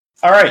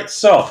All right,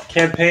 so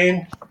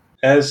campaign,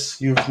 as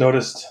you've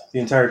noticed the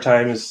entire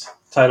time, is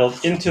titled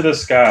Into the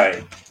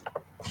Sky.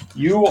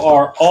 You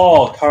are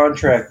all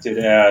contracted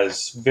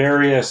as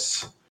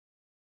various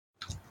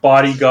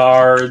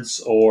bodyguards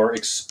or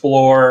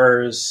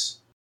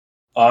explorers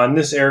on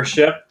this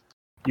airship.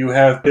 You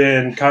have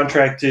been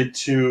contracted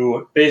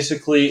to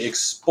basically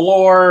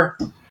explore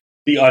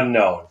the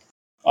unknown.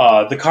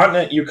 The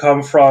continent you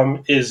come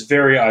from is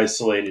very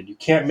isolated. You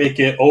can't make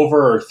it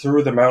over or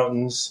through the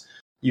mountains.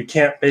 You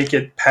can't make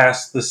it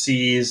past the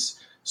seas,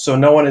 so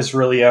no one has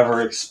really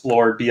ever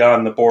explored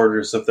beyond the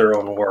borders of their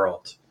own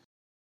world.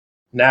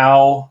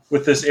 Now,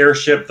 with this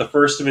airship, the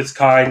first of its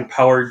kind,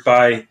 powered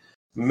by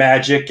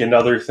magic and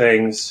other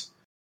things,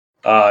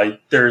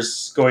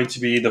 there's going to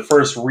be the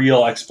first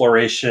real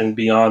exploration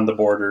beyond the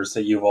borders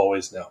that you've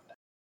always known.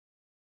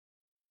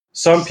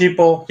 Some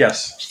people,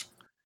 yes.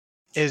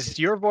 Is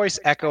your voice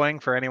echoing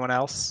for anyone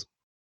else?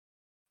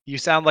 You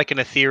sound like an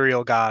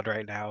ethereal god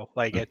right now.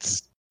 Like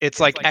it's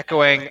like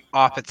echoing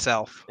off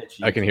itself.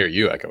 I can hear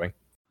you echoing.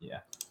 Yeah.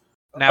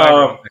 Now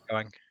everyone's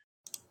echoing.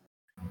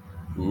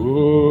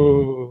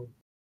 Ooh.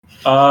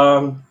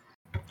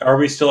 Are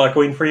we still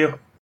echoing for you?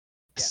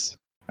 Yes.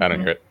 I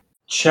don't hear it.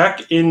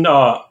 Check in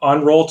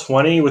on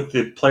Roll20 with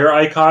the player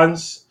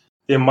icons.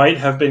 They might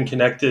have been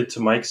connected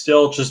to mic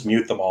still. Just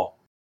mute them all.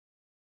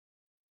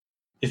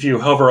 If you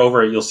hover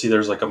over it, you'll see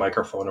there's like a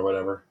microphone or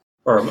whatever,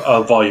 or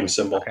a volume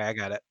symbol. Okay, I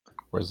got it.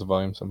 Where's the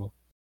volume symbol?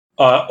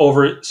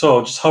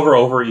 So just hover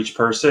over each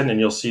person, and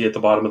you'll see at the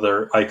bottom of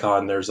their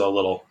icon there's a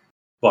little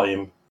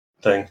volume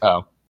thing.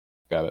 Oh,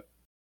 got it.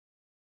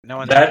 No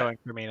one's echoing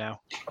for me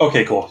now.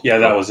 Okay, cool. Yeah,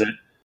 that was it.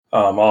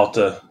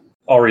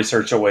 I'll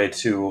research a way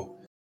to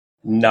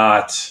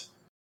not,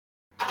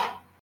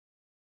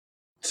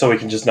 so we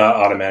can just not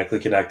automatically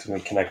connect when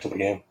we connect to the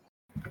game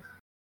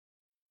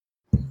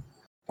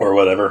or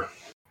whatever.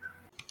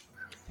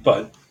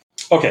 But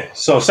okay,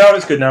 so sound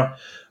is good now.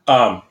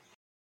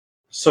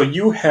 So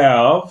you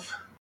have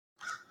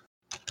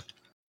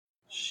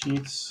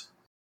sheets.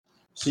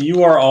 So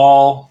you are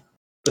all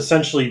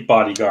essentially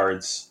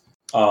bodyguards.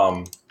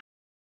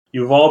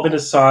 You've all been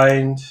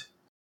assigned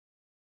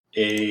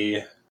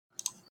a...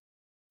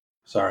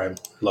 Sorry, I'm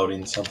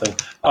loading something.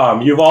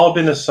 You've all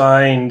been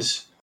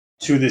assigned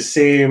to the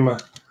same...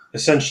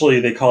 Essentially,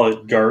 they call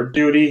it guard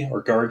duty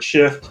or guard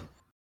shift,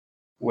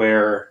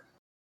 where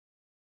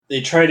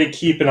they try to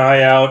keep an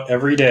eye out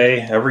every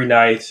day, every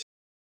night,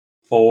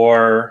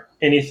 for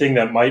anything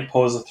that might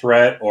pose a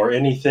threat or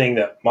anything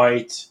that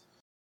might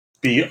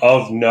be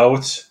of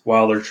note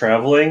while they're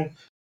traveling.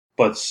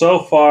 But so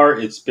far,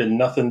 it's been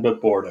nothing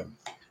but boredom.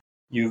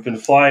 You've been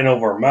flying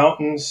over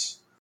mountains,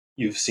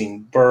 you've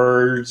seen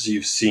birds,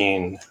 you've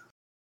seen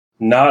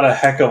not a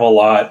heck of a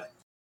lot.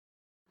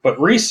 But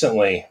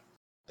recently,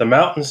 the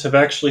mountains have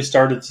actually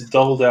started to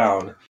dull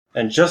down,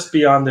 and just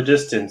beyond the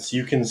distance,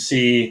 you can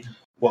see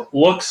what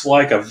looks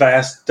like a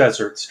vast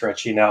desert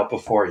stretching out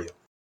before you.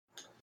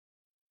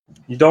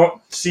 You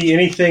don't see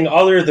anything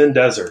other than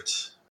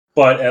desert,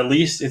 but at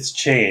least it's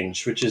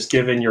changed, which has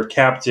given your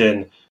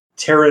captain,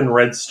 Terran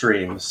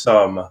Redstream,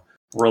 some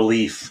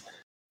relief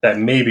that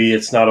maybe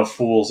it's not a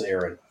fool's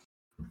errand.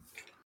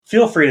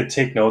 Feel free to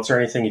take notes or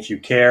anything if you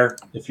care.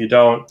 If you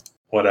don't,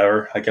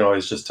 whatever. I can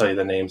always just tell you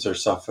the names or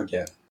stuff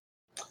again.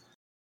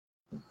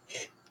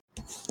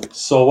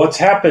 So what's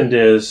happened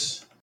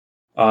is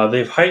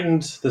they've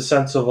heightened the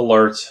sense of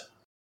alert,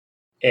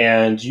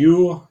 and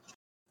you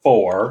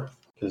four,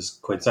 because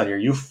Quaid's not here,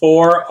 you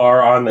four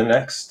are on the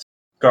next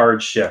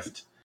guard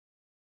shift.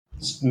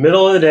 It's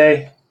middle of the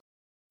day,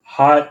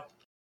 hot,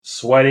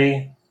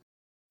 sweaty.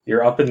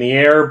 You're up in the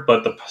air,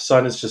 but the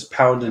sun is just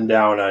pounding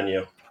down on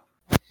you.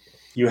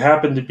 You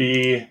happen to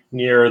be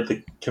near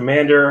the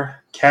commander,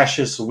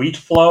 Cassius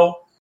Wheatflow,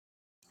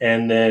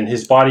 and then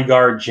his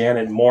bodyguard,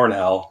 Janet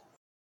Mornell.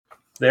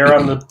 They're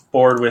on the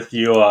board with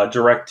you,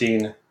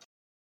 directing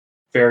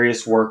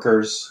various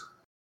workers,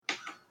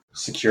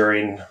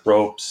 securing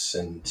ropes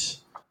and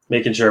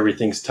making sure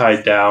everything's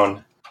tied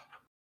down.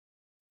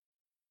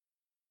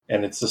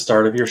 And it's the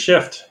start of your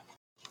shift.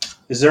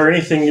 Is there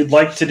anything you'd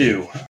like to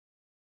do?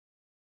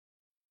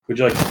 Would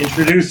you like to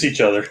introduce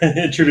each other?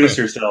 Introduce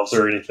yourselves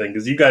or anything?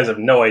 Because you guys have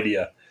no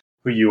idea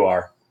who you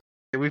are.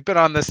 We've been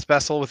on this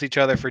vessel with each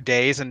other for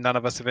days, and none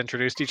of us have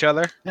introduced each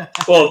other.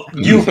 Well,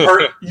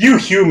 you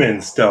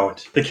humans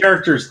don't. The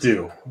characters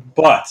do.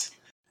 But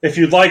if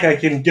you'd like, I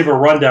can give a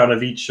rundown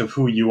of each of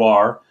who you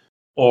are.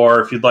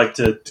 Or if you'd like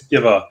to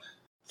give a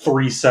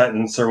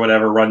 3-sentence or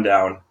whatever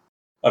rundown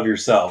of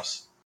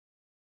yourselves.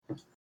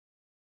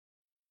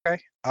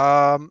 Okay.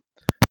 I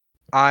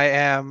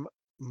am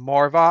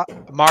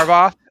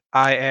Marvoth.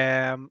 I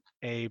am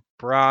a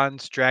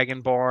bronze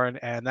dragonborn,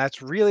 and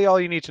that's really all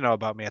you need to know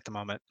about me at the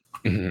moment.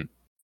 We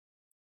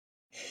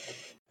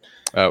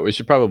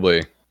should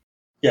probably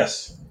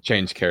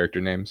change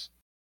character names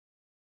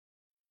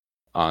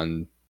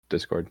on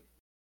Discord.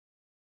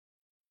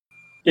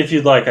 If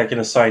you'd like, I can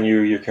assign you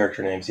your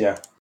character names, yeah.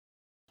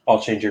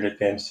 I'll change your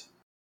nicknames.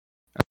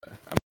 I'm going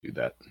to do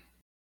that.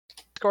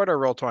 Discord or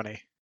Roll20?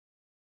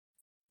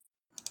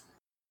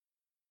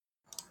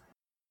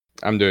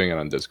 I'm doing it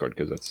on Discord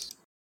because that's.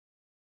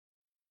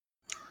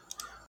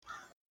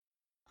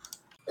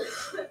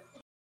 Let's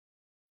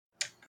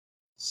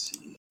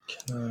see.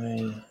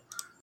 Can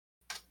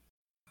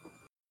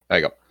There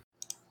you go.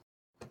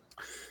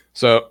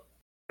 So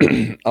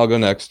I'll go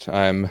next.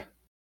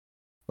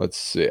 Let's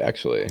see,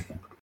 actually.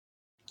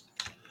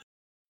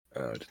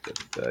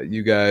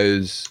 You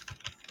guys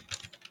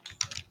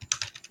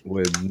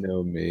would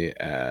know me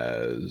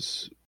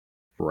as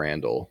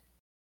Randall.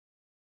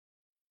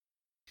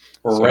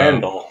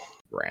 Randall.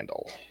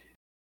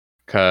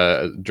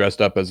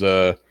 Dressed up as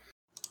a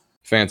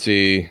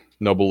fancy,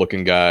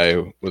 noble-looking guy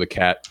with a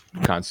cat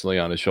constantly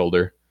on his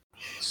shoulder,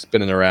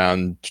 spinning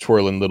around,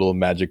 twirling little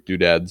magic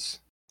doodads.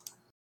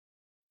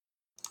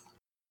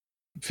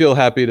 Feel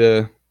happy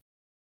to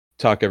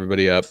talk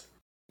everybody up,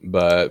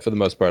 but for the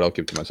most part, I'll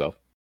keep to myself.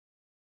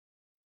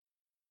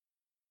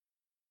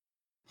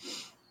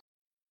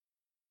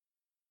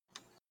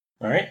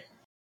 All right.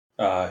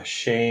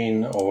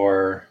 Shane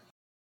or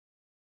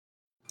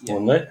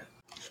Moonlit?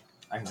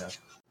 I can go.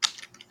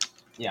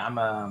 Yeah,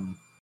 I'm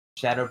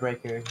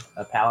Shadowbreaker,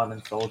 a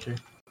Paladin soldier,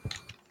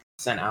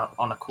 sent out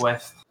on a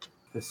quest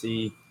to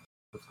see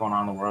what's going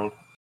on in the world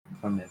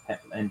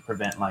and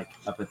prevent like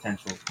a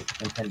potential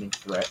impending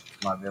threat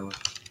to my village.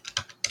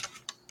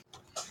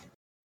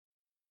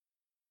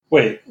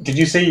 Wait, did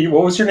you say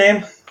what was your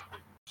name?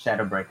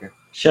 Shadowbreaker.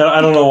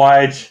 I don't know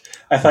why.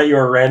 I thought you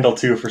were Randall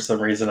too for some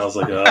reason. I was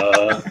like,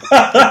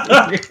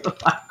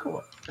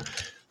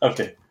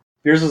 Okay.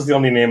 Yours was the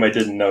only name I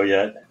didn't know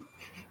yet.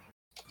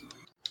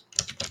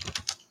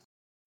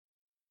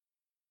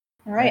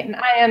 All right, and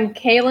I am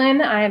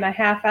Caelynn. I am a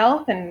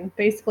half-elf, and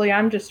basically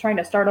I'm just trying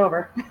to start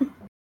over.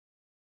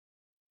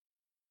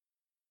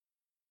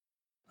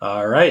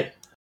 All right.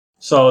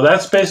 So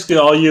that's basically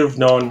all you've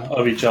known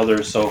of each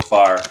other so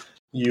far.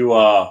 You,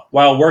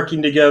 while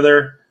working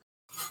together,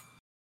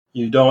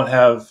 you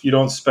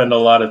don't spend a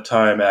lot of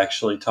time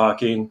actually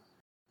talking.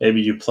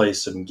 Maybe you play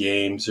some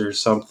games or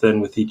something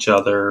with each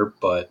other,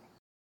 but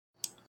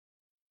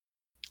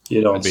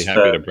you don't. I'd be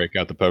happy to break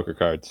out the poker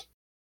cards.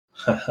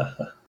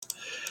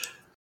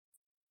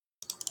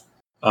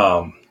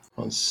 1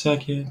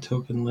 second,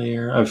 token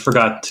layer. I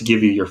forgot to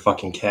give you your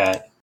fucking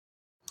cat.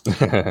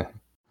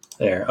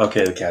 There.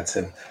 Okay, the cat's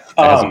in.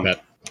 As a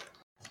pet.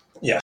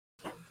 Yeah,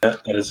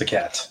 that is a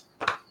cat.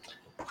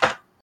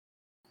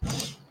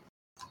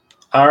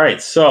 All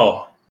right,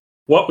 so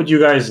what would you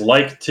guys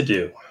like to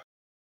do?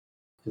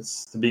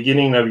 It's the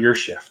beginning of your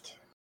shift.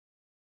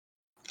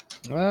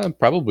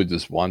 Probably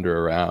just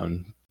wander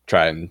around,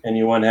 try and.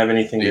 Anyone have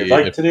anything they'd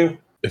like to do?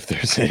 If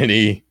there's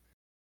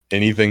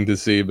anything to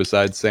see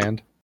besides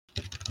sand.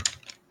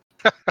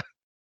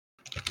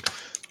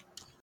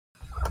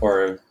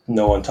 Or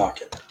no one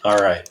talking. All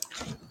right.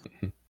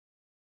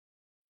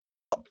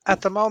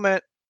 At the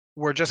moment,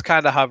 we're just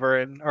kind of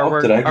hovering.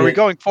 Or are we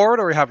going forward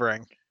or are we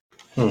hovering?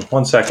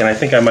 1 second. I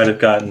think I might have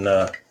gotten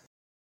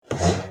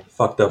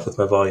fucked up with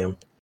my volume.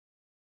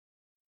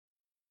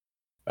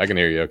 I can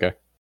hear you, okay?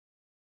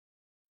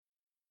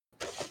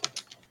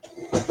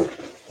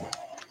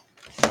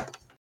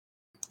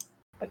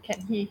 But can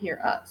he hear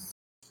us?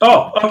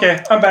 Oh,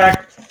 okay. I'm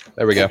back.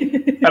 There we go.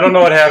 I don't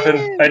know what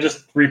happened. I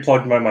just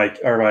replugged my mic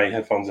or my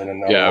headphones in, and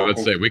now I would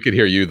say we could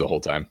hear you the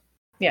whole time.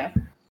 Yeah.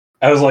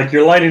 I was like,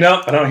 "You're lighting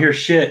up. I don't hear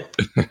shit."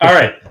 All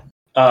right.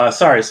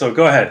 Sorry. So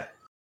go ahead.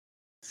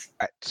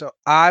 All right, so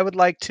I would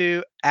like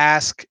to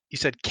ask. You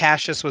said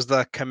Cassius was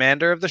the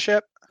commander of the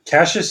ship.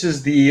 Cassius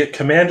is the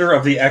commander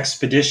of the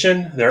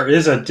expedition. There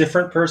is a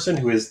different person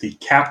who is the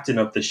captain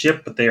of the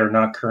ship, but they are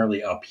not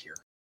currently up here.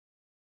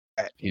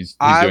 He's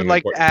I would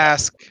like to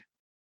ask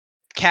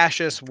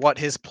Cassius what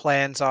his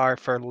plans are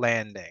for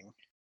landing.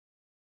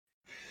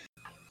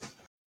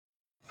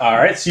 All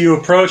right, so you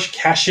approach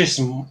Cassius.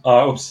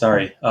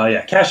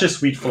 Cassius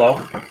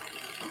Sweetflow,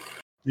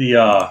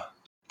 the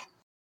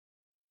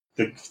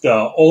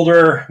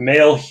older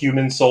male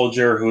human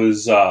soldier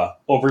who's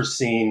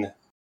overseen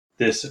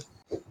this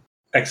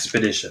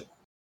expedition.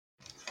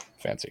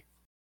 Fancy.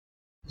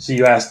 So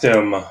you asked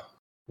him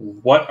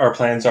what our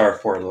plans are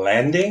for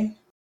landing?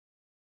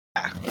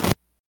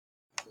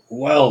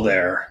 Well,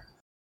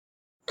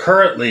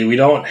 currently we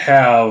don't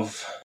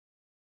have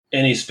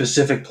any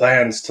specific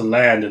plans to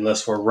land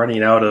unless we're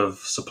running out of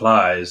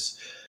supplies.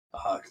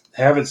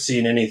 Haven't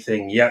seen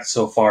anything yet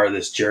so far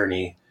this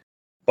journey,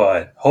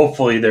 but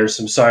hopefully there's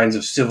some signs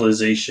of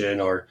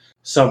civilization or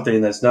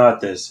something that's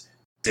not this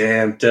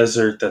damn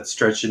desert that's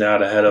stretching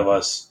out ahead of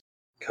us,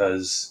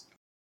 because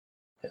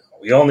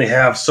we only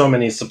have so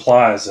many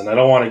supplies, and I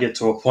don't want to get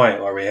to a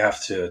point where we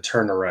have to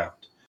turn around.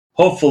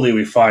 Hopefully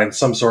we find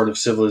some sort of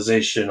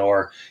civilization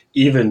or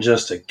even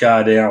just a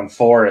goddamn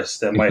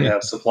forest that might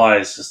have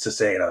supplies to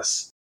sustain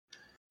us.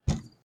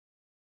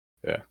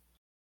 Yeah.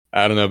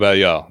 I don't know about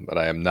y'all, but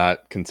I am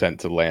not content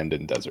to land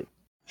in desert.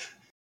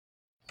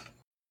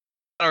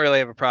 I don't really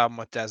have a problem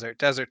with desert.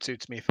 Desert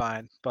suits me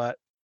fine, but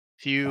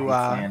if you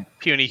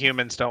puny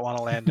humans don't want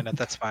to land in it,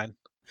 that's fine.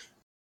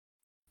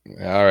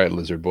 All right,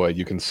 lizard boy,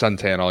 you can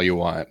suntan all you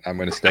want. I'm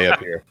going to stay up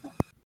here.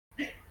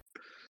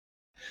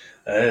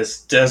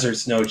 This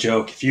desert's no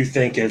joke. If you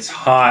think it's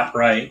hot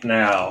right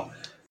now,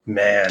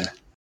 man,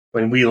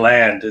 when we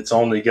land, it's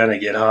only gonna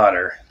get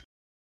hotter.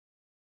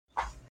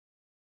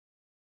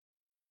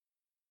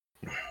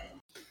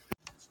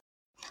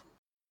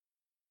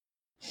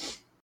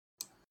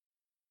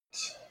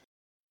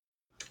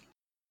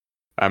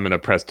 I'm gonna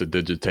press to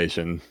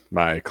digitation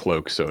my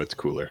cloak so it's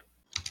cooler.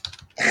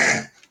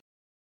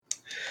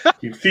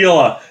 You feel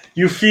a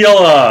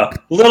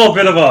little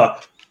bit of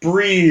a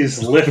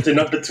breeze lifting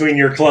up between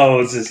your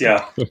clothes as you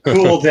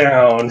cool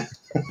down.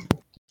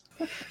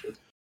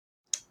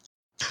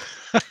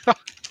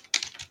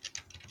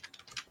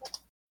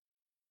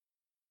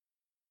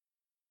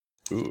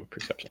 Ooh,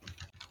 perception.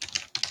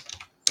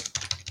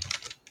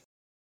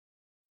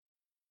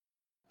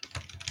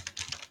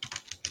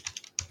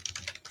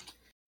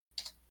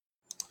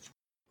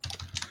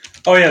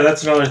 Oh yeah,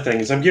 that's another thing.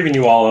 Is I'm giving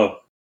you all a.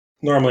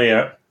 Normally,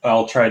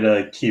 I'll try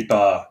to keep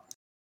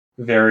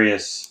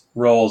various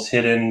rolls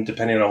hidden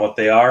depending on what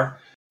they are.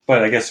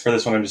 But I guess for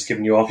this one, I'm just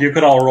giving you all. If you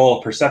could all roll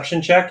a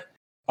perception check.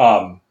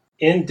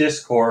 In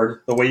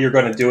Discord, the way you're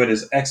going to do it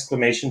is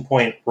exclamation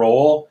point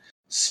roll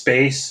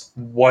space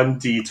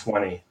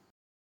 1d20.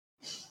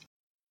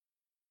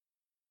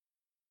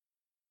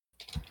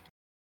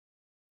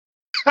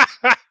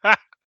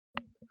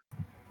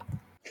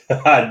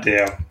 God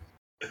damn.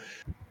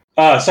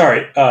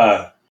 Sorry.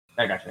 I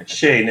got you.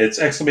 Shane, it's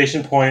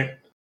exclamation point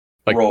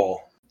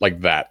roll.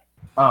 Like that.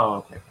 Oh,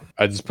 okay.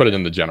 I just put it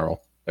in the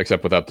general,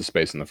 except without the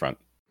space in the front.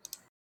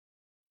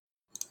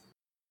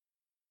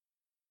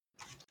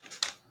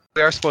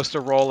 We are supposed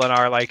to roll in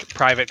our like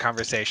private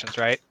conversations,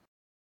 right?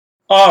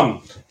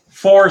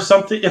 For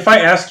something, if I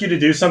ask you to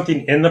do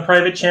something in the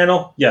private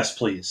channel, yes,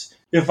 please.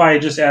 If I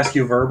just ask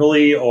you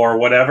verbally or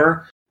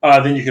whatever,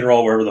 then you can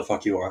roll wherever the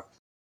fuck you want.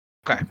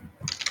 Okay.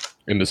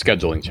 In the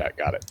scheduling chat,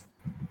 got it.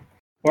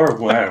 Or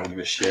well, I don't give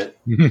a shit.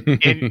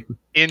 In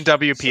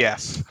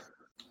WPS.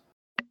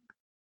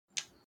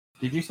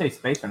 Did you say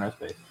space or no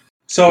space?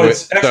 So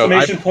it's So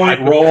exclamation I point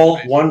put roll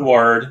space. one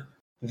word,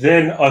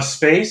 then a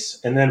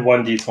space, and then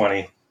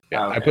 1d20.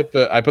 Yeah, Okay.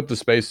 I put the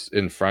space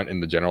in front in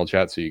the general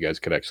chat so you guys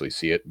could actually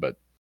see it, but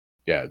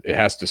yeah, it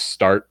has to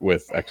start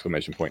with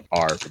exclamation point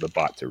R for the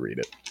bot to read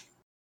it.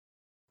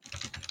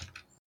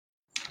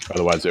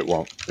 Otherwise it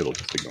won't. It'll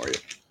just ignore you.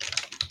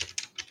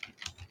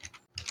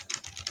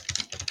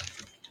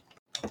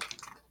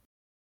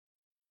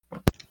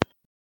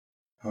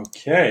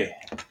 Okay.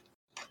 I've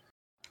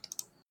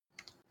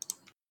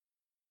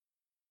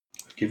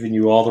given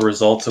you all the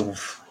results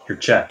of your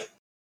check.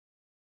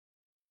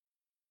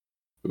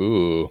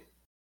 Ooh.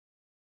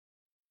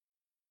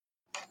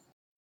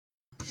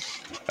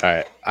 All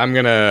right, I'm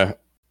gonna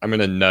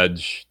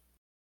nudge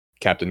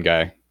Captain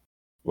Guy,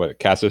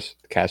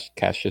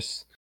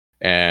 Cassius,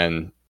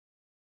 and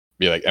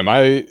be like, "Am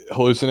I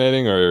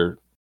hallucinating or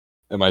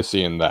am I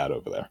seeing that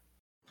over there?"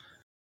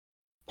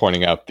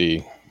 Pointing out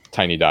the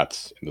tiny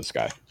dots in the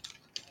sky.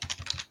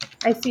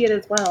 I see it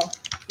as well.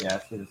 Yeah, I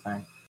see the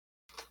same.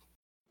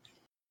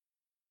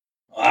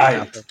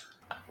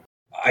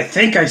 I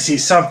think I see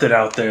something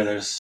out there.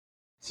 There's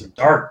some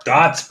dark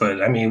dots,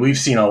 but I mean, we've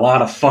seen a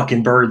lot of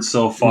fucking birds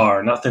so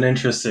far. Nothing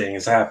interesting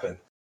has happened.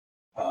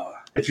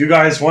 If you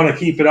guys want to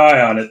keep an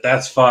eye on it,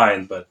 that's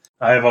fine, but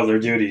I have other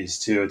duties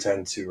to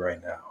attend to right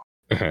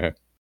now.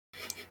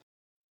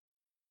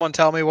 Someone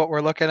tell me what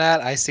we're looking at.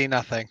 I see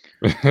nothing.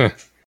 I'm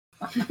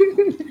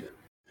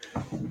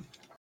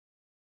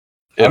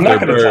not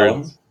going to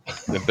tell them.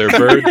 If they're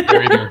birds,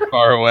 they're either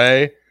far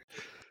away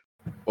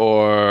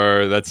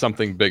or that's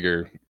something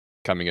bigger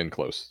coming in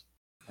close.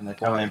 And they're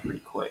coming in pretty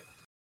quick.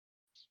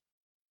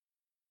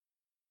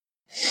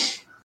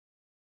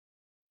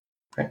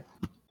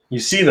 You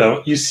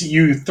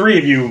three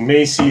of you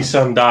may see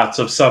some dots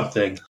of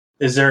something.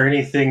 Is there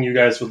anything you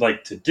guys would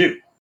like to do?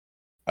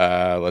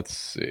 Let's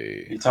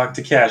see. You talked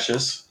to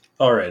Cassius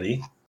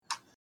already.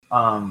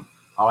 I'll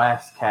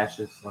ask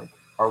Cassius,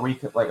 are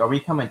we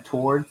coming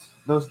towards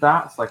those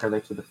dots? Like, are they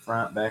to the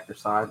front, back, or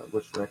side? Like,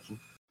 which direction?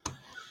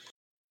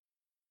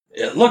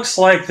 It looks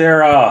like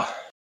they're,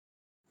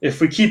 if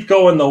we keep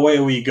going the way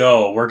we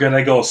go, we're going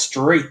to go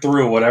straight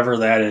through whatever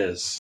that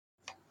is.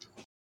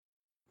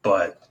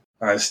 But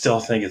I still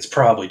think it's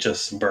probably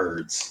just some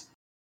birds.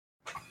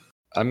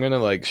 I'm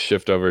gonna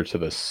shift over to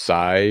the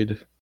side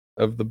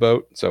of the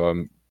boat,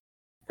 so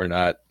we're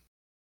not,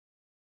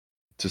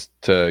 just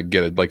to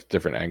get a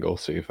different angle,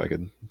 see if I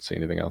could see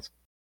anything else.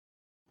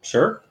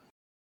 Sure.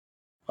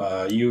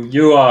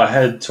 You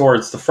head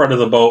towards the front of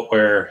the boat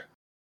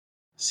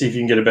see if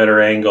you can get a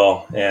better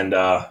angle, and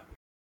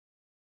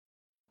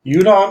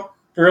you don't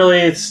really.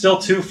 It's still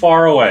too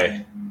far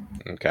away.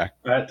 Okay.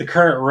 At the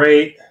current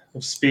rate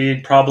of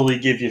speed, probably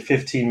give you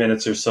 15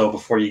 minutes or so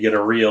before you get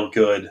a real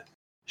good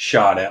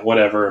shot at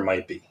whatever it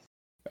might be.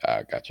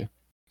 Gotcha.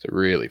 So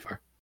really far.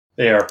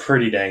 They are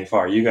pretty dang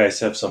far. You guys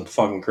have some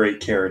fucking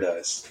great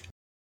Caradize.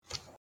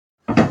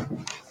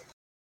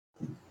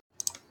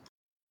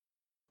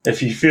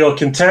 If you feel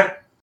content,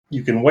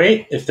 you can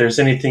wait. If there's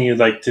anything you'd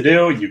like to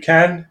do, you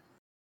can.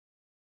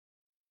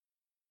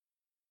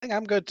 think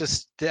I'm good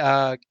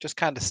to just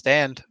kind of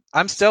stand.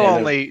 I'm still Stand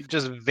only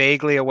just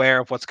vaguely aware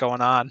of what's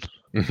going on.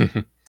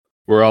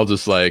 We're all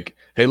just like,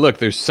 hey, look,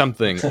 there's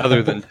something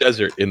other than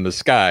desert in the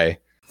sky.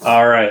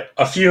 All right.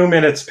 A few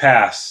minutes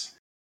pass,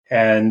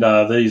 and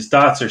these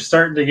dots are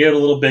starting to get a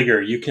little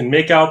bigger. You can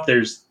make out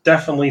there's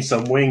definitely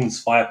some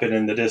wings flapping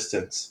in the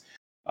distance.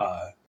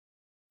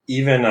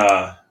 Even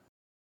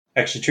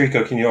actually,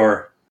 Trico, can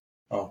you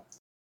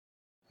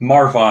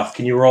Marvoth,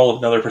 can you roll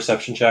another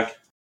perception check?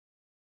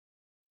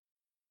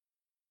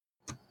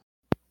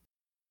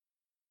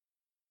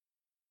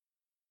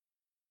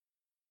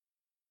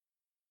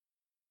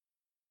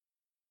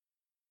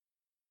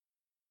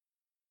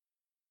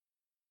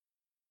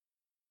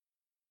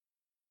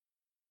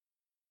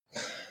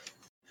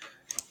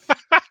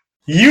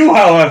 You,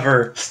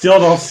 however, still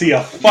don't see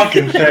a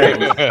fucking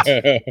thing.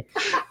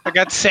 I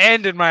got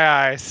sand in my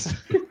eyes.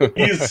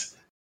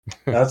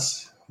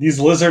 These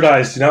lizard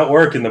eyes do not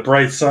work in the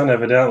bright sun,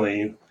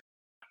 evidently.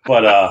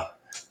 But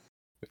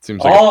It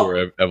seems like a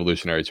poor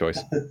evolutionary choice.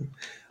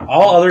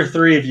 all other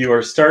three of you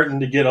are starting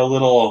to get a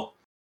little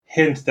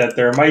hint that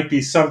there might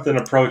be something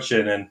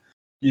approaching, and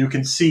you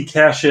can see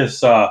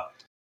Cassius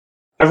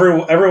every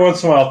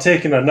once in a while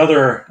taking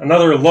another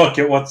look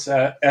at what's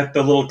at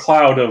the little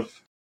cloud of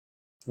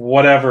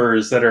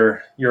whatevers that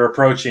you're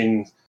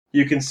approaching.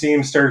 You can see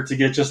him start to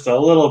get just a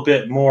little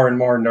bit more and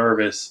more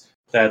nervous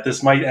that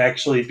this might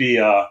actually be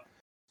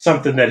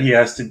something that he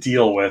has to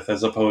deal with,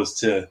 as opposed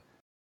to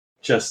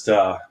just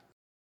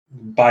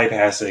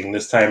bypassing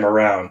this time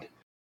around.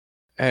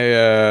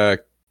 Hey,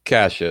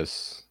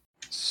 Cassius,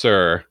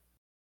 sir,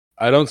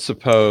 I don't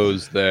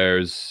suppose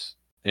there's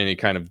any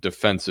kind of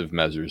defensive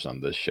measures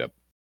on this ship.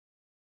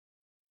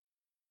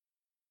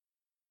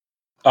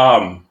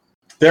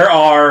 There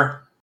are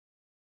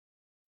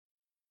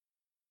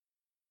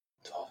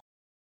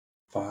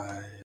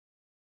 5.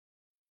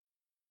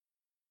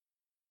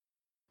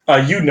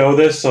 You know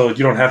this, so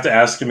you don't have to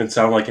ask him and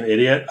sound like an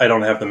idiot. I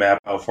don't have the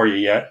map out for you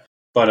yet,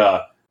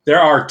 but there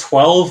are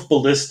 12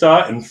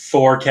 ballista and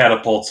 4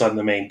 catapults on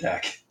the main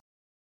deck.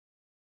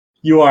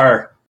 You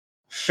are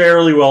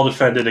fairly well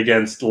defended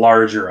against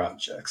larger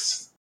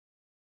objects.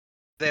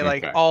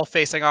 They all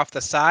facing off the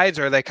sides,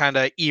 or are they kind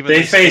of even?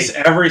 They face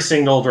every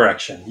single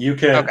direction. You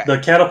can The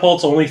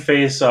catapults only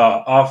face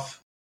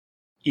off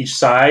each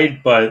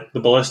side, but the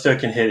ballista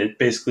can hit it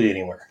basically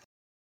anywhere.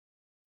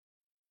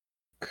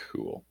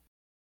 Cool.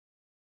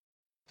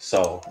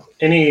 So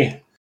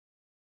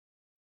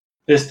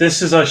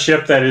this is a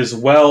ship that is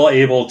well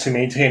able to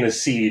maintain a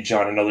siege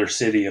on another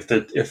city if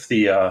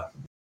the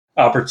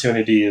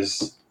opportunity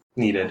is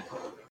needed.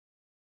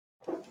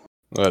 Well,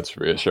 that's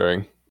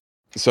reassuring.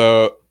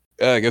 So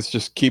I guess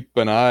just keep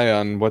an eye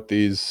on what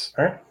these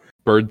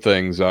bird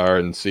things are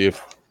and see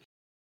if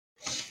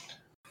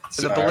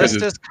the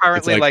ballista is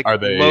currently are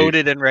they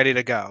loaded and ready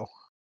to go.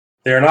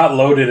 They're not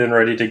loaded and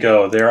ready to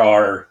go. There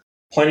are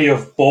plenty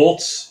of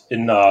bolts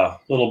in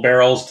little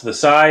barrels to the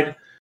side,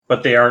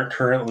 but they aren't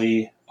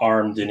currently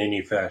armed in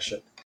any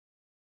fashion.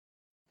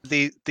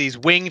 These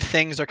winged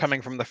things are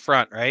coming from the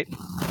front, right?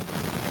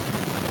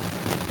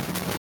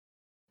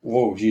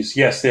 Whoa, geez.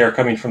 Yes, they are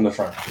coming from the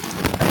front.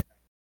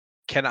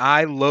 Can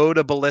I load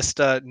a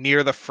ballista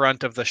near the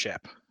front of the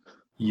ship?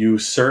 You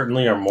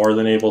certainly are more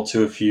than able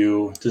to if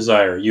you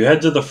desire. You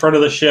head to the front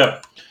of the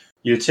ship.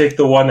 You take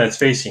the one that's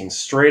facing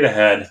straight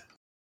ahead.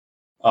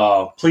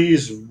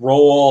 Please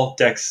roll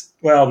dex.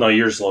 Well, no,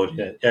 yours loaded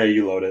it. Yeah,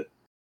 you load it.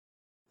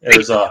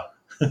 There's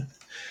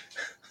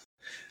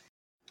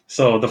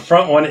So the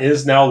front one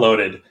is now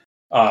loaded.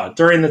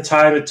 During the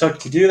time it took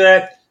to do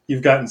that,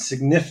 you've gotten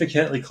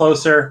significantly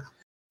closer,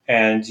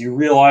 and you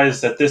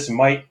realize that this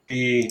might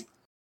be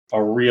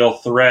a real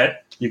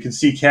threat. You can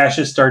see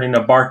Cassius starting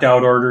to bark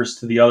out orders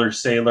to the other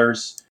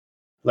sailors.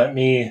 Let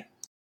me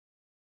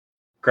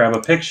grab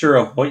a picture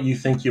of what you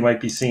think you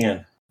might be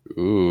seeing.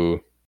 Ooh.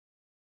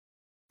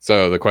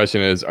 So the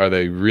question is, are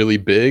they really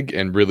big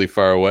and really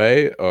far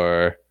away,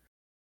 or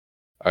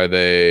are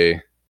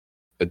they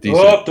a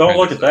decent... Oh, don't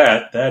look at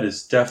that. That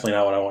is definitely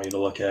not what I want you to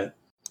look at.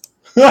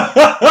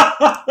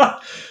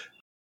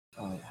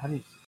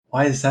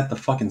 Why is that the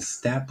fucking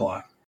stat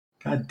block?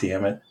 God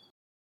damn it.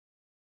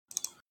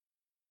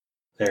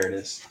 There it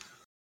is.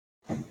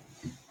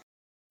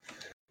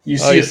 You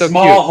see a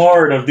small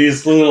horde of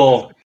these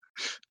little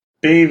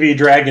baby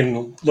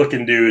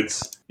dragon-looking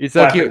dudes. He's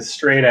so cute.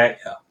 Straight at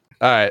you.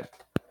 All right.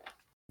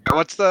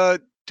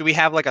 Do we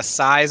have like a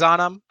size on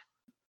them?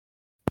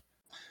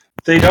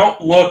 They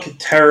don't look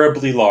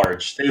terribly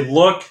large. They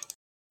look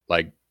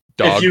like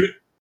dog.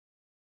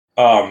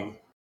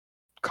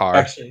 Car.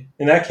 Actually,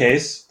 in that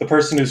case, the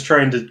person who's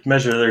trying to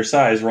measure their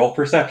size, roll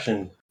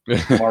perception.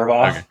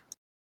 Marvoth. Okay.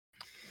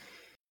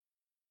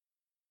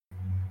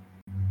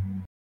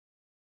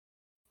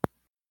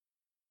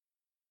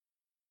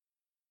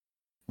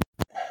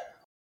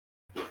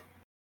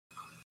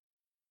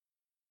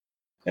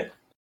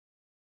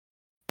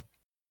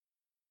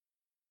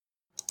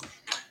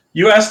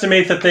 You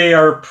estimate that they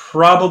are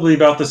probably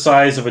about the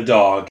size of a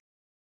dog.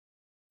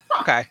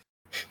 Okay.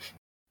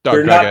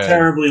 They're not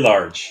terribly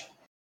large.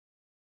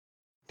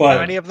 But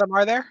How many of them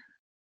are there?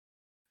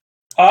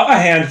 a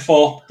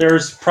handful.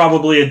 There's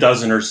probably a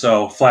dozen or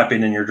so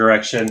flapping in your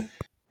direction,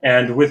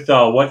 and with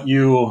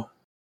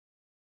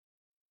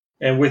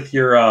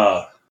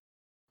your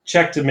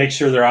check to make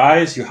sure they're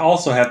eyes, you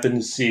also happen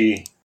to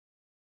see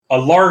a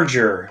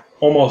larger,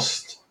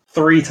 almost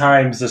 3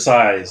 times the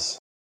size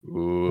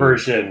Ooh.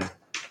 version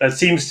that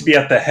seems to be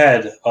at the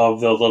head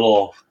of the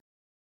little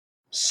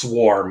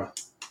swarm.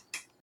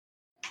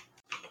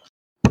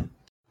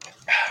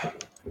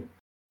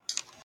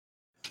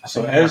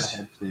 So I'm gonna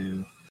head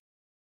to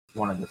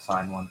one of the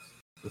side ones,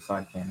 the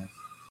side cannons.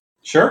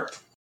 Sure.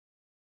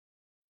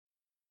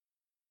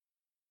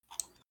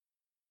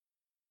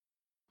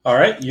 All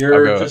right,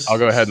 I'll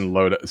go ahead and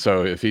load it.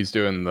 So if he's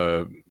doing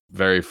the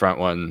very front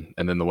one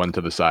and then the one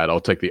to the side, I'll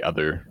take the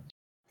other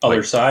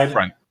side,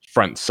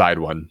 front side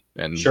one,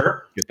 and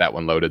get that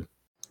one loaded.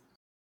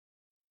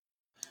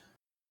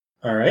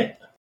 All right.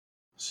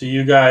 So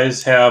you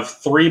guys have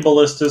 3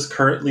 ballistas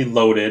currently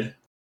loaded.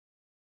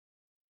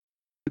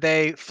 Are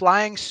they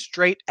flying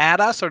straight at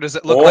us, or does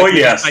it look Oh, like...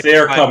 yes, they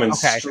are coming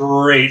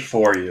straight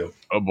for you.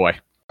 Oh, boy.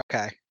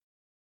 Okay.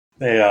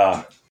 They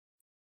are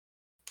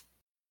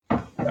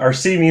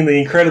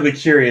seemingly incredibly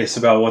curious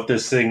about what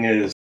this thing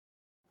is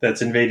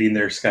that's invading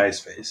their sky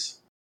space.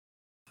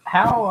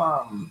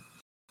 How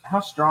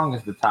strong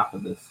is the top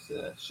of this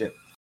ship?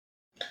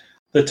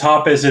 The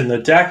top is in the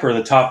deck, or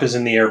the top is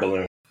in the air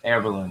balloon?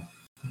 Air balloon.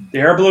 The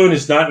air balloon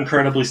is not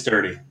incredibly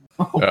sturdy.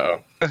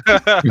 Uh-oh.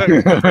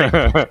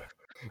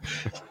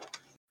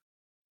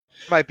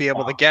 Might be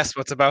able to guess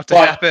what's about to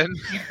happen.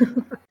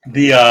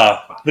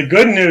 The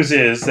good news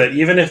is that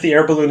even if the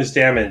air balloon is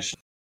damaged,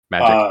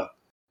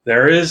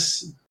 there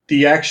is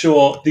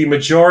the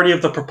majority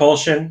of the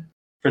propulsion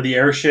for the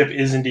airship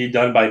is indeed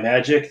done by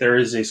magic. There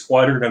is a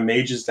squadron of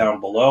mages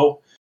down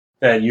below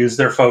that use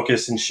their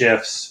focus and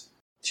shifts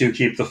to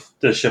keep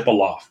the ship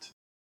aloft.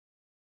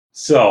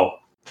 So,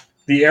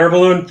 the air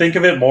balloon, think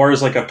of it more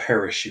as like a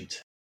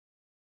parachute.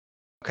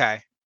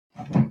 Okay.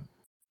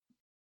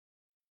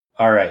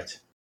 All right.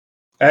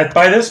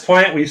 By this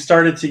point, we've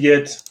started to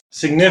get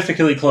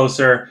significantly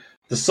closer.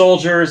 The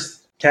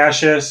soldiers,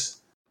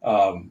 Cassius,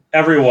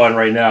 everyone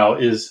right now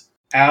is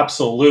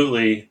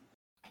absolutely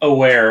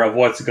aware of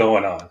what's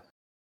going on.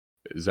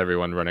 Is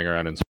everyone running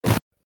around in circles?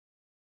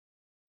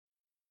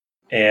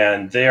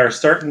 And they are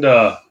starting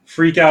to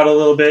freak out a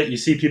little bit. You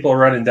see people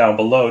running down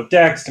below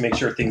decks to make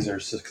sure things are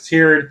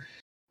secured.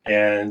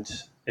 And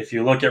if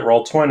you look at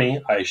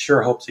Roll20, I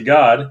sure hope to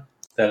God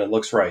that it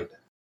looks right.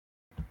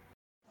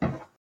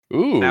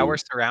 Ooh. Now we're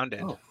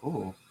surrounded. Oh,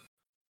 cool.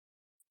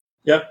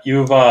 Yep,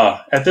 you've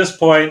at this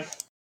point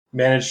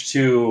managed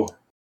to...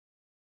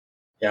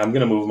 Yeah, I'm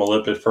going to move them a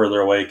little bit further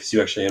away because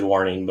you actually had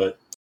warning, but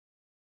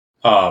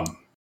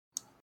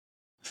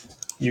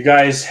you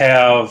guys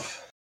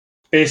have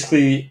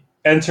basically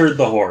entered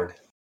the horde.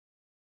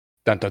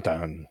 Dun, dun,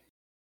 dun.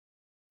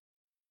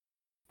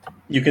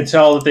 You can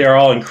tell that they are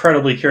all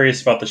incredibly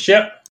curious about the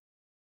ship,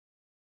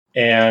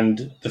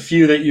 and the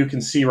few that you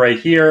can see right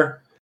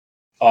here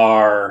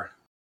are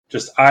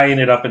just eyeing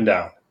it up and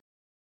down.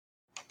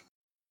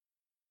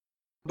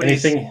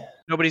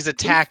 Nobody's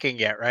attacking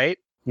yet, right?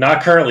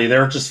 Not currently.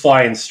 They're just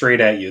flying straight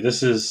at you.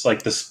 This is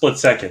like the split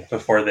second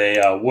before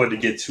they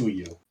would get to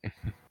you.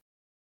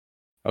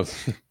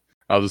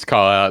 I'll just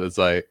call out. It's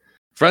like,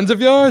 friends of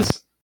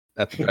yours?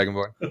 That's the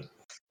Dragonborn.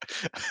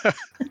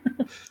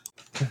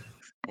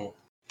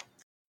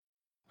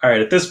 All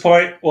right, at this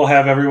point, we'll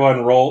have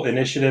everyone roll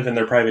initiative in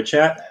their private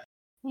chat.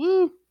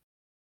 Woo!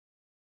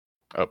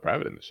 Oh,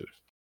 private initiative.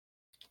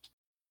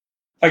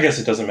 I guess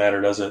it doesn't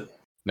matter, does it?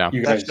 No.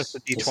 You That's guys just a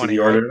will see D20, the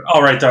order.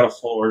 I'll write down a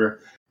full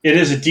order. It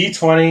is a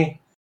D20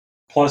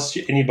 plus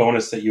any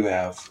bonus that you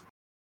have.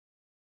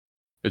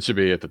 It should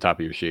be at the top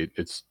of your sheet.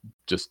 It's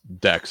just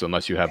dex,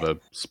 unless you have a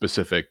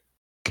specific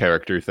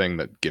character thing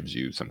that gives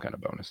you some kind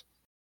of bonus.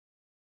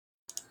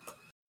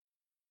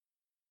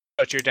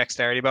 What's your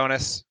dexterity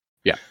bonus?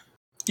 Yeah.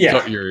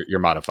 Yeah. So your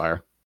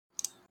modifier.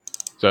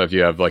 So if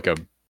you have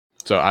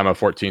so I'm a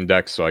 14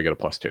 dex, so I get a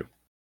 +2.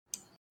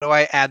 How do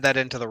I add that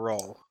into the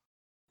roll?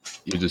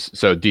 You just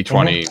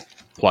D20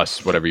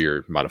 plus whatever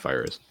your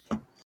modifier is.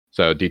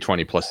 So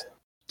D20 plus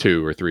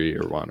 2 or 3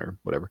 or 1 or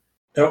whatever.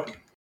 Yep.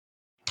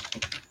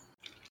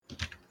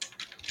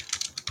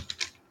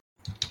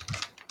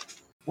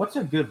 What's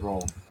a good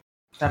roll?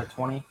 Is that a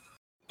 20?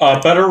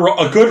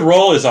 A good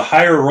roll is a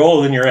higher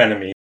roll than your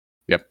enemy.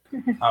 Yep.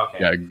 Okay.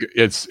 Yeah,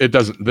 it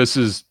doesn't. This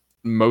is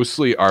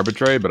mostly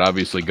arbitrary, but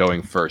obviously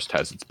going first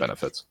has its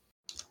benefits.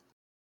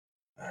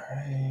 All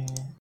right.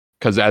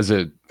 Because as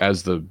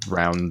the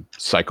round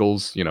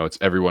cycles,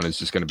 everyone is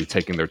just going to be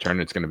taking their turn.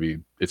 It's going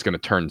to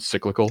turn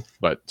cyclical.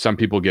 But some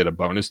people get a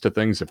bonus to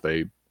things if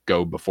they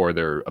go before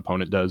their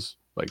opponent does.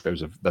 Like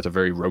that's a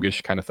very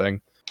roguish kind of thing.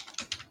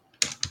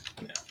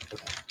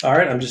 All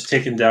right, I'm just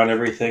taking down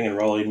everything and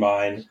rolling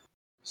mine.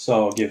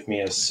 So give me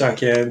a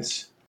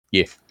second.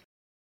 Yeah.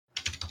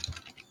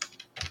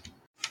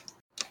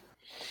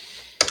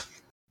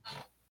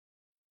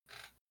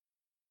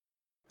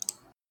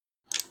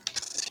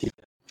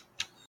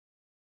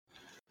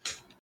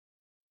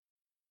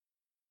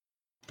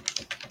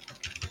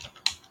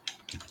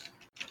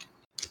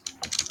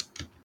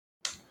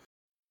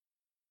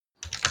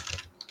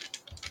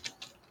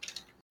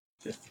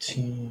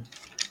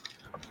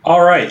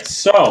 All right,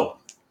 so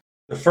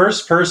the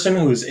first person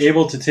who's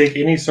able to take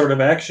any sort of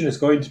action is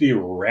going to be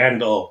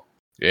Randall.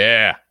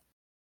 Yeah.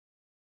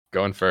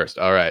 Going first.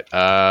 All right.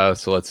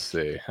 So let's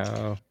see.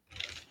 How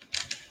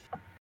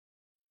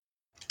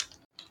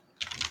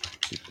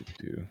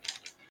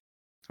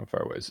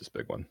far away is this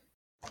big one?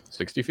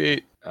 60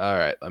 feet. All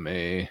right. Let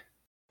me.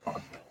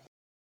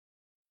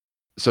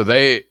 So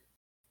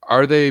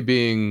are they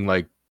being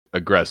like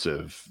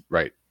aggressive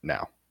right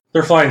now?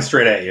 They're flying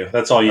straight at you.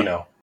 That's all you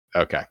know.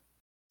 Okay.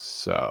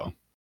 So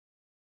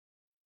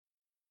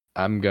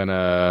I'm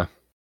gonna.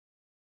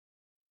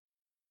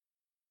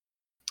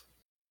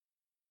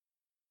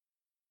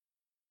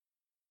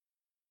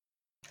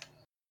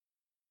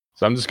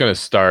 So I'm just gonna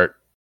start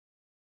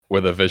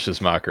with a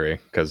vicious mockery,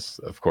 because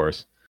of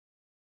course,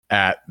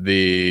 at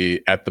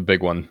the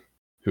big one,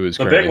 who is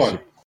The currently big one.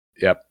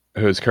 Yep,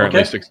 who is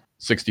currently Okay.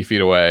 60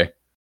 feet away,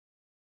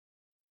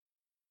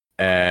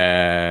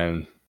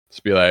 and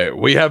just be like,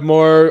 "We have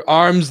more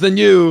arms than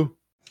you,"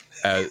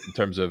 in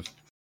terms of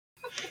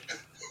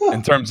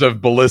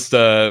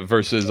ballista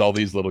versus all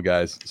these little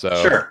guys. So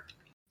Sure.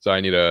 So I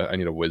need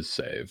a whiz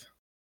save.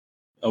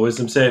 A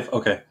wisdom save?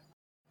 Okay.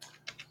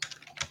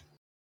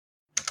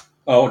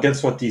 Oh,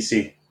 against what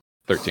DC?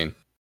 13.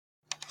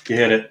 You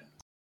hit it.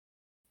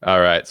 All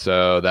right,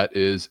 so that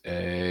is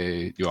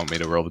a. You want me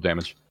to roll the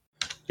damage?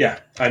 Yeah,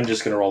 I'm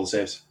just going to roll the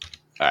saves.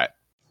 All right.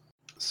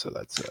 So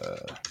that's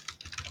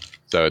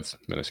so it's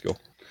minuscule.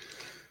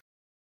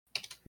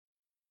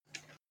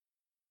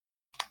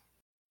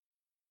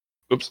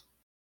 Oops.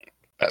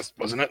 That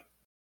wasn't it.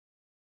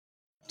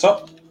 What's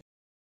up?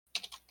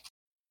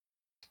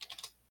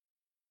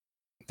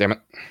 Damn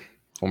it.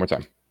 One more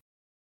time.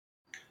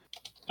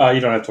 You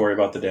don't have to worry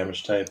about the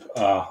damage type.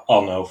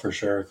 I'll know for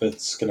sure if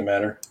it's going to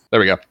matter. There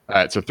we go. All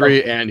right, so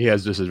 3, and he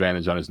has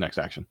disadvantage on his next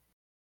action.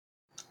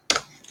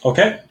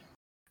 Okay.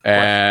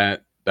 And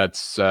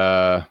that's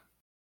and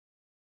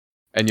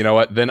you know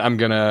what? Then I'm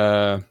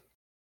gonna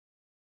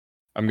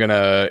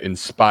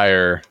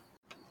inspire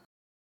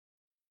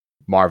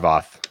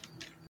Marvoth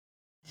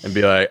and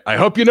be like, I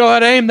hope you know how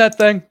to aim that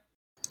thing.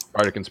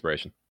 Bardic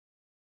Inspiration.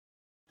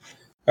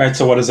 All right,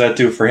 so what does that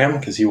do for him?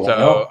 Because he won't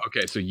know.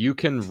 Okay, so you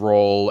can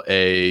roll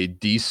a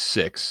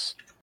d6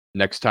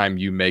 next time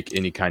you make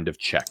any kind of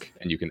check,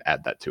 and you can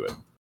add that to it.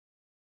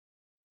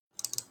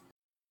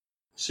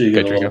 So you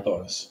get Okay, a little Draco.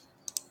 bonus.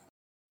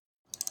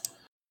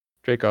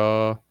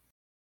 Draco.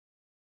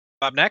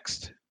 Up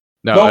next.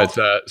 No, Nope.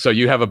 it's so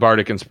you have a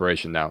Bardic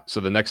Inspiration now.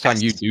 So the next time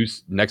Yes.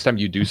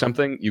 you do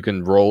something, you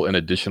can roll an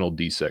additional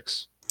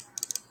d6.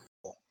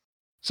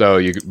 So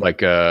you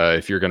like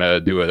if you're gonna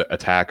do an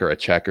attack or a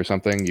check or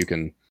something, you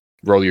can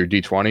roll your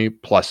d20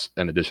 plus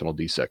an additional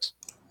d6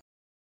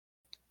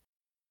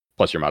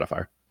 plus your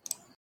modifier.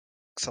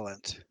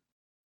 Excellent.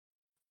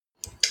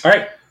 All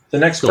right. The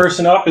next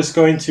person up is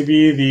going to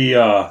be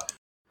the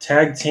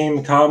tag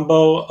team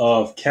combo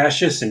of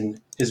Cassius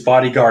and his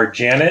bodyguard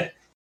Janet,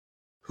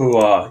 who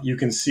you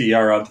can see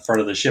are on the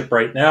front of the ship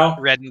right now.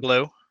 Red and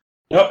blue.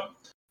 Yep.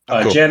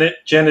 Cool.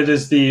 Janet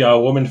is the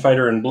woman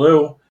fighter in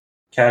blue.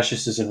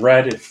 Cassius is in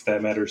red, if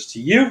that matters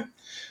to you.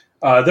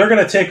 They're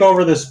going to take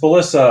over this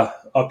ballista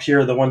up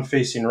here, the one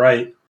facing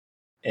right.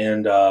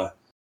 And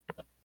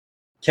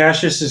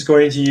Cassius is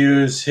going to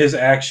use his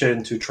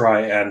action to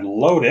try and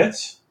load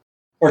it,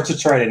 or to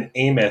try and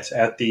aim it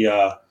at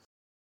the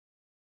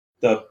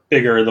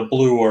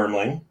blue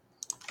wormling.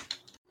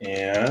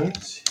 And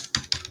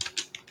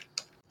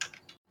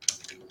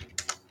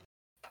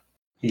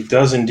he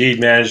does indeed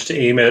manage to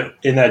aim it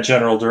in that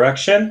general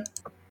direction.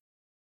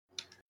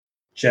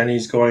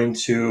 Jenny's going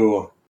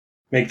to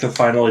make the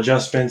final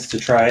adjustments to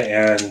try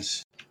and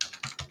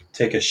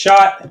take a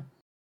shot.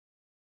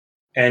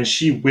 And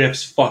she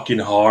whips fucking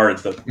hard.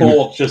 The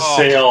bolt just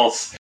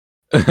sails.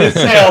 It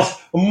sails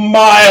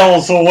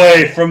miles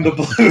away from the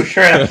blue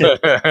dragon.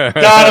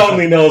 God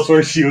only knows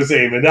where she was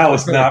aiming. That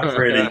was not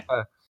pretty.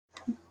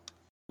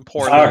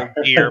 Poor little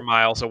deer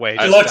miles away. It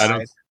just looks-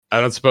 died. I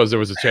don't suppose there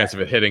was a chance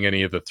of it hitting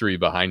any of the 3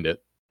 behind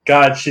it.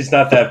 God, she's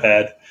not that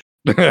bad.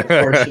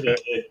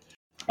 Unfortunately.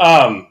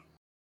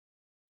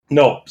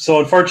 No. So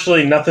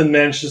unfortunately, nothing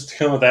manages to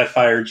come with that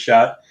fired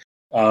shot.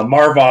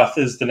 Marvoth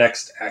is the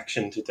next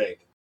action to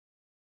take.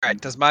 All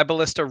right. Does my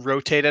ballista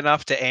rotate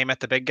enough to aim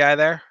at the big guy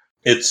there?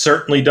 It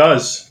certainly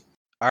does.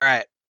 All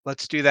right.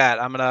 Let's do that.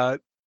 I'm gonna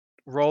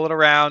roll it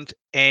around,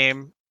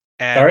 aim,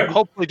 and All right.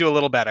 hopefully do a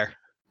little better.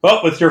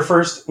 Well, with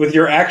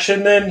your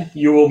action, then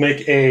you will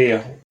make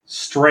a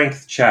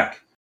strength check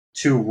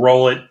to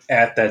roll it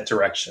at that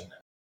direction.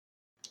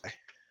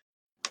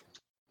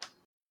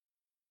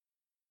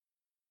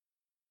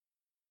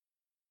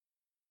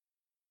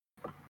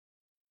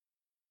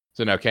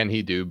 So now, can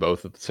he do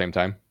both at the same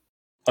time?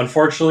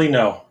 Unfortunately,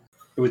 no.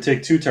 It would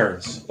take 2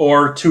 turns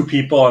or 2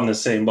 people on the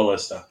same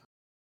ballista. All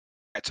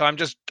right, so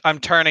I'm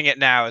turning it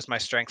now as my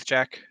strength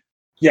check.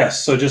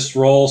 Yes, so just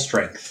roll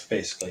strength,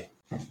 basically.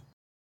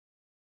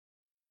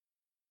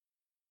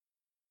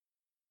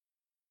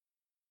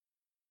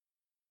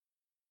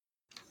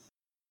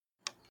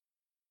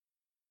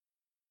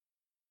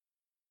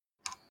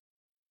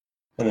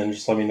 And then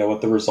just let me know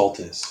what the result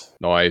is.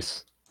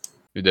 Nice.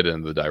 You did it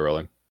in the die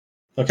rolling.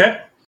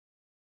 Okay.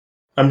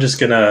 I'm just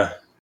going to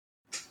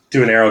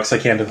do an arrow because I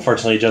can't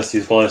unfortunately adjust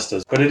these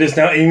ballistas. But it is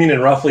now aiming in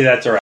roughly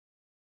that direction.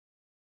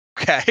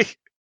 Okay.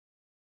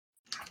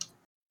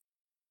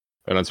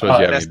 I don't suppose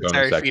you have any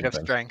Necessary bonus feat action of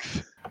things.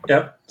 strength.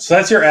 Yep. So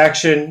that's your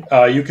action.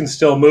 You can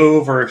still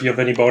move, or if you have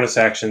any bonus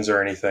actions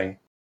or anything.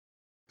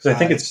 Because I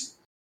think it's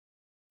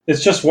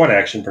just one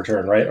action per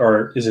turn, right?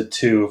 Or is it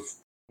two if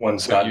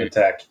one's not an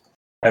attack?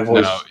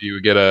 No,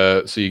 you get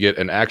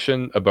an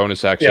action, a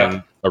bonus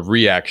action, a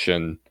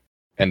reaction,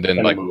 and then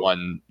like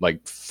one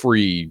like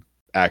free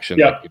action,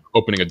 like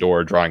opening a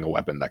door, drawing a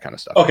weapon, that kind of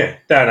stuff. Okay,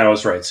 that I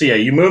was right. So yeah,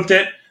 you moved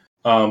it,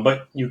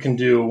 but you can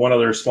do one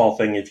other small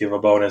thing if you have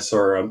a bonus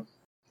or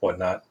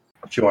whatnot,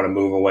 if you want to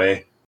move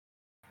away.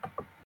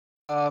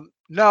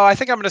 No, I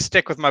think I'm going to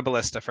stick with my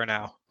ballista for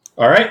now.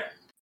 All right.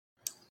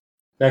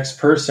 Next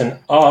person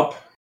up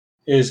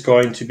is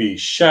going to be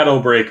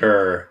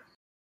Shadowbreaker.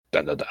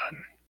 Dun dun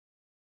dun.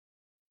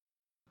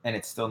 And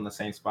it's still in the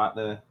same spot.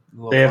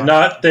 They have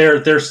not.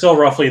 They're still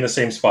roughly in the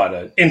same spot.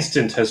 An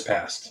instant has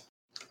passed.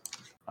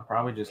 I'm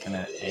probably just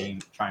gonna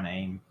trying to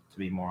aim to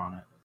be more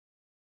on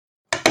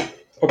it.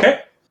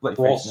 Okay. Like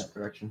facing that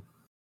direction.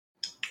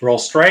 Roll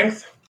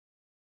strength.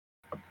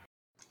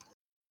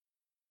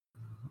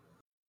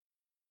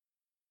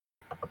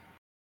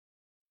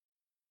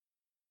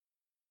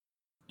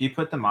 Do you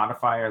put the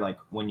modifier like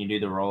when you do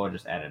the roll, or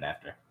just add it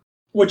after?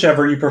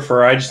 Whichever you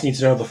prefer. I just need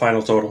to know the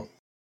final total.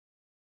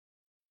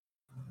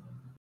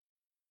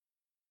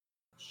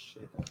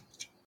 Shit.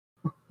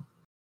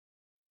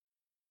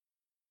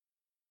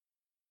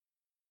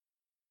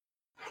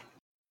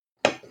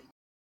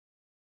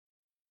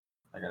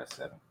 I got a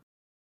 7.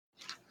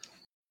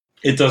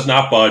 It does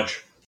not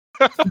budge.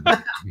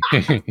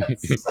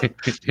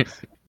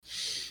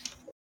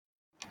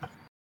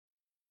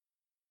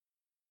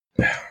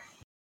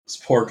 This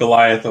poor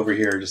Goliath over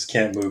here just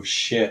can't move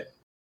shit.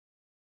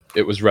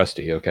 It was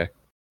rusty, okay?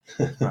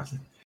 The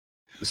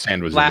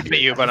sand was laughing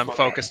at you, but I'm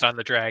focused on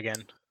the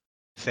dragon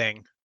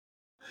thing.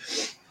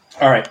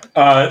 All right.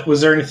 Was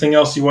there anything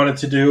else you wanted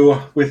to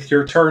do with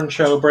your turn,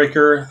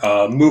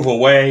 Shadowbreaker? Move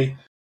away,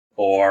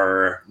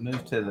 or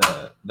move to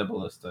the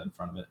ballista in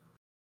front of it.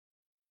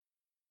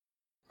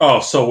 Oh,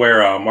 so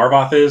where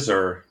Marvoth is,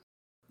 or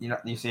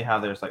you see how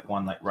there's like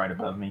one like right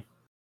above me?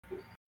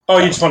 Oh,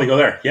 you just want to go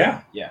there?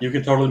 Yeah. Yeah. You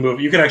can totally move.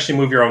 You can actually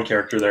move your own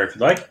character there if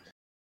you'd like.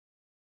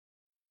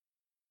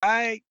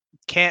 I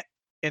can't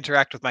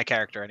interact with my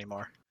character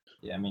anymore.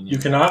 Yeah, I mean you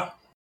cannot.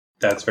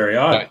 That's very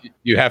odd.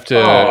 You have to.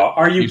 Oh,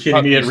 are you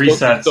kidding me? It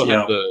resets. You still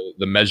have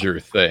the measure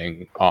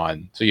thing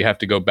on, so you have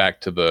to go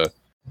back to the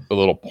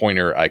little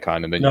pointer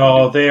icon, and then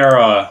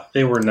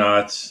they were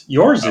not.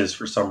 Yours is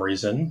for some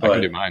reason, but I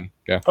can do mine.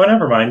 Yeah. Oh,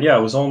 never mind. Yeah,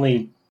 it was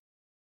only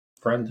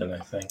Brendan, I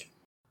think.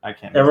 I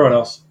can't. Everyone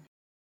else.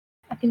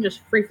 I can just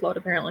free float,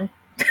 apparently.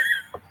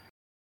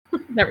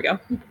 There we go.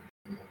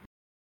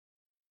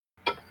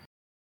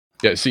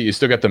 Yeah, see, you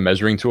still got the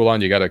measuring tool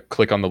on. You got to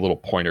click on the little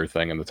pointer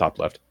thing in the top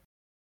left.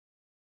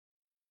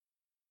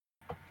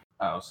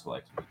 Oh,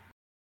 select.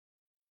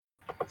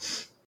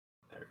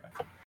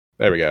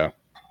 There we go.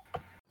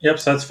 Yep,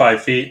 so that's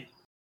 5 feet.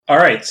 All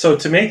right, so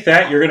to make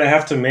that, you're going to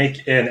have to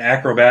make an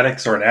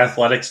acrobatics or an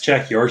athletics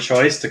check, your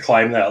choice, to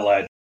climb that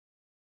ledge.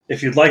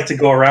 If you'd like to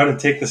go around and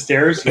take the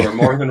stairs, you are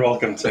more than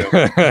welcome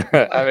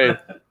to. I mean,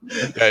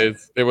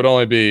 guys, it would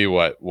only be,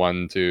 what,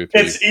 1, 2,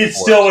 3, It's 4.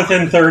 still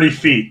within 30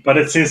 feet, but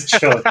it's his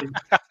choice.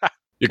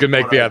 You can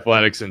make the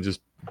athletics and just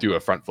do a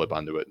front flip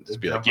onto it and just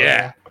be like,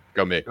 yeah,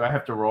 go me. Do I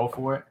have to roll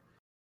for it?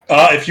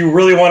 If you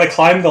really want to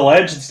climb the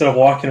ledge instead of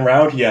walking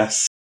around,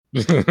 yes.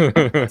 Let's do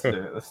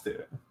it. Let's do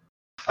it.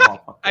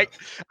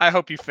 I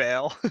hope you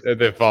fail.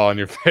 They fall on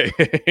your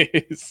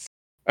face.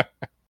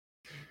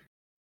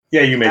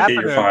 Yeah, you make it.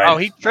 You're fine. Oh,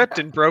 he tripped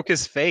and broke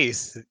his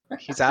face.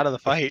 He's out of the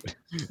fight.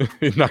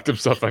 He knocked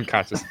himself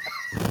unconscious.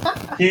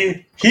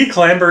 He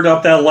clambered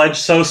up that ledge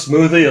so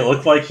smoothly it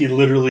looked like he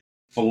literally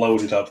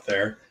floated up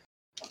there.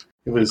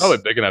 It was probably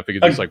big enough he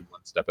could just like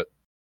one step it.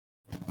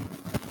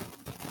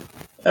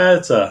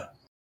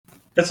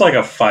 It's like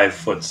a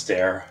 5-foot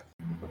stair.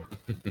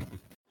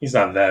 He's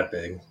not that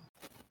big.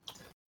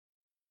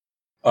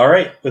 All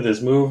right, with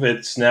his move,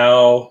 it's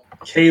now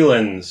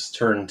Caelynn's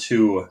turn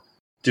to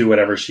do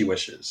whatever she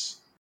wishes.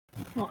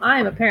 Well, I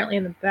am apparently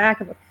in the back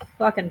of a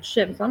fucking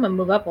ship, so I'm gonna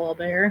move up a little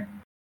bit here.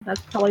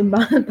 That's probably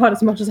about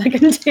as much as I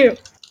can do.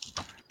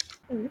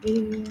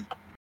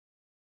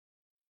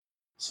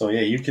 So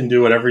yeah, you can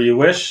do whatever you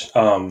wish.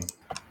 I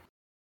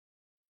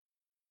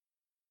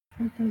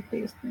think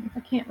these things. I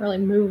can't really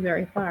move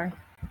very far.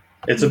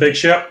 It's a big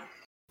ship.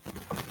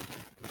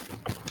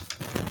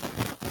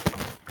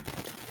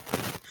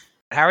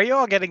 How are you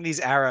all getting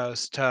these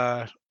arrows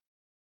to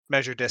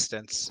measure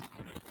distance?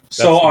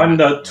 So on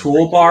the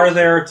toolbar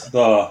there, to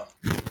the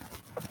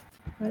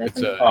it's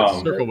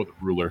a circle with a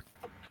ruler.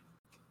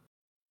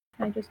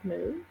 Can I just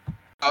move?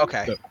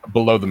 Okay.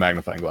 Below the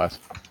magnifying glass.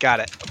 Got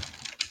it.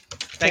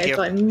 Thank you.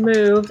 So I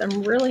moved.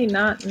 I'm really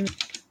not in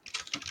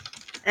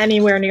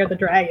anywhere near the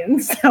dragon,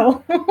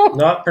 so.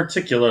 Not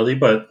particularly,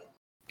 but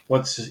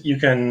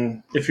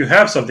if you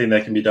have something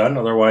that can be done,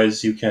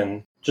 otherwise you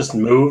can just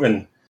move,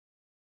 and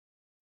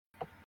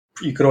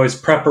you could always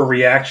prep a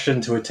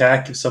reaction to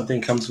attack if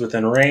something comes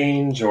within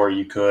range, or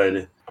you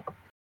could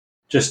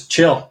just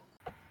chill.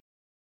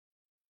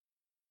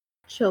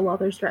 Chill while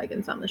there's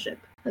dragons on the ship.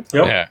 That's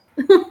Yep. Yeah.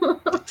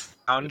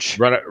 Lounge.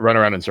 Run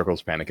around in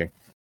circles, panicking.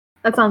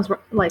 That sounds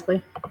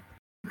likely.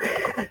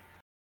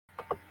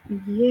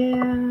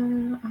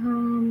 Yeah.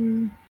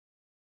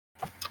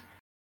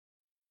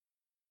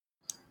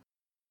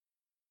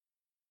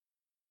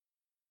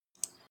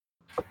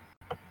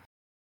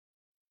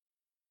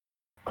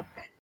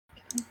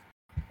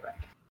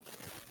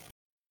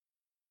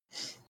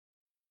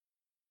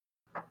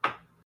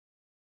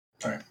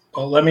 All right.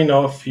 Well, let me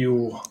know if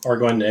you are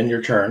going to end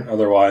your turn.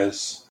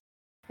 Otherwise,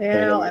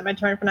 Yeah, I'll end my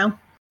turn for now.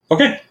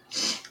 okay.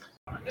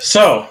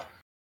 So,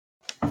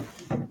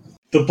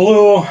 the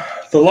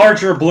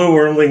larger blue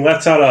wormling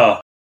lets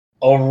out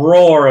a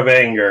roar of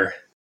anger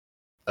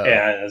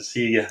as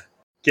he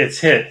gets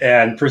hit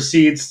and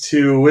proceeds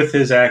to, with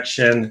his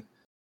action,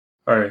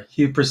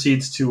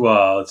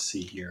 let's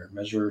see here,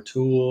 measure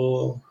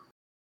tool.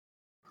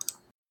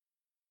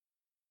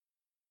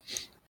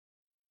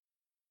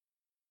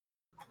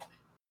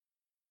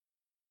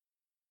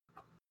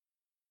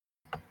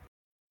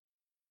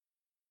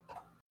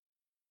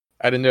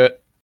 I didn't do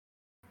it.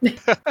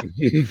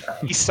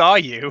 He saw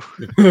you.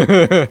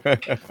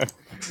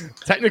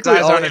 Technically, His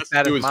eyes all aren't he has as to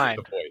bad do as is mine.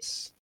 the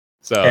voice.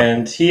 So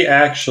And he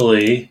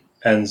actually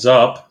ends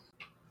up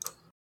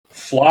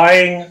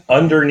flying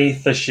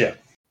underneath the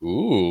ship.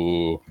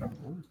 ooh,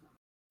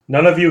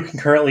 None of you can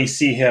currently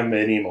see him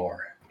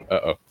anymore.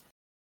 uh-oh.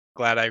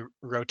 Glad I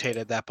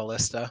rotated that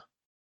ballista.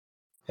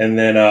 And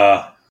then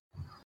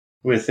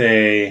with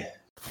a...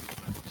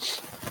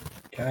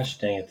 Gosh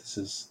dang it,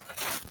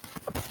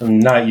 I'm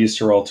not used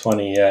to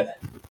Roll20 yet.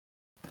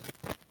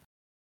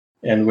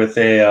 And with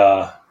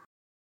a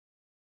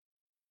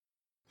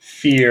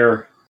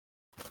fear,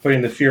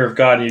 putting the fear of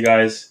God, you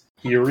guys,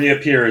 he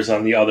reappears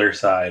on the other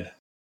side.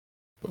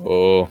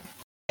 Oh.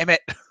 Damn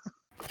it.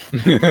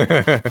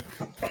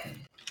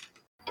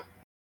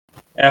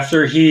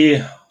 After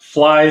he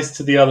flies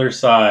to the other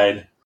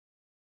side,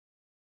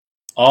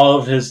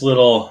 all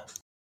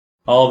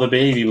the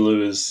baby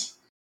blues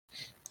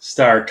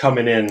start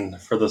coming in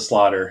for the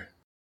slaughter.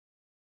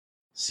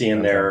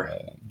 Seeing their...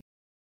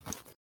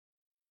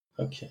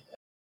 Okay.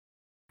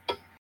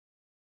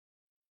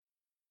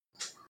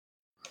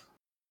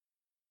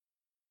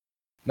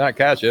 Not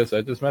Cassius,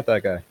 I just met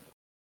that guy.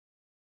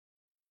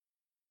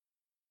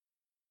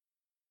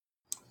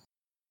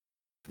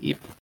 Yep.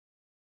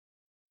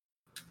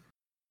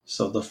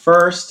 So the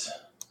first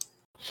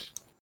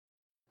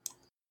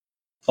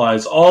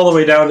flies all the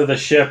way down to the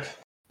ship,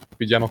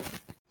 Be gentle.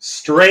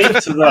 straight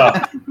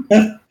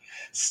to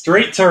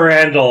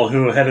Randall,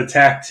 who had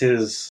attacked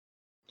his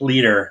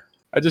leader.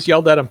 I just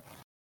yelled at him.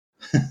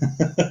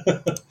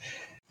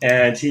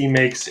 And he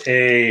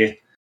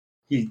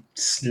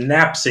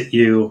snaps at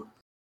you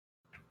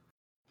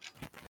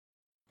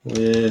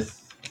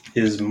with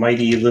his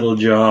mighty little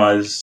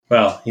jaws.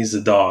 Well, he's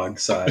a dog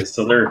size,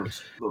 so they're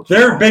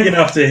big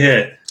enough to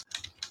hit.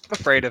 I'm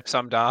afraid of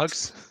some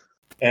dogs.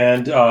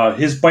 And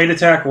his bite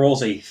attack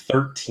rolls a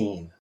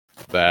 13.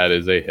 That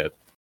is a hit.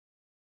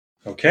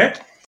 Okay.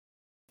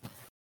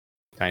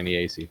 Tiny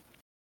AC.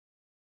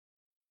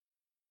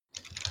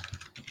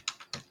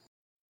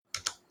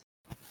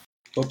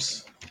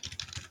 Whoops.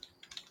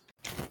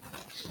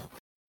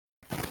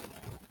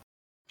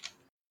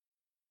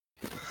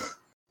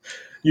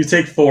 You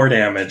take 4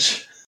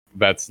 damage.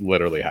 That's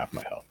literally half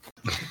my health.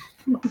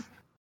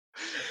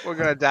 We're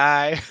gonna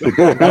die.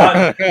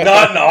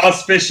 Not an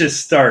auspicious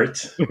start.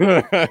 He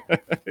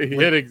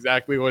hit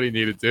exactly what he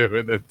needed to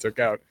and then took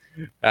out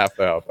half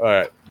the health. All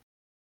right.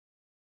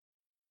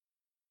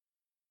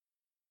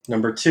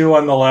 Number 2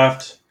 on the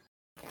left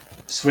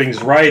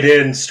swings right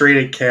in, straight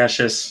at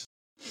Cassius.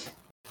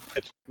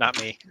 Not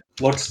me.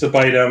 Looks to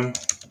bite him.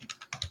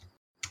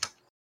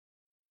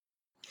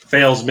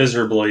 Fails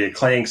miserably. It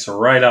clanks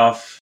right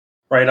off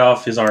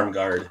his arm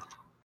guard.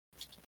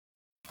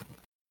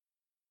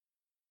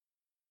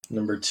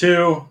 Number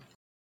 2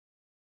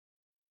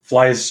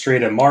 flies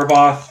straight at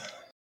Marvoth.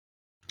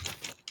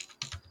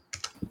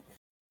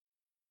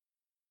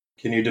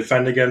 Can you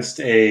defend against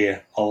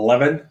a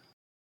 11?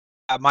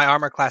 My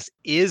armor class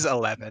is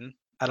 11.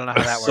 I don't know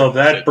how that works. So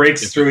that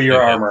breaks through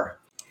your armor.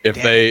 If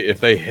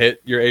they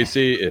hit your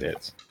AC, it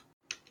hits.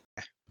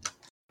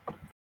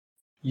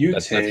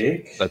 That's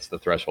the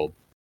threshold.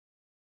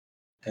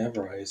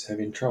 Everybody's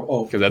having trouble.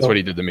 Oh, Because that's what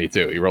he did to me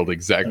too. He rolled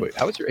exactly.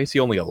 How is your AC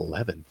only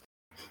 11?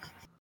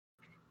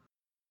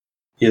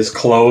 He has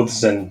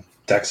clothes and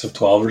dex of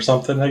 12 or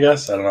something, I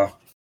guess. I don't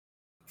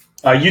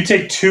know. You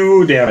take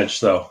 2 damage,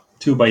 though.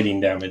 2 biting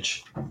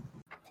damage.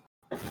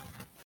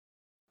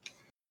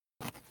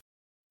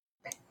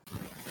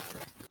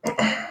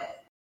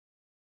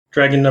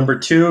 Dragon number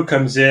 2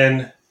 comes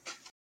in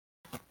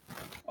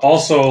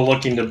also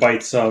looking to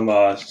bite some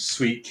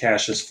sweet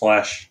Cassius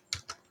flesh.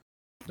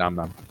 Nom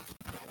nom.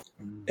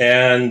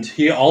 And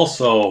he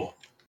also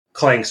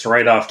clanks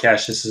right off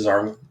Cassius's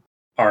armor.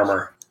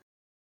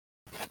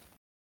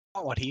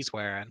 Not what he's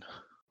wearing.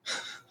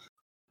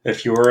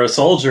 If you were a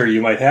soldier,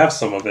 you might have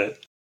some of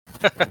it.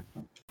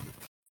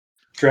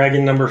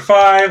 Dragon number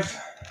 5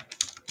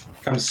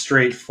 comes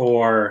straight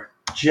for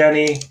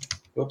Jenny.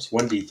 Whoops,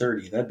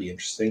 1d30. That'd be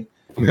interesting.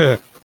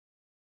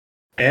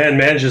 And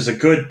manages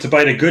to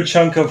bite a good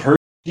chunk of her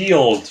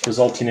shield,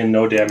 resulting in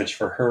no damage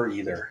for her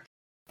either.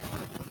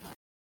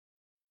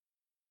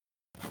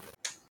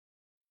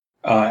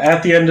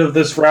 At the end of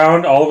this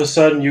round, all of a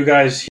sudden, you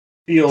guys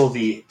feel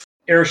the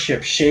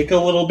airship shake a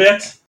little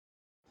bit,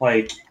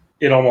 like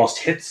it almost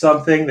hit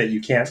something that you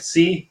can't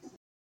see,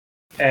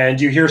 and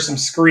you hear some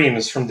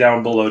screams from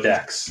down below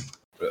decks.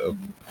 Uh-oh.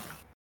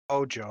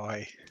 Oh,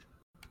 joy.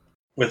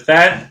 With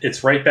that,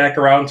 it's right back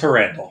around to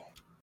Randall.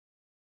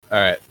 All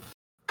right.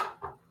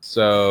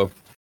 So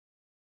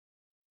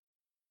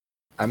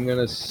I'm going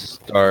to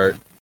start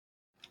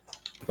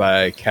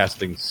by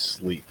casting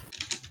Sleep.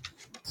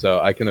 So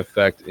I can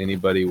affect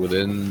anybody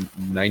within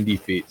 90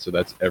 feet, so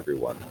that's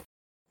everyone.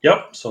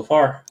 Yep, so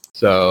far.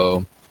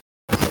 So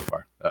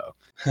far.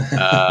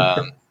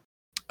 Uh-oh.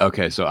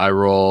 Okay, so I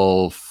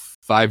roll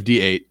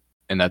 5d8,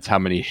 and that's how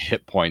many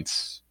hit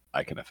points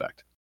I can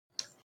affect.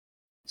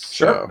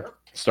 Sure. So,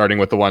 starting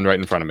with the one right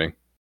in front of me.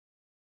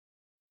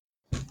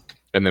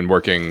 And then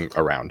working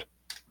around.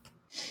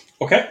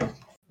 Okay.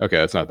 Okay,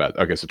 that's not bad.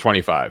 Okay, so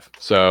 25.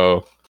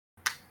 So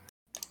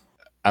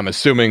I'm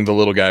assuming the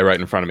little guy right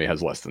in front of me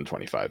has less than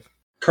 25.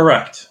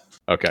 Correct.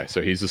 Okay,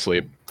 so he's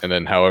asleep. And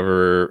then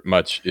however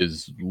much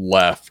is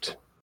left,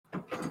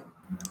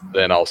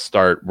 then I'll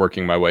start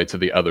working my way to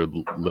the other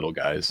little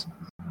guys.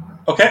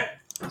 Okay.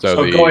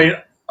 So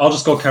I'll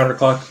just go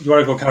counterclock. You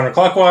want to go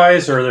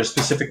counterclockwise, or are there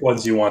specific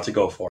ones you want to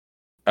go for?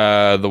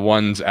 The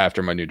ones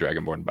after my new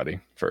Dragonborn buddy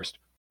first.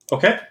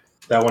 Okay.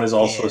 That one is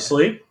also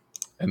asleep.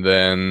 And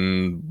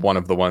then one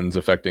of the ones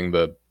affecting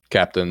the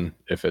captain,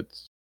 if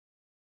it's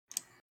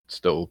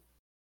still,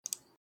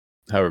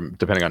 however,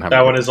 depending on how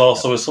that one is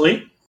also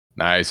asleep.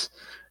 Nice.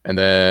 And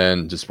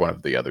then just one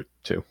of the other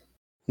two.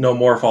 No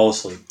more fall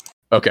asleep.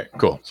 Okay,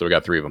 cool. So we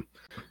got 3 of them.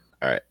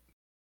 All right.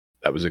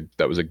 That was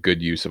a good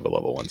use of a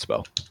level 1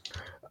 spell.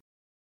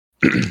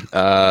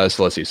 So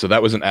let's see. So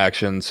that was an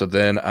action. So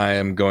then I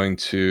am going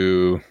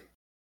to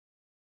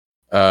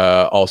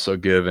also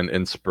give an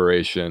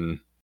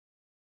inspiration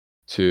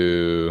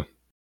to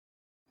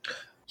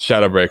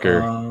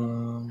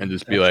Shadowbreaker and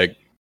just be like,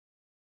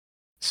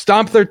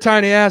 stomp their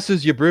tiny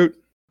asses, you brute.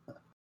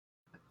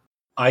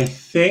 I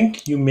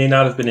think you may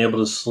not have been able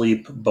to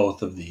sleep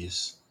both of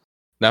these.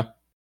 No.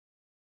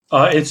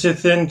 It's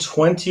within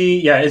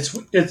 20. Yeah,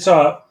 it's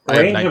a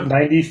range of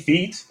 90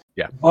 feet.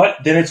 Yeah. But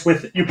then it's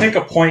you pick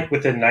a point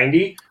within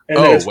 90, and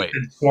then it's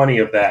within 20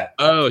 of that.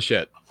 Oh,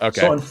 shit.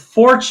 Okay. So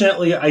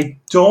unfortunately, I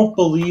don't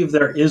believe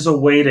there is a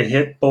way to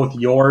hit both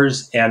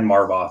yours and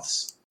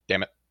Marvoth's.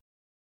 Damn it.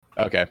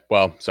 Okay.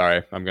 Well,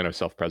 sorry. I'm going to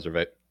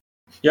self-preservate.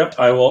 Yep,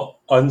 I will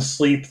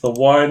unsleep the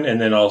one,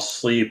 and then I'll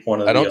sleep one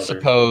of the other. I don't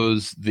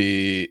suppose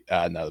the...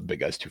 no, the big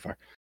guy's too far.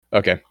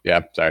 Okay.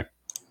 Yeah, sorry.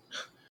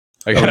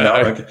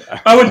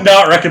 I would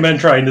not recommend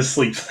trying to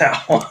sleep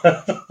that one.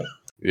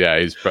 Yeah,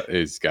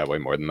 he's got way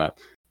more than that.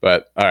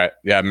 But all right,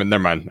 yeah, I mean,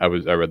 never mind. I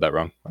read that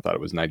wrong. I thought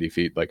it was 90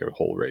 feet, like a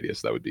whole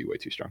radius. That would be way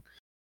too strong.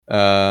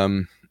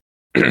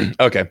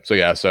 Okay, so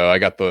yeah, so I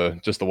got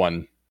just the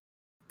one,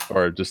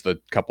 or just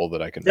the couple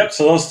that I can. Yep.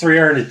 So those 3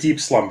 are in a deep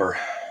slumber.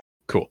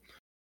 Cool.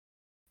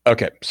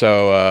 Okay,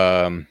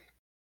 so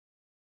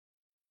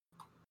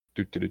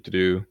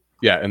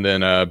yeah, and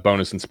then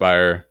bonus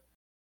inspire,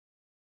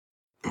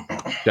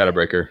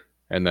 Shadowbreaker,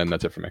 and then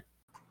that's it for me.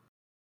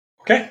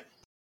 Okay.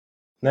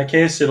 In that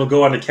case, it'll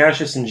go on to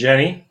Cassius and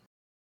Jenny.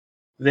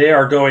 They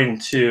are going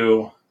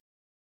to...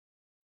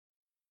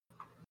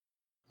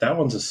 That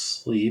one's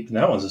asleep, and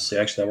that one's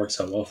asleep. Actually, that works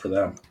out well for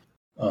them.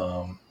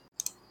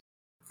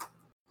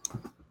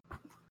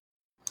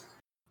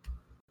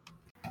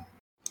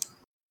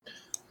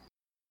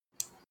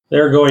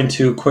 They're going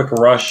to quick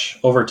rush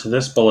over to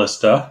this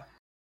ballista.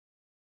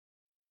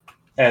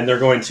 And they're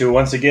going to,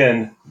 once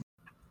again,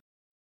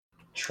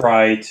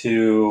 try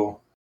to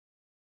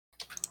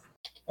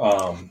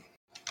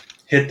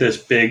hit this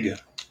bigger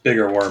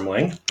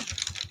wormling.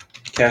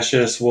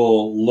 Cassius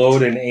will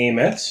load and aim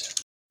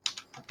it,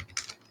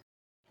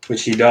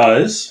 which he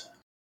does.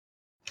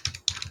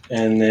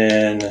 And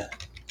then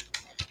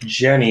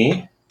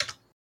Jenny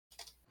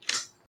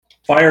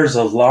fires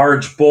a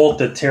large bolt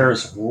that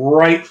tears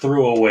right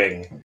through a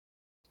wing.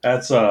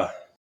 That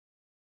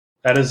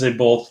is a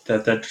bolt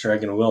that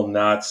dragon will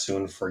not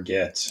soon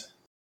forget.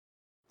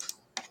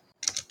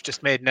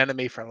 Just made an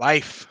enemy for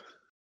life.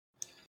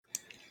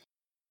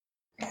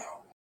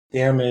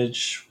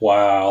 Damage,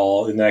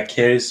 while in that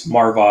case,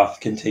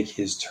 Marvoth can take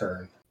his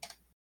turn.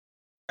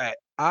 Right.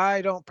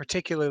 I don't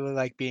particularly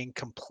like being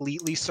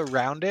completely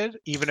surrounded,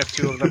 even if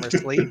 2 of them are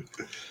asleep.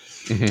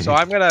 So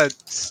I'm going to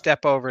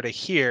step over to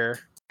here,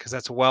 because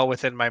that's well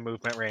within my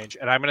movement range.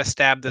 And I'm going to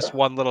stab this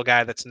one little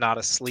guy that's not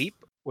asleep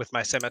with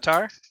my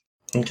scimitar.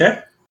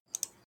 Okay.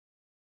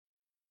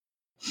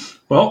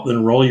 Well,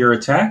 then roll your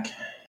attack.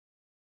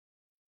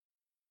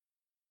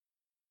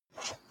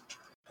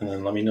 And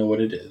then let me know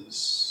what it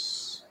is.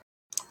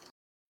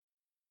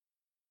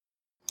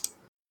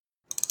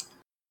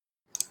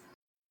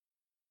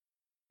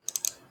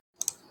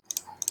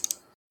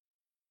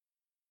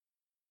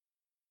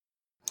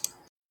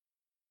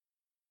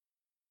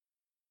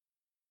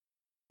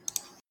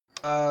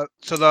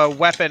 So the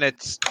weapon,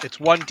 it's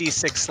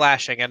 1d6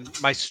 slashing, and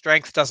my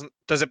strength does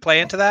it play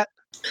into that?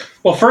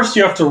 Well, first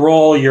you have to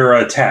roll your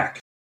attack.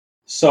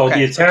 So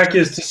Okay, the attack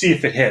is to see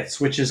if it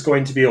hits, which is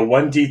going to be a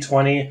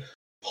 1d20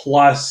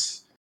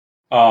 plus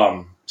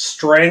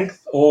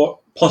strength, or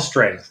plus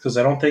strength, because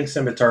I don't think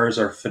scimitars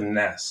are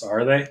finesse,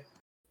 are they?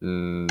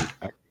 Maybe.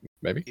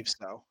 I believe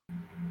so.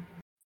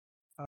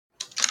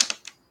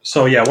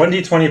 So yeah,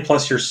 1d20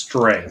 plus your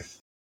strength.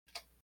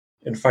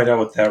 And find out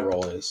what that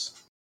roll is.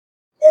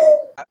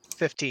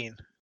 15.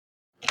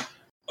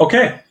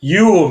 Okay,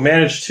 you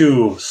managed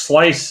to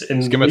slice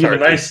and leave Scimitar a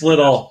nice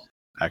little...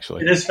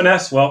 Actually, It is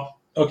finesse? Well,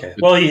 okay.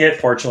 Well, he hit,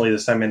 fortunately,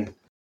 this time. And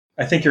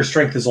I think your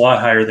strength is a lot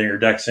higher than your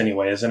dex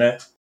anyway, isn't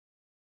it?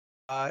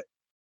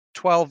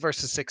 12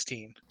 versus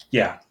 16.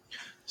 Yeah.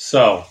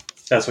 So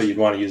that's what you'd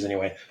want to use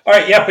anyway. All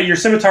right, yeah, but your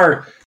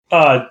scimitar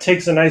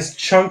takes a nice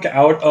chunk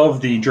out of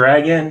the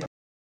dragon.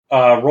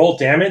 Roll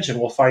damage, and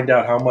we'll find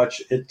out how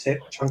much it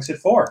chunks it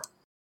for.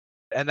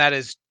 And that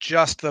is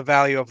just the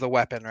value of the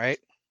weapon, right?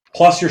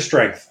 Plus your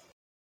strength.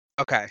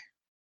 Okay.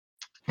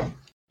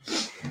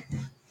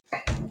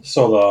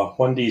 So the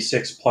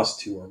 1d6 plus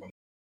 2 or 1.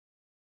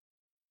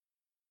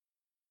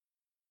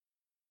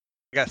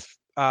 I guess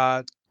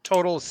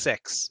total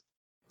 6.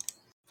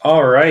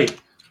 All right.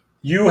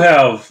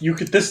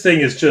 This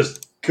thing is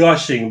just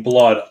gushing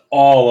blood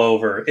all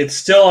over. It's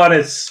still on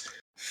its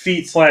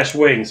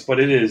feet/wings, but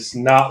it is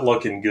not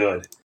looking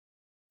good.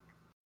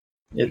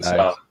 It's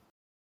Nice.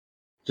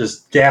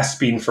 just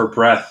gasping for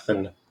breath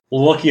and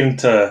looking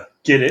to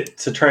get it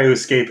to try to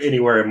escape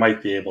anywhere it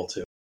might be able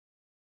to.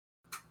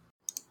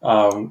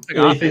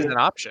 Is an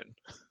option.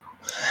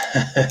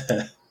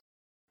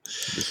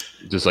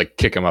 just like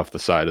kick him off the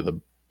side of the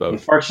boat.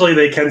 Unfortunately,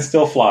 they can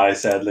still fly,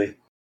 sadly.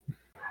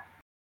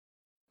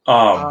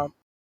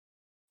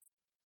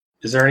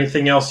 Is there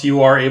anything else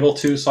you are able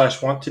to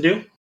 / want to do?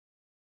 You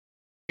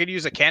could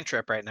use a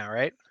cantrip right now,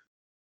 right?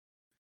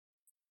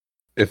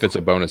 If it's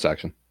a bonus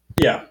action.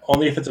 Yeah,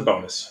 only if it's a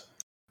bonus.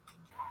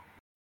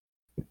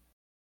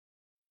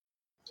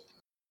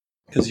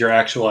 Because your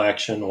actual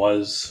action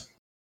was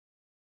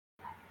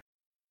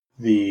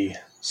the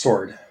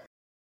sword.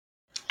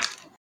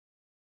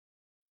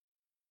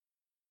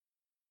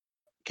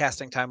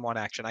 Casting time, 1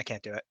 action. I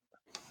can't do it.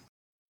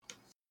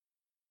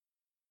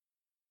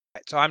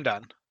 Right, so I'm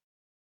done.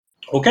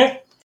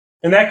 Okay.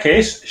 In that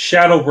case,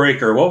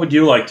 Shadowbreaker, what would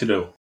you like to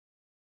do?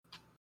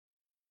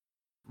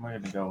 I'm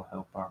ready to go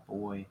help our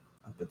boy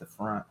up at the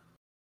front.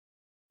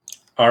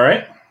 All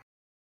right.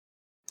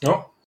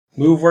 No,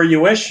 move where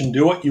you wish and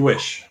do what you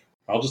wish.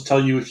 I'll just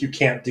tell you if you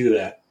can't do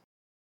that.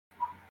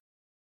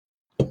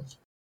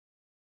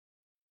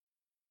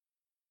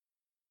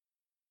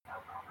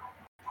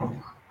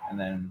 And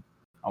then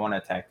I want to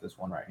attack this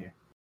one right here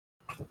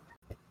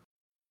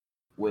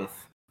with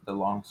the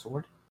long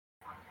sword.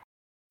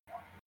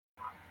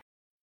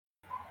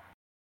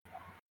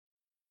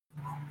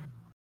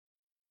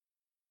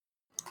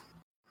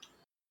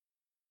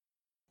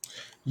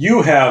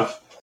 You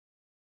have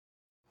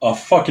a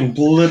fucking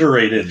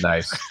obliterated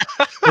Nice.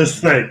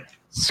 this thing.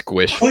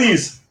 Squish.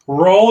 Please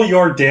roll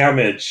your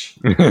damage.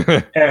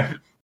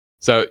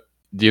 So,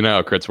 do you know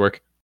how crits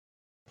work?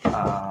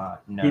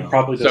 No. He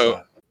probably does So-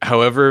 not.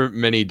 However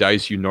many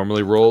dice you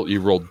normally roll, you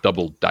roll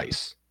double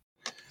dice.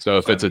 So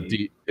if it's a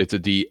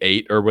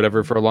D8 or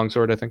whatever for a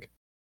longsword, I think.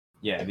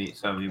 Yeah,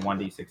 so it'd be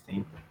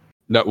 1d16.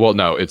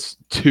 No, it's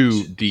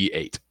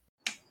 2D8.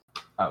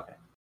 Okay.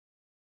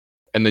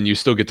 And then you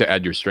still get to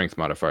add your strength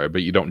modifier,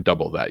 but you don't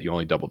double that. You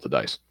only double the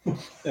dice.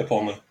 If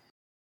only.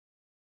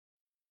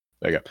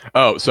 There you go.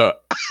 Oh, so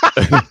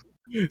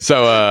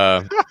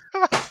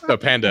so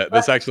Panda,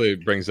 this actually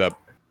brings up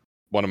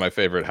one of my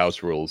favorite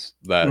house rules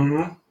that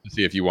Mhm. to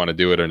see if you want to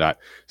do it or not.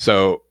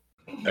 So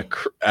a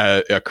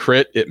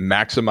crit, it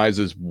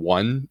maximizes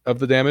 1 of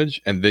the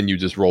damage, and then you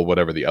just roll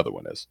whatever the other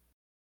one is.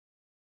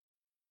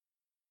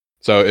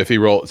 So if he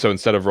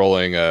instead of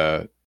rolling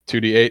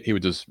 2d8, he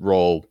would just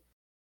roll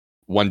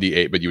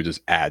 1d8, but you would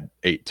just add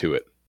 8 to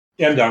it.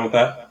 Yeah, I'm down with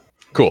that.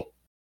 Cool.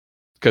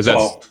 Because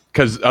So-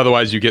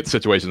 otherwise you get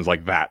situations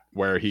like that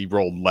where he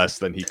rolled less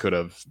than he could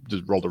have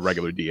just rolled a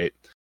regular d8.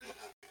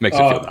 Makes it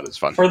feel not as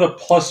fun. For the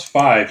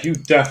 +5, you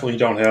definitely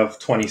don't have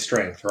 20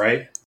 strength,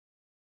 right?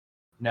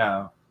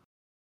 No.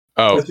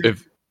 Oh,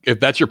 if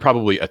that's your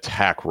probably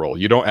attack roll,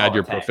 you don't add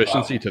your Attack.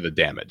 proficiency Okay. to the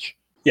damage.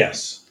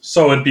 Yes.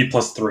 So it'd be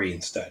 +3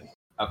 instead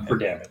Okay. for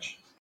damage.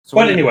 So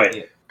But we-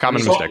 anyway,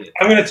 Common So mistake.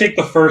 I'm going to take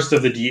the first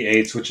of the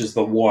D8s, which is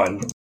the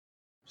 1.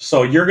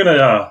 So you're going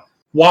to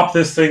whop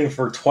this thing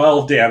for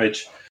 12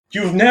 damage.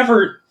 you've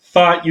never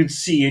thought you'd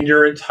see in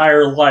your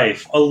entire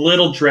life a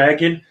little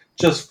dragon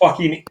just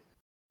fucking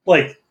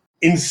like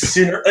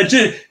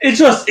it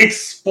just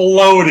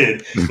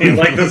exploded in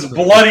like this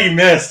bloody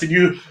mist, and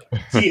you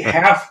see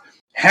half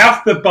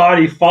the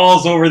body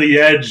falls over the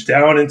edge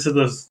down into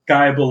the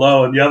sky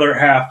below, and the other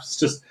half's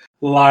just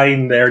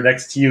lying there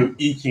next to you,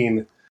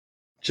 eking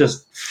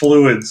just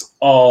fluids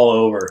all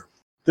over.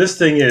 This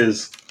thing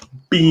is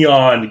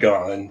beyond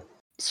gone.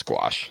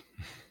 Squash.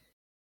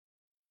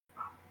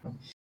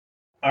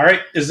 All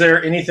right, is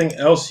there anything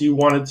else you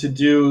wanted to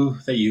do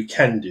that you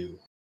can do?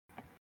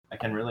 I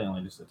can really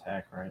only just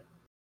attack, right?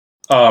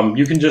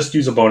 You can just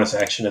use a bonus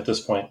action at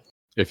this point.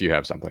 If you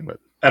have something, but...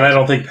 And I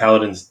don't think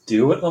paladins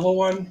do at level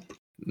 1.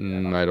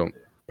 I don't...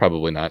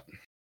 Probably not.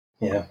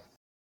 Yeah.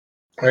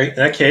 All right, in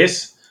that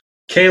case,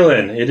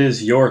 Caelynn, it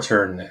is your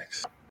turn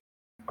next.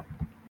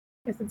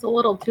 Guess it's a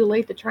little too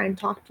late to try and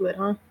talk to it,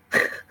 huh?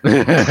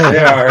 They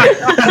are.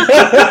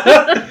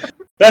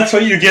 That's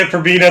what you get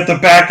for being at the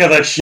back of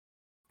the ship.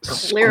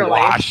 Clearly.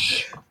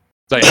 Squash.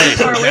 It's like, hey,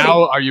 so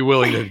now are you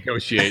willing to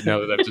negotiate now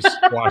that I've just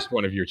squashed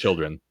one of your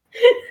children?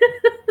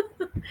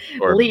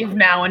 Or, leave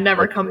now and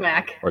never come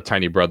back. Or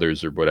tiny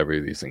brothers or whatever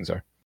these things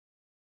are.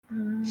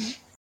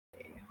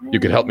 You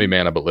could help me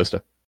man a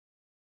ballista.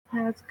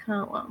 That's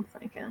kind of what I'm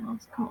thinking.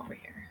 Let's come over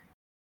here.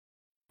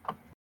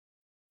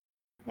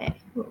 Hey,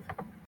 move.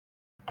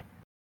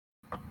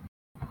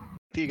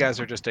 You guys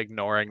are just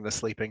ignoring the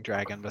sleeping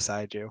dragon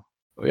beside you.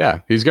 Well, yeah,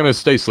 he's gonna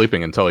stay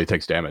sleeping until he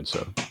takes damage.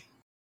 So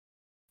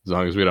as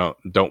long as we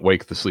don't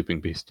wake the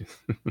sleeping beast.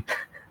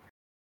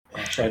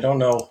 Actually, I don't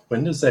know.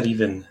 When does that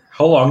even...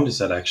 How long does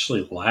that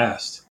actually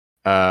last?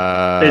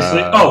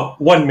 Basically,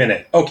 1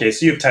 minute. Okay,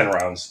 so you have 10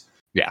 rounds.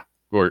 Yeah,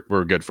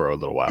 we're good for a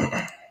little while.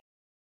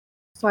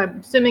 So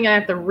I'm assuming I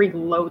have to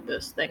reload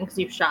this thing because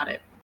you shot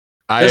it.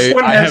 I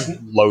have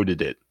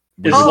loaded it.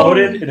 It's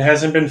loaded. It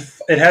hasn't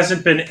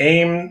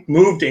been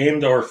moved,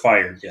 aimed, or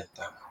fired yet,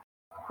 though.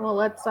 Well,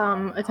 let's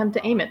attempt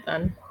to aim it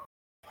then.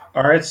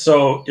 All right,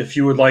 so if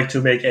you would like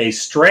to make a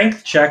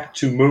strength check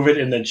to move it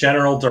in the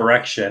general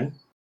direction.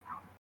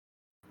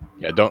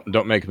 Yeah,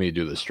 don't make me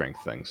do the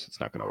strength things. It's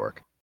not going to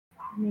work.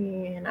 I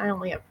mean, I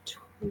only have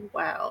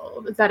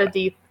 12. Is that a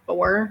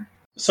D4?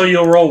 So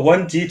you'll roll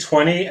 1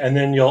 D20, and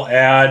then you'll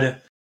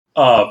add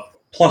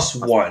plus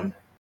 1.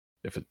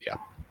 If it, yeah.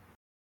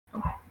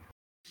 Okay.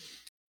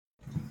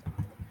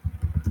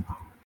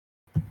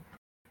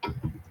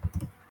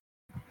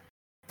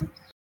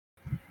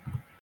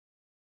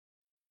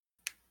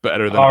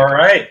 Better than... All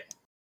right.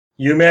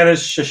 You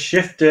managed to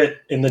shift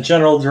it in the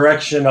general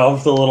direction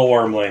of the little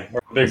wormling,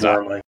 or big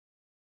wormling.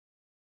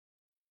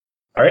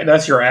 All right,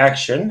 that's your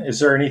action. Is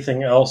there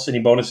anything else, any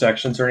bonus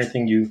actions, or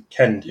anything you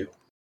can do?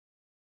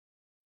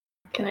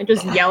 Can I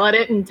just yell at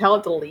it and tell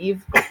it to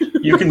leave?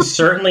 You can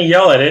certainly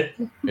yell at it.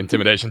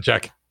 Intimidation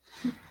check.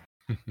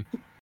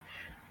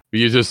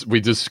 We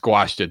just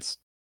squashed its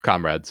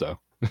comrade, so.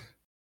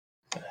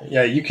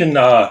 Yeah, you can...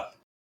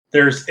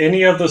 there's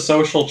any of the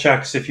social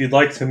checks if you'd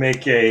like to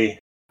make a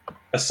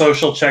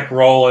social check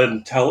roll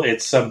and tell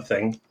it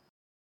something.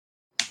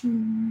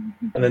 And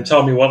then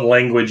tell me what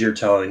language you're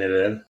telling it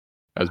in.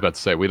 I was about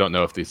to say, we don't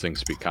know if these things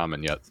speak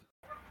common yet.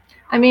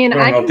 I mean,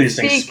 I don't know if these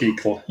things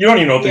speak. You don't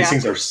even know if these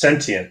things are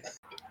sentient.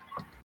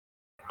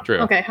 True.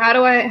 Okay, how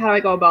do I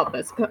go about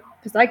this?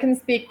 Because I can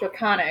speak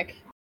Draconic.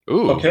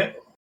 Ooh. Okay.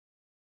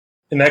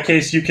 In that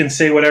case, you can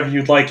say whatever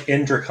you'd like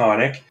in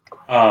Draconic.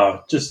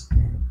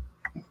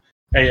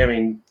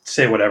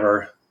 Say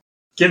whatever.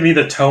 Give me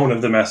the tone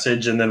of the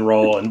message and then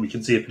roll, and we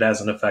can see if it has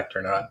an effect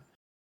or not.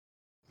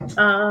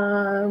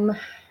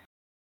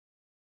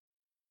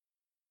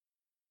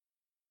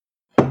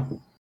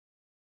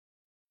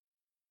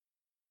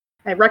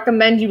 I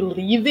recommend you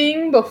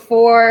leaving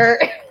before...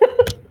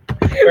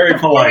 Very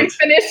polite.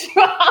 Finish.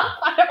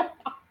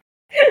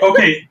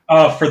 Okay,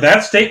 for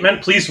that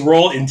statement, please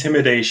roll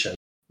intimidation.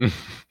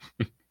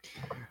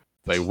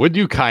 Like, would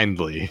you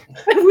kindly?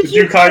 Would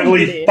you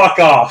kindly fuck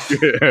off?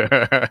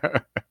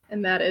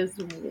 And that is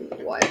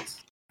what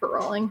for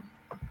rolling?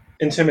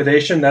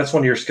 Intimidation, that's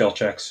one of your skill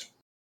checks.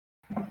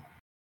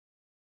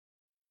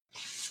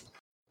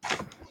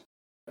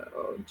 So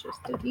just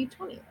a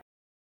D20.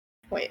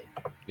 Wait.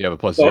 You have a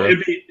plus So 0?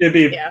 it'd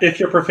be if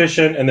you're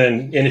proficient, and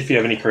if you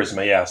have any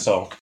charisma, yeah.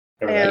 So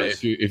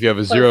if you have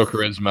a 0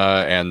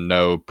 charisma and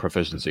no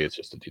proficiency, it's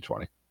just a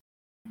D20.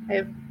 I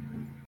have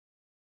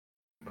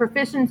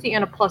proficiency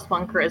and a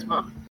 +1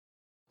 charisma.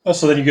 Oh,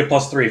 so then you get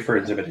 +3 for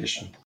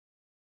intimidation.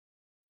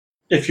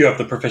 If you have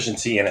the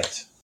proficiency in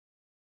it.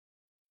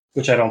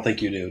 Which I don't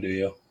think you do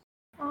you?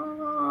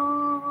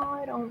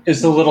 I don't.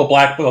 Is the little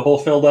black bubble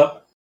filled up?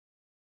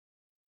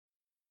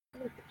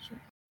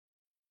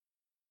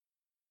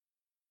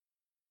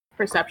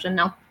 Perception,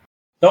 no.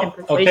 No,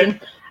 okay.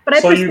 But I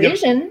So you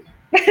persuasion.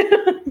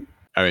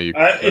 I mean,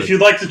 If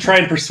you'd like to try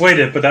and persuade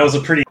it, but that was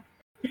a pretty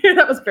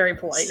That was very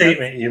polite.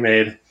 statement you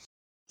made.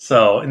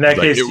 So in that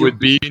case, it would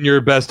be in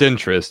your best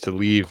interest to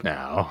leave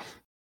now.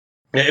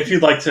 Yeah, if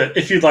you'd like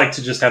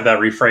to just have that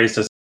rephrased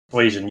as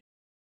persuasion,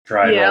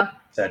 try. Yeah.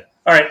 Said.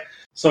 All right.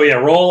 So yeah,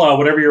 roll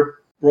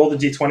roll the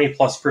d20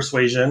 plus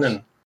persuasion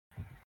and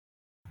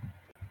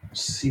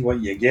see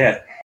what you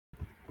get.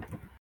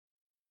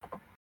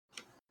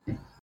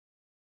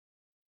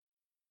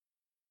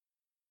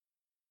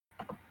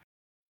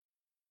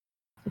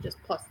 So just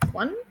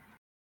 +1?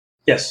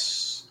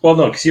 Yes. Well,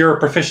 no, because you're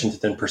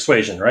proficient in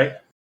persuasion, right?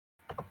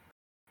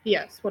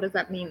 Yes. What does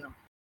that mean, though?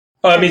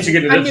 Oh, it means you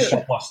get an I knew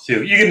additional it.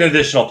 +2. You get an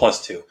additional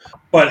 +2.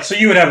 But so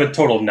you would have a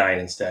total of 9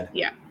 instead.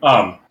 Yeah.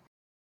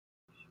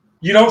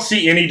 You don't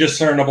see any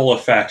discernible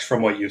effect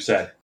from what you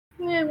said.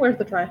 Where's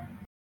the try?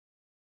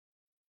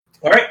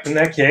 All right. In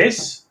that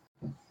case,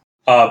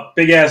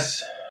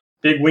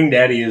 Big Wing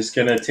Daddy is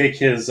gonna take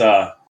his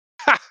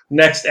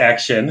next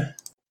action.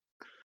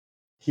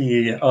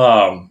 He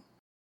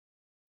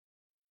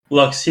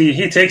looks.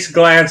 He takes a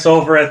glance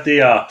over at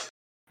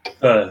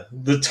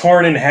the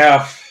torn in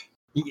half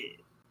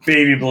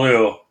baby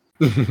blue,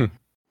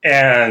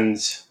 and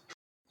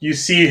you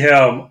see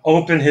him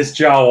open his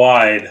jaw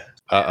wide.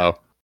 Uh-oh.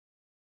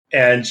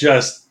 And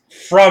just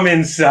from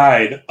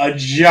inside, a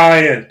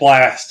giant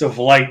blast of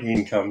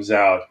lightning comes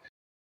out,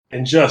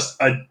 and just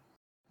a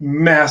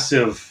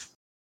massive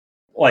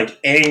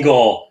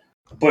angle.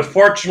 But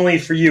fortunately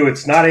for you,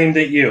 it's not aimed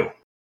at you,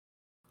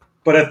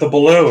 but at the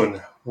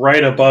balloon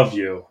right above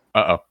you.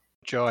 Uh-oh.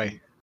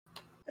 Joy.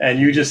 And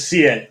you just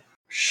see it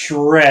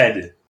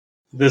shred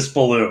this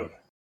balloon.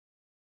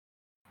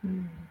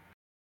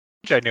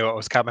 I knew it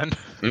was coming.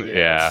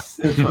 Yeah.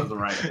 This was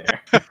right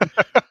there.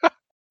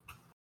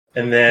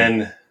 And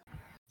then,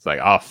 It's like,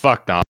 oh,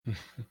 fuck no.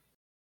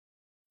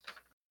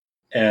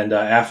 and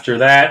after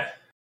that,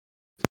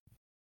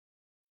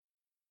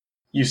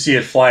 you see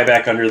it fly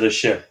back under the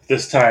ship.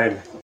 This time,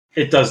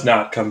 it does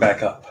not come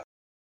back up.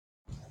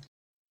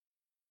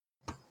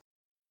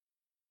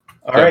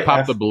 All So right.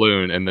 pop the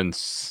balloon and then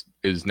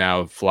is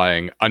now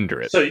flying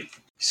under it.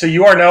 So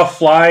you are now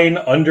flying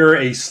under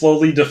a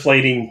slowly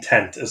deflating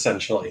tent,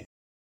 essentially.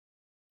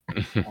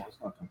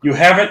 You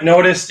haven't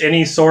noticed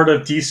any sort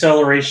of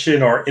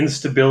deceleration or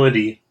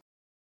instability,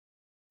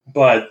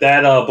 but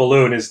that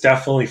balloon is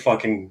definitely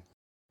fucking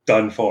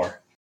done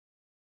for.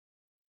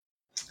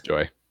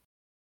 Joy.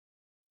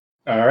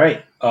 All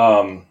right.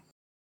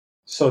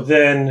 So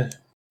then,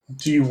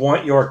 do you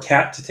want your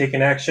cat to take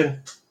an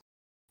action,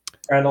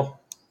 Randall?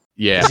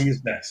 Yeah, 'Cause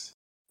he's next.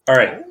 All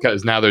right.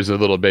 because now there's a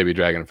little baby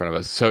dragon in front of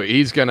us. So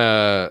he's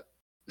gonna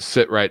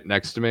sit right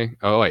next to me.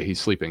 Oh wait, he's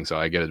sleeping, so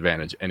I get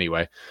advantage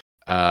anyway.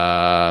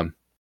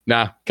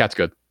 Nah, cat's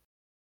good.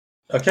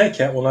 Okay,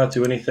 cat will not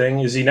do anything.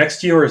 Is he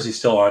next to you or is he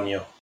still on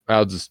you?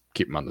 I'll just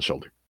keep him on the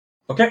shoulder.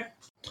 Okay.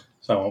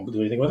 So I won't do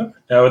anything with him.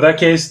 Now, in that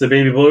case, the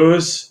baby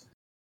blues.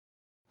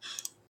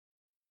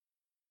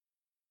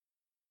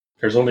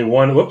 There's only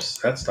one. Whoops,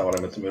 that's not what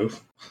I meant to move.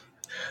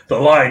 The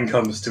lion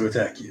comes to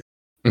attack you.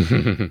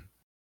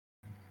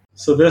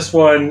 So this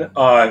one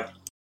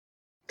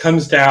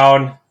comes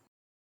down,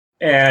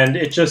 and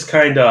it just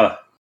kind of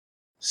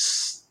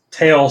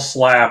tail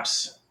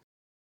slaps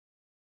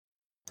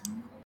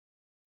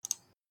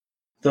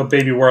the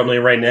baby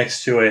wormling right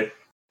next to it,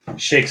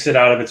 shakes it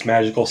out of its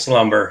magical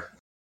slumber,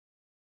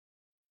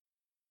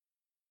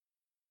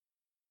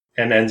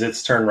 and ends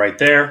its turn right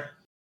there.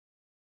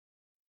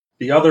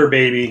 The other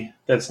baby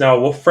that's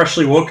now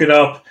freshly woken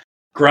up,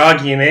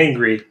 groggy and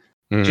angry,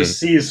 just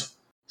sees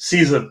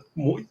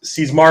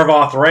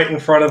Marvoth right in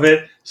front of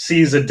it,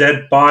 sees a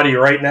dead body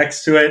right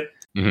next to it,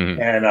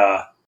 and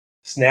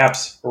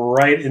snaps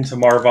right into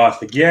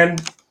Marvoth again.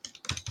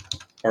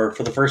 Or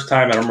for the first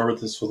time, I don't remember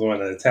if this was the one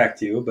that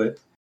attacked you, but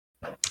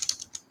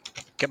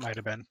It might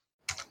have been.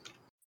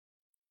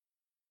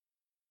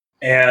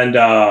 and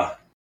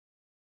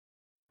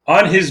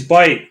on his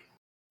bite,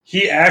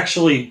 he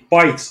actually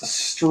bites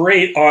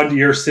straight onto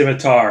your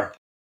scimitar,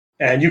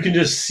 and you can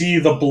just see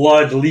the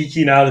blood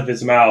leaking out of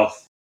his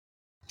mouth.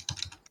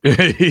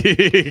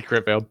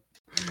 Crit failed.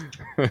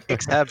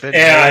 Eggs have been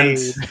And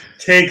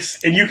made.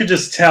 and you can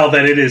just tell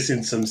that it is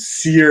in some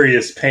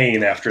serious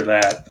pain after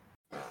that.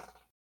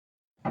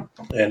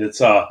 And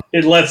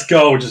it lets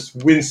go, just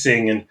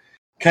wincing and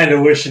kind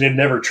of wishing it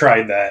never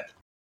tried that.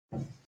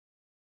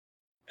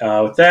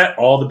 With that,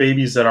 all the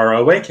babies that are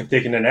awake have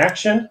taken an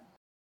action.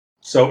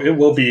 So it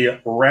will be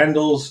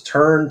Randall's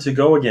turn to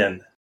go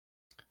again.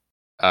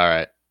 All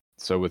right.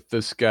 So with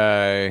this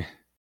guy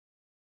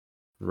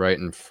right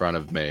in front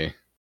of me,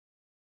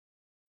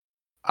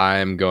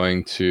 I'm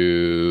going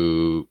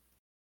to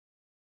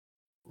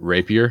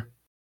rapier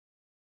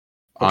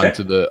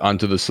onto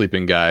the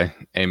sleeping guy,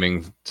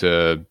 aiming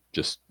to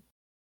just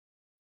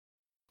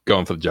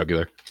going for the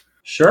jugular.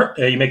 Sure.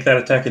 You make that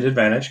attack at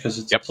advantage because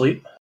it's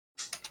asleep.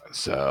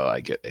 So I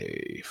get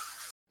a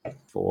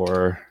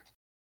 4.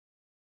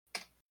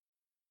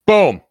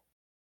 Boom!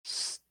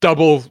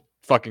 Double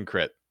fucking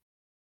crit.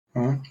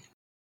 Oh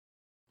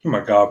my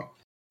god.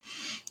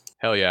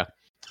 Hell yeah.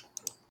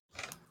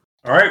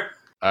 All right.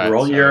 All right,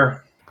 roll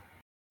your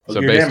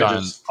based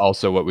damages. on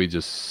also what we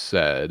just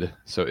said,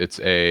 so it's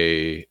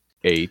a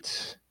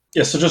 8.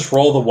 Yeah, so just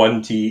roll the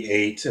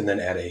 1d8 and then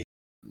add 8.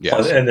 Yeah,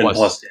 And then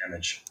plus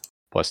damage.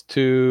 plus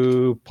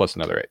 2, plus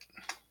another 8.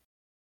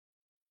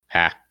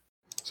 Ha.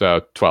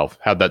 So 12.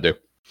 How'd that do?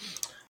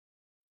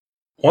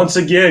 Once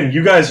again,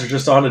 you guys are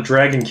just on a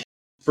dragon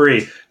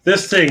spree.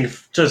 This thing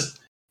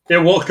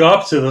it woke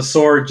up to the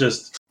sword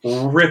just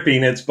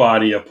ripping its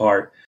body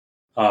apart.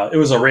 It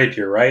was a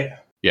rapier, right?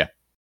 Yeah.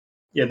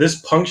 Yeah,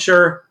 this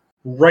puncture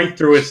right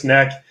through its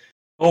neck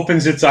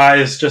opens its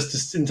eyes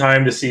just in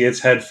time to see its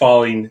head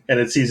falling, and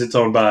it sees its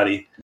own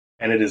body,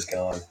 and it is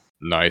gone.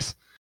 Nice.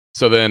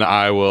 So then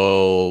I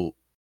will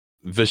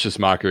Vicious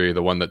Mockery,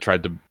 the one that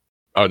tried to...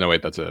 Oh, no,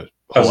 wait, that's a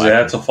whole action.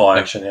 That's a full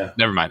action, yeah.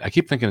 Never mind. I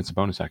keep thinking it's a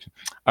bonus action.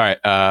 All right,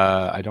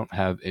 I don't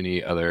have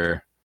any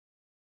other...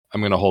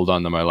 I'm going to hold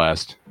on to my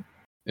last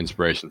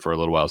inspiration for a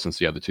little while since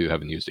the other two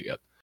haven't used it yet.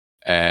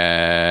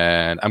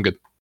 And I'm good.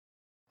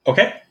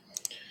 Okay.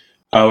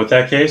 With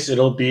that case,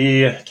 it'll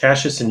be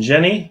Cassius and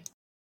Jenny.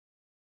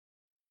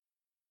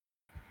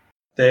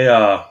 They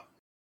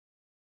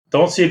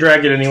don't see a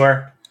dragon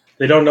anywhere.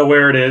 They don't know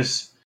where it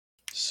is.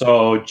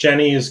 So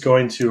Jenny is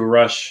going to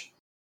rush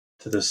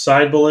to the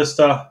side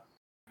ballista,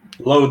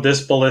 load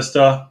this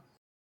ballista,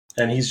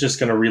 and he's just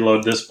going to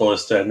reload this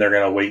ballista, and they're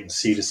going to wait and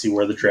see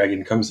where the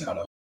dragon comes out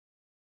of.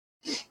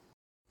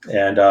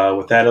 And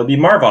with that, it'll be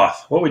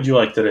Marvoth. What would you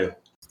like to do?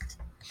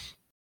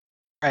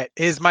 All right.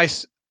 Is my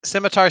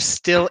scimitar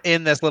still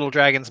in this little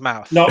dragon's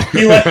mouth? No,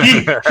 he let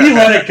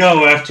it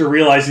go after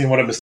realizing what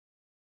a mistake.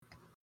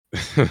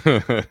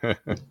 All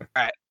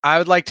right. I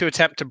would like to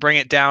attempt to bring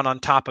it down on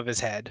top of his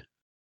head.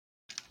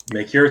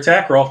 Make your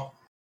attack roll.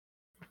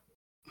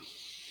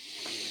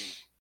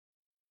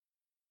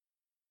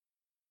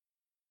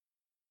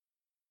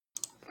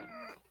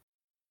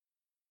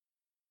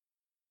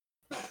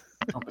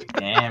 Oh, big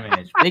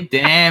damage. Big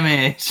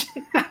damage.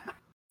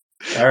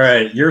 All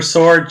right, your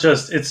sword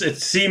it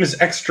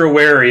seems extra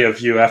wary of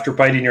you after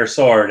biting your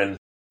sword and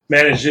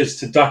manages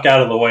to duck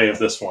out of the way of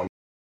this one.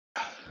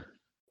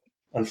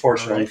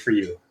 Unfortunately for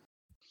you.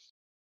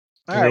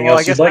 All Anything right, well,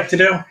 else you'd like to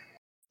do?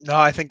 No,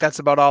 I think that's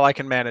about all I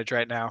can manage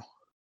right now.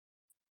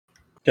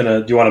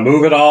 Do you want to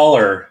move at all,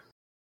 or?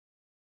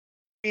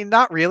 I mean,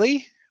 not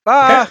really.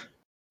 Okay.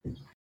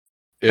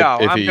 If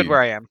I'm he good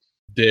where I am.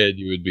 did,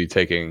 you would be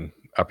taking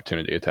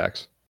opportunity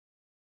attacks.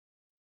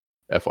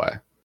 FYI.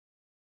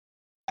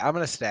 I'm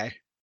going to stay.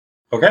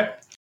 Okay.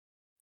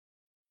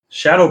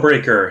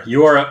 Shadowbreaker,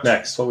 you are up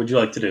next. What would you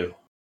like to do?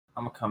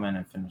 I'm gonna come in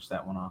and finish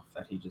that one off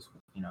that he just,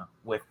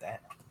 whipped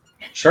at.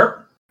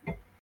 Sure.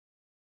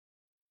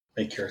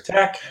 Make your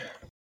attack.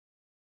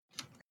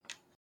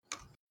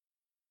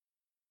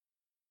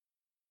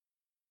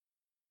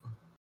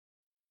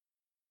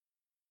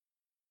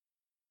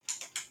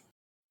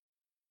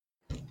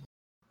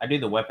 I do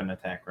the weapon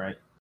attack, right?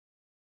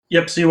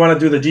 Yep, so you want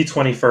to do the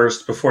d20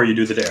 first before you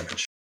do the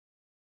damage.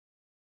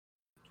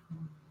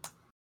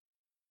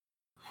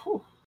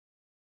 Whew.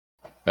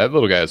 That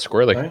little guy is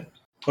squirrely. Right.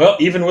 Well,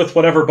 even with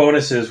whatever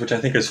bonuses, which I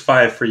think is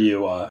 5 for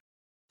you,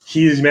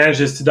 he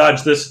manages to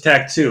dodge this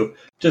attack too.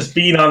 Just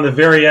being on the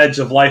very edge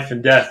of life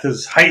and death,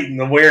 his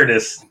heightened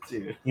awareness.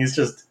 Dude. He's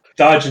just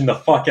dodging the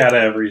fuck out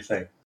of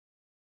everything.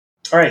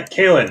 All right,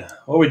 Caelynn,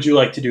 what would you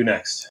like to do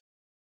next?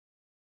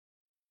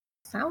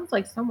 Sounds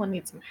like someone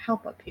needs some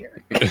help up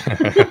here.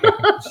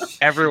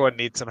 Everyone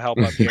needs some help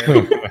up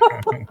here.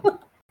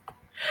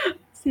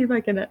 See if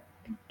I can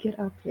get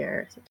up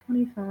here. So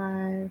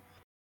 25.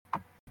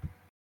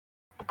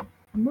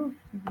 Move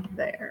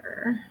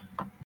there.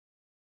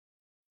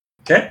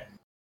 Okay.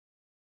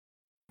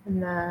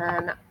 And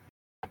then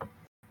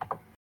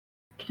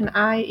can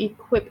I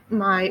equip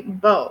my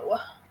bow?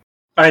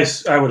 I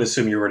would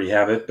assume you already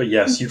have it, but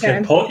yes, you Okay.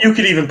 can pull. You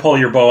could even pull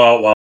your bow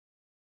out while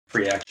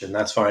free action.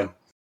 That's fine.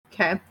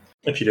 Okay.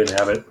 If you didn't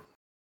have it.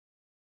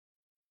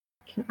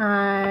 Can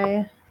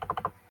I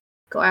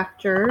go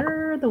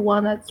after the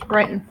one that's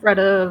right in front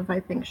of, I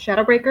think,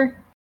 Shadowbreaker?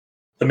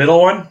 The middle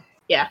one?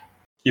 Yeah.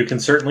 You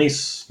can certainly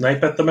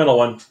snipe at the middle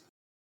one.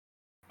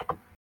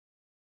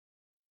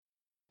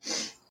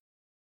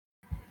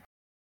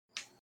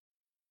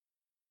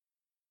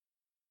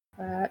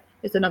 That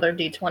is another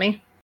d20.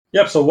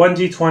 Yep, so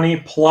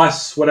 1d20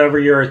 plus whatever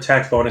your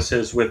attack bonus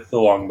is with the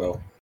longbow.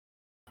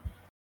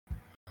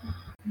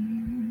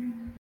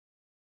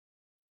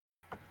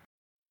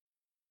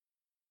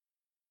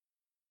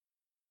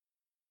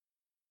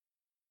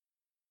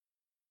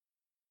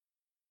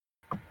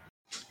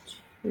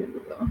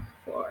 Two,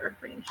 4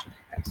 range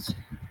attacks.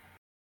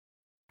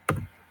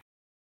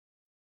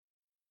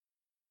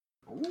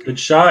 Good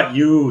shot.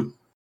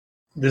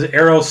 The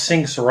arrow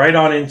sinks right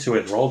on into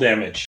it. Roll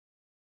damage.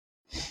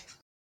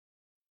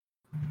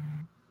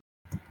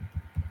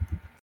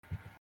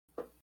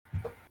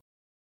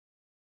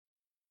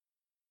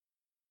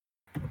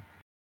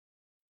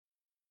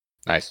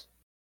 Nice.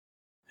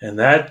 And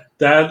that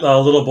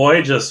little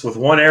boy just with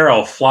one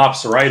arrow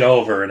flops right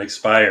over and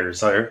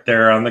expires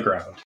there on the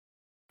ground.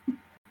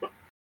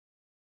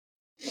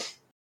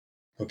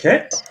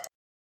 Okay.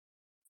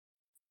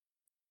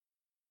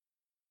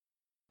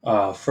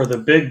 For the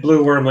big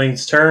blue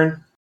wormling's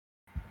turn,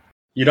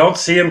 you don't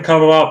see him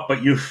come up,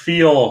 but you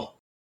feel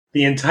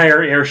the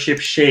entire airship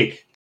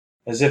shake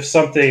as if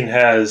something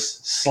has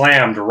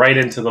slammed right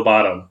into the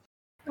bottom.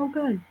 Oh,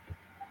 good.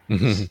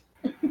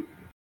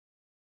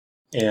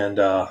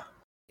 And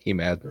he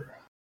mad.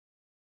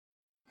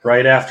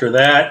 right after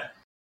that,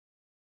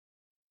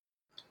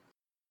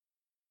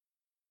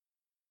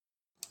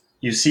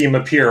 you see him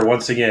appear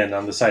once again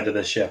on the side of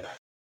the ship.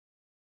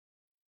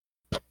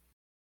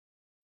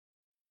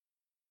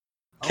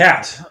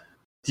 Cat,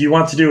 do you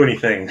want to do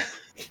anything?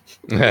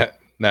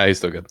 Nah, he's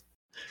still good.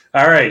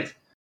 All right.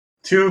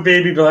 2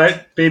 baby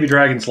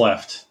dragons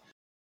left.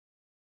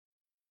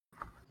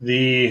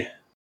 The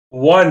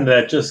one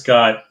that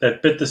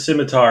bit the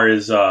scimitar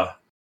is where's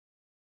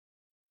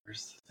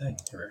the thing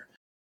here?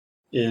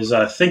 Is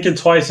thinking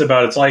twice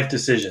about its life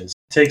decisions.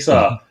 Takes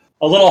a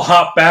little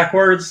hop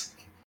backwards,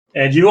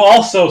 and you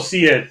also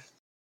see it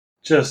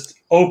just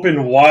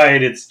open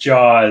wide its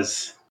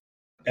jaws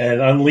and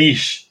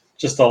unleash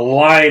just a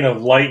line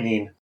of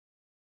lightning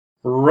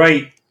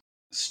right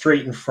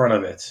straight in front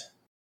of it.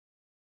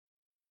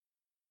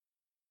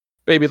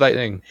 Baby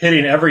lightning.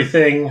 Hitting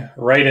everything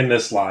right in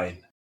this line,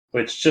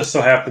 which just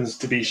so happens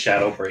to be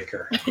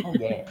Shadowbreaker. Oh,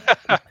 yeah.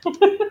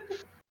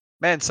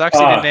 Man, sucks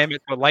you didn't name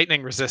it the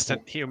lightning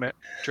resistant human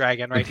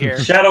dragon right here.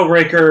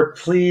 Shadowbreaker,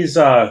 please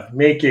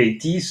make a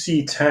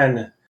DC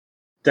 10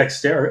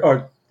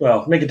 dexterity,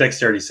 make a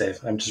dexterity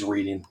save. I'm just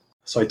reading.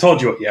 So I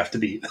told you what you have to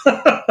beat.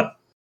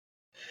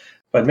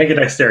 But make a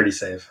dexterity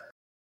save.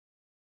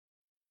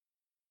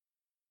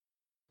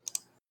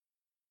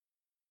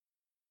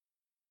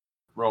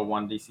 Roll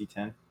 1 DC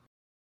 10.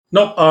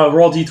 Nope,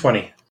 roll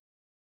D20.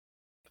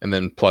 And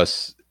then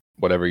plus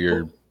whatever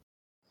your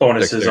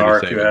Bonuses dexterity are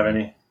if save you have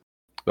any.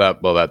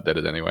 that did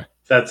it anyway.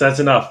 That's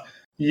enough.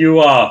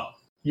 You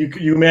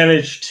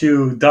manage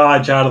to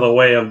dodge out of the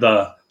way of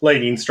the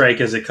lightning strike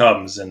as it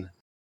comes and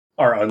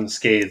are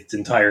unscathed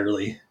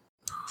entirely.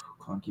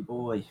 Clunky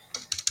boy.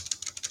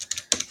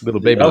 Little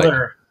baby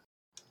lightning.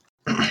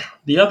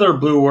 The other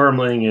blue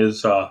wormling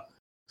is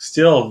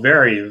still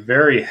very,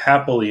 very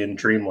happily in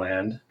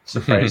dreamland,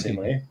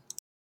 surprisingly.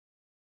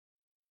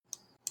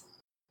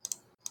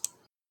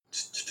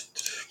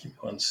 Give me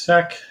one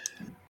sec.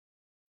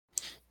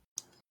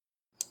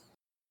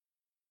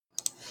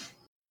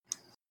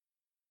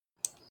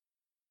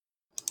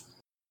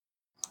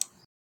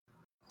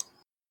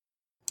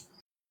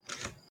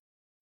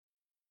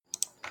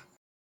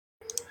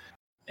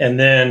 And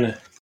then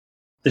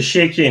the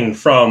shaking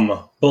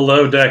from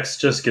below decks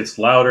just gets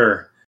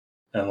louder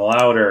and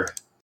louder.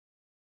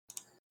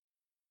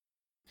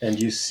 And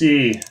you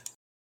see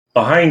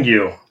behind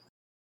you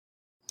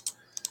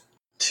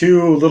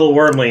 2 little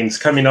wormlings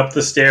coming up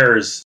the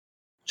stairs,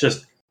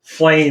 just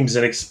flames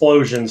and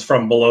explosions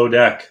from below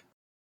deck,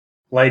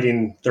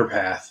 lighting their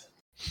path.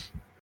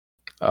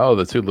 Oh,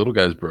 the 2 little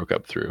guys broke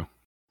up through.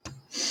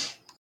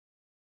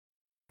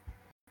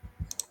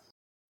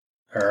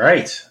 All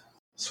right.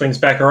 Swings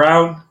back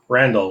around.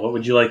 Randall, what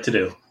would you like to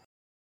do?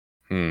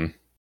 All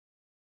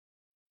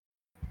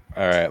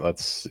right,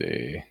 let's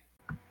see.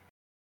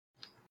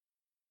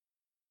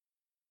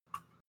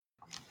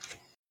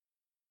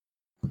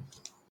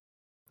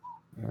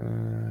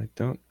 I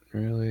don't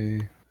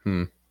really.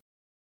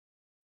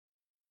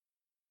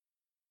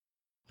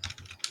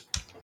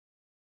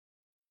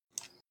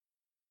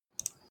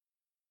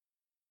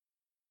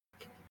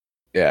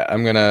 Yeah,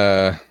 I'm going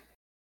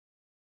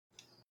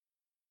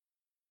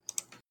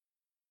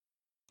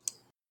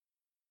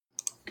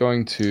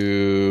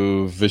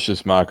to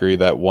Vicious Mockery,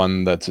 that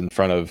one that's in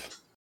front of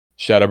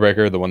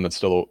Shadowbreaker, the one that's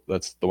the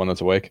one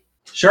that's awake.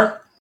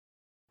 Sure.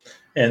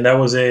 And that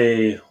was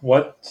a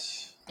what?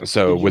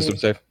 So wisdom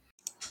save.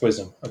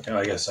 Wisdom. Okay,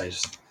 I guess I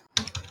just.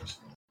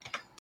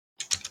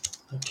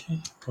 Okay.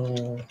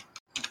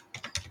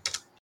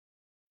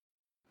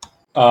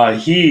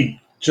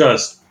 He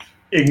just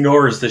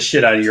ignores the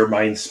shit out of your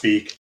mind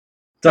speak.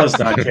 Does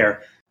not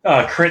care.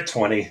 Crit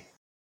 20.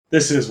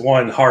 This is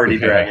one hardy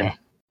dragon,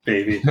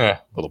 baby.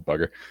 Little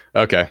bugger.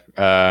 Okay.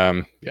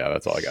 Yeah,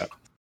 that's all I got.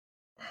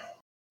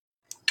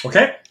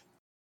 Okay.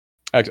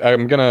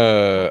 I'm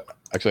gonna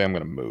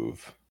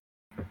move.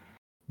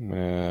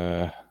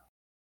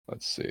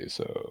 Let's see.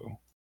 So,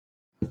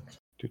 I'm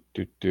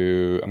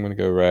gonna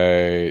go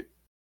right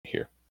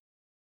here.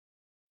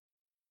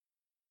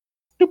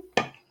 Doop.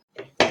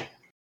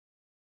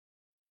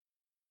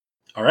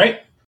 All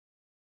right.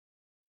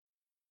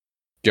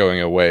 Going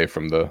away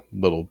from the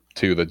little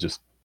 2 that just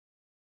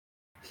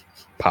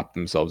popped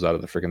themselves out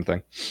of the freaking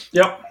thing.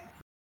 Yep.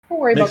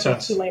 We'll worry Makes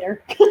about sense. that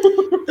later.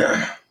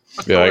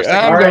 Be like,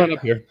 I'm going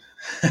up here.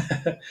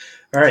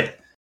 All right.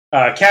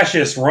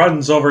 Cassius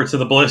runs over to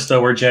the ballista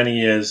where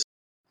Jenny is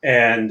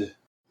and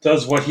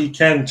does what he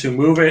can to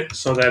move it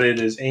so that it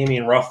is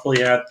aiming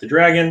roughly at the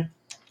dragon.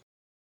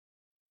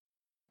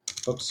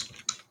 Oops.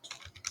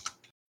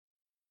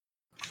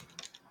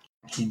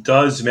 He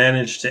does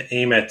manage to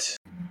aim it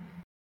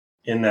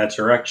in that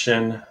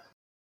direction.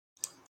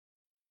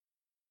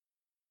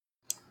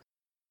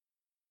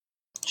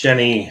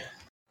 Jenny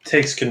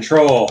takes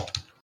control,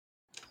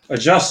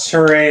 adjusts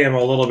her aim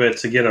a little bit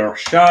to get a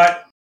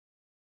shot,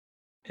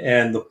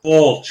 and the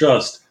bolt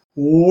just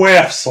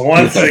whiffs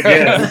once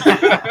again.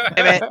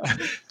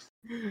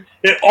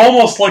 It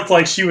almost looked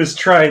like she was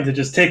trying to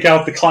just take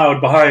out the cloud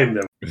behind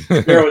them.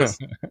 There was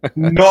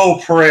no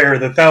prayer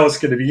that was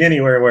going to be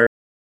anywhere where.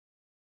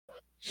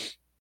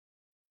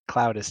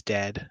 Cloud is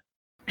dead.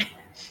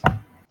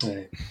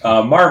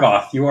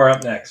 Marvoth, you are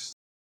up next.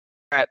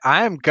 All right,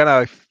 I'm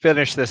gonna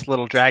finish this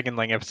little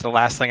dragonling if it's the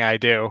last thing I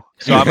do.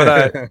 So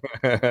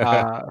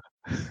I'm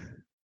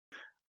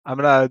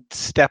gonna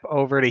step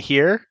over to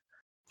here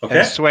Okay.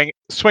 and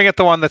swing at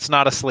the one that's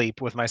not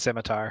asleep with my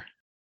scimitar.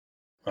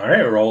 All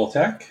right, roll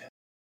attack.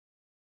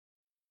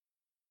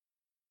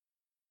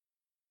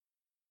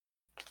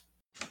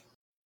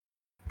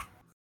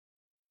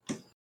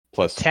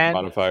 Plus 10.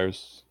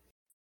 modifiers.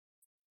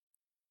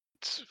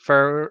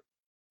 For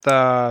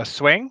the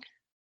swing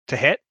to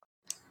hit.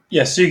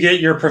 Yeah, so you get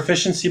your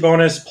proficiency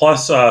bonus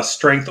plus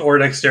strength or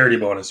dexterity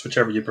bonus,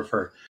 whichever you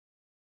prefer.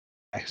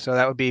 Okay, so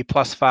that would be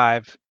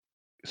 +5.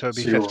 So it would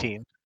be So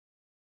 15.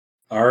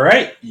 All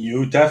right,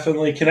 you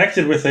definitely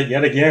connected with it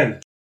yet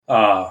again.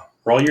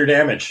 Roll your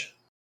damage.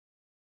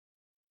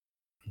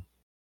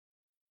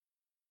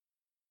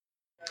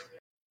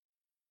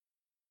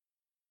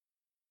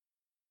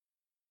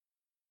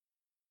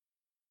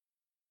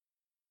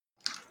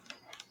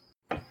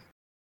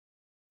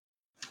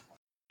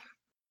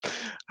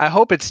 I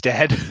hope it's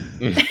dead.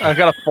 I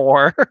got a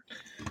 4.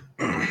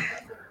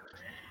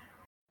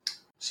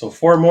 So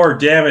 4 more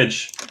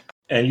damage,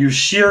 and you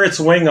shear its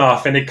wing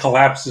off, and it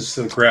collapses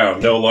to the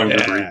ground, no longer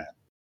breathing.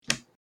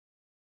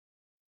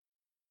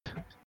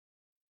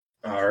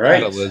 All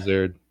right. Not a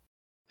lizard.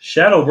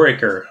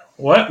 Shadowbreaker,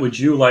 what would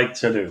you like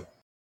to do?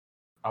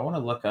 I want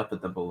to look up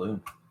at the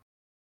balloon.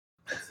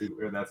 Let's see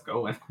where that's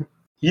going.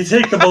 You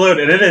take the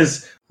balloon, and it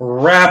is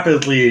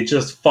rapidly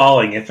just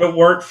falling. If it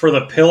weren't for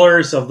the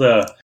pillars on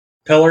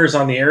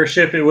the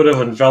airship, it would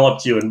have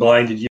enveloped you and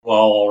blinded you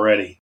all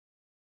already.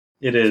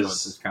 It is. So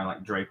it's just kind of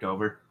like draped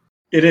over.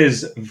 It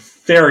is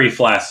very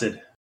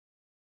flaccid.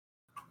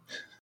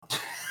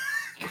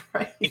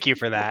 Thank you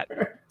for that.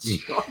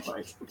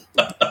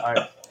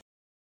 Alright.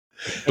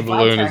 The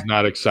balloon is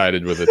not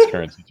excited with its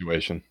current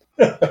situation.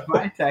 If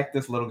I attack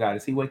this little guy,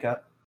 does he wake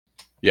up?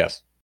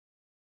 Yes.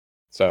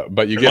 So,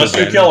 but you get Unless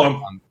you kill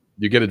him.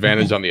 You get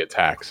advantage on the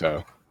attack.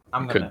 So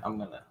I'm gonna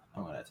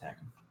attack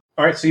him.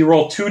 All right, so you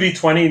roll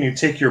 2d20 and you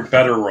take your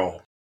better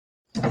roll.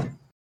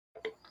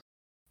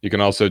 you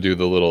can also do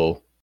the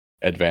little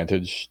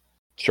advantage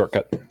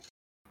shortcut.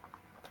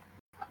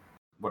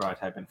 What do I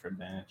type in for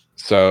advantage?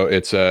 So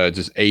it's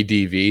just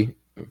ADV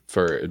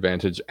for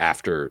advantage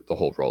after the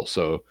whole roll.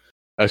 So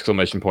 !R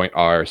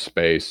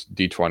space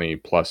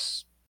D20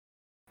 plus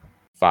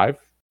 5,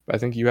 I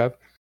think you have,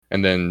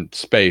 and then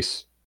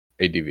space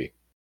ADV.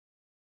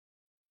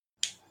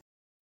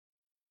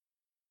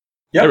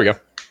 Yep. There we go.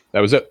 That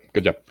was it.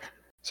 Good job.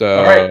 So,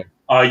 all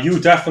right. You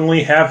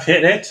definitely have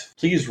hit it.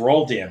 Please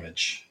roll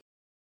damage.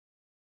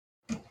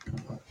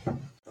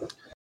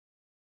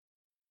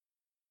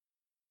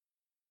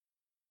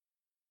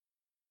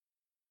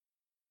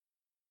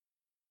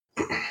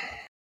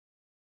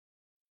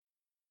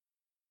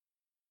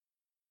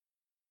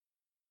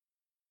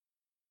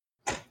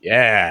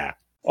 yeah.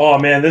 Oh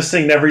man, this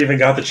thing never even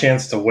got the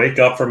chance to wake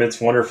up from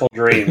its wonderful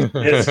dream.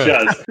 It's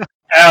just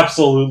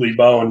absolutely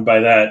boned by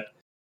that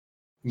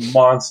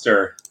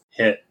monster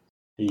hit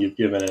that you've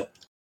given it.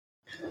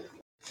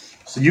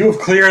 So you have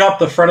cleared up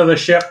the front of the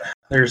ship.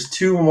 There's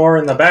 2 more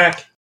in the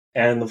back,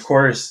 and of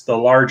course the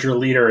larger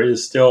leader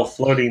is still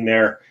floating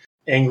there,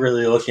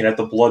 angrily looking at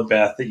the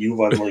bloodbath that you've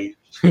unleashed.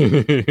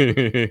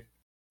 We're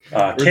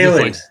Caelynn. just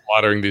like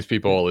slaughtering these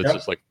people. It's Yep.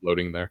 just like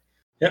floating there.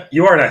 Yep,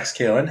 you are next,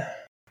 Caelynn.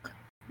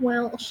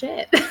 Well,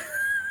 shit.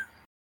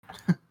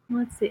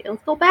 Let's see.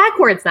 Let's go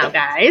backwards now,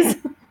 guys.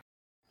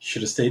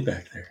 Should have stayed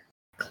back there.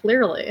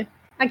 Clearly.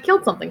 I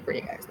killed something for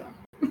you guys, though.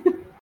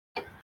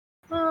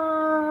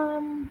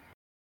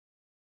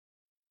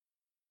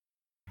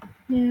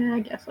 Yeah, I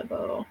guess I'll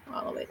go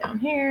all the way down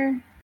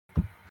here.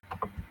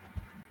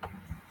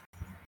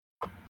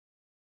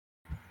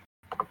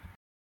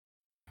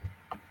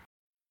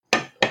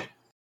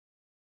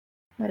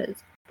 That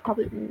is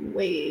probably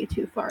way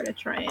too far to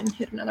try and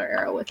hit another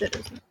arrow with it,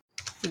 isn't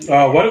it?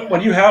 What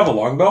do you have? A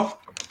longbow?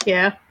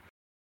 Yeah.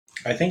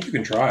 I think you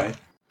can try,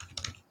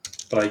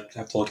 but I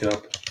have to look it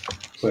up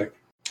quick.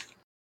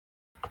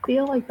 I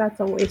feel like that's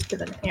a waste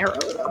of an arrow,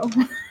 though.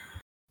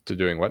 To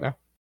doing what now?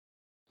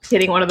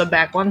 Hitting one of the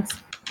back ones.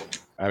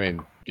 I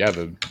mean, yeah,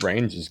 the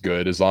range is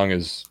good as long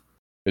as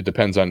it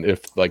depends on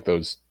if like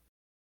those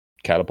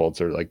catapults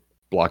are like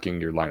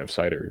blocking your line of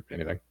sight or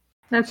anything.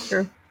 That's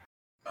true.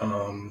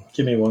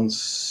 Give me 1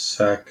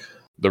 sec.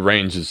 The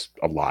range is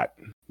a lot.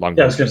 Long.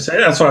 Yeah, I was gonna say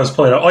that's what I was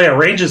pulling up. Oh yeah,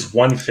 range is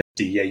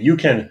 150. Yeah, you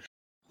can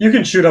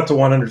shoot up to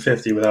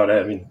 150 without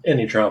having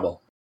any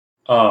trouble.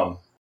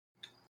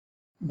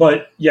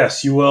 But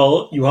yes, you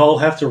will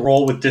have to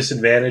roll with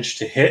disadvantage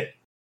to hit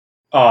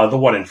the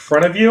one in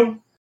front of you.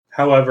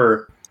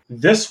 However,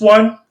 this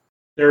one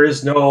there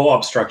is no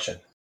obstruction,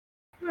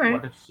 All right.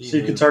 What if she so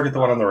you can is- target the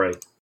one on the right.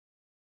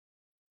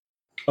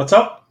 What's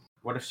up?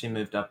 What if she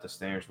moved up the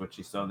stairs? Would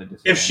she still have the If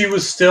disadvantage? she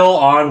was still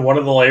on one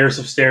of the layers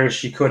of stairs,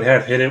 she could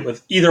have hit it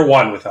with either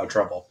one without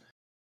trouble.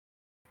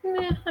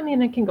 I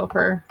mean, I can go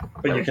for.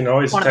 But you can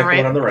always One on the attack the right.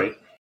 one on the right.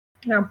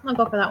 No, I'll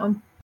go for that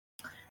one.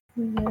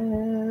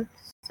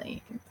 Let's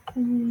see.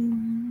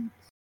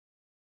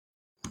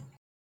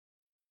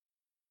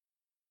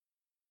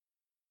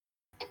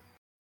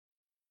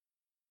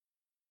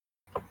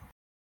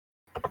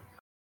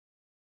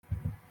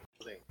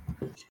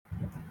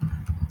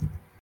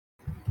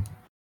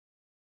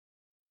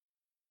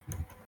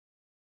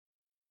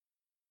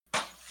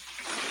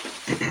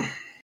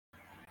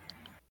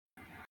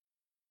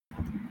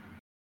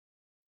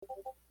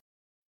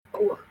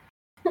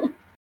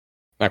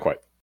 Not quite.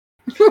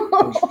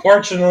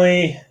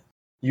 Unfortunately,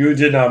 you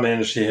did not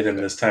manage to hit him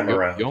this time You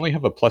around. only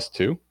have a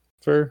 +2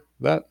 for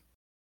that?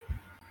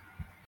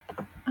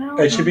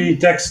 It should be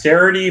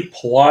dexterity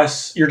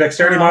plus your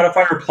dexterity Oh.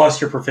 modifier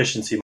plus your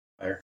proficiency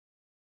modifier.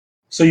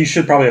 So you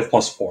should probably have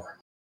 +4.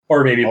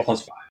 Or maybe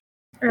 +5.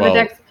 Or Well- the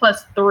dex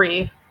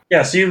 +3.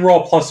 Yeah, so you'd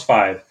roll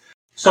 +5.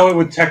 So it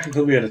would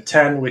technically be at a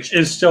 10, which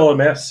is still a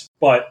miss,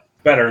 but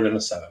better than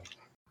a 7.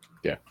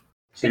 Yeah.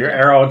 So your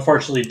arrow,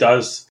 unfortunately,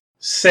 does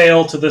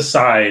sail to the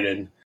side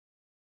and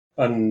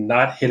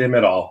not hit him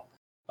at all.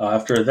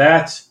 After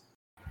that,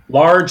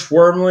 large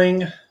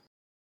wormling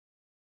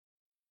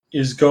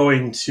is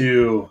going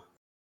to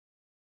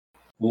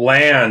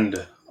land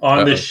on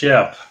Uh-oh. the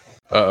ship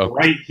Uh-oh.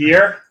 right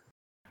here.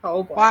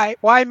 Oh boy.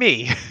 Why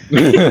me?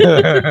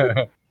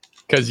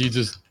 Because you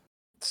just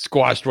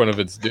squashed one of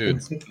its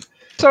dudes.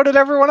 So did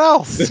everyone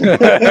else. He's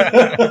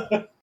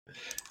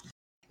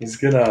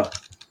gonna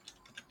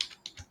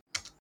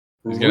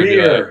He's gonna be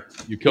rear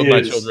You killed my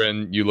His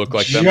children. You look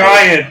like them.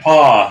 giant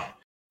paw.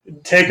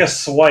 Take a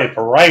swipe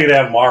right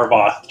at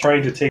Marvoth,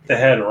 trying to take the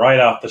head right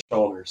off the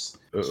shoulders.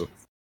 Uh-oh.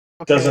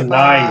 Does a Okay, 9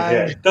 bye.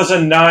 hit? Does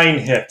a 9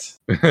 hit?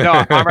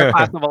 No, armor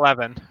class of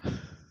 11.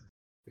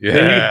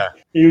 Yeah.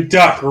 You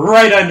duck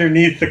right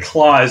underneath the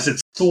claws. It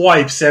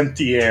swipes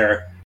empty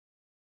air,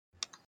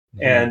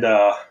 and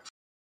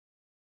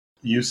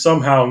you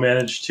somehow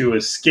manage to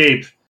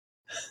escape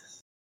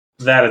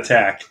that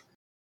attack.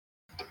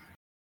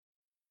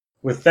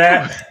 With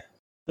that,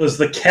 does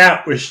the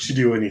cat wish to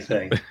do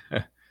anything?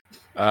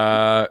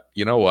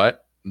 You know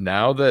what?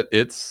 Now that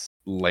it's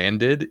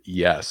landed,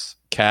 yes.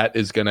 Cat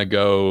is gonna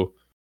go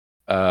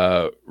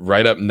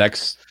right up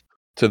next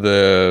to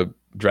the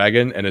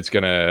dragon, and it's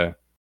gonna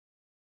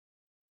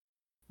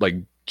like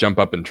jump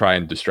up and try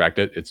and distract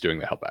it. It's doing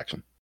the help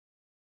action.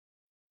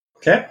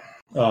 Okay.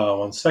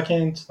 1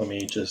 second. Let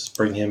me just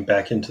bring him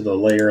back into the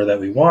layer that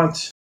we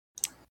want.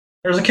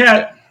 There's a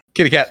cat.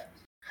 Kitty cat.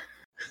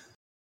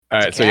 All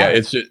right, It's a so yeah,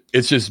 cat.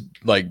 it's just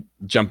like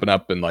jumping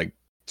up and like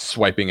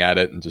swiping at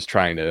it and just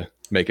trying to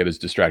make it as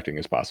distracting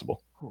as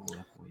possible. Ooh,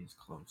 that boy is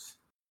close.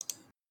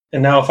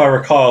 And now, if I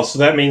recall, so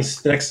that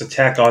means the next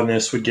attack on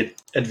this would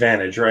get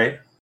advantage, right?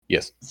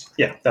 Yes.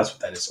 Yeah, that's what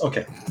that is.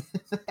 Okay.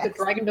 The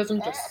dragon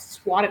doesn't just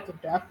swat it to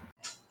death.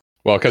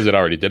 Well, because it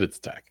already did its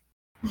attack.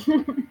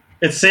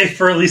 It's safe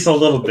for at least a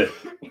little bit.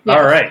 Yes.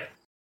 All right.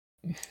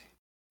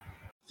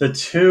 The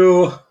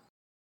two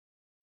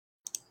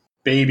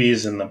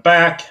babies in the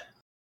back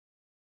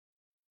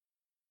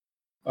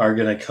are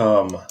going to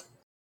come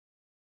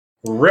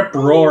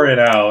rip-roaring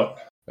out.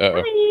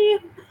 Uh-oh.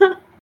 Hi.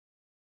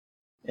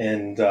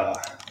 And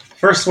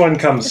first one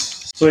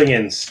comes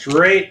swinging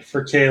straight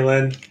for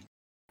Caelynn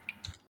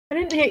I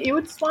didn't hit you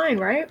with swine,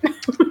 right?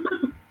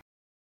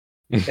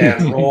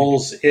 and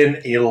rolls in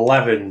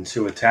 11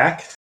 to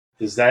attack.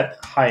 Is that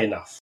high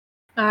enough?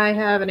 I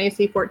have an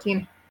AC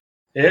 14.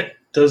 It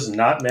does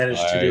not manage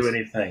to do Nice.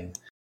 anything.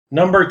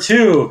 Number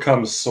 2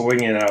 comes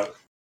swinging out.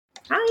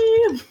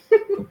 Hi.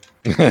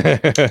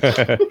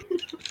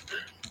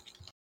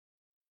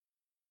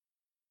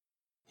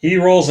 He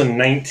rolls a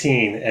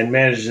 19 and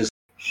manages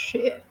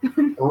Shit.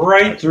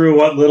 right through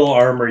what little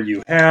armor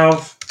you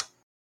have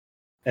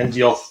and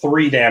deal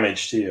 3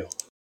 damage to you.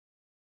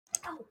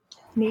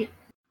 Neat.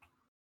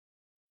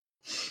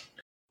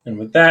 And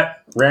with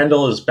that,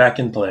 Randall is back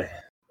in play.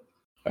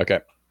 Okay,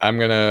 I'm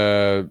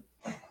gonna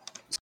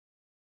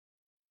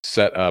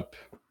set up.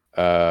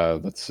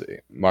 Let's see,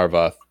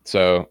 Marvoth.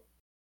 So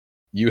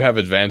you have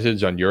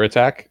advantage on your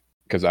attack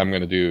because I'm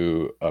gonna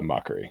do a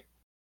mockery.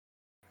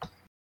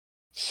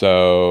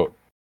 So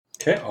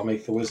Okay, I'll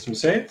make the wisdom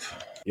save.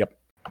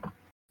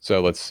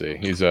 let's see.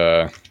 He's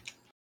that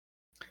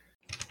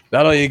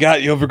all you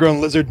got, you overgrown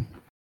lizard?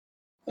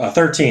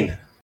 13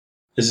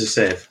 is his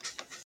save.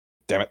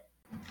 Damn it.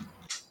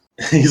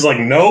 He's like,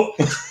 nope.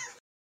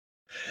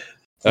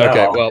 Okay,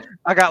 No. well,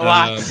 I got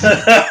lots.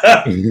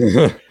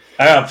 I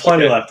got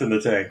plenty Okay. left in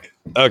the tank.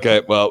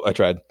 okay, well, I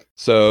tried.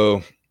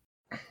 So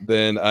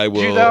then I Did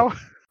will. you though?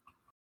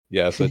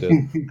 Yes, I did.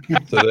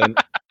 So then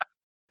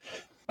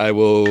I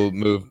will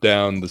move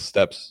down the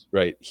steps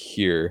right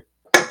here.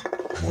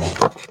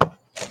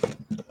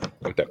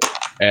 Okay.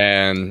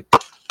 And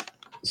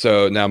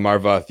so now,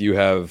 Marvoth, you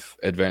have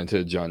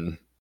advantage on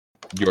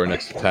your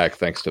next attack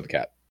thanks to the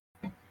cat.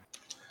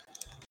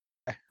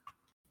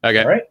 Okay.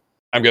 All right.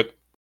 I'm good.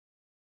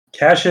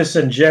 Cassius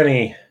and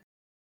Jenny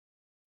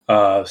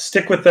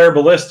stick with their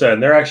ballista,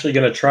 and they're actually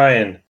going to try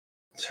and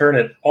turn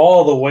it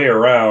all the way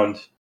around.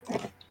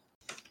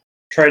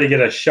 Try to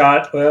get a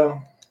shot, at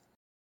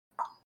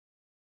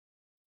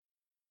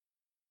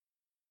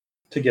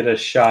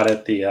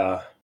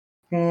the...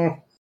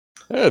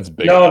 It's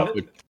big No,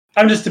 enough.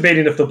 I'm just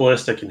debating if the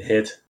ballista can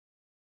hit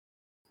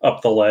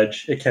up the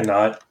ledge. It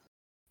cannot.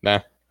 Nah.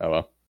 Oh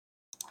well.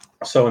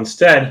 So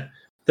instead,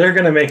 they're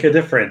going to make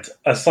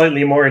a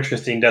slightly more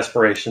interesting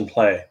desperation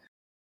play.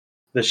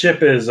 The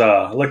ship is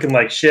looking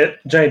like shit.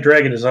 Giant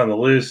dragon is on the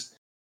loose.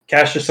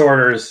 Cassius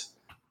orders,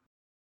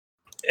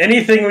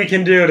 anything we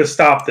can do to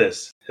stop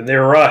this. And they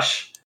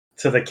rush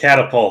to the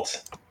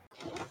catapult.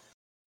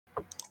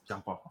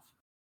 Jump off.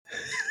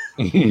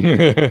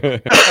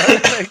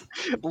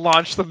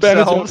 Launch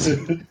themselves.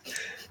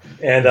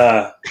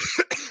 And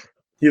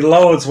he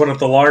loads one of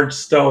the large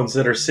stones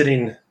that are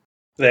sitting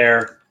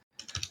there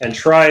and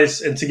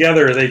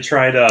together they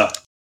try to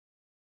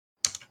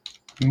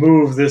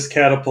move this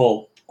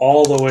catapult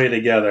all the way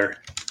together.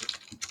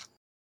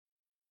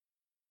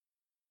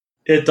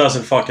 It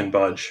doesn't fucking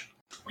budge.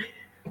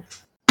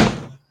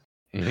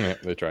 Yeah,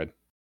 they tried.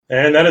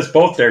 And that is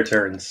both their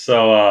turns.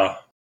 So,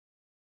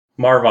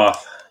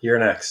 Marvoth, you're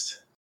next.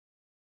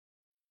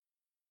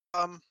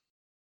 But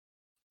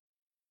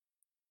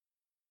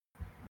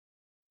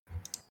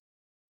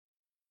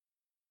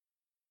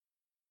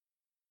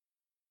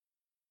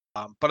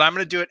I'm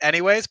going to do it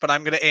anyways, but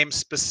I'm going to aim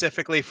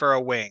specifically for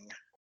a wing.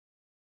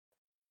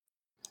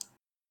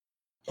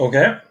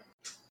 Okay.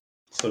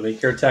 So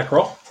make your attack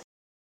roll.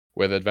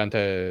 With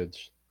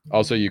advantage.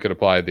 Also, you could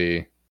apply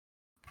the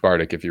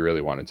Bardic if you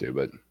really wanted to,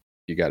 but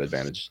you got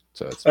advantage.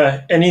 So it's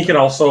And he can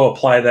also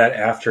apply that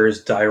after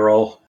his die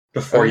roll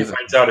before he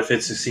finds out if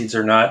it succeeds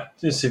or not.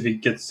 Just if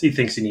he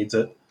thinks he needs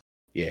it.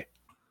 Yeah.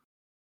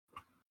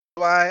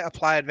 Do I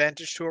apply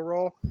advantage to a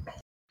roll?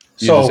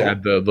 You just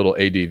add the little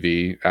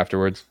ADV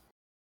afterwards.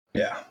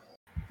 Yeah.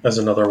 That's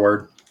another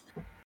word.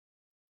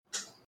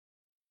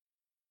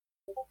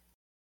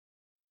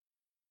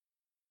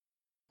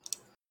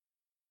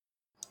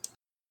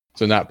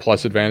 So not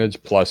plus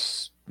advantage,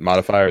 plus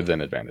modifier, then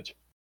advantage.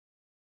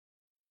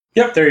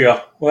 Yep, there you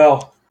go.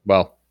 Well,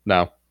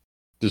 no.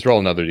 Just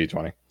roll another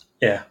d20.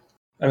 yeah.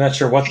 I'm not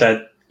sure what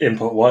that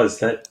input was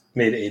that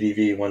made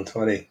ADV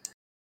 120.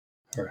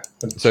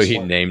 So he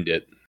named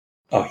it.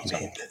 Oh, he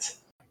named it.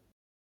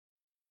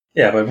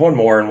 Yeah, but one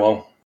more and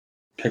we'll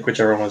pick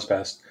whichever one was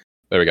best.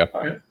 There we go.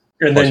 All right.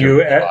 And then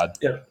you add,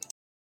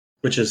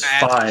 which is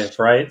 5,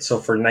 right? So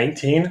for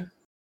 19?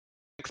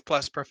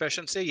 Plus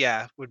proficiency,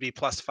 yeah, would be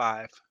plus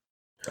 5. I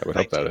would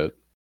hope that it.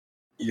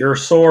 Your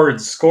sword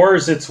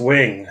scores its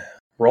wing.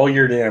 Roll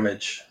your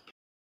damage.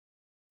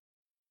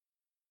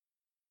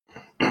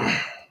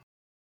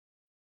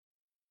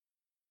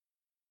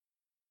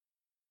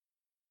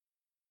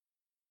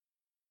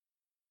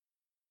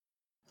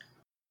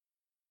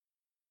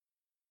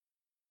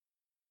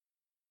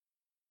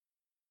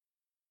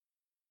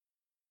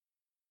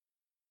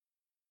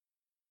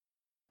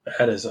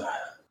 That is a...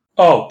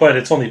 Oh, but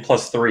it's only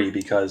plus 3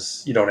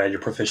 because you don't add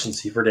your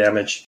proficiency for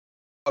damage.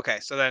 Okay,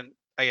 so then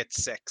I get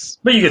 6.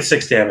 But you get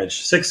 6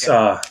 damage. 6,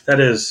 that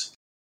is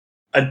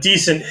a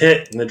decent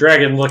hit, and the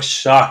dragon looks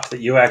shocked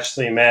that you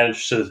actually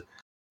managed to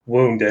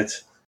wound it.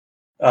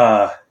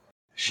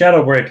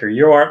 Shadowbreaker,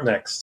 you're up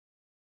next.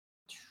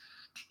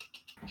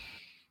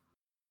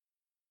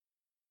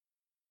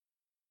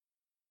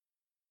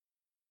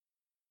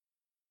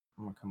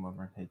 I'm gonna come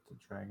over and hit the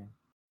dragon.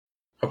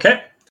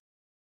 Okay.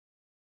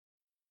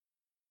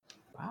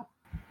 Wow.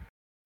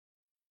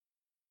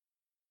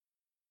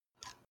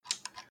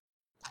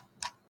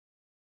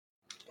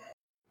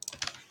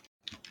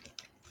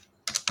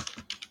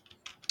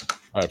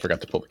 I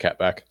forgot to pull the cat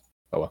back.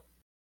 Oh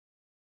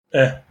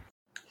well.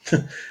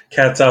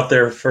 Cat's out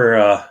there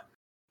for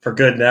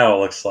good now, it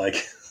looks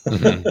like.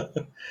 Because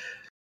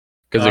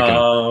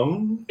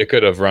it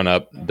could have run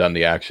up, done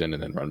the action,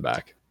 and then run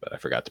back. But I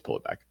forgot to pull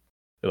it back.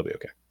 It'll be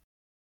okay.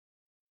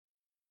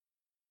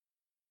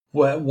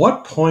 Well, at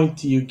what point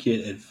do you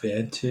get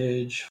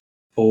advantage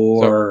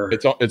for...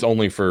 So it's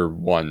only for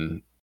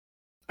one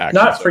action.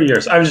 Not for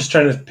yours. I was just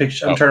trying to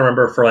picture... I'm trying to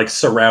remember for like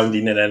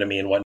surrounding an enemy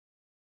and whatnot.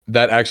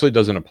 That actually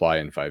doesn't apply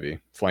in 5e.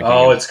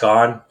 Flanking it's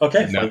gone.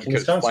 Okay, no,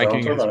 because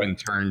flanking has been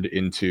turned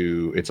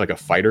into... It's like a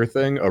fighter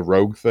thing, a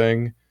rogue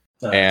thing,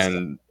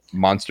 and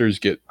monsters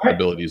get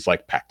abilities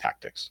like pack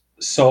tactics.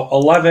 So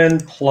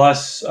 11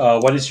 plus...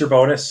 what is your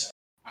bonus?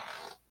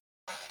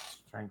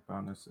 Strength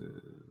bonus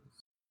is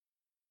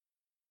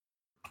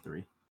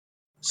 3.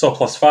 So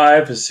plus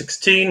 5 is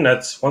 16.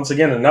 That's once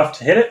again enough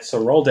to hit it, so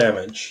roll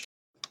damage.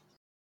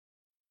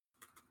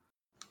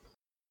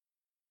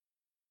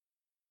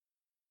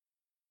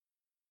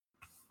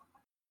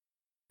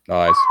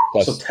 Nice.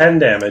 So 10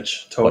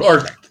 damage total,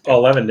 or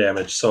 11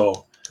 damage.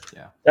 So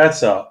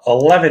that's a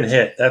 11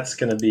 hit. That's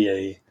going to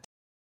be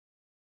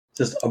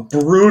just a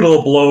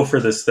brutal blow for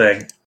this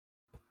thing,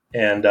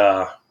 and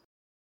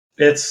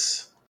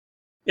it's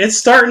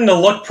starting to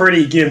look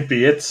pretty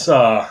gimpy.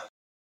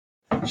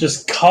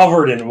 just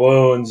covered in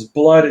wounds,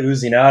 blood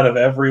oozing out of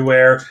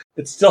everywhere.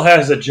 It still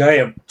has a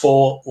giant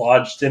bolt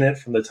lodged in it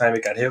from the time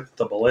it got hit with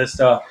the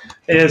ballista.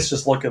 It's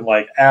just looking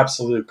like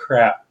absolute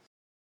crap.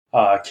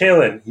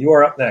 Caelynn, you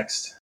are up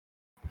next.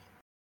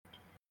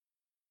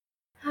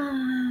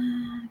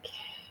 Okay.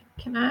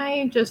 Can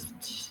I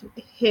just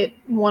hit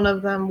one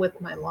of them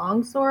with my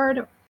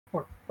longsword?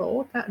 Or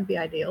both? That would be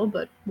ideal,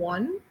 but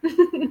one?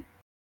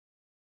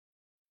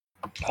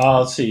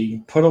 Let's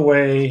see. Put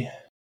away...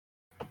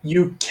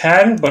 You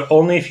can, but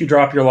only if you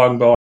drop your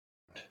longbow,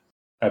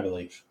 I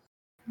believe.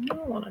 I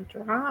don't want to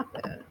drop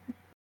it.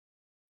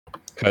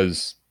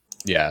 Because,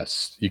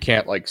 yes, you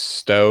can't, like,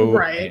 stow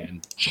Right.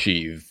 and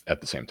sheathe at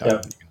the same time.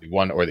 Yep. You can do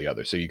one or the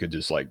other. So you could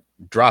just, like,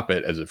 drop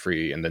it as a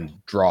free and then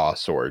draw a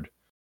sword.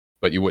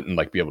 But you wouldn't,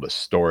 like, be able to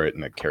store it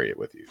and then carry it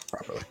with you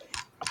properly.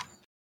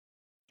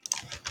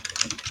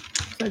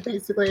 So I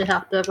basically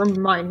have to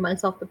remind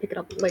myself to pick it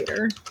up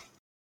later.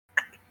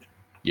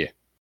 Yeah.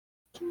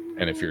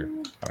 And if you're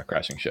on a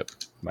crashing ship,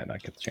 you might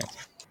not get the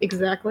chance.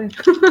 Exactly.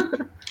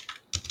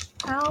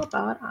 How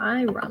about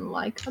I run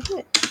like a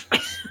bitch?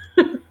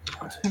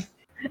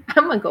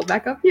 I'm gonna go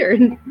back up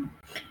here.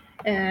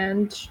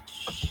 And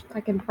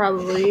I can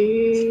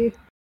probably...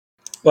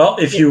 Well,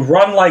 if you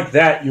run like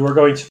that, you are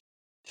going to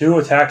 2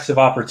 attacks of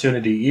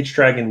opportunity. Each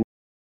dragon will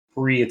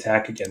free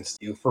attack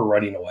against you for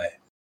running away.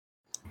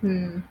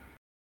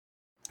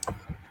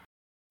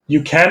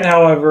 You can,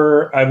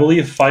 however, I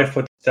believe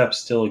 5-foot step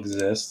still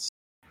exists.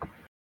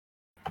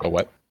 A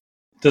what?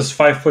 Does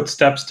 5-foot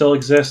step still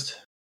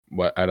exist?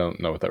 What? I don't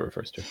know what that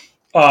refers to.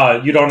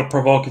 You don't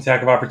provoke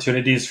attack of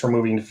opportunities for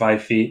moving to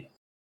 5 feet.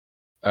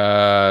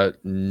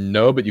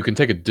 No, but you can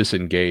take a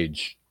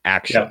disengage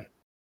action. Yep.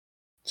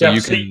 So Yep,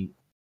 you so can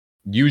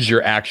use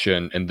your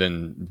action and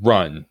then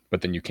run,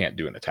 but then you can't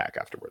do an attack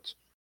afterwards.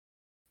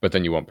 But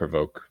then you won't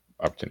provoke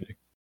opportunity.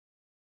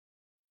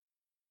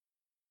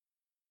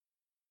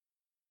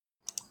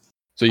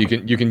 So you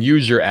can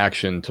use your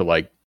action to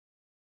like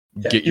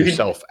get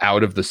yourself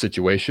out of the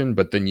situation,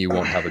 but then you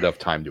won't have enough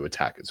time to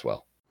attack as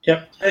well.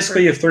 Yep.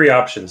 Basically, you have 3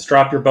 options: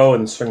 drop your bow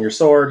and swing your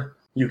sword.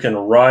 You can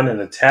run and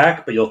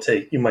attack, but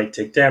you might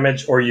take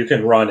damage, or you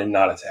can run and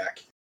not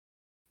attack.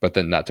 But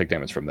then not take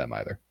damage from them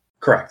either.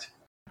 Correct.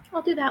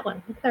 I'll do that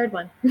one, the third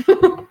one.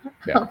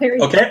 Yeah. Oh, there you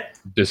go. Okay.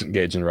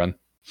 Disengage and run.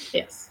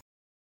 Yes.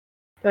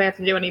 Do I have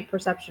to do any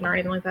perception or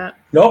anything like that?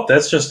 Nope,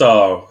 that's just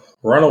a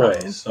runaway,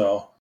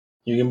 so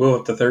you can move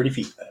up to 30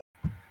 feet.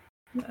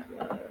 That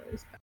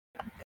was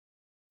back.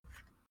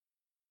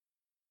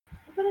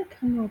 How about I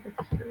come over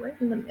here, right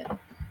in the middle?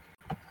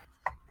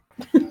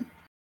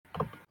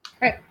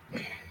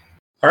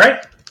 All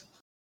right.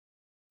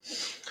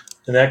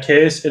 In that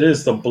case, it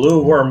is the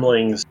blue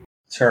wormling's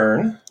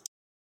turn.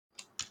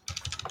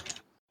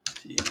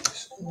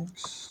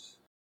 D6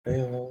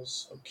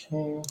 fails.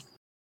 Okay.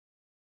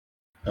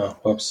 Oh,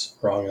 whoops,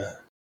 wrong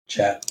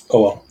chat.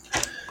 Oh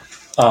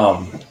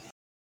well.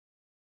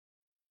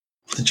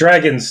 The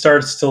dragon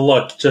starts to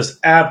look just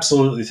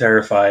absolutely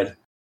terrified,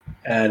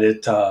 and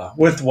it,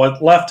 with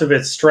what left of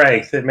its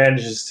strength, it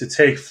manages to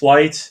take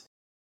flight,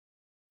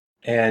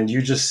 and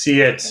you just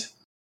see it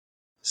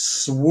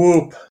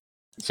swoop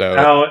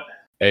out.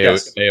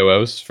 Yes.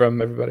 AOs from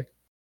everybody?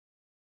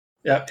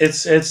 Yeah,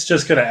 it's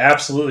just going to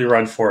absolutely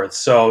run for it.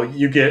 So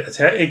you get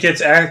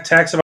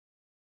attacks of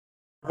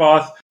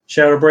Marvoth,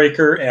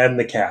 Shadowbreaker, and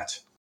the cat.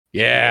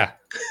 Yeah.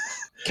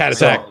 Cat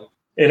attack. So,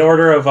 in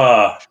order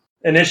of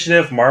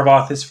initiative,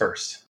 Marvoth is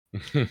first.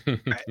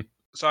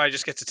 So I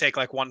just get to take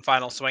like one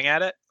final swing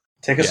at it?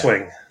 Take a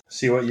swing.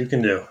 See what you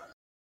can do.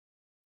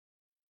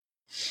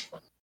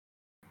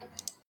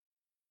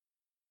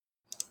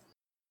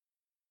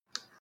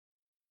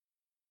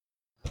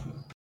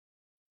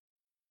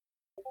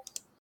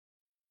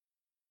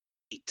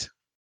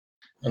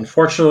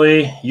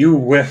 Unfortunately, you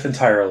whiff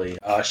entirely.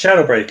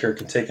 Shadowbreaker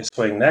can take a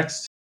swing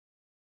next.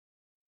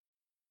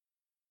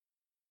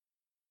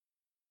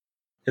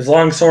 His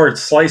longsword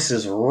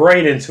slices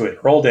right into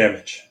it. Roll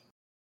damage.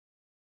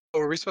 Oh,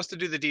 were we supposed to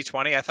do the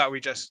D20? I thought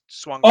we just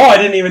swung. Oh, I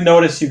didn't even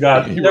notice you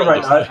got... He Never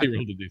rolled mind. a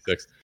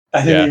D6.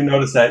 I didn't even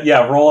notice that.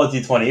 Yeah, roll a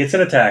D20. It's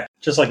an attack,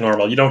 just like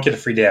normal. You don't get a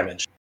free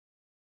damage.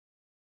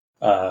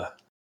 We'll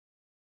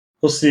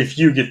see if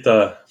you get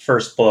the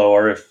first blow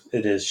or if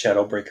it is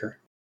Shadowbreaker.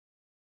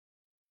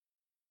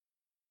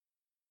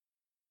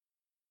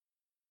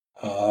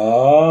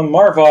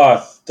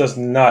 Marvoth does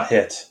not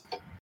hit.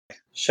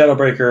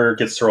 Shadowbreaker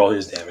gets to roll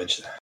his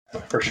damage,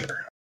 for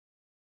sure.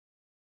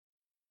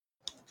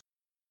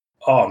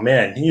 Oh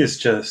man, he is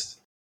just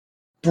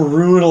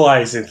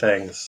brutalizing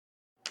things.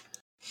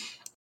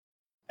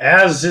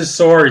 As his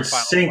sword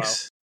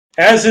sinks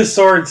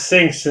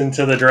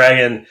into the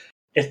dragon,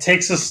 it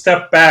takes a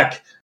step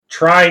back,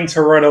 trying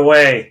to run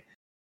away,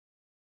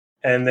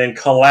 and then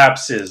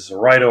collapses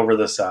right over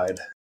the side.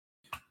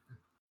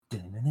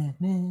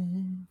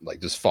 Like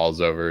just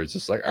falls over. It's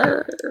just like,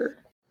 arr.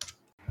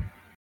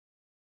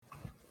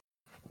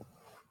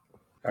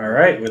 All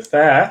right, with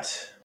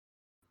that,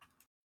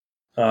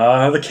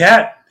 the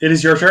cat, it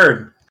is your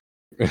turn.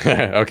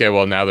 Okay,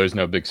 well now there's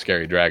no big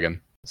scary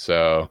dragon.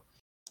 So,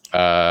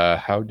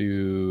 how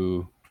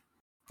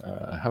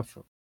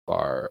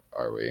far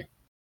are we?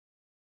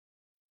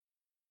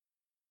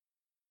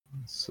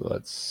 So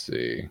let's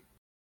see.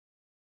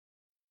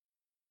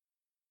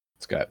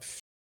 It's got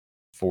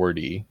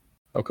 40.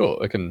 Oh, cool.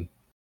 I can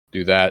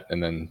do that,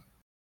 and then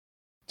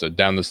so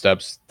down the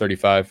steps,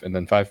 35, and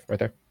then 5 right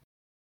there.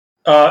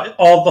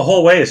 All the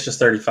whole way is just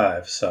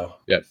 35. So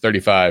Yeah,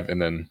 35,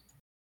 and then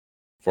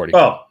 40.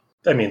 well,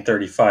 I mean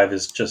 35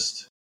 is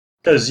just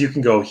because you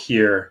can go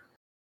here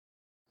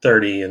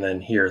 30 and then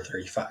here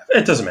 35.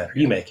 It doesn't matter.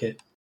 You make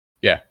it.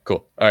 Yeah,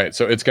 cool. All right,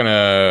 so it's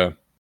gonna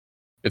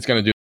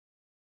do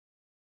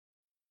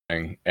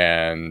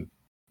and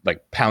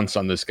like pounce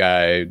on this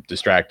guy,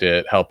 distract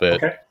it, help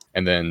it, Okay.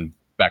 and then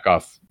back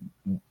off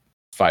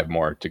 5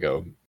 more to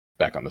go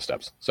back on the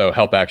steps. So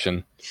help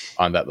action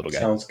on that little guy.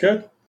 Sounds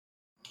good.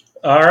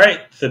 All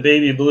right, the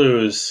baby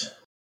blues.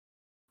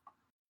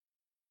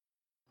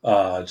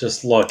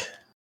 Just look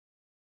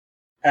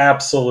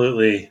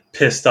absolutely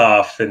pissed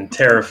off and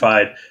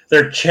terrified.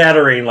 They're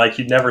chattering like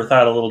you'd never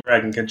thought a little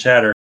dragon could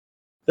chatter.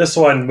 This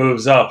one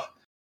moves up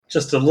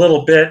just a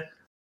little bit,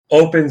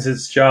 opens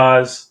its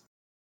jaws,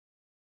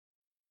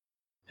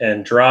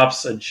 and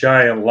drops a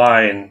giant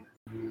line.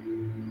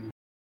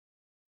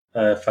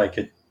 If I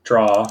could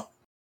draw.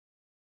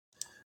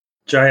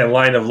 Giant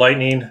line of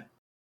lightning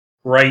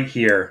right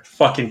here.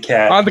 Fucking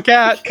cat. On the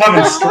cat.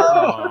 Coming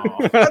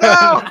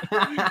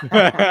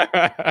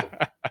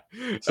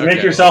So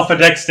make yourself a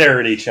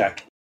dexterity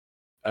check.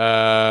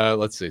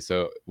 Let's see.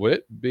 So would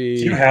it be?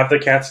 Do you have the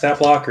cat stat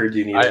block, or do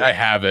you need it? I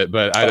have it,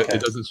 but Okay.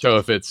 it doesn't show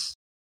if it's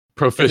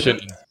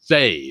proficient in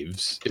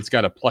saves. It's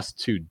got a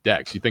 +2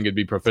 dex. You think it'd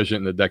be proficient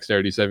in the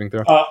dexterity saving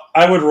throw?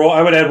 I would roll.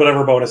 I would add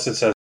whatever bonus it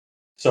says.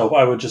 So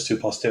I would just do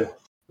 +2. All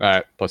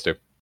right, +2.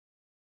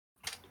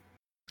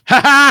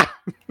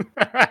 Ha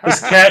This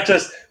cat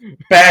just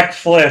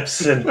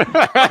backflips and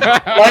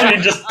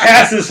lightning just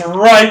passes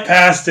right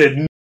past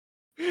it.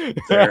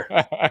 There.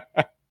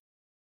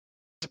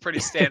 It's a pretty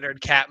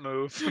standard cat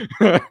move.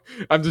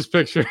 I'm just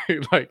picturing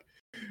like,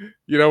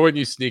 you know, when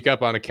you sneak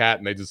up on a cat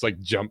and they just like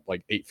jump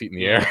like 8 feet in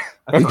the air.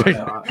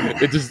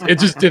 It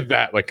just did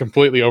that like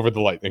completely over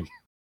the lightning.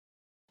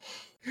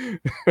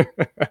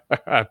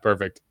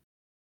 Perfect.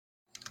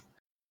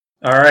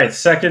 All right,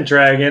 second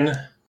dragon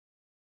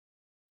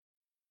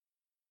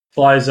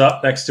flies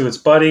up next to its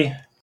buddy.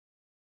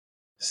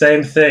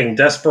 Same thing,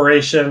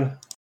 desperation,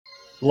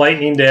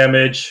 lightning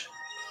damage.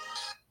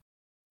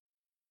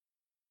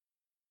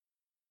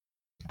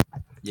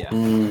 Yeah.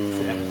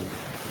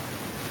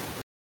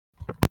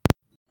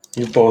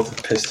 You both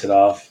have pissed it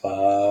off.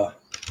 The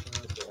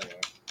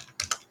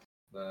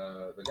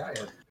guy.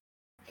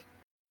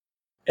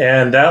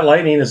 And that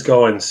lightning is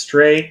going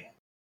straight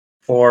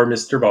for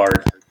Mr.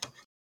 Bard.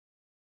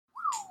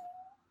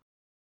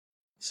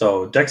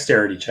 So,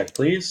 dexterity check,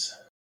 please.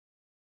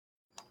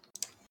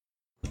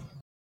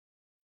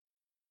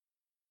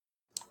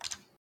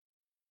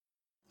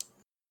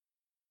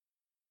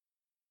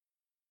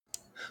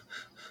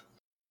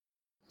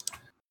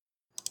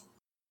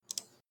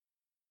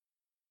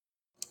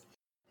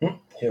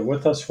 Here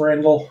with us,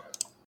 Randall.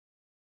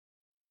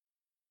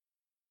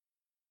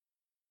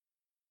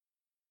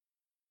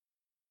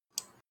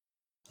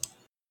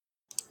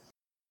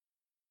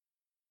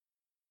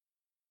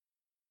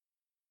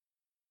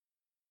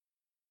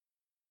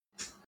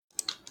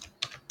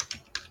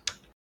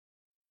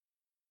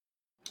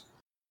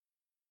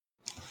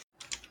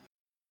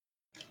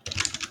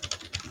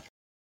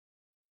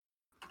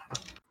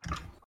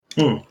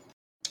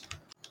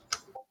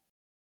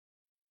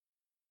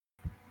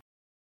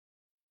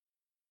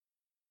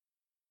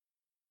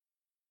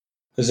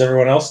 Is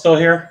everyone else still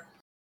here?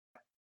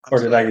 Or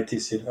did I get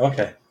TC'd?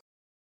 Okay.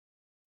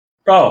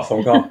 Oh,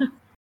 phone call.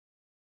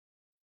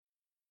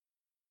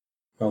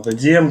 Well, the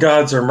DM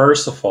gods are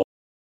merciful.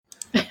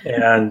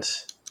 And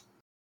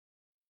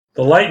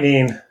the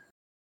lightning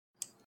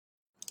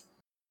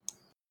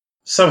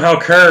somehow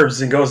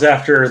curves and goes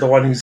after the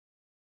one who's...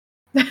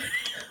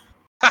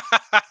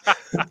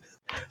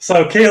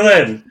 So,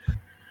 Caelynn,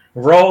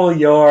 roll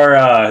your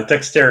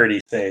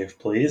dexterity save,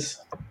 please.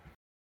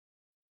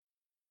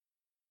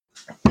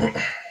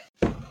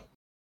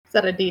 Is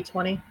that a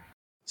D20?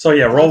 So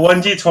yeah, roll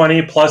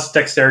 1d20 plus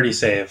dexterity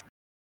save.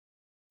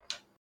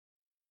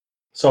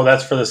 So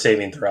that's for the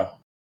saving throw.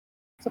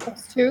 So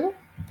 +2?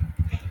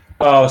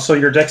 Oh, so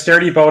your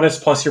dexterity bonus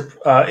plus your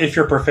if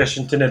you're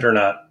proficient in it or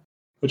not,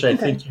 which I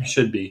think you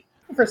should be.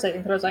 For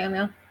saving throws, I am,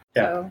 yeah.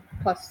 Yeah. So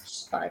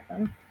 +5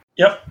 then.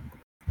 Yep.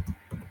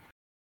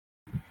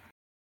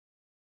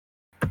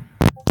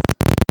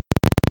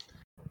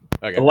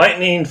 Okay. The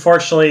lightning,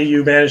 fortunately,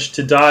 you managed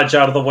to dodge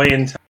out of the way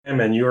in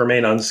time, and you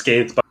remain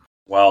unscathed by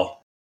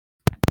well.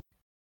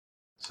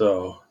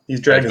 So these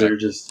dragons are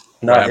just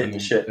not hitting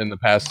shit. In the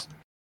past,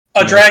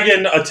 A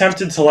dragon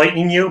attempted to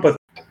lightning you, but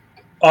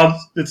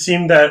it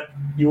seemed that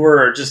you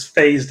were just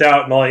phased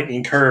out, and the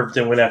lightning curved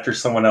and went after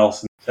someone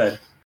else instead.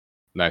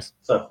 Nice.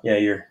 So yeah,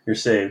 you're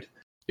saved.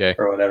 Yay.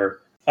 Or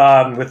whatever.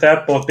 With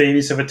that, both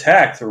babies have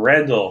attacked.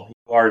 Randall,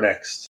 you are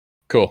next.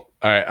 Cool.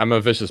 All right, I'm a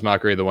vicious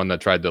mockery, the one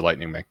that tried to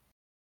lightning me.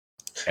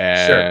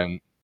 And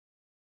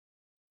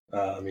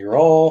let me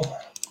roll.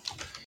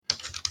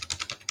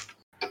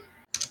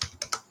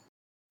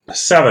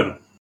 7.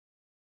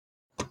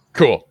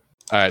 Cool.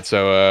 All right,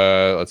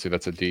 so let's see.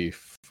 That's a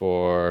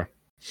D4.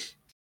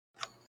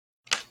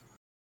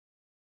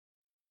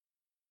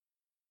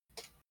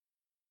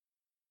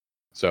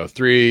 So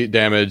 3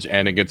 damage,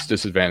 and it gets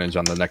disadvantage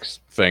on the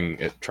next thing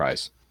it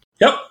tries.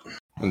 Yep.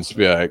 And it's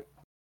be like,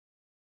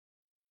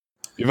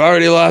 you've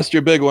already lost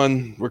your big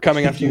one. We're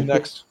coming after you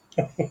next.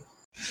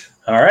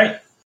 All right.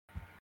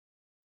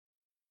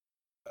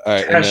 All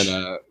right, and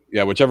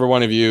then whichever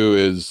one of you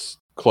is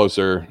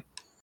closer,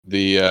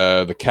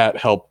 the cat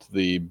helped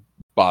the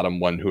bottom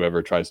one.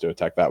 Whoever tries to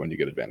attack that one, you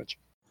get advantage.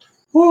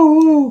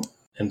 Woo!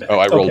 And back. Oh,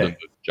 I rolled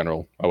into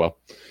general. Oh well.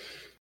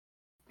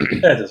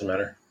 That doesn't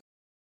matter.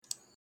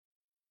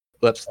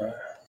 Let's.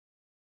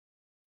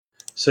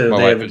 So My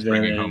they wife have is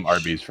bringing advantage. home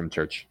Arby's from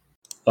church.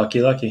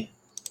 Lucky.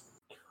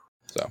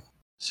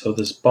 So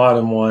this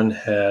bottom one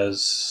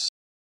has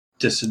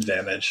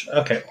disadvantage.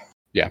 Okay.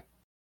 Yeah.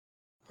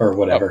 Or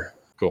whatever.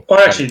 Cool. Well,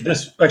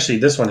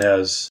 this one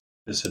has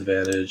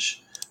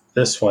disadvantage.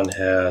 This one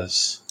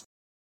has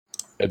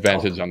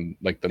advantage on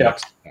like the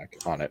next attack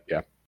on it.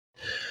 Yeah.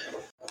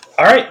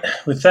 All right.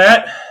 With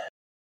that,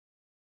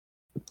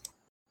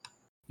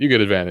 you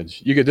get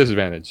advantage. You get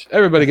disadvantage.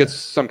 Everybody gets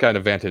some kind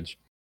of advantage.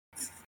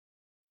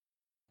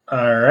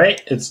 All right.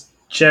 It's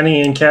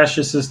Jenny and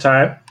Cassius's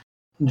time.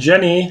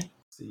 Jenny,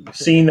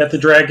 seeing that the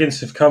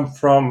dragons have come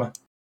from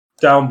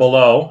down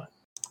below,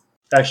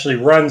 actually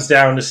runs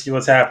down to see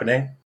what's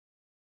happening,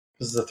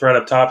 because the threat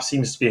up top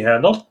seems to be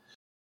handled.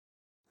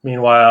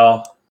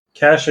 Meanwhile,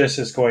 Cassius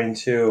is going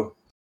to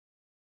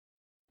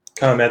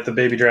come at the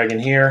baby dragon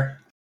here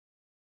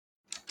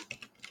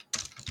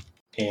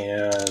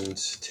and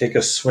take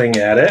a swing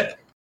at it.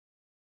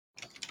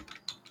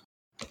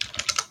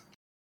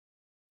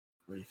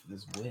 Ready for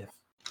this whiff.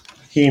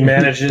 He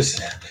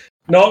manages...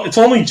 No, it's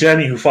only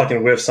Jenny who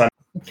fucking whiffs on it.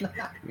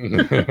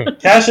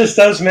 Cassius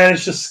does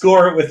manage to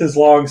score it with his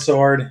long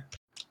sword.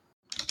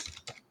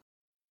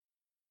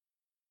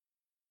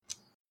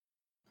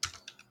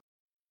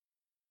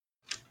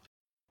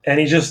 And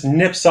he just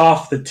nips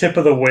off the tip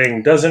of the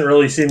wing. Doesn't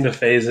really seem to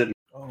phase it.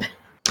 Oh,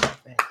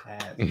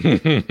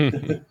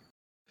 fantastic.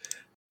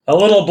 A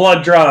little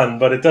blood drawn,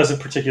 but it doesn't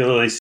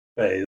particularly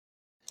phase.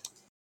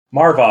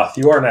 Marvoth,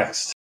 you are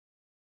next.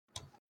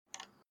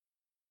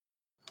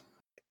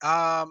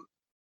 I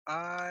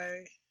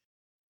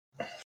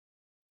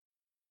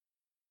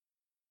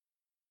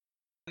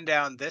run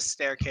down this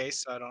staircase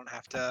so I don't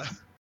have to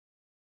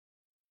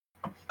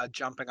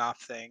jumping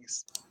off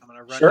things. I'm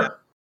gonna run down.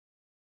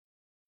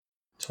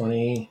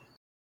 20.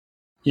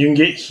 You can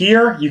get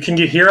here. You can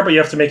get here, but you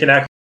have to make an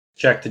action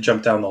check to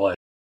jump down the ledge.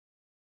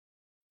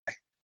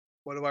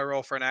 What do I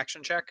roll for an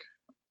action check?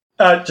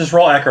 Just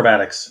roll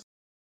acrobatics.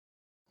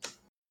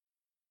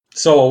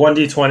 So a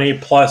 1d20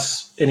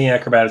 plus any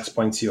acrobatics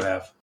points you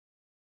have.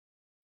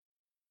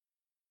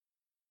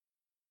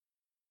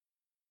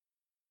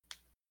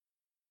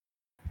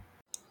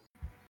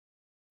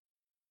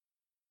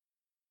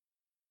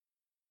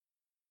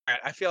 All right,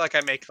 I feel like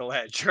I make the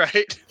ledge,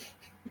 right?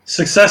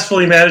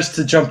 Successfully managed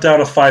to jump down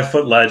a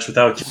 5-foot ledge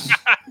without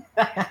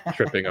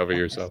tripping over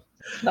yourself.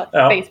 No,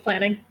 face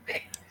planning.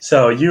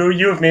 So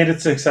you have made it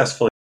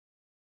successfully.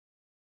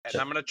 And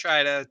I'm gonna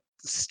try to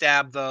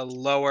stab the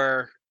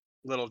lower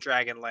little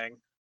dragonling.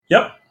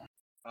 Yep.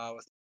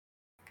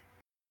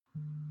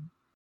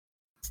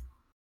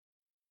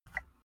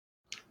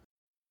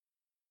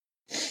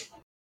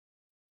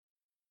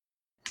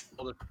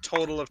 With a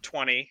total of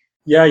 20.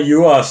 Yeah,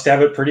 you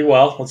stab it pretty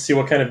well. Let's see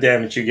what kind of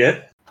damage you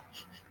get.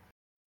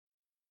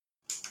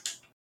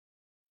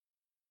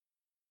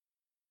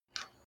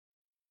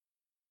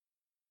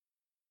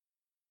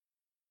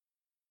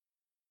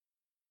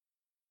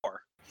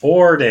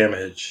 Four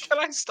damage. Can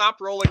I stop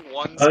rolling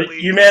ones,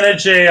 please? You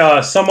manage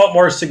a somewhat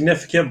more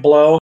significant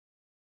blow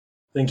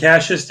than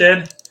Cassius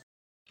did.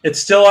 It's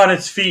still on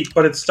its feet,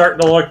 but it's starting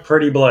to look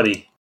pretty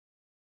bloody.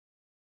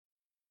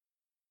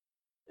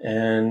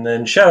 And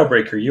then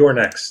Shadowbreaker, you are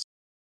next.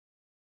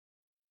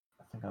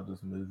 I think I'll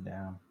just move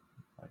down.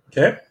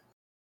 Okay.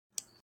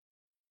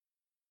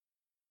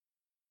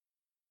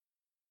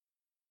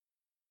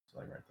 It's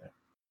like right there.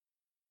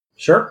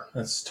 Sure,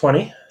 that's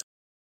 20.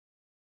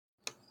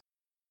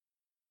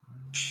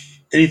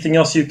 Anything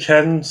else you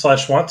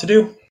can/want to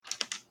do?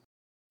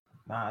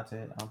 Nah, that's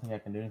it. I don't think I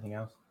can do anything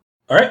else.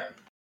 All right.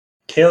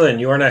 Caelynn,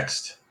 you are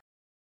next.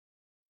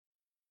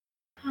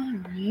 All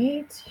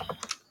right.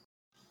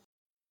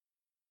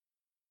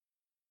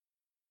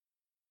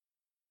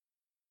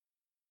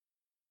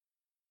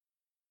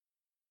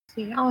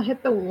 See, I'll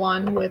hit the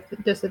one with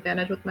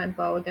disadvantage with my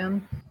bow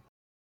again.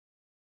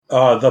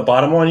 The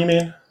bottom one, you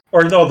mean?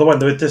 Or no, the one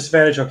with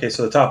disadvantage? Okay,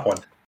 so the top one.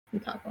 The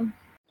top one.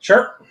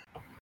 Sure.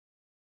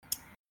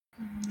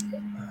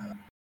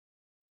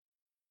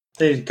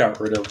 They got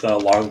rid of the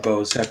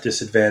longbows at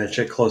disadvantage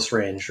at close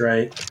range,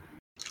 right?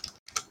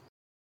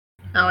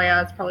 Oh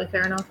yeah, that's probably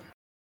fair enough.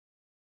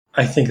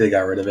 I think they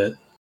got rid of it.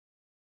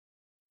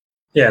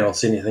 Yeah, I don't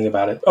see anything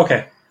about it.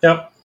 Okay,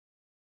 yep.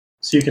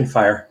 So you can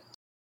fire.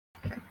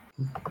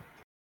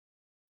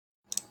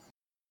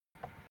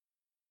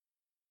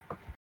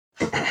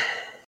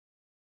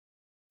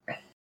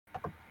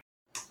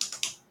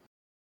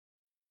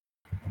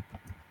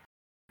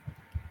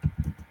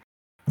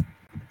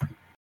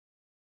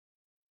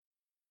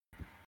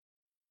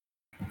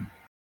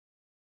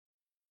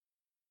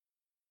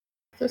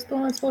 Is this the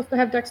one that's supposed to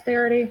have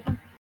dexterity? There's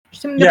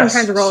some different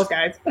kinds of rolls,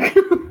 guys.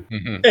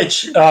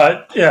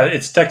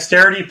 It's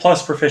dexterity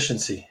plus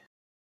proficiency.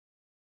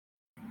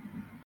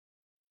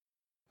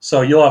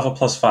 So you'll have a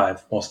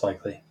 +5, most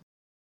likely.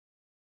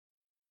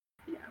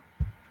 Yeah.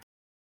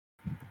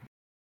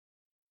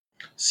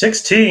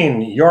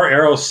 16. Your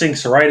arrow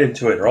sinks right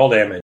into it. Roll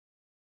damage.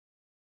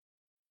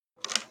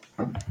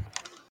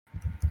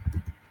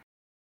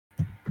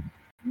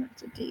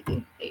 That's a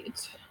D8.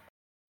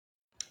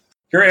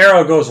 Your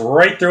arrow goes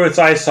right through its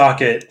eye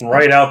socket and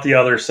right out the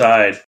other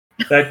side.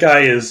 That guy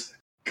is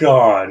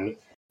gone.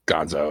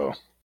 Gonzo.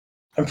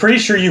 I'm pretty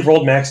sure you've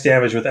rolled max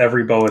damage with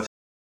every bow.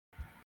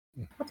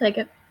 I'll take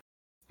it.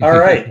 All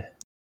right.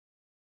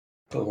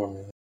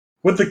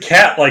 Would the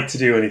cat like to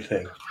do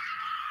anything?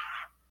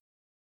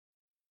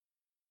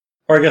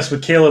 Or I guess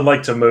would Caelynn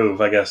like to move?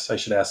 I guess I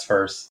should ask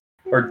first.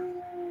 Or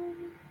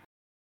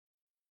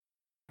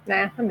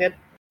Nah, I'm good.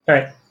 all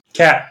right,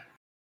 cat.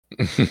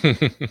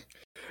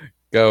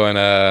 Go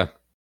and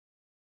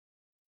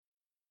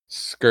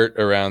skirt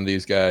around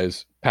these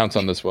guys, pounce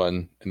on this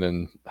one, and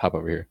then hop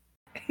over here.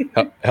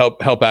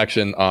 Help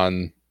action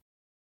on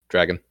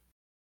dragon.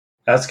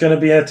 That's going to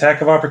be an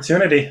attack of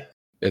opportunity.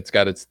 It's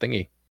got its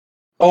thingy.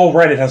 Oh,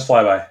 right, it has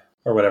flyby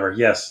or whatever.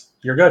 Yes,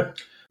 you're good.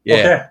 Yeah.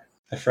 Okay,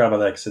 I forgot about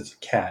that because it's a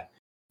cat.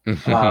 He's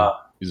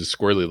a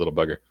squirrely little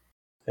bugger.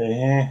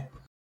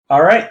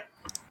 All right,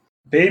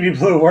 baby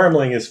blue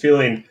wormling is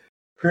feeling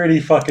pretty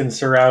fucking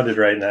surrounded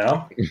right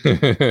now.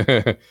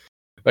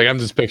 Like I'm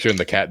just picturing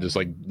the cat just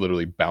like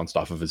literally bounced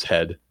off of his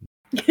head.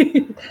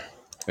 And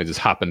just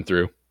hopping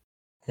through.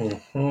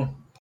 Mm-hmm.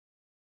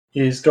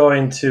 He's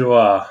going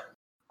to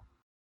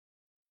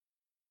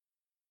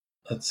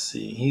let's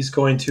see. He's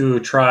going to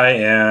try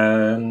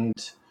and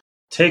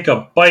take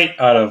a bite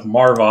out of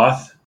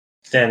Marvoth,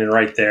 standing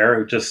right there,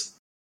 who just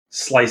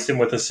sliced him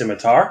with a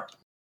scimitar.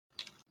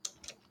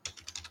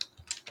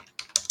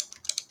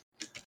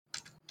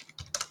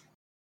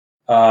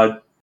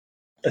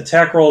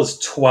 Attack roll is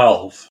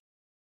 12.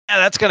 Yeah,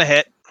 that's gonna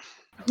hit.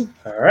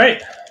 All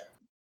right.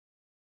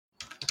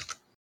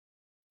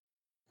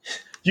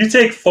 You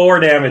take 4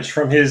 damage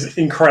from his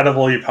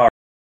incredibly powerful.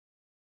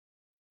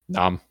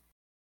 Nom.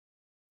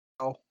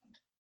 Oh.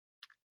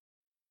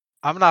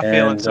 I'm not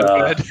feeling so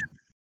good.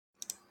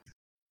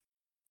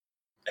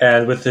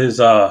 And with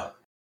his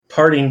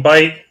parting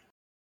bite,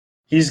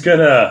 he's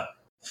gonna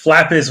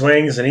flap his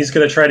wings and he's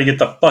gonna try to get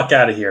the fuck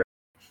out of here.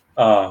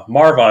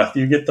 Marvoth,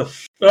 you get the...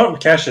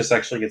 Cassius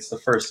actually gets the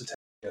first attack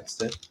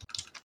against it.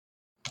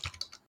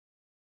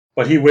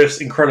 But he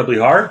whiffs incredibly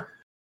hard.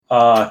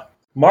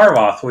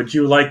 Marvoth, would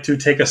you like to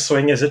take a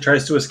swing as it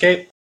tries to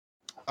escape?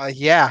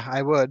 Yeah,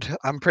 I would.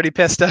 I'm pretty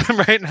pissed at him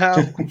right now.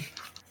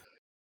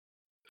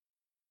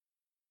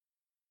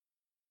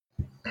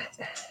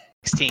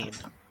 16.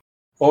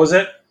 What was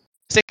it?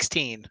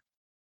 16.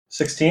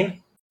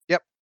 16?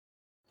 Yep.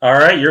 All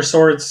right, your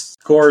sword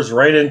scores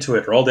right into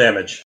it. Roll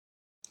damage.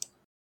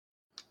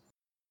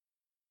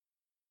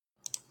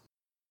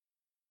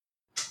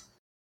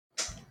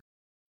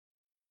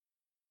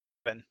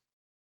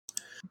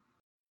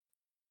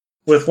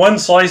 With one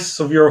slice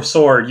of your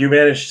sword, you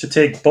manage to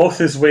take both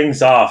his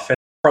wings off and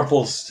it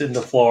crumples in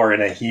the floor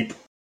in a heap.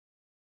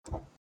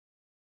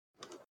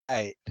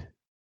 Right.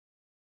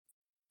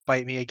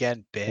 Bite me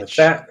again, bitch.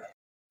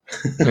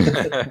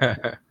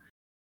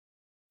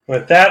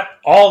 With that,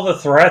 all the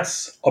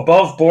threats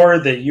above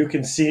board that you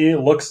can see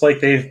looks like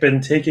they've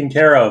been taken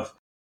care of.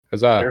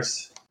 Huzzah.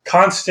 There's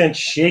constant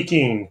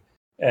shaking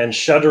and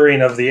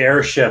shuddering of the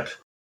airship.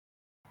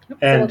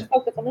 And let's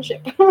focus on the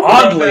ship.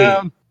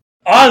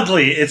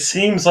 Oddly, it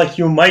seems like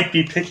you might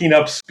be picking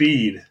up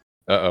speed.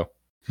 Uh-oh.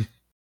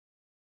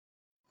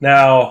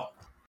 Now,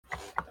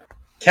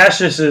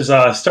 Cassius is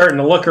starting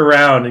to look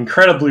around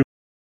incredibly,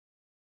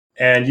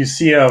 and you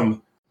see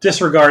him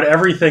disregard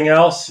everything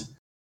else,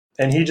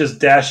 and he just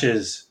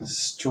dashes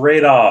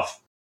straight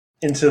off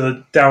into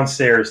the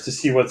downstairs to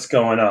see what's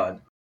going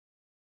on.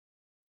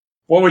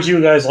 What would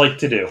you guys like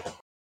to do?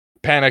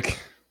 Panic.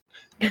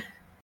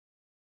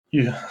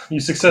 You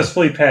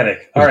successfully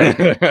panic. All right.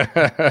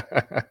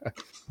 I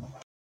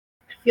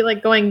feel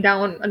like going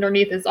down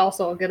underneath is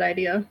also a good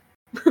idea.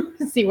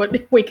 See what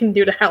we can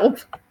do to help.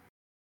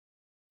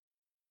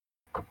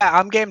 Yeah,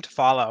 I'm game to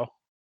follow.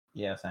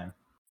 Yeah, same.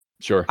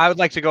 Sure. I would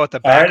like to go at the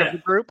back Alright. of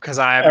the group because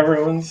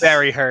I'm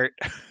very hurt.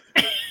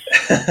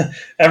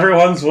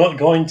 Everyone's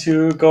going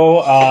to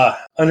go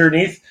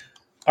underneath.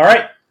 All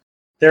right.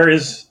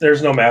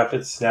 There's no map.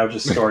 It's now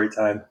just story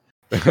time.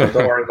 Don't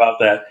worry about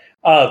that.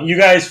 You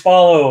guys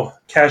follow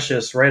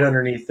Cassius right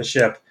underneath the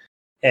ship,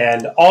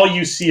 and all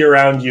you see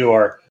around you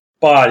are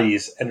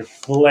bodies and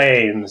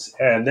flames,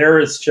 and there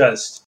is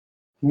just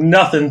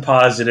nothing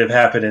positive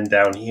happening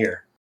down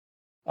here.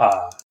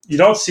 You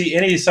don't see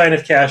any sign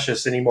of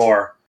Cassius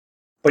anymore,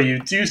 but you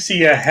do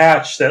see a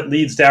hatch that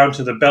leads down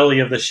to the belly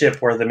of the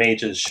ship where the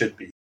mages should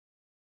be.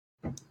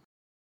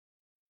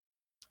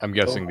 I'm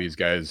guessing these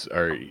guys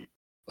are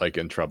like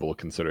in trouble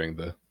considering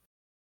the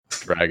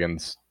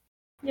dragons.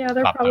 Yeah,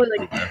 they're probably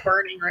like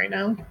burning right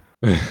now.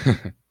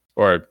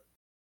 Or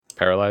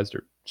paralyzed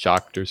or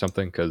shocked or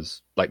something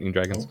because lightning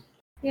dragons.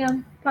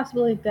 Yeah,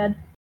 possibly dead.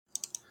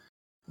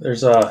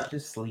 There's a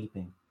Just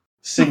sleeping.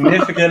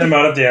 significant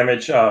amount of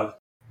damage.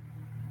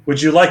 Would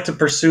you like to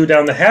pursue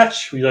down the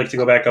hatch? Would you like to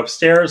go back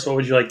upstairs? What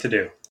would you like to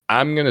do?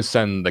 I'm going to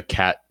send the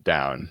cat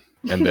down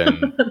and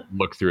then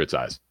look through its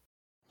eyes.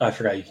 I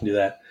forgot you can do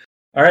that.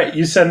 All right,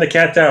 you send the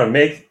cat down.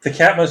 The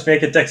cat must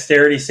make a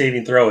dexterity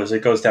saving throw as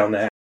it goes down the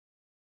hatch.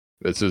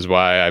 This is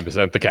why I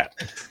sent the cat.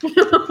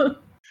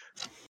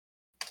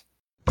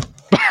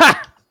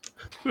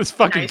 This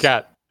fucking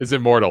cat is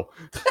immortal.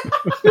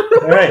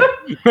 All right.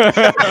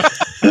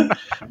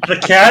 The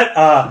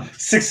cat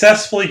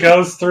successfully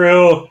goes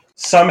through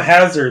some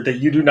hazard that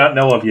you do not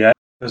know of yet,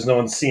 because no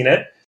one's seen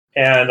it,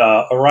 and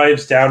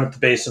arrives down at the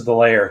base of the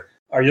layer.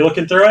 Are you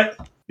looking through it?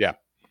 Yeah.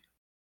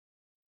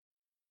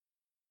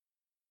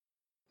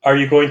 Are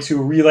you going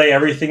to relay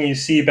everything you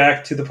see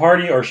back to the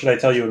party, or should I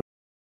tell you?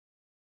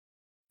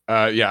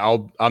 Yeah,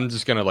 I'm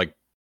just gonna like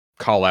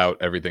call out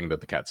everything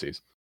that the cat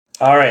sees.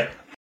 All right.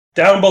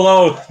 Down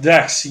below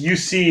decks, you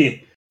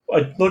see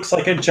what looks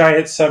like a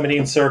giant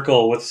summoning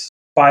circle with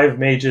 5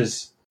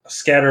 mages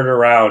scattered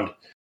around.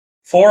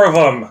 4 of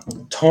them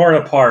torn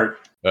apart.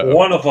 Uh-oh.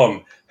 1 of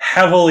them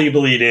heavily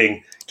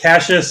bleeding.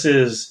 Cassius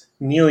is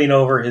kneeling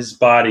over his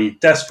body,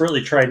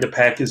 desperately trying to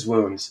pack his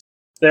wounds.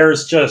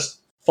 There's just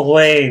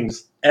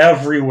flames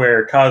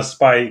everywhere caused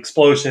by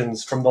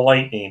explosions from the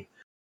lightning.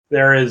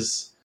 There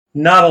is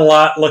not a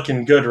lot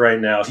looking good right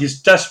now.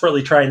 He's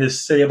desperately trying to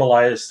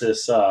stabilize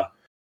this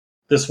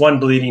one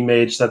bleeding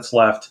mage that's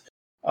left.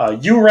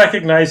 You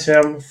recognize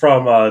him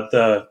from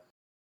the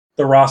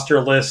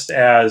roster list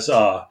as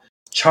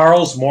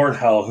Charles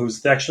Mornhell,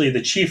 who's actually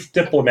the chief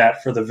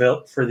diplomat for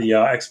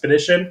the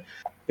expedition,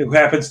 who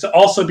happens to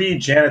also be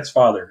Janet's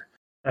father.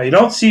 Now, you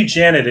don't see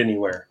Janet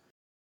anywhere,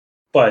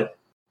 but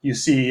you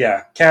see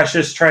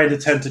Cassius trying to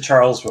tend to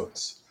Charles'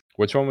 wounds.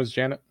 Which one was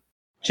Janet?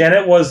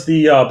 Janet was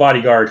the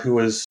bodyguard who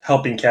was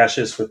helping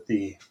Cassius with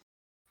the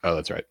Oh,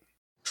 that's right.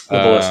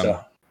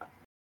 ballista.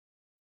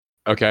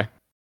 Okay.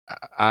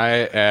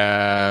 I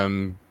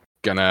am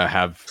gonna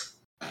have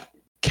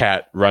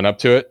cat run up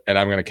to it, and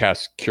I'm gonna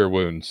cast Cure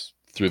Wounds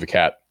through the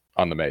cat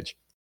on the mage.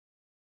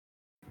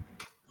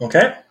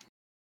 Okay.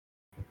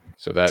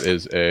 So that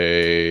is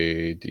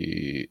a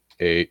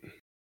D8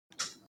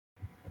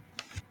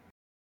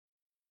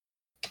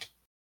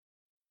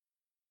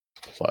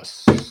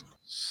 plus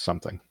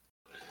something.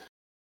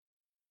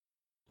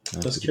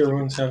 Does Cure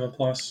Wounds have a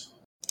plus?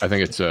 I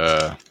think it's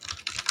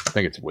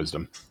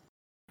wisdom.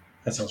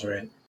 That sounds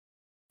right.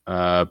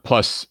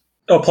 Plus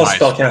plus my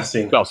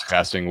spellcasting.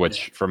 Spellcasting,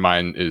 which for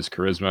mine is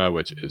charisma,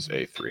 which is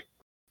a 3.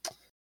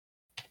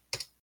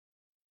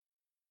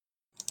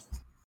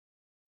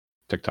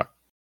 TikTok.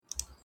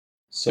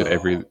 So,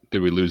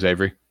 Did we lose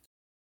Avery?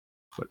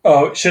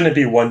 oh, shouldn't it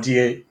be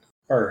 1d8?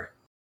 Or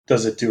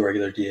does it do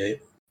regular d8?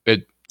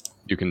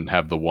 You can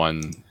have the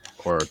 1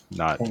 or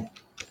not,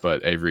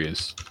 but Avery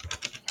is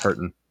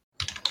hurting.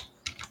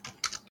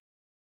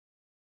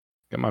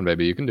 Come on,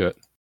 baby, you can do it.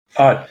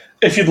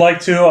 If you'd like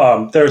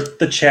to, there's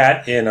the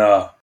chat in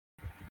Roll20.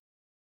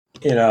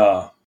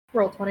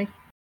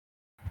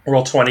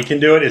 Roll20 can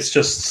do it. It's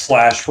just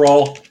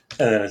 /roll,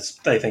 and then it's,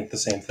 I think, the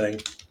same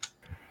thing.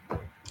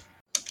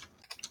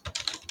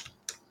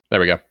 There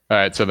we go. All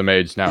right, so the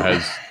mage now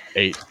has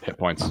 8 hit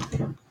points.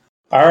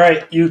 All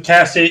right, you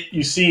cast it.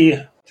 You see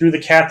through the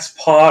cat's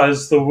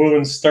paws, the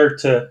wounds start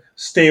to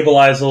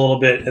stabilize a little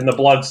bit, and the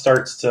blood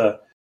starts to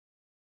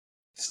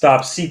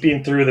stop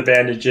seeping through the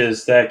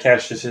bandages that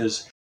Cassius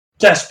is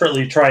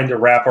desperately trying to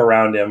wrap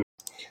around him.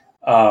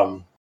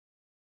 The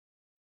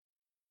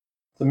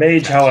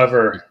mage,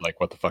 however... Like,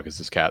 what the fuck is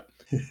this cat?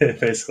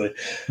 Basically.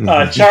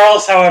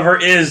 Charles,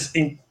 however, is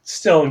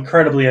still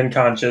incredibly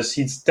unconscious.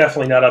 He's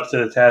definitely not up to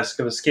the task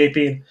of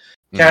escaping.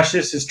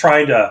 Cassius is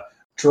trying to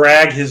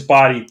drag his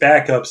body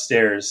back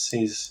upstairs.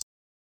 He's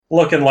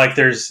looking like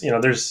you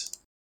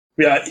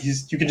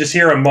can just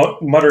hear him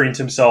muttering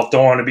to himself,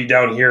 "Don't want to be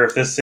down here if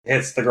this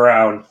hits the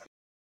ground."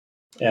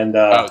 And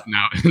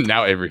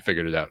now Avery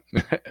figured it out.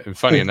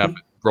 Funny enough,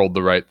 it rolled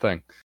the right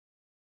thing.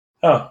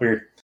 Oh,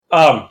 weird.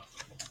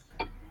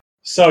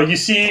 So you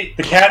see,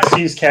 the cat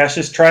sees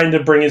Cassius trying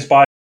to bring his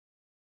body.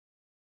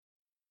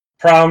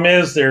 Problem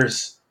is,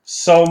 there's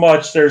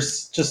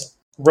just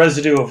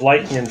residue of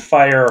lightning and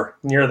fire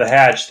near the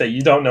hatch that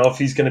you don't know if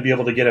he's going to be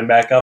able to get him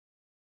back up.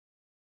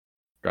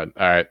 Good.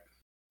 All right.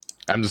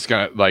 I'm just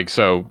gonna like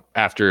so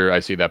after I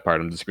see that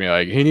part, I'm just gonna be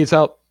like, he needs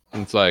help.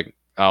 And it's like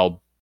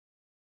I'll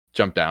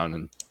jump down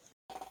and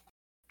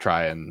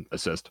try and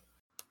assist.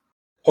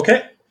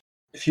 Okay.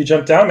 If you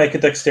jump down, make a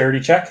dexterity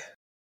check.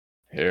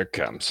 Here it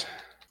comes.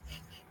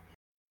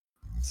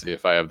 Let's see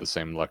if I have the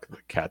same luck the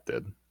cat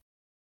did.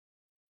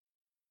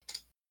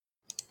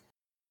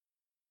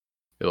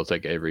 It'll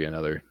take Avery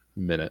another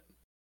minute.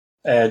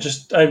 I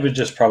would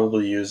just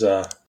probably use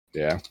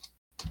Yeah.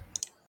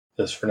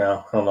 this for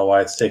now. I don't know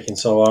why it's taking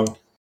so long.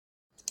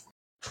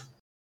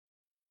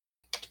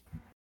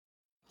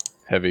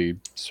 Heavy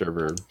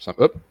server.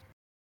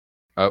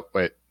 Oh,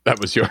 wait. That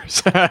was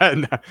yours.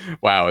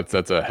 Wow,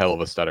 that's a hell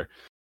of a stutter.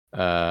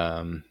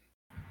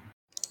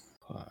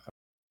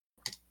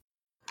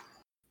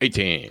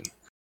 18.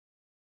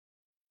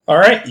 All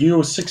right,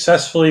 you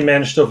successfully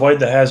managed to avoid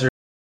the hazard.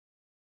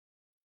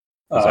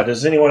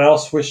 Does anyone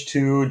else wish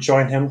to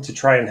join him to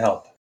try and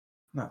help?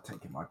 Not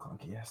taking my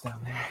clunky ass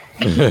down there.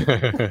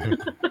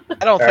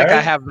 I don't think I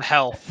Alright. have the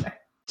health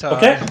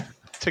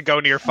to go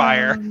near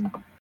fire.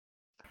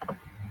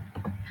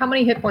 How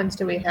many hit points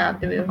do we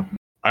have?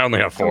 I only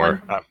have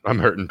 4. I'm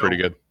hurting pretty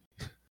good.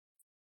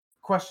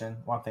 Question,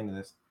 one thing to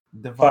this.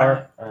 Divine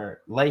Fire.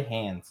 or lay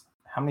hands.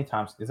 How many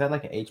times? Is that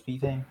like an HP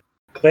thing?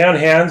 Lay on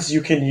hands,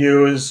 you can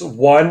use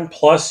 1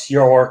 plus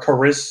your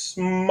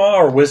charisma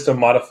or wisdom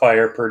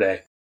modifier per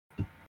day.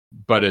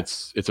 But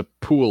it's a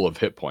pool of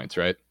hit points,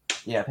 right?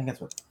 Yeah, I think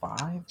it's with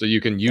 5. So you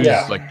can use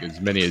like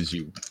as many as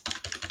you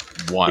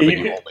want, but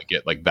you only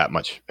get like that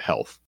much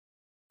health.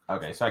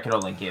 Okay, so I could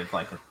only give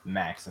like a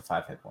max of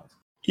 5 hit points.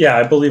 Yeah,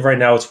 I believe right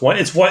now it's 1.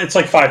 It's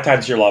like 5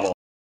 times your level.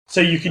 So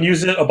you can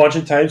use it a bunch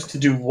of times to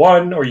do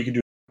 1, or you can do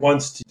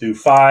once to do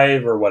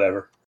 5 or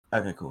whatever.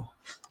 Okay, cool.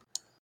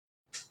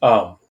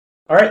 All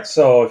right,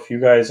 so if you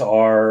guys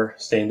are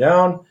staying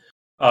down,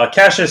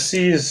 Cassius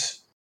sees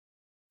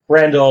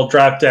Randall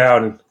drop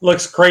down and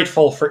looks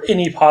grateful for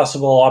any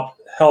possible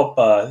help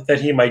that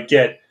he might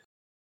get.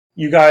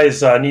 You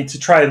guys need to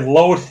try and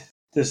load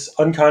this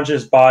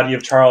unconscious body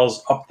of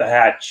Charles up the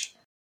hatch.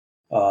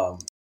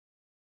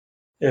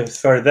 If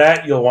for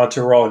that, you'll want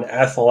to roll an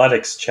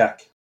athletics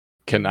check.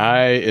 Can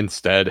I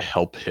instead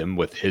help him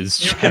with his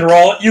You check? can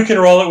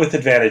roll it with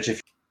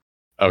advantage,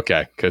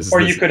 Okay, because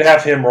you could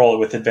have him roll it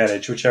with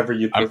advantage, whichever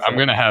you prefer. I'm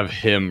gonna have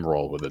him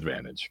roll with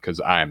advantage because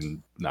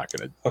I'm not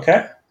gonna.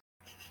 Okay.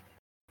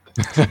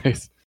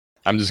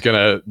 I'm just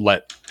gonna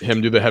let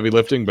him do the heavy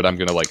lifting, but I'm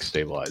gonna like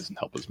stabilize and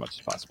help as much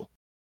as possible.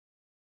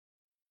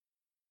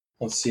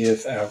 Let's see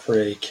if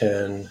Avery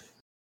can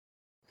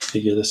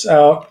figure this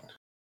out.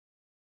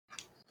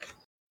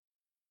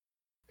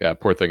 Yeah,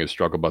 poor thing is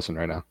struggle bussing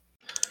right now.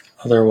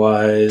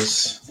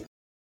 Otherwise,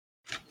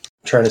 I'm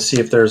trying to see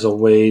if there's a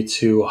way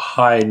to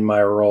hide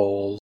my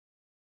rolls.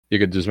 You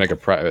could just make a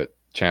private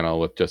channel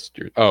with just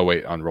your. Oh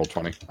wait, on roll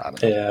 20. I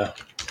don't know. Yeah.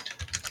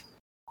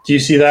 Do you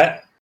see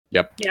that?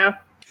 Yep. Yeah.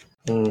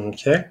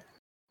 Okay.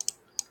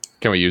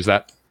 Can we use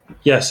that?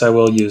 Yes, I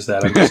will use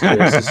that. I'm just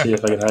curious to see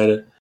if I can hide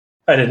it.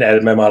 I didn't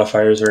edit my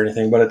modifiers or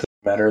anything, but it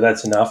doesn't matter.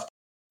 That's enough.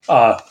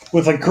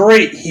 With a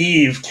great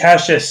heave,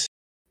 Cassius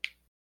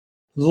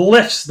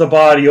lifts the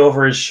body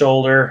over his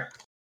shoulder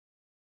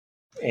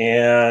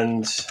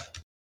and...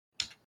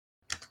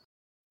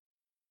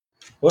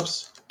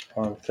 Whoops.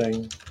 Wrong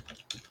thing.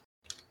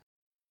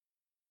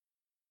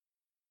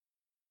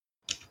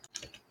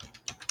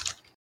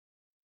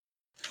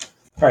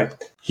 All right.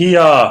 He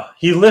lifts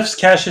he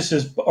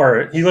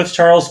lifts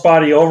Charles'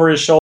 body over his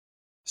shoulder,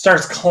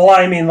 starts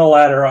climbing the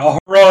ladder. A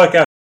heroic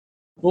effort.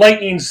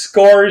 Lightning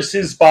scores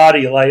his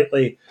body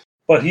lightly,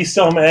 but he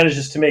still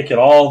manages to make it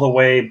all the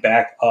way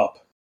back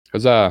up.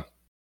 Huzzah!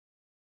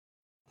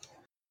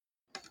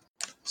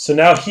 So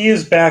now he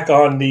is back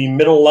on the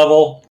middle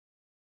level.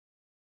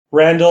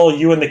 Randall,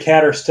 you and the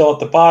cat are still at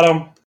the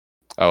bottom.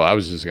 Oh, I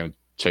was just gonna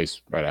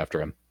chase right after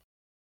him.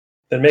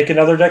 Then make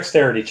another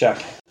dexterity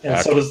check, and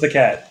so does the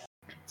cat.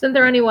 Isn't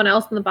there anyone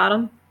else in the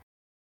bottom?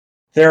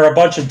 There are a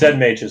bunch of dead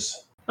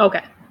mages.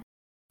 Okay.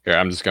 Here,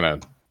 I'm just gonna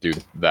do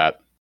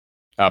that.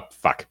 Oh,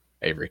 fuck.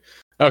 Avery.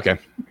 Okay,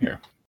 here.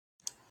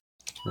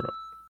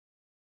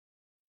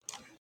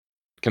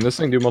 Can this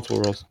thing do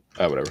multiple rolls?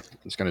 Whatever. I'm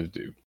just gonna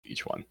do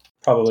each one.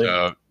 Probably.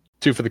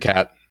 2 for the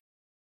cat.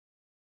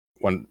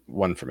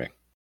 One for me.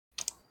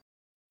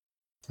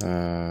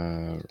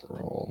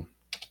 Roll.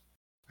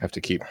 I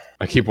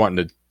keep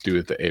wanting to do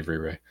it the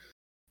Avery way.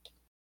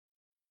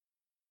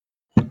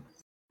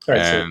 All right,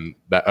 And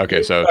that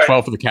okay, so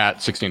 12 for the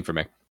cat, 16 for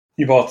me.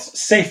 You both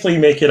safely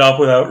make it up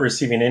without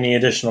receiving any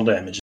additional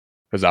damage.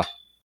 Huzzah.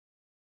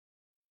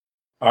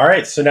 All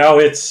right, so now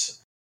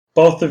it's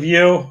both of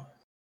you,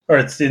 or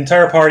it's the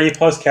entire party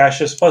plus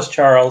Cassius plus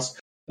Charles.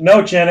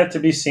 No Janet to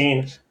be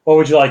seen. What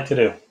would you like to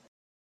do?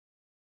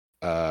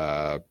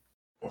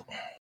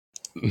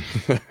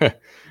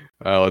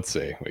 Let's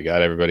see. We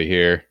got everybody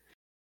here.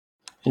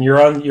 And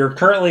you're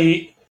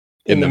currently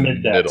in the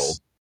mid middle.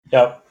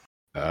 Yep.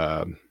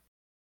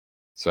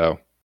 So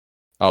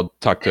I'll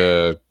talk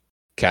to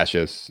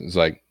Cassius. It's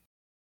like,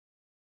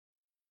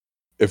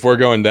 if we're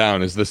going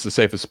down, is this the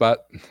safest spot?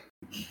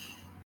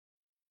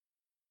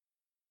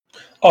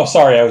 Oh,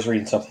 sorry, I was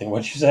reading something.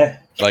 What'd you say?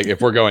 Like,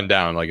 if we're going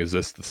down, like, is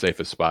this the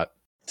safest spot?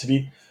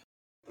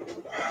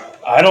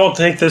 I don't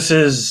think this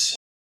is...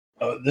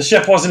 the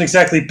ship wasn't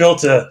exactly built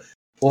to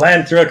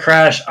land through a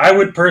crash. I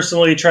would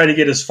personally try to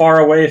get as far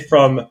away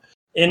from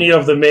any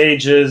of the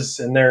mages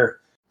and the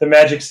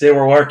magics they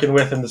were working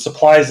with and the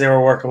supplies they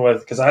were working with,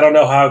 because I don't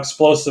know how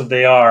explosive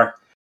they are,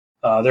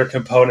 their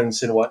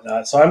components and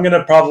whatnot. So I'm going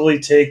to probably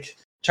take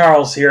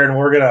Charles here, and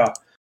we're going to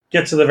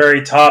get to the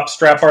very top,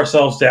 strap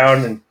ourselves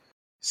down, and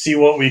see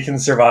what we can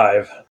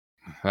survive.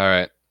 All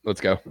right,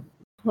 let's go.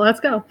 Let's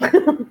go.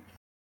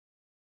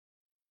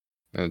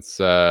 It's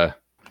I'm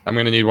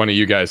gonna need one of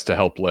you guys to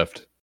help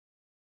lift.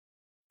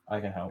 I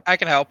can help. I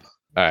can help.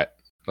 All right,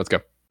 let's go.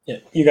 Yeah,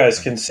 you guys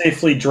can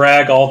safely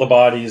drag all the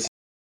bodies,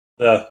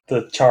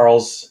 the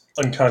Charles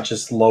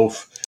unconscious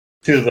loaf,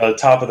 to the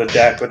top of the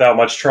deck without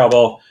much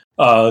trouble,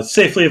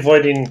 safely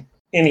avoiding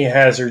any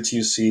hazards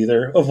you see.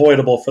 They're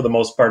avoidable for the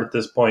most part at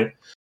this point.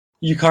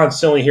 You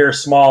constantly hear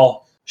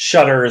small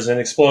shudders and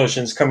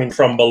explosions coming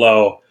from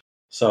below,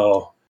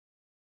 so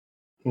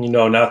you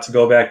know not to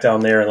go back down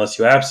there unless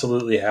you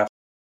absolutely have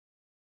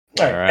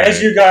to. All right.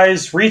 As you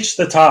guys reach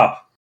the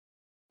top,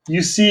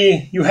 you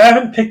see you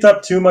haven't picked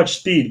up too much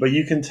speed, but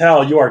you can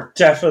tell you are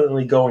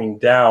definitely going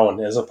down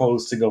as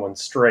opposed to going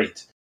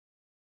straight.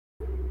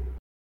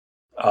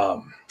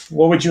 What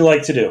would you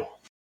like to do?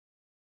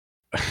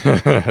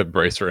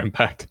 Brace for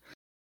impact.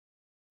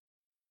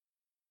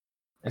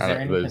 Is there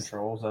any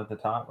controls at the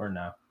top or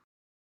no?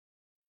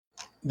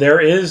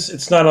 There is.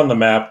 It's not on the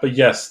map, but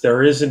yes,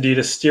 there is indeed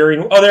a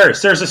steering. Oh, there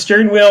is. There's a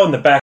steering wheel in the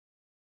back.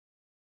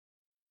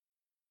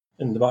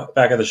 In the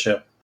back of the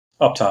ship,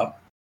 up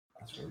top.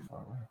 That's really far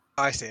away.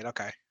 I see it.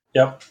 Okay.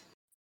 Yep.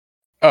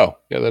 Oh,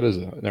 yeah, that is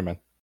it. Never mind.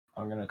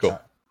 I'm gonna Cool. try.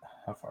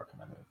 How far can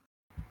I move?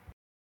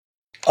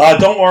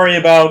 Don't worry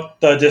about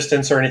the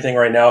distance or anything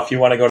right now. If you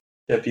want to go to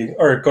the ship,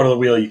 or go to the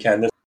wheel, you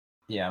can.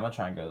 Yeah, I'm gonna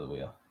try and go to the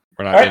wheel.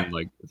 We're not in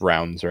like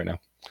rounds right now.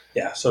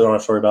 Yeah, so don't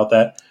have to worry about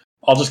that.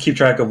 I'll just keep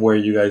track of where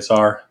you guys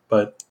are.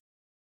 But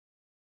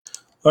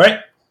all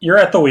right, you're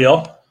at the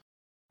wheel.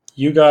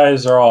 You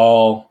guys are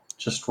all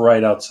just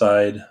right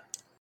outside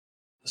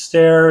the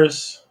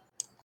stairs.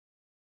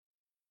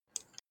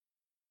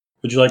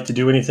 Would you like to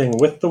do anything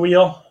with the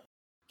wheel?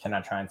 Can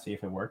I try and see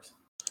if it works?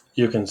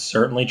 You can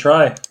certainly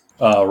try.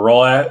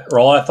 Roll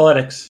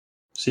athletics.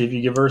 See if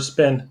you give her a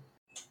spin.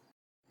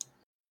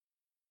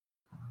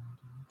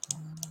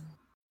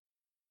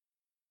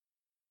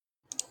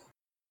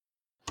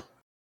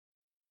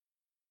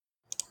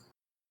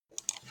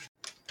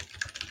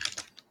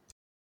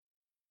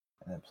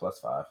 And then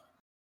 +5.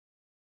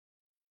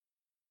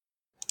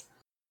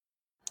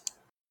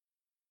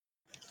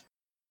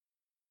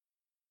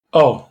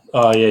 Oh,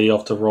 yeah, you'll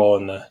have to roll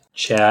in the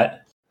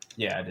chat.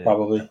 Yeah, I did.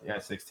 Probably. Yeah,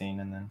 16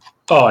 and then...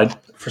 Oh,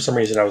 for some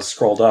reason I was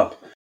scrolled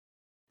up.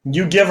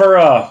 You give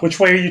her which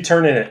way are you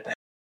turning it?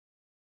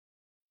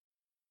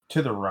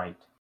 To the right.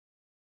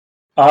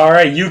 All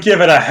right, you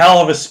give it a hell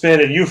of a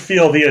spin, and you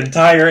feel the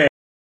entire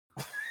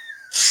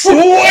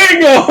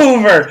swing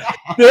over.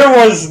 There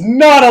was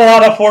not a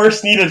lot of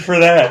force needed for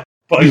that,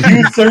 but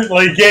you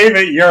certainly gave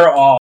it your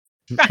all.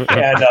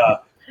 And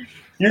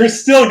you're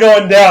still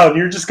going down.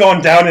 You're just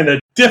going down in a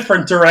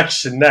different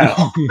direction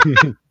now.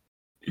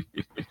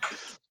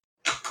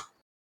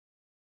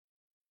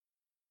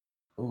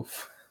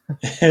 Oof.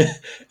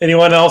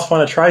 Anyone else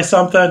want to try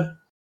something?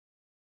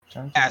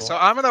 Yeah, so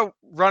I'm gonna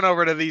run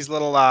over to these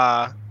little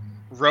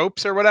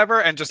ropes or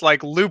whatever, and just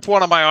like loop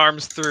one of my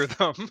arms through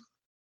them.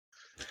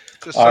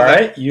 Just so all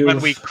right, that when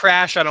we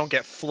crash, I don't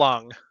get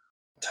flung.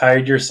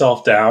 Tied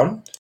yourself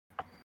down.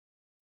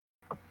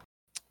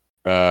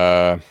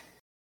 I'm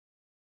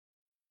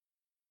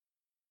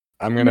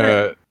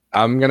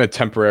gonna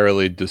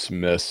temporarily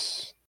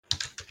dismiss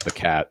the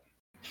cat.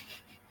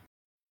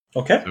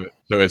 Okay.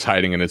 So it's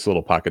hiding in its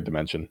little pocket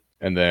dimension,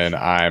 and then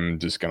I'm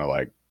just gonna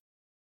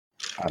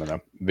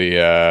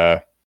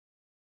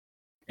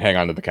hang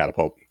on to the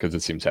catapult because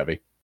it seems heavy.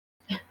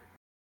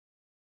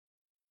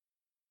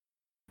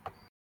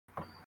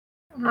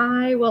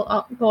 I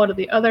will go to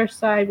the other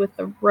side with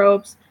the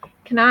ropes.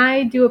 Can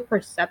I do a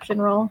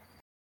perception roll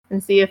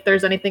and see if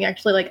there's anything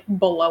actually like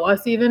below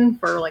us, even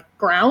for like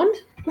ground?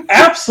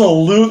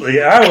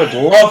 Absolutely. I would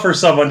love for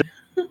someone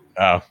to...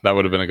 Oh, that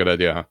would have been a good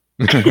idea, huh?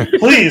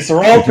 Please,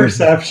 roll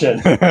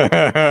perception.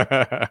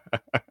 I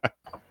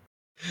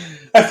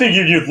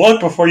figured you'd look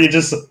before you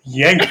just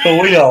yanked the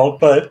wheel,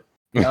 but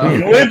you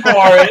went for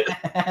it.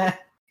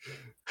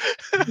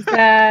 Is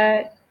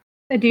that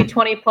a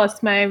D20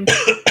 plus my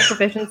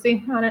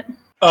proficiency on it?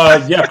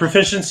 Yeah,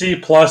 proficiency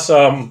plus,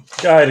 I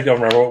had to go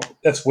remember.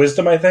 That's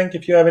wisdom, I think,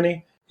 if you have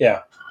any.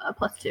 Yeah.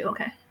 +2,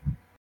 okay.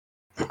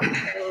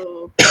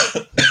 So,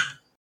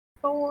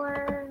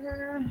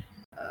 4...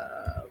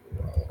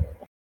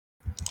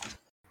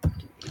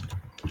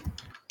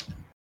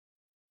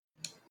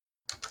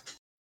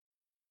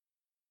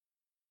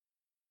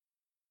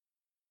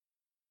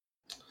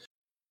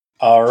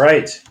 All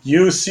right.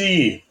 You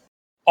see,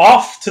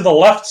 off to the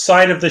left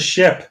side of the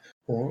ship,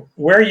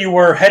 where you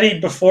were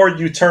heading before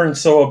you turned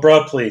so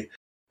abruptly,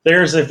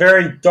 There's a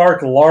very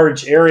dark,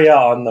 large area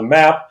on the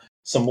map,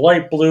 some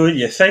light blue.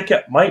 You think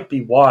it might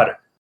be water.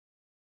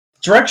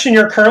 The direction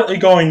you're currently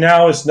going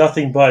now is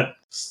nothing but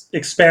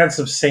expanse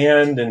of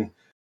sand and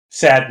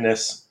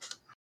sadness.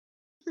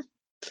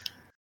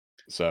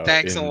 So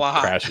Thanks a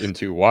lot. Crash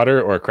into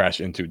water or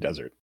crash into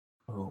desert.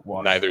 Oh,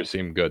 water. Neither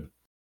seem good.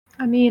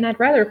 I mean, I'd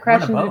rather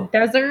crash On a into boat.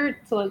 desert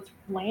so it's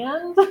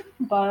land,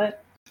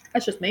 but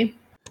that's just me.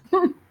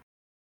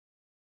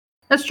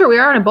 That's true. We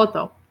are on a boat,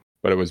 though.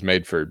 But it was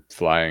made for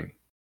flying.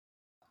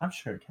 I'm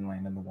sure it can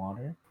land in the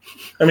water.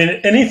 I mean,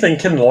 anything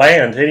can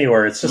land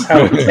anywhere. It's just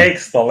how it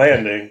takes the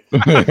landing.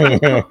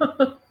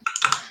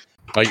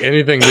 Like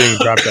anything being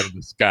dropped out of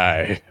the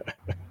sky.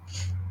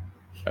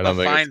 I don't But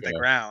think find it's the gonna...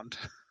 ground.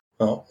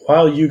 Well,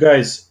 while you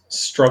guys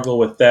struggle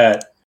with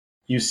that,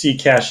 you see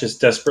Cassius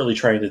desperately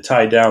trying to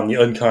tie down the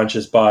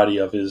unconscious body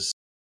of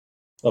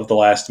the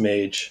last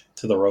mage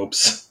to the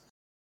ropes.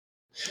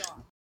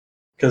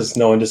 Because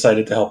no one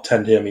decided to help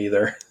tend him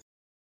either.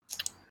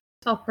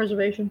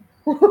 Self-preservation.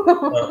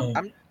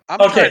 I'm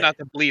Okay. trying not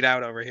to bleed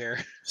out over here.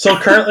 So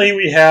currently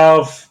we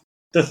have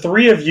the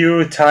three of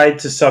you tied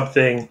to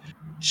something.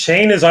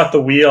 Shane is at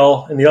the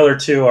wheel, and the other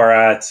two are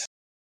at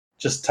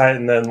just tied,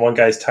 and then one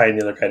guy's tying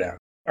the other guy down.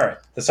 All right,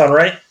 that sound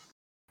right?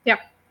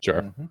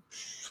 Sure. Mm-hmm.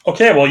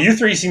 Okay, well, you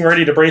three seem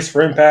ready to brace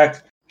for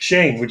impact.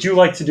 Shane, would you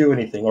like to do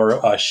anything, or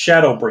a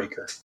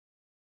Shadowbreaker?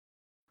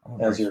 I'm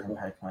As going your- to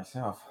impact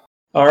myself.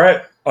 All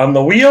right, on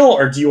the wheel,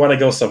 or do you want to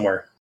go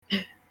somewhere?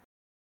 Any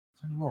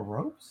more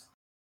ropes?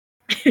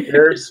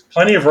 There's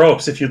plenty of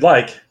ropes if you'd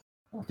like.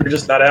 You're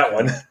just not at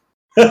one.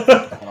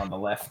 One on the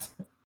left.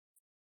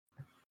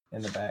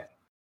 In the back.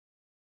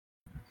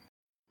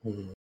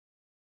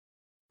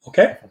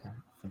 Okay. I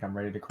think I'm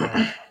ready to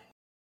crash.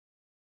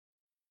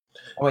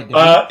 Oh, wait,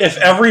 If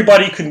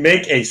everybody could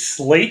make a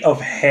sleight of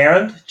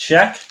hand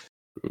check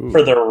Ooh.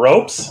 for their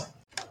ropes.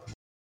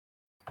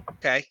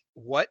 Okay.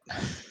 What?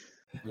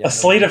 Yeah, A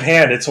sleight of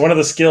hand. It's one of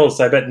the skills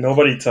I bet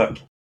nobody took.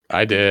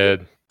 I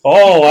did.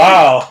 Oh,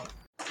 wow.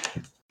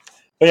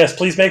 But yes,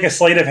 please make a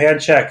sleight of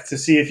hand check to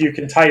see if you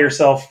can tie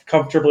yourself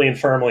comfortably and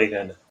firmly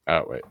again.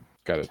 Oh, wait.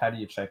 Got it. How do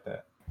you check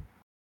that?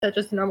 That's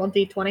just a normal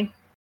D20.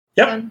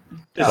 Yep. Then.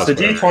 It's Plus a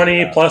whatever D20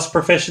 you got. plus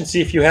proficiency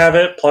if you have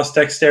it, plus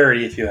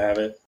dexterity if you have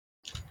it.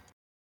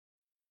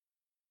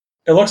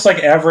 It looks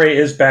like Avery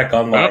is back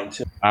online.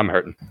 Too. I'm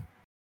hurting.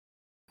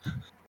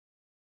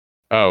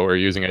 Oh, we're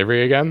using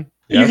Avery again?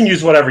 You can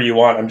use whatever you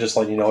want. I'm just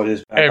letting you know it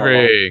is back online.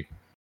 Avery.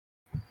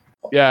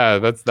 Yeah,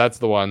 that's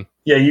the one.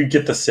 Yeah, you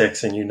get the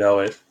 6 and you know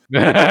it.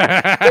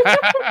 I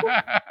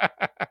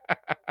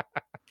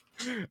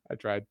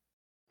tried.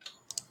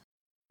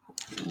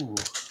 Ooh.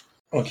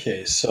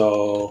 Okay,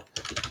 so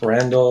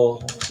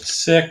Randall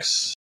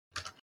 6.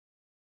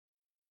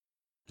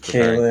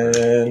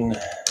 Caelynn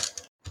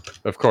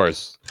Of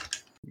course.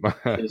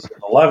 is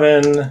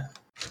 11.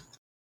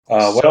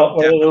 What else? What are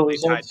the Definitely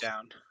tied results?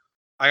 down.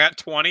 I got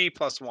 20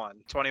 plus 1.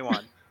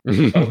 21.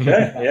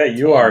 Okay, yeah,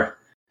 you are.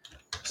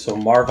 So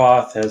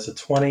Marvoth has a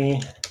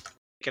 20.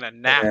 Taking a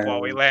nap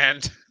while we And-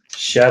 land.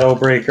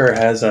 Shadowbreaker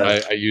has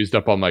a I used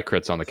up all my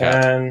crits on the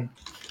cat. 10.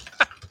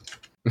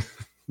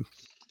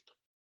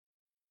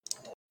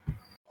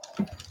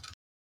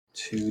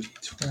 Two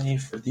D20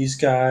 for these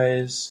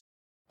guys.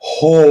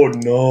 Oh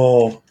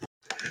no!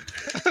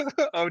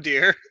 Oh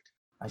dear.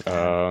 I got it.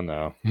 Oh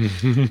no.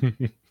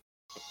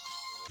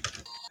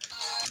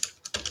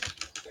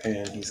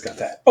 And he's got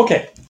that.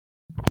 Okay.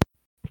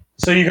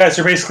 So you guys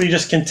are basically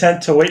just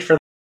content to wait for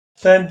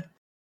then?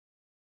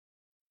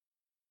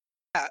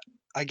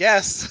 I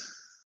guess.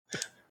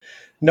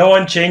 No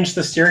one changed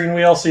the steering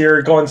wheel, so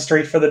you're going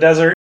straight for the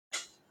desert,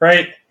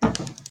 right?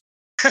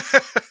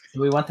 Do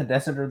we want the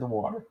desert or the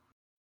water?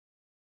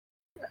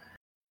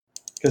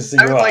 Because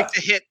I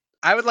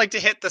would like to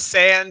hit the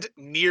sand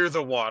near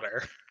the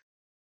water.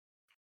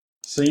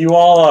 so you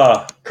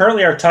all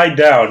currently are tied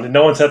down, and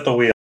no one's at the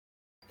wheel.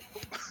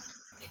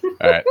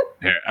 All right.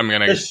 Here, I'm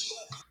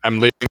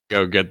leaving to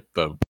go get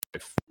the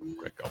wife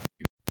quick.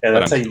 Yeah,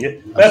 that's But how I'm you still-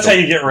 get. That's how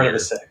still you get rid of a here.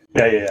 sick.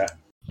 Yeah.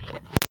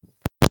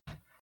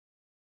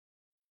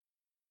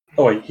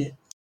 Oh wait.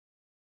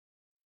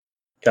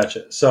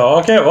 Gotcha. So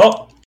okay,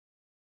 well,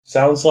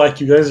 sounds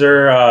like you guys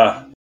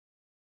are.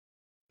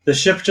 The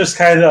ship just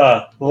kind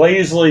of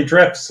lazily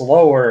drifts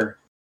lower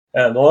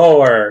and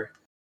lower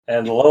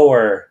and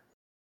lower.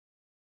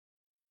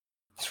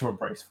 To a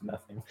brace for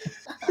nothing.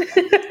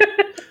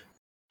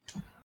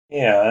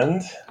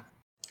 And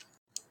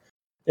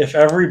if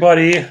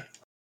everybody,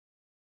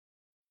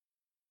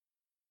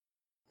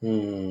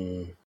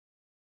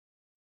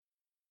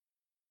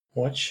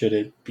 what should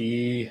it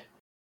be?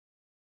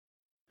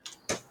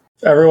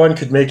 If everyone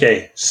could make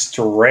a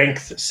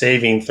strength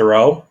saving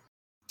throw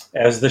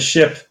as the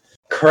ship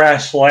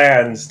crash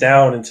lands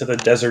down into the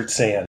desert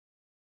sand.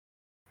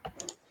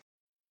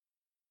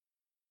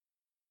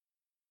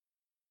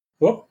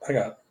 Whoop, I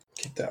got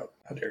kicked out.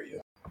 How dare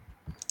you?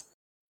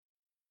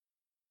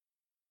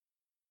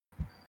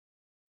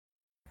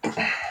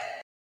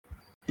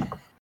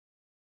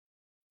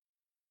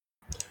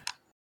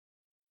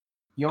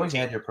 You always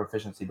add your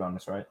proficiency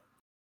bonus, right?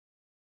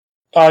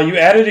 You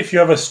add it if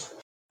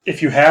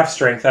you have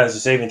strength as a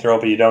saving throw,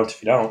 but you don't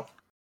if you don't.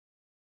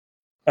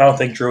 I don't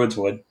think druids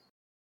would.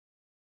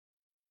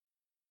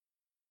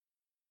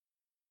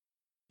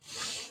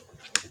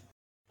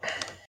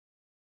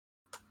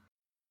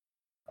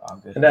 Oh,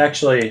 good. And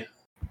actually,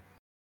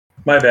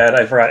 my bad,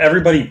 I forgot.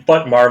 Everybody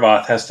but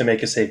Marvoth has to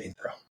make a saving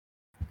throw.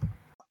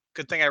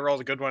 Good thing I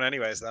rolled a good one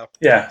anyways, though.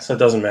 Yeah, so it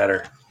doesn't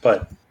matter.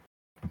 But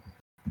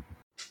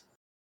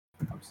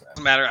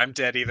Doesn't matter, I'm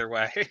dead either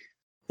way.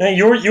 yeah,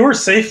 you were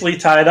safely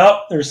tied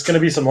up. There's going to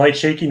be some light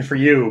shaking for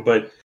you,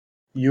 but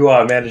you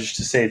managed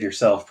to save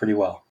yourself pretty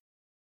well.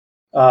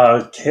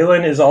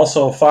 Caelynn is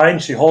also fine.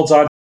 She holds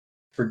on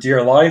for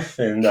dear life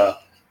and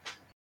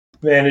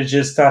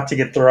manages not to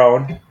get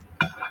thrown.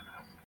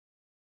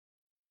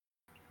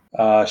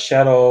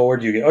 Shadow, where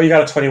do you get? Oh, you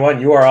got a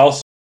 21. You are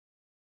also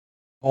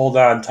hold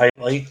on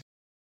tightly.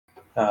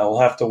 We'll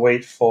have to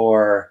wait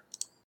for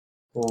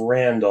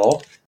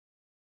Randall.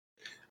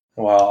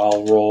 Well,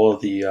 I'll roll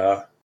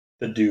the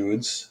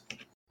dudes.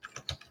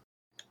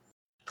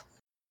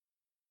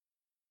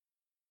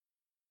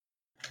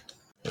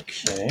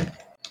 Okay.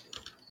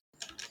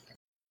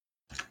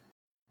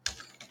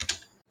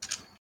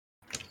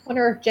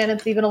 Wonder if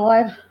Janet's even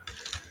alive.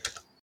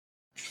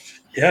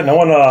 Yeah, no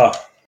one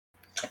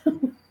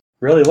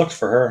really looked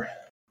for her.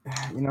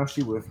 You know,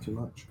 she whiffed too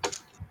much.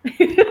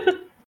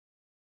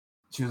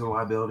 She was a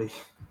liability.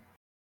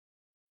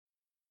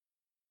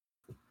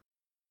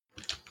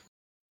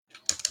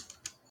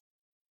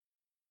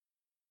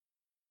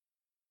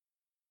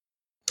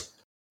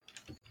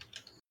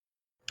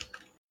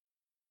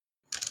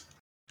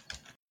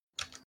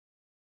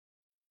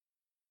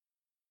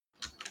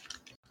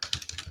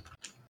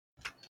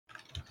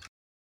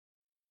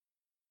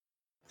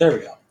 There we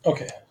go.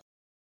 Okay.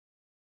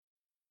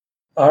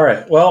 All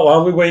right. Well,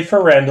 while we wait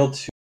for Randall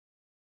to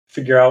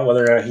figure out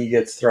whether or not he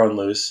gets thrown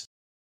loose,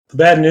 the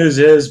bad news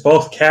is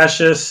both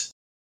Cassius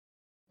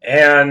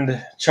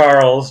and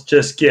Charles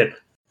just get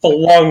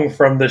flung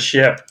from the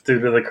ship due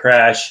to the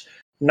crash.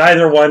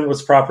 Neither one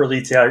was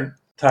properly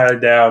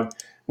tied down.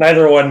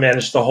 Neither one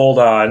managed to hold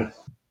on.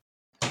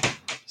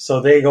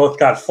 So they both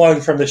got flung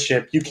from the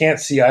ship. You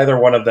can't see either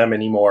one of them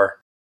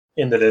anymore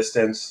in the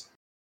distance.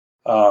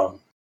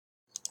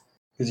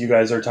 Because you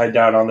guys are tied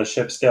down on the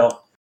ship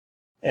still.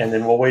 And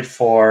then we'll wait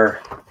for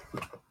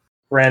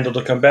Randall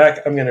to come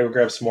back. I'm going to go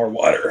grab some more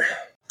water.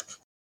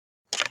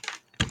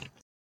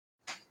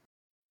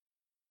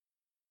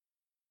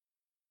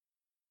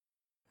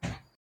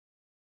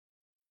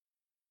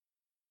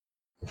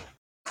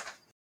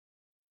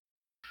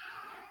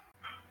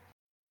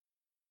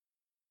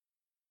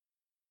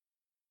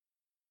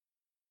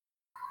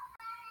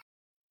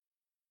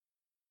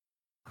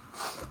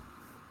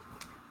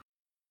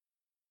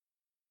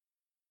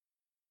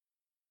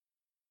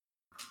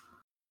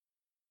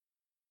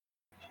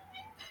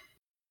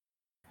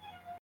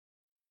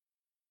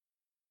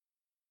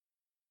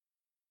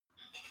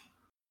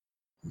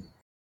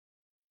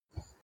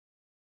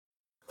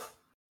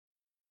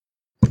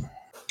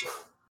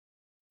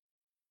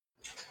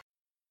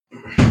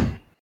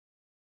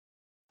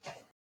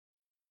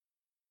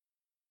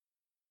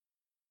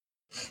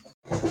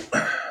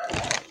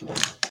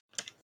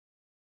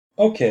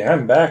 Okay,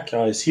 I'm back.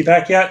 Is he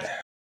back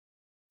yet?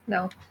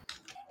 No.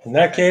 In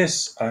that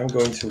case, I'm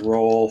going to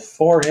roll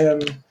for him.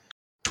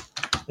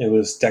 It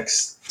was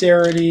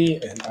dexterity,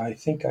 and I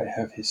think I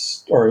have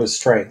his... Or it was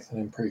strength,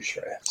 and I'm pretty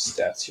sure I have his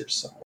stats here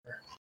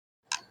somewhere.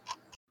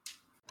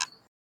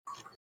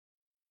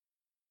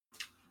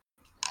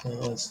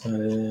 No, that's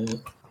not it.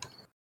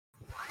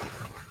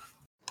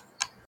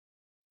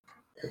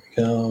 Here we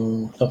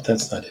go. Nope,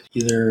 that's not it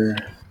either.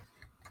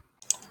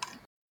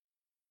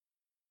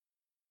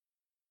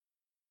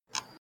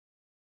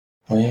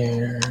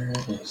 Where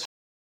is...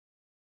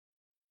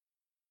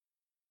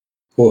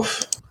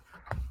 Woof.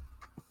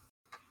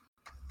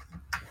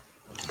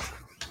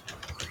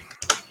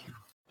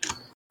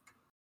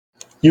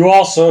 You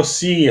also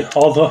see,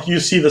 although you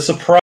see the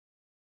surprise,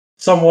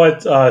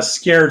 somewhat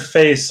scared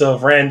face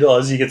of Randall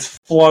as he gets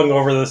flung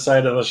over the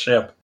side of the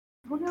ship.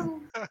 Oh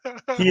no.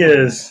 He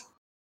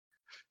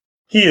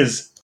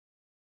is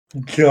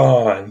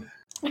gone.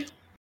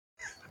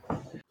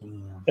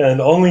 And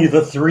only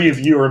the three of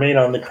you remain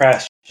on the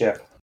crashed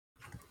ship.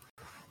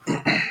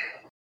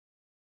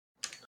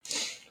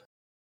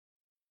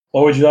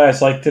 What would you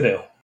guys like to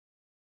do?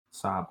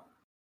 Sob.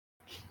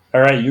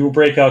 Alright, you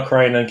break out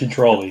crying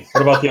uncontrollably.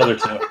 What about the other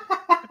two?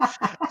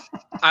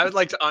 I would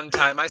like to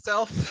untie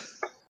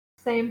myself.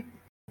 Same.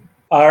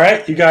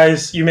 Alright,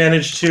 you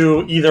manage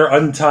to either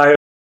untie...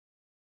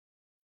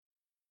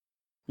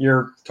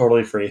 You're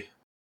totally free.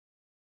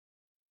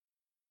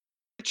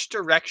 Which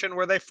direction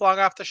were they flung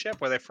off the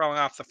ship? Were they flung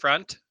off the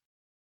front?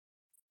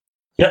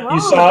 Yep, We're you all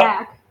in saw... the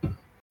back,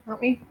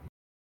 aren't we?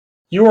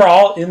 You were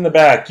all in the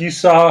back. You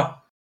saw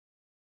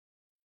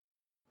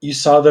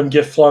them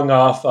get flung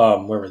off.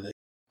 Where were they?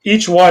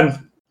 Each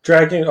one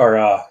dragging,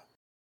 or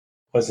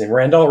what's his name?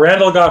 Randall.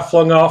 Randall got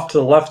flung off to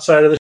the left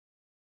side of the ship.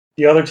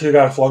 The other two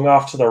got flung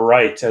off to the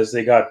right as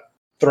they got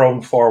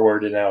thrown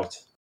forward and out.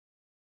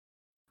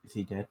 Is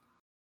he dead?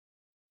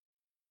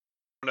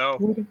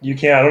 No. You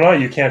can't. I don't know.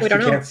 You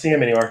can't see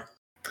him anywhere.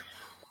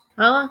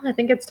 Well, I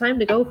think it's time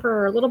to go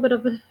for a little bit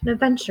of an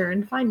adventure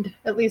and find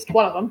at least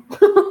one of them.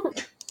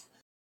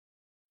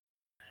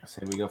 I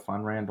say we go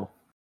find Randall.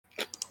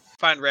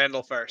 Find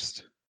Randall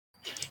first.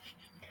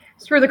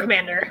 Screw the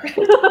commander.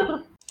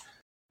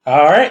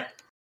 All right.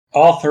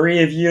 All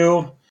three of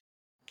you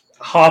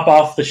hop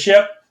off the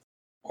ship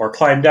or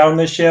climb down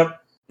the ship.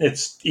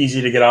 It's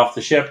easy to get off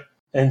the ship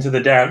into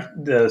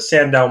the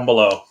sand down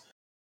below.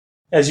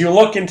 As you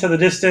look into the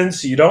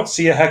distance, you don't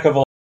see a heck of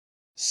a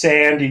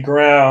sandy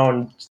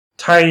ground,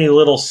 tiny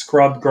little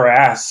scrub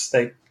grass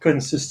that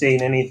couldn't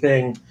sustain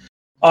anything.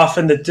 Off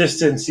in the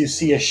distance, you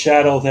see a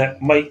shadow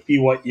that might be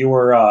what you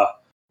were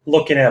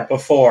looking at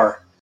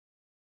before.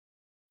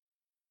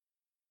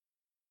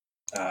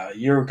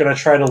 You're going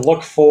to try to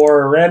look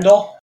for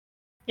Randall?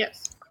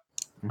 Yes.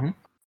 Mm-hmm.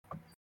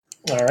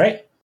 All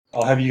right.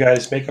 I'll have you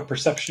guys make a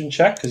perception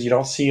check because you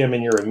don't see him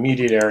in your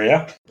immediate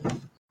area.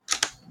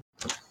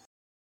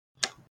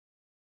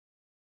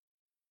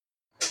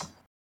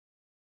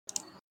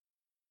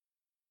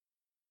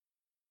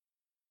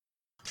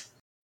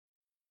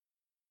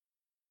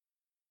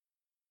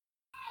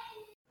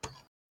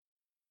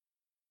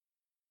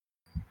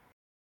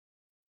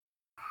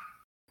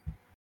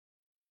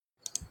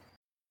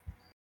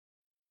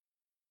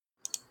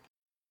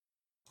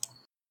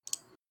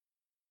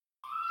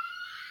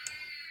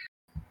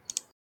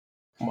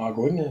 My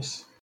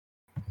goodness.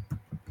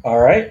 All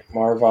right.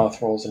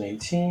 Marvoth rolls an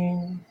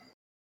 18.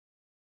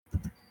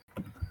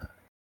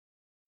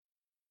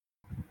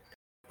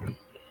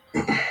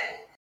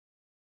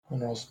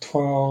 Rolls a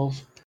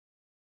 12.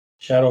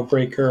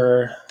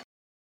 Shadowbreaker.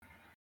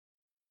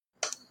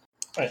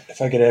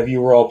 If I could have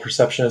you roll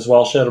perception as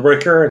well,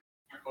 Shadowbreaker.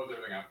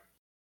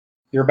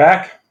 You're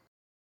back?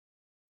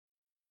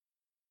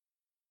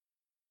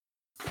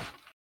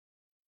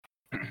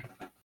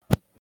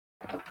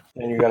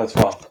 And you got a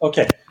 12.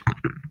 Okay.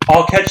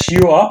 I'll catch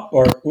you up,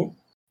 or...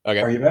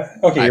 Okay. Are you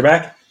back? Okay, you're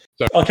back?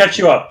 Sorry. I'll catch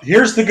you up.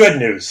 Here's the good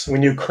news.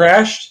 When you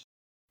crashed,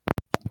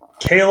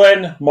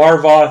 Caelynn,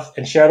 Marvoth,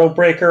 and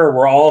Shadowbreaker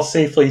were all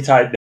safely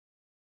tied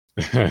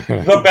down.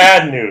 The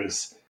bad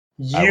news.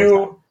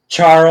 You,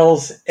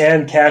 Charles,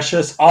 and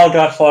Cassius all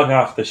got flung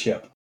off the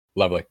ship.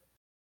 Lovely.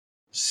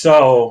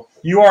 So,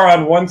 you are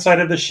on one side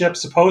of the ship,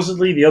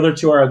 supposedly. The other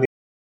two are on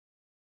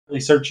the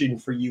searching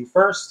for you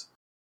first.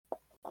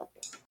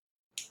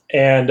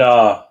 And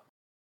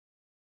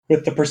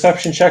with the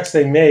perception checks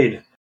they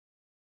made,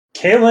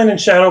 Caelynn and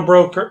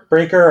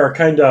Shadowbreaker are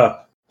kind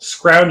of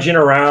scrounging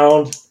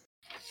around,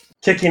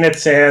 kicking at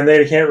sand.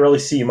 They can't really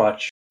see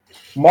much.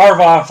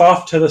 Marvoth,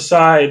 off to the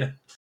side,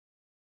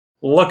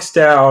 looks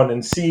down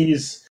and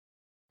sees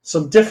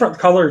some different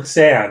colored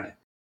sand,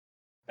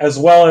 as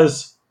well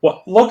as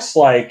what looks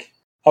like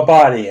a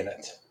body in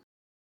it.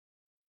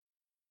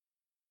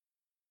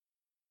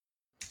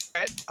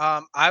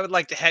 I would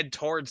like to head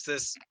towards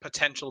this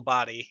potential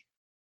body.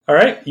 All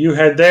right, you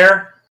head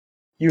there.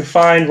 You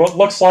find what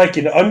looks like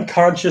an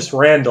unconscious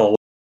Randall.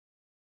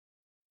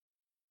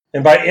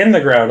 And by in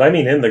the ground, I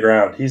mean in the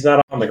ground. He's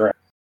not on the ground.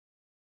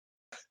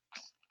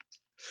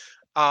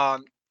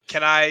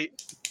 Can I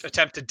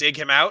attempt to dig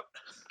him out?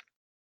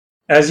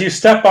 As you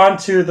step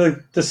onto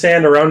the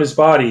sand around his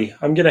body,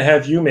 I'm going to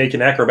have you make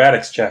an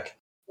acrobatics check.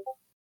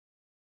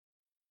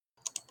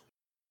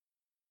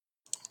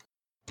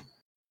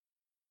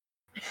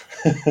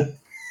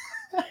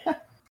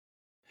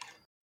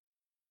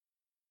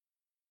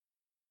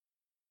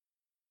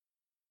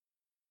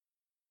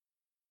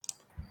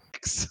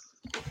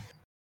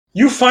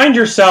 You find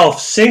yourself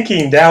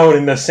sinking down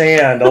in the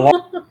sand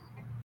along.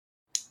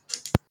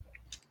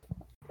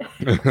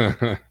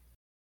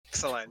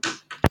 Excellent.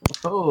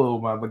 Oh,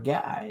 my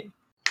guy.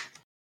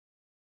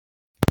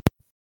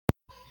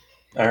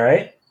 All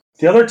right.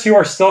 The other two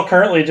are still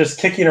currently just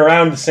kicking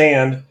around the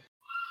sand.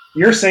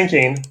 You're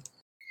sinking.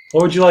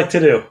 What would you like to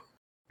do?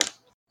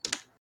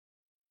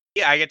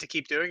 Yeah, I get to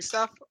keep doing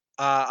stuff.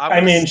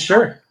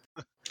 Sure.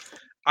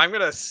 I'm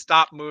gonna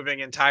stop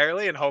moving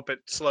entirely and hope it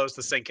slows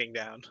the sinking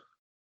down.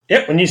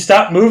 Yep. When you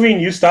stop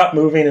moving, you stop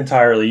moving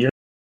entirely.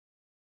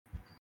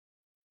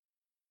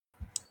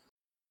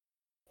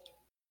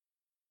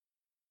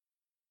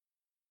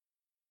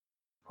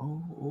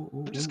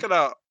 I'm just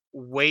gonna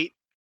wait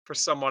for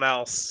someone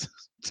else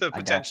to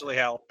potentially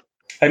help.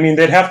 I mean,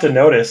 they'd have to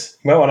notice.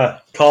 You might want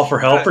to call for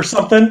help or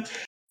something.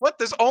 What?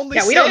 There's only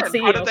we sand. don't see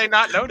How you. did they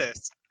not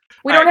notice?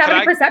 We don't have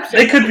any perception.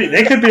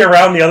 They could be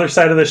around the other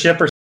side of the ship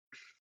or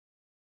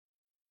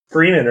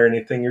screaming or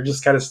anything. You're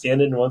just kind of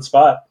standing in one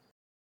spot.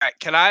 All right,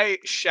 can I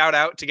shout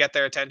out to get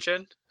their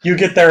attention? You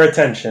get their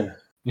attention.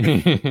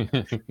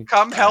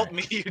 Come help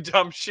me, you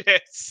dumb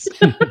shits.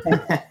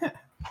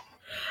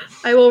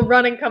 I will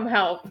run and come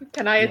help.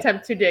 Can I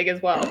attempt to dig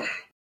as well?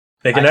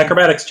 Make an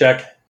acrobatics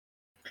check.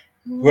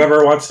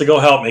 Whoever wants to go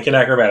help, make an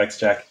acrobatics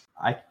check.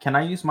 Can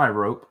I use my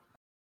rope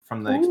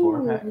from the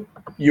Explorer pack?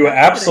 You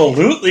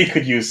absolutely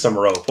could use some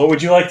rope. What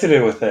would you like to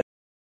do with it?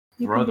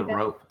 Throw the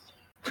rope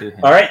to him.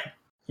 All right.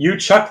 You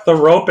chuck the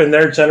rope in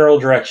their general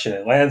direction.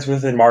 It lands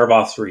within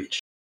Marvoth's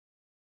reach.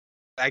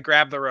 I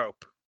grab the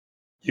rope.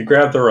 You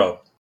grab the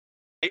rope.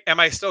 Am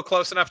I still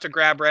close enough to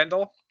grab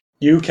Randall?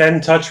 You can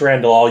touch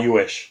Randall all you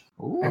wish.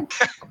 Ooh.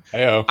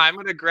 Heyo. I'm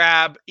going to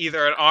grab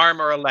either an arm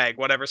or a leg,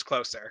 whatever's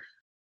closer.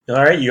 All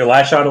right. You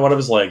latch onto one of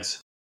his legs.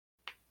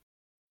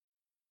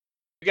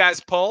 You guys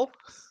pull?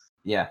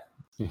 Yeah.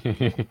 Do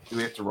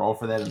we have to roll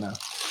for that or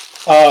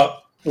no?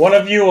 One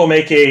of you will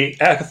make a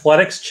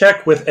athletics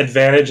check with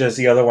advantage as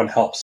the other one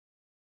helps.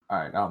 All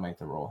right, I'll make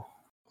the roll.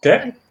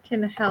 Okay. I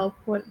can help.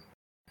 What?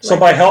 So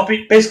by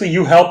helping, basically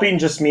you helping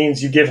just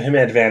means you give him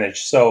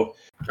advantage. So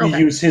you Okay.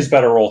 use his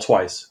better roll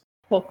twice.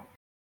 Cool.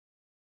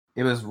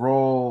 It was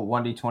roll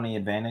 1d20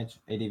 advantage,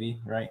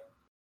 ADV, right?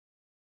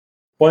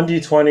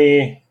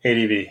 1d20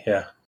 ADV,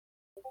 yeah.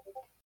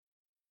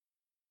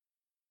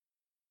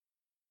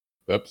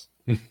 Oops.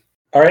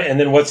 All right, and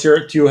then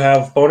do you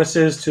have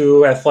bonuses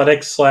to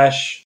athletics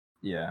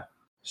 / Yeah,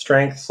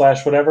 strength /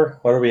 whatever?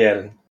 What are we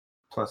adding?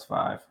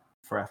 +5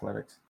 for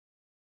athletics.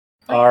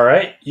 All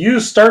right, you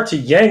start to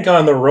yank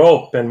on the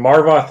rope, and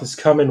Marvoth is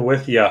coming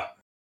with you.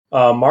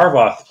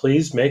 Marvoth,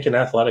 please make an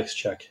athletics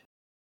check.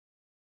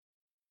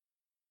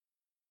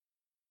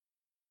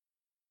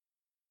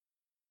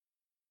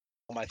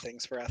 All my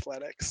things for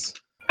athletics.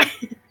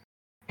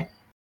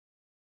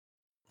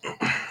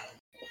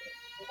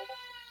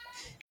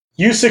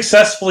 You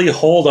successfully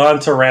hold on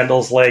to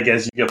Randall's leg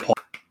as you get pulled.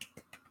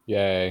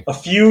 Yay. A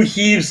few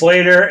heaves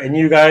later, and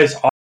you guys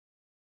are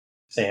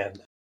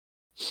sand.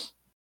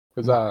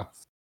 Huzzah.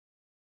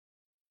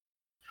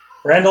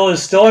 Randall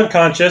is still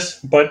unconscious,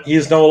 but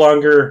he's no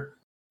longer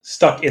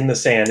stuck in the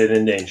sand and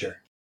in danger.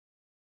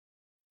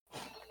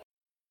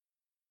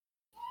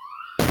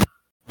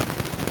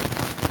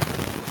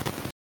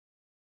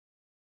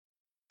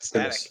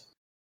 Static. Goodness.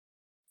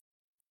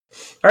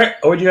 All right,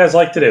 what would you guys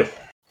like to do?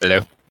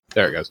 Hello.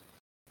 There it goes.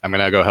 I'm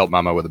gonna go help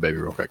Mama with the baby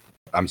real quick.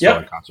 I'm still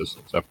Yep. unconscious,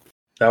 so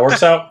That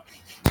works out.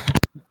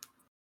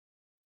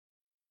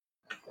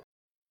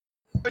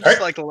 I would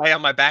just like to lay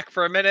on my back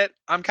for a minute.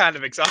 I'm kind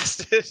of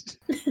exhausted.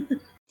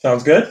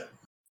 Sounds good.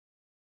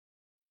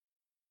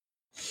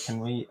 Can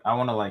we? I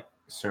want to like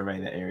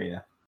survey the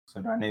area.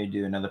 So do I need to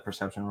do another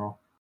perception roll?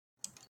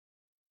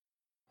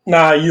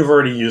 Nah, you've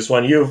already used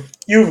one.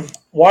 You've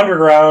wandered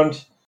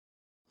around.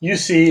 You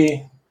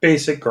see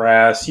basic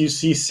grass. You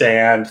see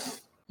sand.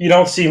 You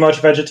don't see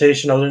much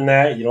vegetation other than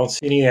that. You don't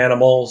see any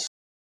animals.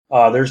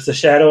 There's the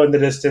shadow in the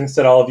distance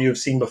that all of you have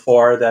seen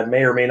before that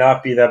may or may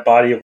not be that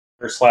body of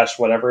water /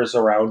 whatever is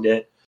around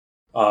it.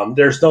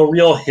 There's no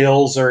real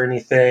hills or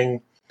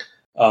anything.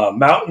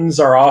 Mountains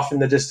are off in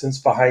the distance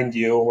behind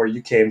you where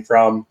you came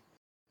from.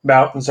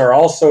 Mountains are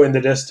also in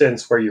the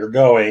distance where you're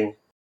going.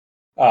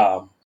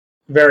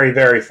 Very,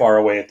 very far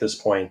away at this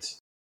point.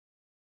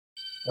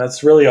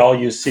 That's really all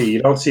you see.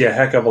 You don't see a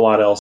heck of a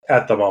lot else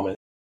at the moment.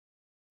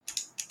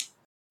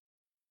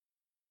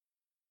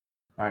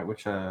 All right,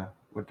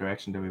 what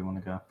direction do we want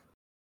to go?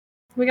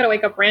 We gotta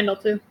wake up Randall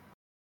too.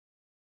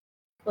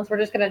 Unless we're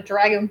just gonna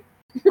drag him.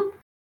 Do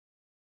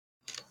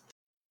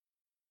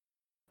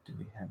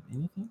we have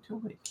anything to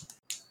wait?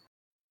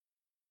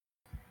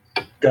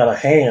 Got a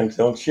hand,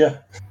 don't you?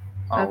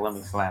 Oh, let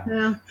me slap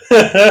him.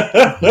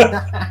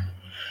 Yeah.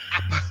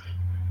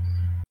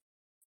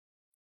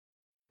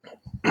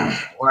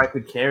 Or I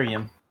could carry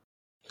him.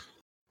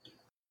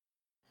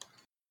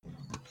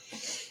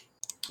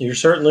 You're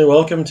certainly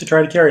welcome to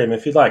try to carry him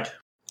if you'd like.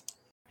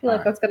 I feel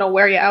like that's gonna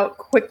wear you out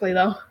quickly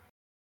though.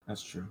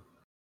 That's true.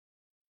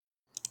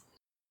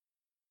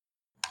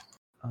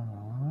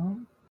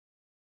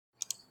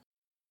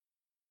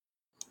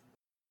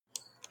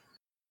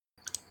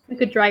 We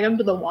could drag him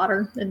to the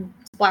water and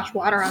splash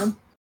water on him.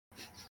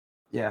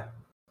 Yeah,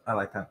 I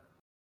like that.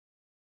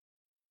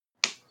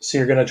 So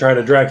you're going to try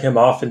to drag him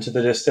off into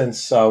the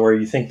distance where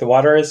you think the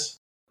water is?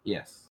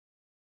 Yes.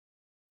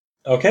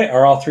 Okay,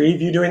 are all three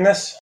of you doing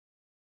this?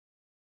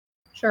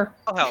 Sure.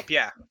 I'll help,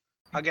 yeah.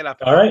 I'll get up.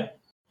 All right.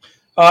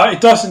 It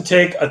doesn't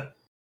take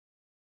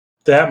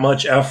that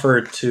much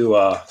effort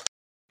to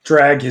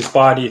drag his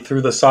body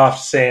through the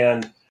soft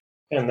sand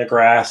and the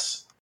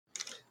grass,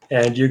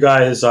 and you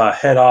guys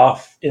head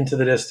off into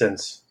the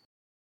distance.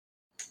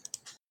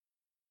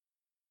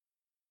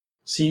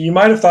 See, you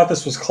might have thought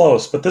this was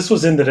close, but this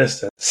was in the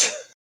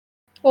distance.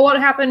 Well, what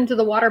happened to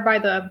the water by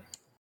the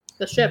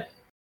ship?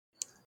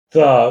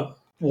 The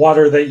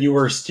water that you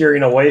were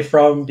steering away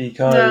from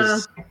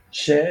because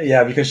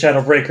because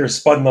Shadowbreaker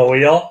spun the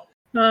wheel.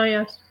 Oh,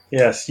 yes.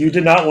 Yes, you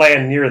did not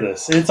land near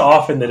this. It's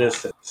off in the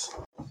distance.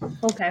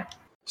 Okay.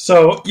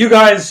 So you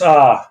guys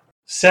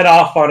set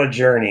off on a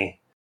journey.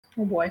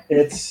 Oh, boy.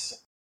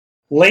 It's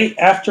late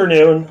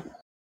afternoon.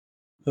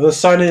 The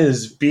sun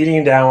is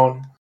beating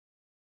down.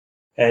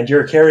 And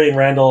you're carrying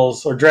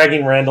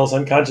dragging Randall's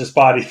unconscious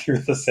body through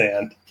the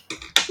sand.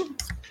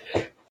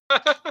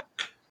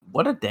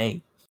 What a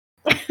day.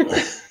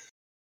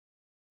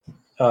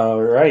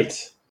 All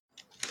right.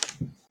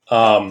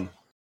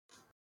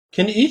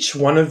 Can each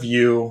one of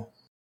you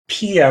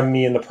PM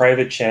me in the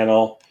private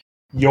channel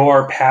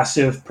your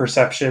passive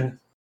perception?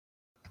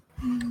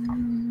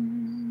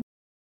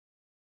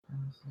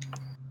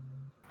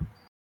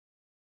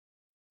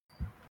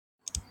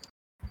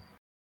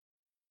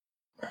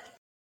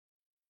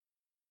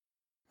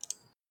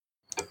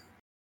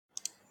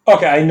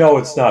 Okay, I know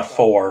it's not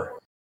 4.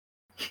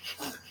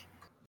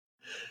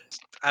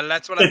 And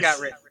that's what I've got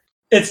written.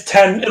 It's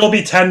 10. It'll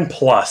be 10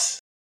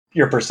 plus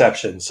your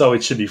perception, so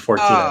it should be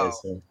 14, I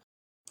assume.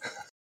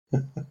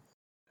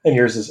 And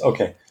yours is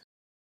okay.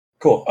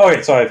 Cool.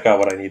 Okay, so I've got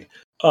what I need.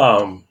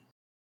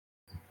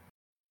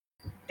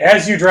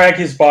 As you drag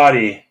his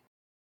body,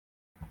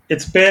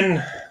 it's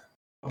been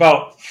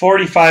about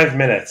 45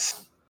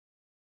 minutes.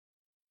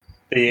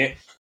 The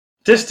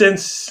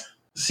distance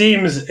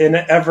seems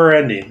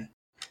ever-ending.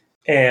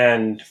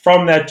 And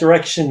from that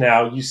direction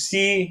now, you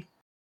see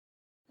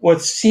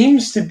what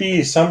seems to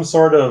be some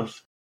sort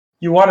of,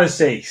 you want to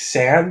say,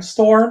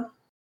 sandstorm?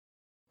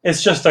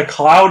 It's just a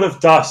cloud of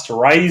dust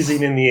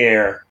rising in the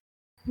air.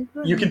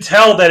 You can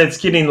tell that it's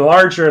getting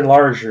larger and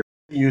larger.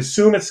 You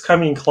assume it's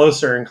coming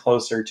closer and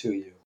closer to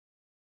you.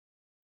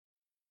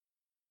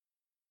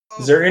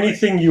 Is there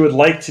anything you would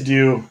like to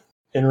do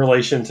in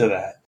relation to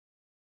that?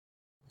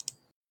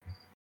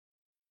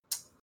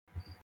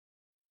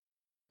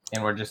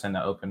 And we're just in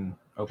the open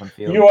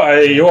field.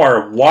 You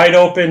are wide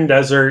open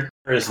desert.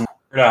 There is nowhere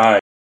to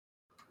hide.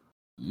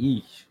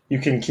 Yeesh. You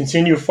can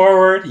continue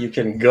forward, you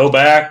can go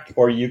back,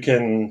 or you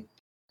can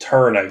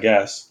turn, I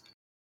guess.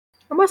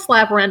 I'm gonna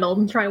slap Randall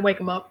and try and wake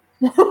him up.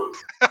 The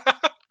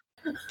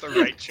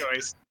right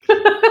choice.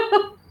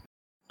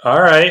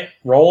 Alright,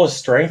 roll a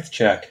strength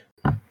check.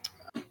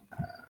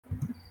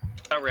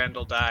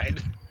 Randall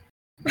died.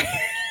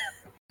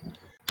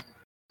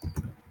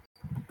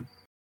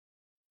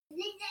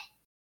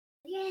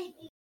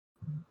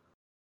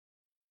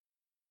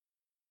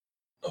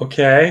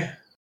 Okay.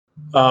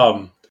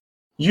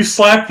 You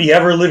slap the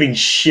ever-living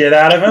shit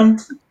out of him,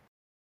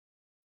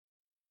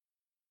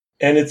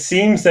 and it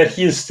seems that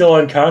he is still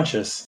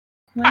unconscious.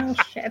 Oh,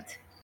 shit.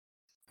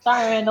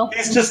 Sorry, Randall.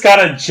 He's just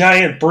got a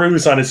giant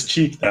bruise on his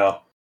cheek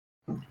now.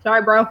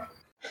 Sorry, bro.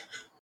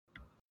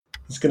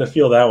 He's going to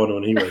feel that one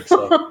when he wakes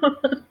up.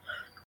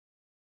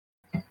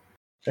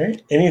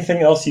 Alright,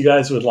 anything else you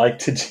guys would like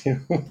to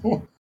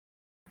do?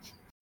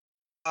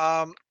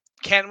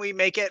 Can we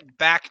make it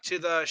back to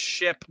the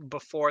ship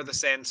before the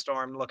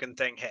sandstorm-looking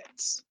thing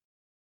hits?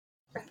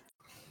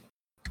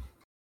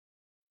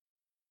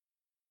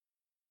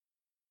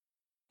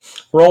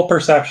 Roll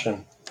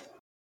perception.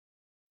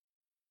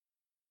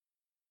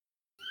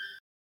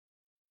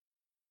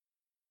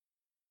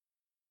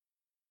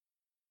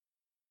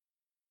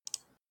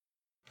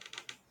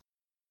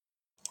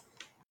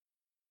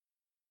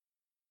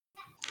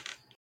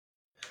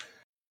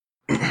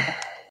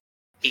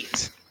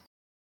 Eight.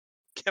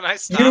 Can I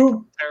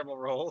stop terrible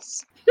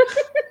rolls?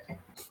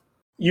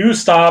 You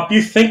stop,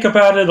 you think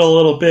about it a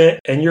little bit,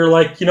 and you're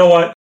like, you know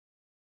what?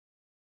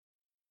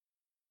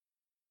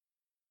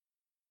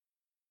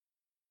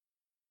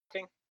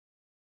 Okay.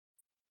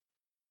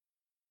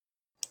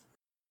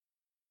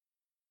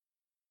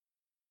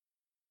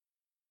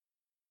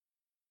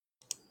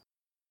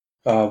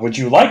 Would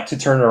you like to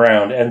turn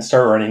around and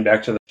start running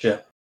back to the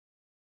ship?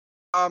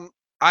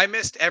 I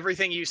missed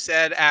everything you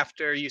said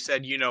after you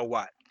said you know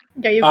what.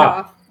 Yeah, you cut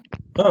off.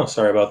 Oh,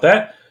 sorry about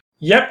that.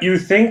 Yep,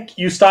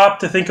 you stop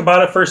to think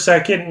about it for a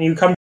second, and you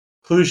come to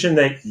the conclusion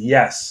that,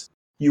 yes,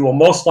 you will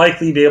most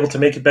likely be able to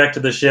make it back to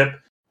the ship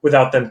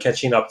without them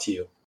catching up to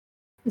you.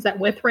 Is that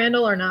with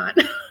Randall or not?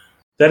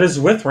 That is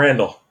with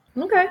Randall.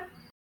 Okay.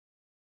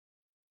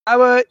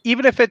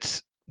 Even if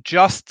it's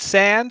just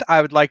sand,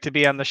 I would like to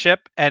be on the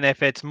ship, and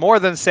if it's more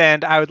than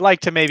sand, I would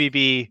like to maybe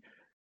be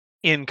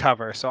in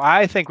cover. So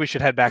I think we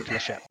should head back to the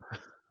ship.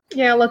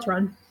 Yeah, let's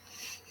run.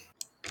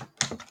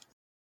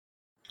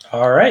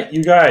 All right,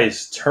 you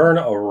guys turn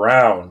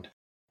around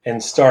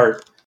and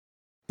start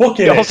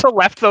booking You it. also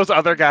left those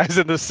other guys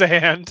in the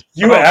sand.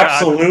 You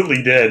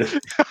absolutely did.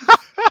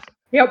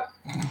 Yep.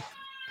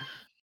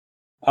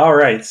 All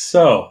right,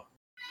 so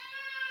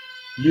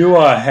you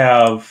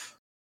have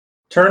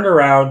turned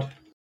around.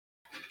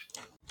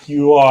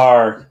 You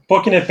are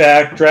booking it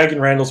back, dragging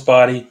Randall's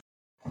body.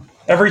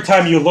 Every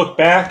time you look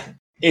back,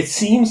 it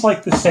seems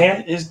like the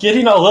sand is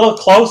getting a little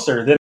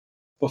closer than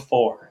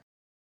before.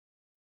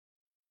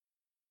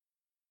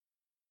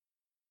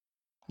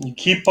 You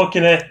keep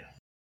booking it.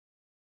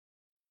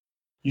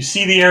 You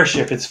see the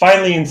airship. It's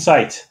finally in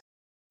sight.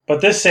 But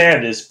this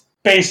sand is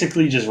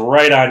basically just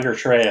right on your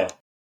trail.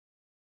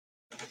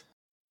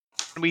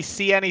 Can we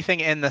see anything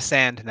in the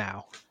sand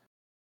now?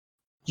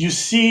 You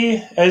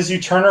see, as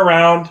you turn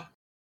around,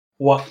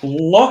 what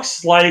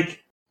looks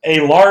like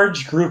a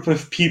large group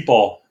of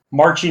people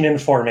marching in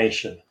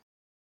formation.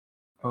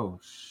 Oh,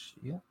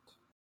 shit.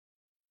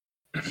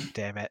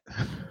 Damn it.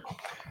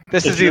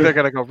 This is either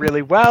going to go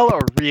really well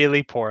or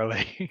really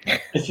poorly.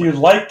 If you'd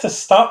like to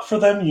stop for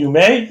them, you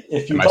may.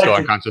 If you'd Am I like still to...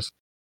 unconscious?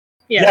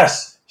 Yeah.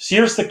 Yes. So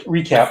here's the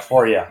recap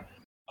for you.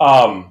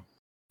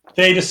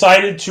 they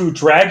decided to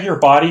drag your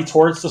body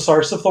towards the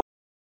source of the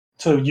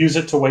to use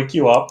it to wake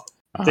you up.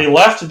 They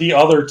left the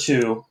other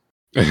two.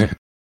 They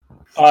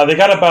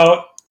got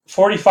about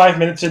 45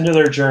 minutes into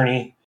their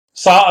journey,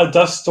 saw a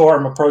dust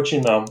storm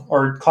approaching them,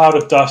 or cloud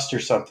of dust or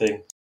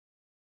something.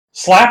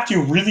 Slapped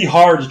you really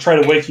hard to try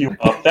to wake you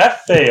up.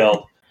 That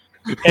failed.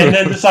 And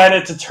then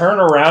decided to turn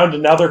around,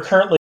 and now they're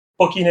currently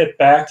booking it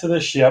back to the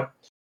ship.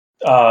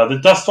 The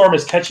dust storm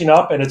is catching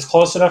up, and it's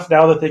close enough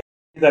now that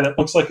it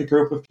looks like a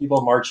group of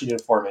people marching in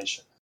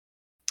formation.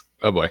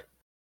 Oh boy.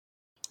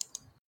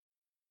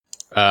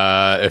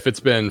 If it's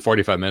been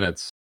 45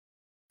 minutes,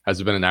 has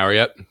it been an hour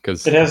yet?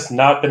 Because it has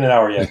not been an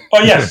hour yet.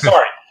 Oh, yes,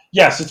 sorry.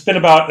 Yes, it's been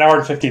about an hour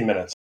and 15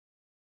 minutes.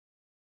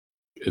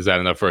 Is that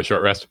enough for a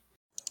short rest?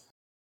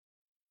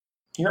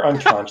 You're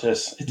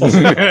unconscious. It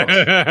doesn't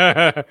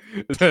count.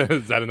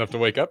 Is that enough to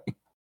wake up?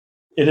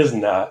 It is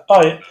not.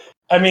 Oh,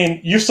 I mean,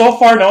 you so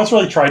far, no one's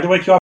really tried to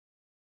wake you up.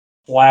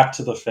 Slap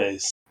to the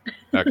face.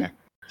 Okay.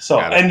 So,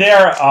 and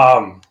they're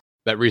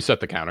that reset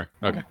the counter.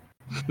 Okay.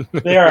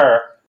 They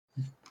are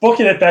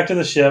booking it back to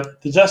the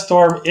ship. The dust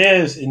storm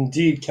is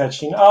indeed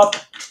catching up,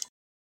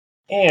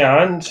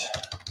 and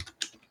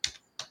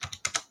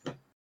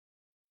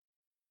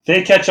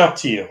they catch up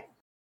to you.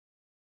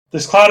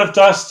 This cloud of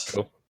dust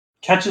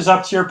catches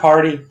up to your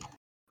party.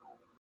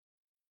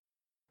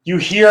 You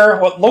hear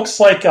what looks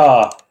like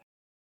the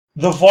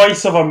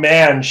voice of a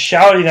man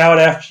shouting out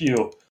after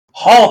you,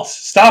 "Halt!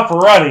 Stop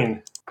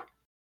running!"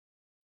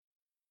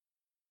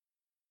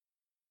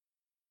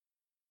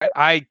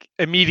 I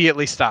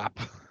immediately stop.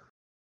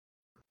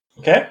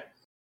 Okay.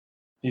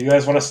 You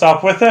guys want to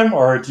stop with him,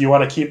 or do you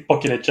want to keep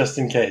booking it just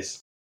in case?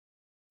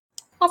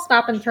 I'll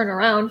stop and turn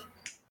around.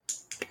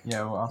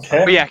 Yeah, well,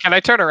 Okay. But yeah, can I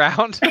turn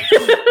around?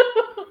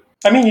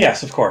 I mean,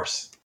 yes, of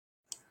course.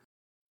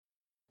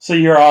 So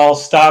you're all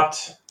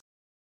stopped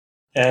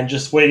and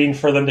just waiting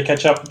for them to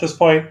catch up at this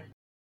point?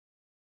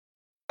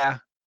 Yeah.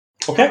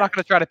 Okay. I'm not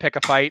going to try to pick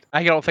a fight.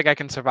 I don't think I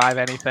can survive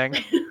anything.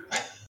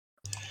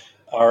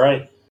 All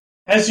right.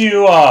 As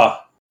you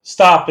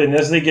stop and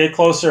as they get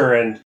closer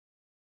and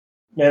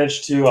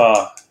manage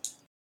to...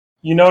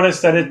 you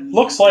notice that it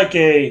looks like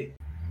a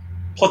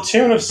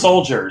platoon of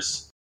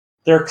soldiers.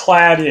 They're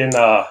clad in...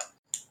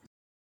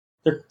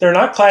 They're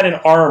not clad in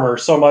armor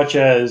so much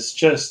as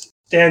just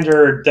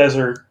standard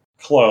desert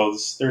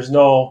clothes. There's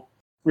no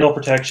real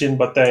protection,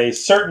 but they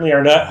certainly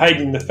are not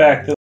hiding the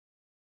fact that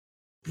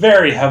they're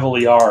very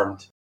heavily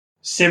armed.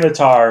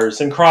 Scimitars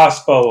and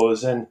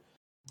crossbows and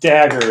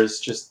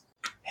daggers just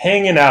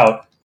hanging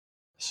out.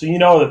 So you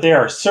know that they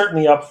are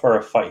certainly up for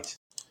a fight.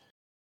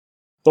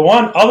 The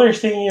one other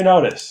thing you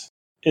notice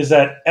is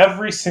that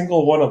every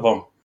single one of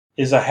them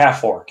is a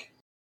half-orc.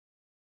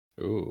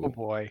 Ooh. Oh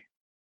boy.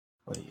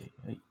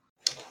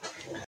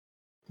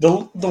 The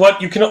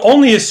what you can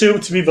only assume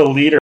to be the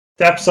leader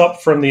steps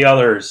up from the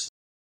others.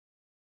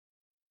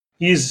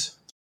 He's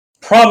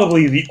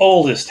probably the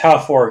oldest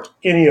half-orc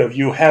any of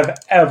you have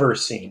ever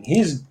seen.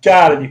 He's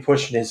got to be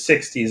pushing his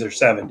 60s or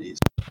 70s.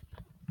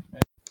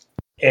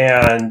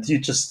 And you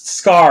just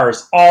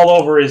scars all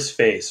over his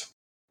face,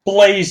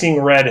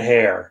 blazing red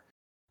hair.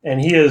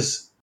 And he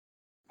is,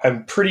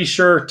 I'm pretty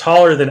sure,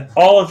 taller than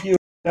all of you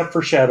except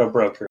for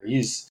Shadowbreaker.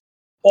 He's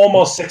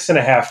almost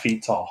 6.5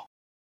 feet tall.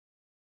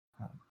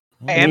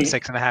 I am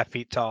 6.5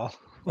 feet tall.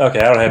 Okay,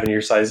 I don't have any of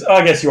your size. Oh,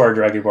 I guess you are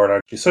Dragonborn,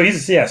 aren't you? So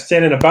he's,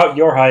 standing about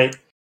your height.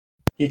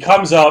 He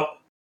comes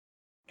up,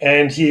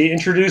 and he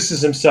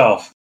introduces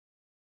himself.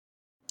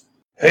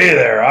 Hey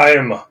there, I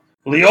am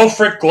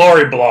Leofric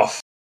Glorybluff.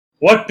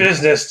 What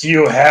business do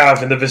you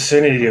have in the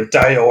vicinity of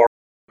Dior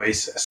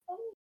Oasis?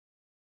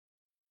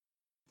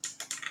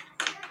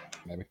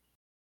 Maybe.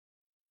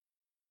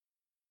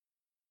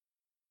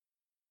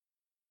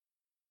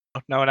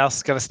 No one else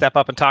is going to step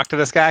up and talk to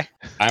this guy?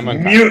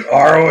 I'm Mute,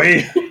 are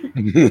we?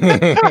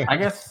 I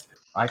guess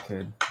I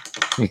could.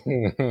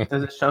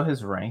 Does it show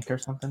his rank or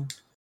something?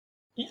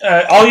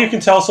 All you can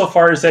tell so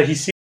far is that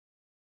he's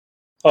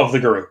of the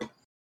group.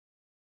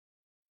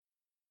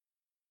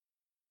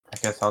 I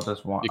guess I'll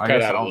just want. You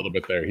cut out a little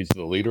bit there. He's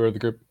the leader of the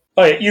group.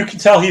 Oh, yeah, you can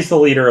tell he's the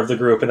leader of the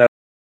group, and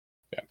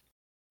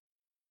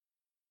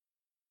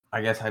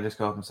I guess I just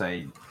go up and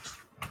say,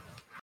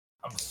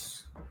 I'm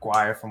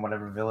Squire from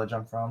whatever village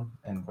I'm from,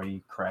 and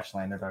we crash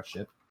landed our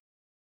ship.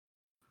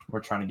 We're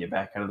trying to get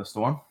back out of the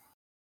storm.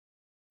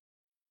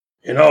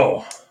 You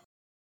know,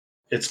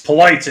 it's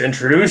polite to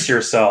introduce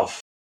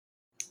yourself.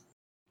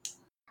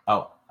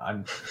 Oh,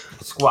 I'm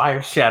Squire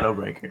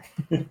Shadowbreaker.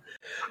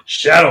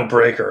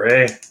 Shadowbreaker,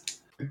 eh?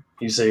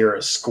 You say you're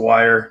a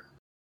squire?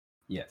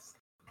 Yes.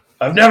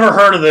 I've never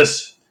heard of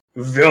this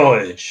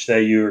village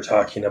that you were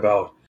talking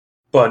about,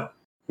 but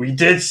we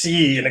did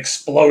see an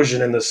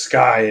explosion in the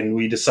sky, and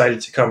we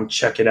decided to come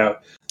check it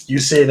out. You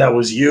say that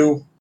was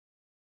you?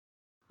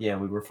 Yeah,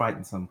 we were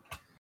fighting some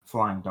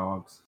flying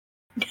dogs.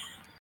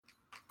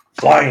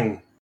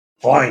 Flying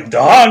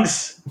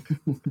dogs?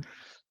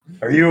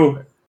 Are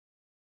you...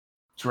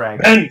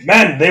 Dragon.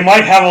 Men, they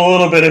might have a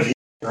little bit of heat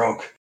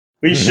stroke.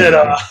 We should,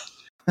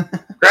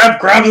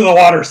 grab the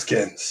water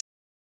skins.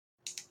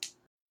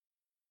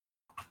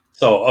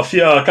 So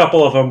a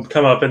couple of them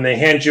come up and they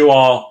hand you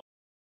all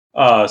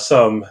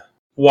some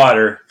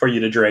water for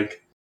you to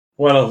drink.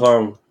 One of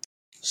them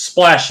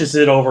splashes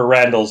it over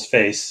Randall's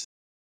face,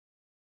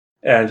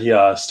 and he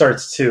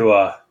starts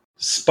to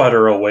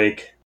sputter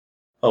awake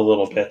a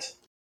little bit.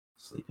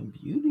 Sleeping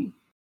Beauty.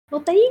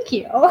 Well, thank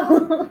you.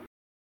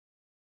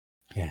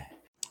 Yeah.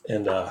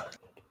 And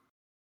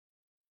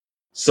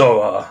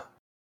so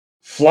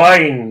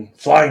flying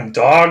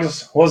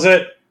dogs, was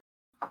it?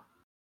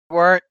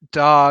 Weren't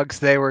dogs.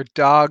 They were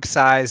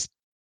dog-sized,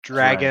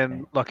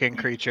 dragon-looking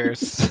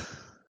creatures.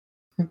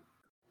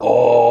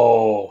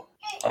 Oh,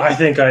 I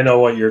think I know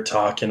what you're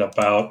talking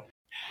about.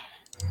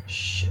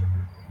 Shit.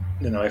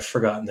 I've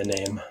forgotten the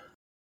name.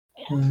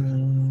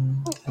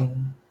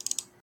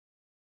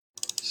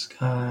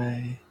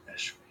 Sky.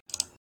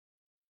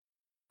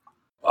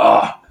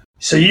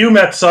 So you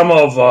met some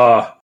of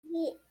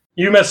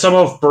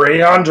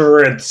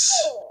Breonderith's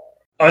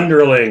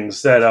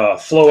underlings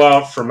that flow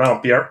out from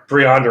Mount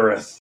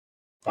Breonderith.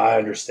 I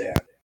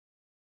understand.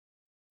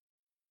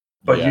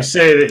 But you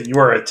say that you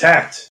were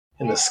attacked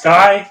in the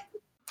sky?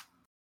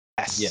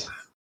 Yes. Yeah.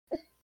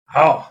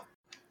 How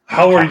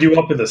are you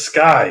up in the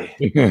sky?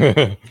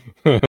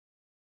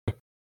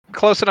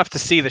 Close enough to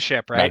see the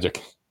ship, right?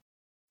 Magic.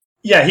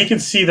 Yeah, he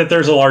can see that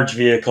there's a large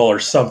vehicle or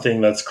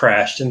something that's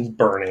crashed and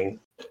burning.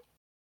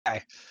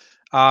 Okay.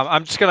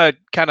 I'm just gonna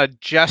kind of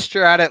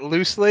gesture at it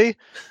loosely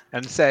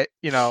and say,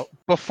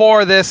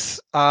 before the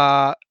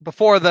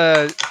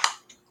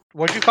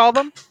what'd you call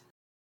them?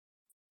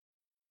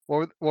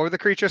 What were the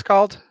creatures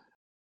called?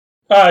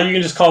 You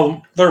can just call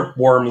them, they're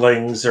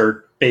wormlings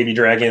or baby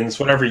dragons,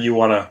 whatever you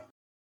want to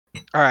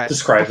All right.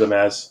 describe them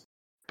as.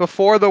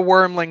 Before the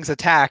wormlings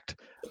attacked,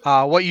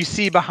 what you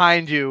see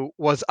behind you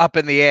was up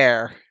in the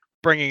air,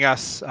 bringing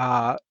us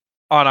on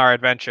our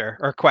adventure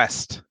or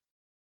quest.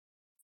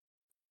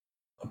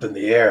 Up in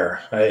the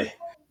air. I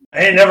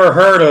ain't never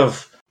heard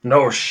of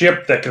no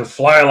ship that can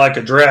fly like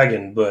a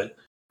dragon, but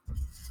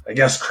I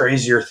guess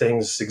crazier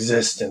things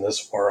exist in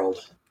this world.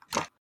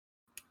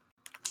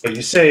 But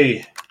you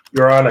say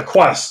you're on a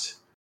quest.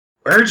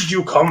 Where did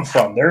you come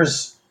from?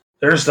 There's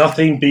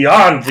nothing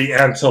beyond the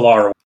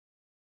Antilar.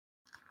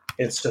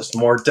 It's just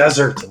more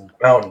desert and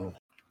mountain.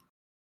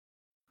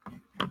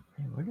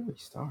 Where did we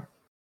start?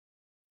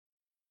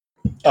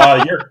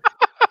 You're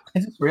I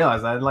just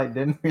realized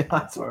didn't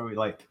realize where we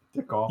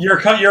took off.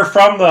 you're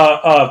from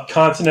the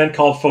continent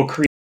called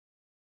Fokri.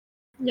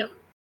 Yep.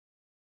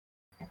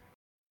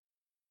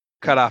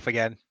 Cut off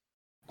again.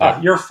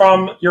 You're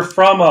from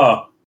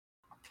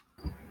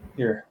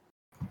here.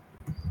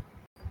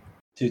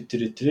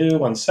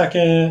 1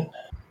 second.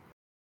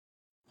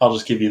 I'll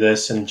just give you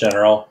this in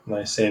general and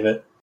I save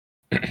it.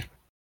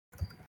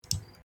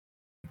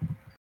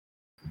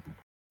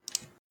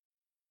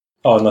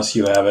 Oh, unless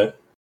you have it.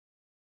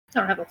 I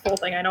don't have the full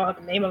thing. I don't have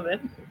the name of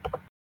it.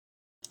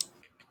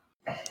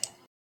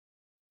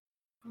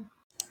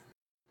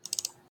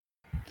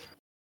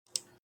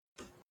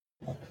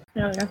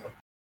 There we go.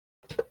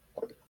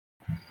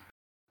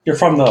 You're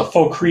from the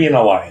Fokrian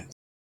Alliance.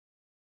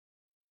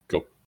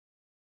 Go.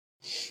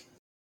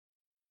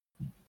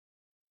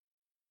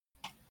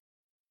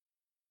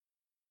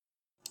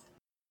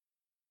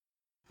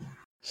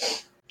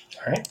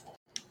 All right.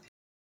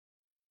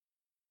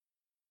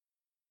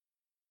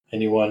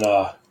 Anyone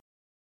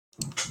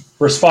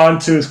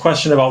respond to his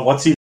question about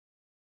what's he?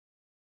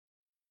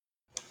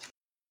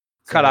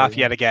 Cut off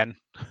yet again.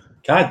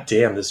 God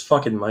damn, this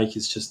fucking mic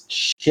is just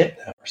shit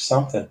now or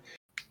something.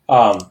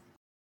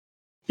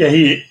 Yeah,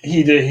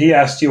 he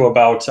asked you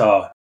about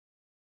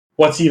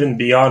what's even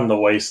beyond the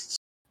wastes.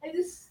 I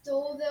just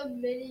stole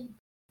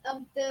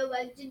the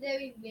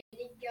legendary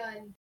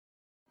minigun.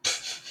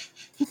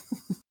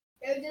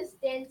 They were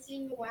just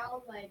dancing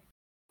around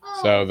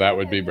So that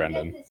would be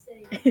Brendan.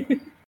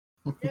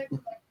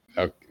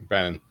 Oh,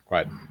 Brandon,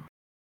 quiet.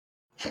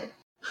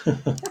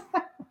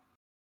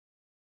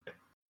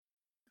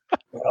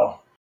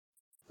 Well,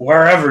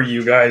 wherever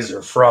you guys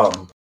are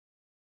from,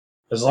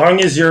 as long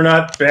as you're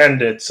not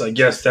bandits, I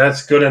guess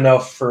that's good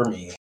enough for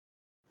me.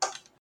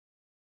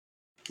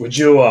 Would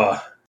you,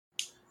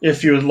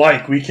 if you'd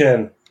like, we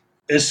can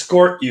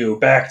escort you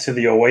back to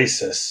the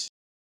Oasis,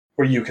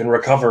 where you can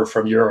recover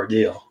from your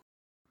ordeal.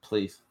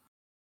 Please.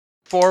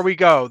 Before we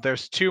go,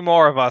 there's 2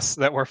 more of us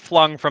that were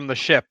flung from the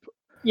ship.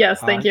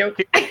 Yes, thank you.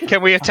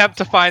 Can we attempt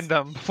to find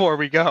them before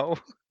we go?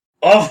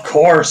 Of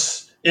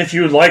course! If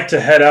you'd like to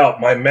head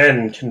out, my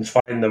men can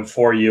find them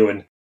for you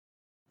and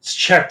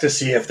check to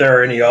see if there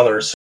are any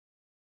others.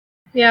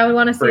 Yeah, we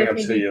want to see Bring if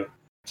them to maybe you.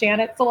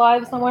 Janet's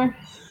alive somewhere.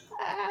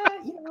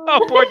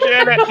 Oh, poor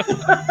Janet!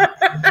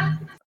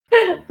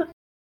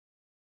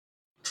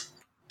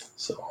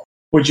 So,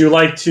 would you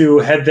like to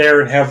head there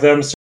and have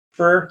them search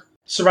for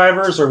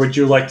survivors, or would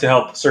you like to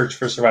help search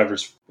for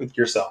survivors with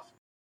yourself?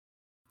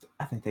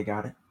 I think they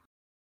got it.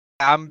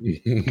 I'm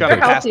They're gonna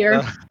pass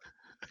healthier.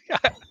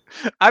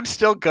 I'm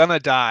still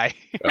gonna die.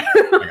 They're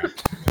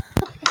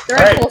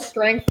Alright. at full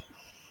strength.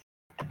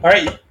 All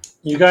right,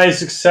 you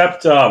guys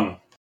accept. I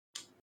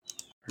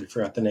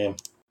forgot the name.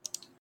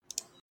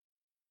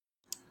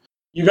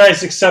 you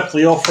guys accept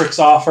Leofric's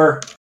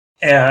offer,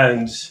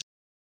 and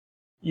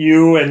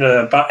you and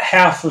about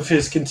half of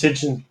his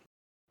contingent,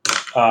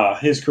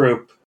 his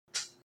group,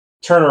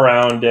 turn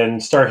around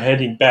and start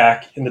heading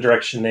back in the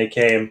direction they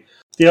came.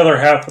 The other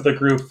half of the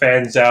group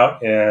fans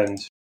out and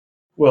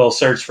will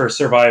search for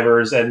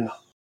survivors and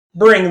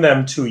bring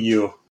them to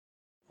you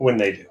when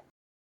they do.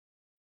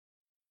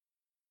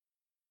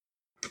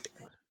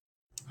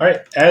 All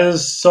right.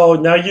 So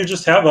now you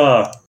just have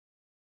a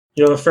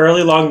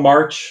fairly long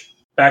march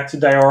back to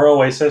Diora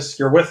Oasis.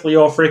 You're with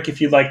Leofric if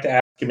you'd like to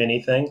ask him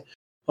anything.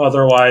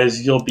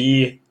 Otherwise, you'll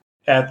be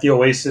at the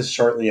Oasis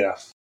shortly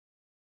enough.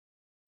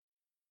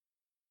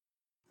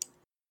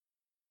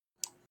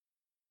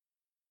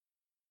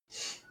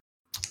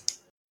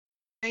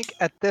 I think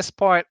at this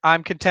point,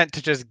 I'm content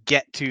to just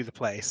get to the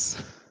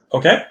place.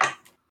 Okay.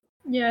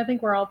 Yeah, I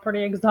think we're all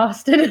pretty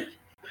exhausted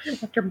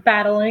after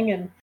battling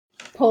and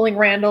pulling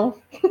Randall.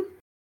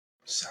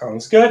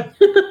 Sounds good.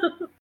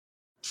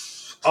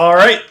 All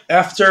right.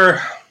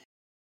 After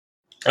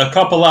a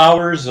couple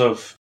hours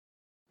of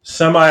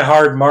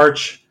semi-hard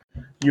march,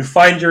 you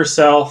find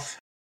yourself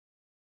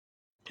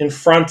in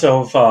front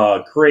of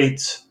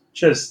great,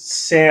 just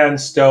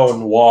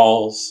sandstone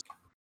walls.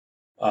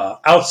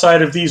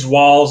 Outside of these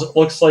walls, it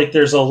looks like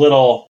there's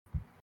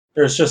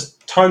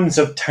just tons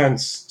of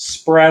tents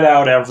spread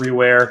out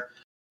everywhere.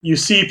 You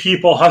see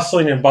people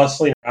hustling and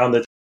bustling around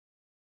the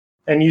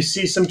and you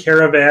see some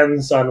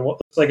caravans on what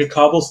looks like a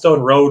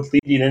cobblestone road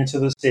leading into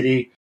the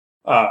city.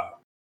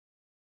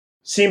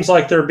 Seems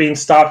like they're being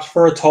stopped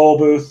for a toll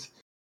booth,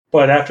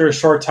 but after a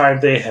short time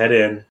they head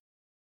in.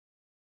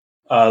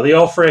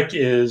 Leofric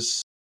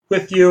is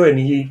with you, and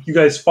you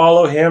guys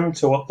follow him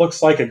to what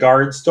looks like a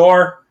guard's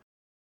door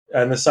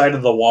on the side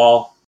of the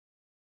wall,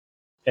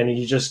 and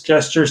he just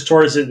gestures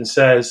towards it and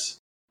says,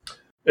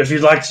 "If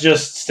you'd like to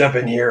just step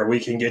in here,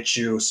 we can get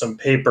you some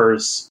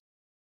papers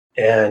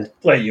and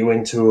let you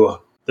into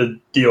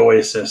the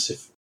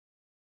Oasis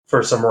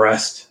for some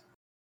rest."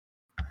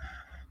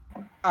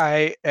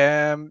 I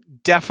am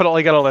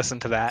definitely going to listen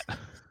to that.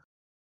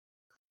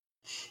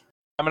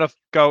 I'm going to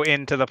go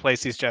into the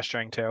place he's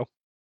gesturing to.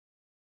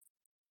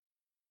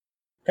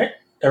 Okay,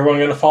 everyone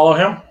going to follow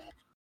him?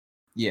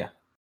 Yeah.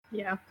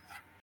 Yeah.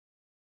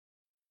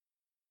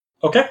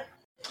 Okay.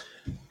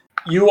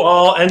 You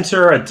all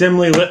enter a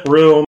dimly lit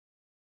room.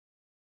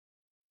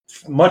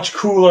 Much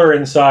cooler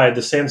inside.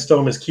 The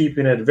sandstone is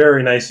keeping it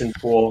very nice and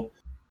cool.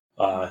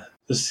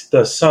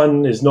 The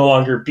sun is no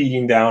longer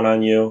beating down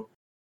on you.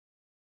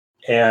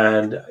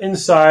 And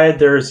inside,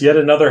 there's yet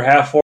another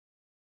half-orc.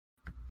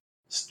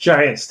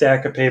 Giant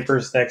stack of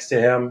papers next to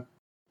him.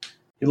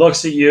 He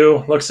looks at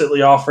you, looks at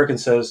Leofric, and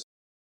says,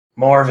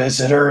 "More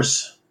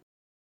visitors?"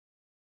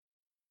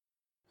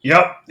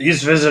 "Yep,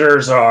 these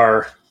visitors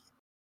are...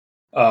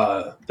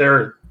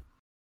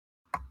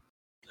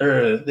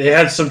 they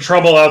had some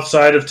trouble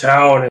outside of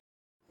town, and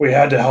we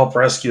had to help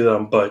rescue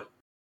them, but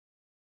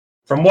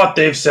from what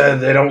they've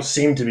said, they don't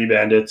seem to be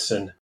bandits,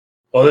 and,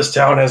 well, this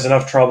town has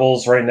enough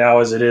troubles right now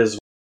as it is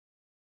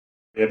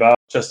about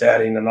just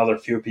adding another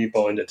few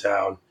people into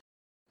town.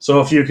 So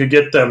if you could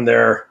get them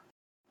their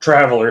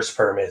traveler's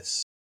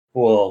permits,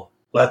 we'll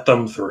let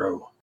them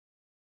through."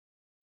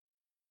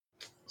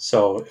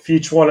 So if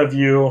each one of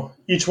you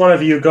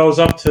goes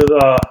up to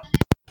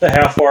the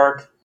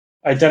half-orc,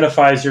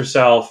 identifies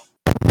yourself,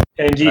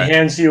 and he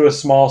hands you a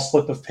small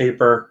slip of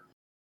paper.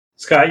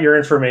 It's got your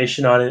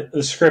information on it, a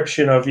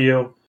description of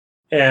you,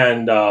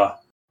 and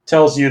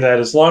tells you that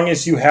as long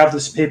as you have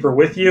this paper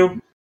with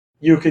you,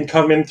 you can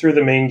come in through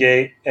the main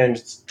gate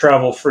and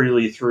travel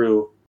freely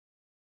through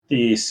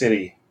the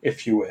city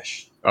if you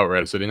wish. Oh, we're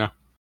at a city now?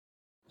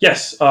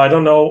 Yes, I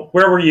don't know.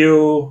 Where were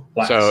you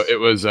last? So it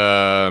was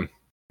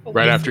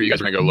right after you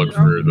guys were going to go look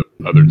for the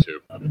other two.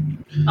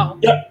 Oh.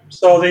 Yep.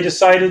 So they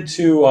decided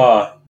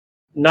to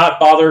not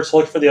bother to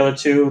look for the other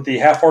two. The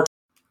half-orcs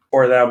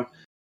for them.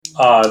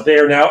 They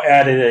are now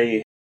at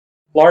a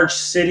large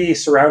city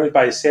surrounded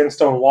by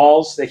sandstone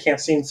walls. They can't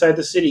see inside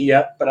the city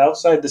yet, but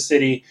outside the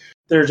city,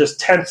 there are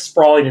just tents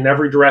sprawling in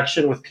every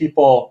direction with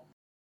people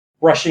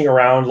rushing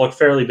around, look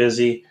fairly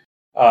busy.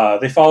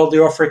 They followed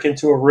Leofric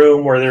into a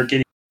room where they're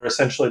getting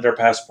essentially their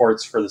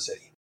passports for the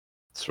city.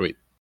 Sweet.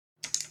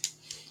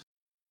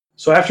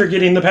 So after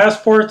getting the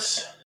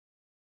passports,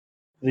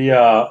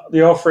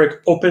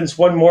 Leofric opens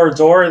one more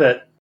door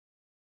that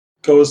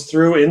goes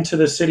through into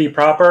the city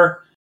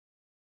proper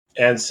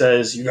and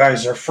says, "You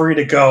guys are free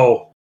to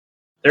go.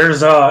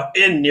 There's an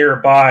inn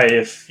nearby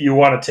if you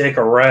want to take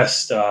a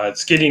rest.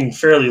 It's getting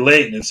fairly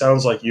late, and it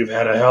sounds like you've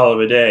had a hell of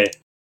a day.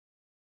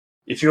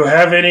 If you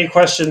have any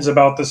questions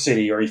about the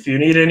city, or if you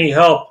need any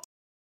help,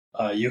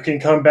 you can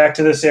come back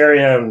to this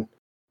area and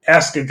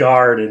ask a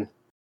guard, and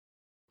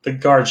the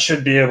guard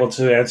should be able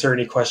to answer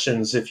any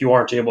questions if you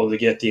aren't able to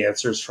get the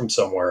answers from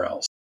somewhere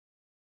else."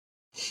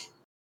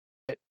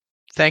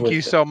 Thank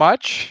you so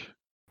much.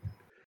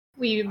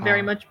 We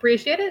very much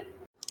appreciate it.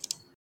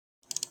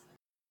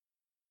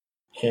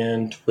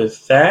 And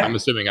with that... I'm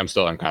assuming I'm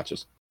still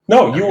unconscious.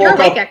 No, you You're woke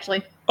awake, up...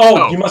 actually.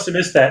 Oh, you must have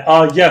missed that.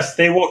 Yes,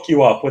 they woke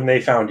you up when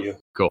they found you.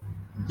 Cool.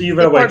 you've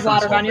been awake poured for this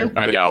water whole on you.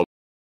 thing. Yeah, I'll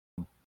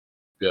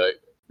be like,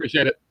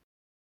 appreciate it.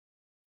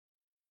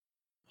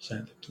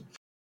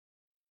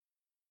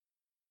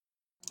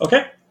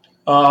 Okay.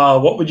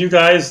 What would you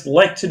guys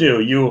like to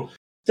do? You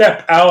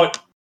step out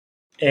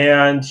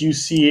and you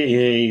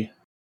see a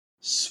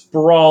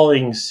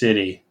sprawling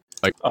city.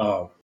 Like-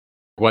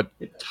 What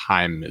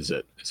time is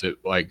it? Is it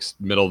like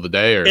middle of the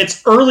day or?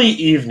 It's early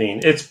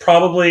evening. It's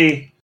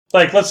probably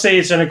like, let's say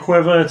it's an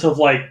equivalent of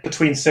like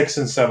between 6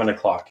 and 7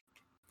 o'clock.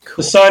 Cool.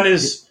 The sun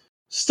is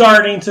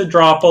starting to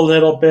drop a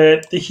little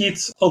bit. The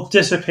heat's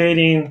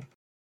dissipating.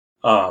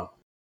 Yeah.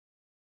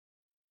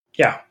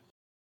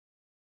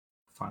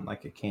 Find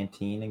like a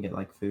canteen and get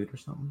like food or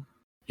something.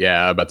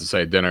 Yeah, I'm about to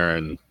say dinner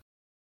and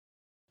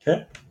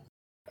Okay.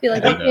 I feel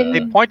like And, we They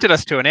can- pointed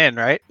us to an inn,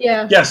 right?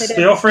 yeah. Yes, they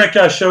the did.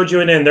 Ofric showed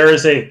you an inn. There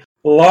is a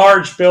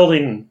large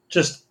building,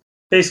 just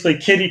basically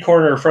kitty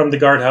corner from the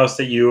guardhouse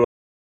that you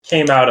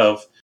came out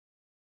of.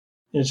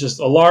 It's just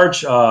a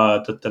large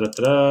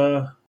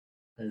There's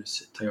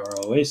their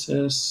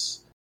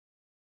oasis.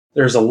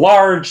 There's a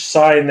large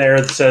sign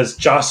there that says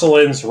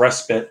Jocelyn's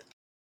Respite.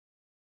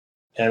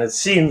 And it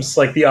seems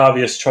like the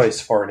obvious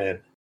choice for an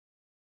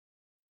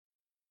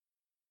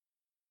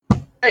inn.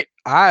 Hey,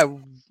 I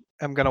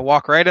am gonna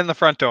walk right in the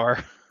front door.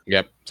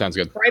 yep, sounds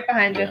good. Right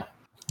behind you.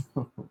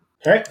 All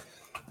right.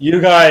 You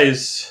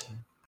guys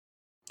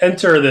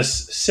enter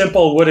this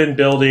simple wooden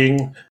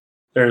building.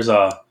 There's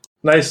a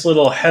nice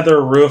little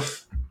heather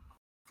roof.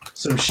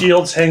 Some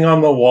shields hang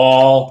on the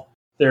wall.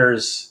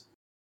 There's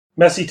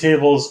messy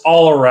tables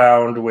all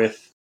around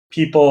with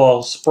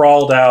people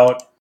sprawled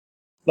out,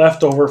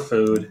 leftover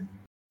food.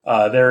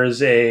 There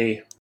is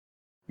a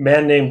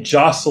man named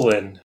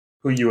Jocelyn,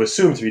 who you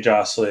assume to be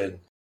Jocelyn,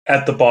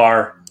 at the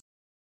bar.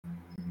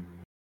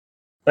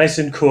 Nice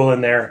and cool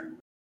in there.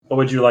 What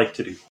would you like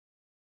to do?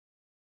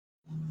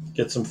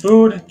 Get some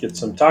food,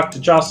 talk to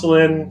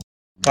Jocelyn,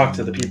 talk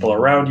to the people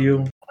around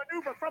you.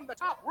 Maneuver from the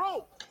top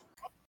rope.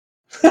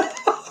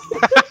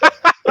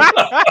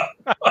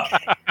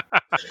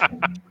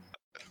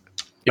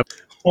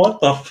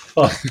 What the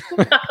fuck?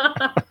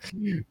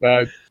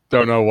 I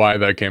don't know why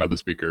that came out of the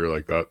speaker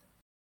like that.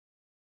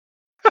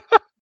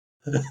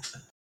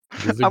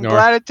 Just I'm ignore.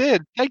 glad it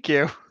did. Thank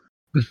you.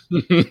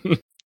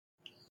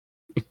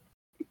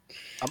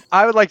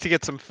 I would like to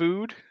get some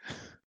food.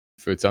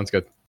 Food sounds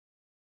good.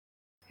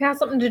 Yeah,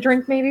 something to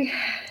drink maybe.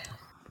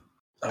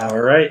 All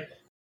right.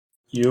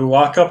 You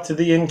walk up to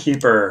the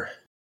innkeeper.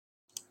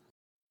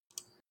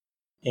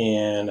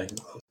 And I can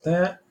close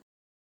that.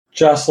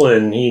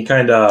 Jocelyn, he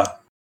kind of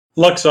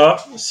looks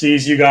up,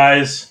 sees you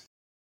guys,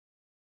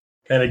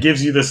 kind of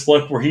gives you this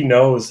look where he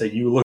knows that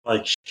you look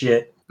like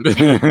shit.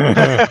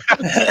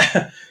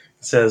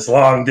 Says,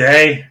 long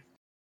day.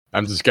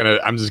 I'm just gonna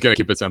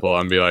keep it simple.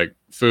 I'm gonna be like,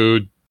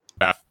 food,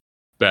 bath,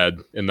 bed,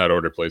 in that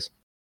order, please.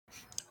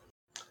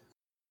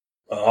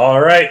 All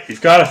right.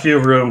 We've got a few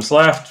rooms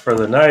left for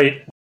the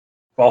night.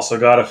 We've also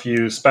got a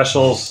few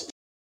specials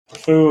for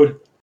food.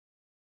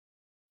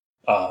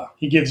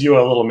 He gives you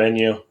a little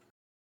menu.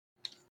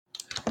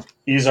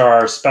 These are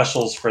our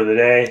specials for the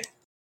day.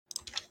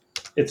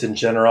 It's in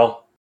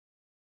general.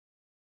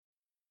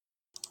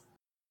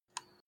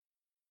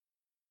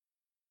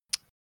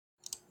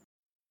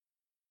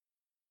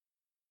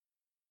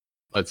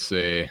 Let's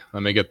see.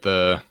 Let me get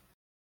the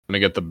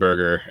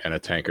burger and a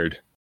tankard.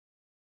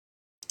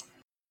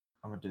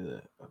 I'm gonna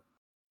do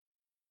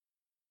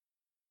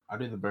I'll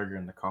do the burger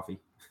and the coffee.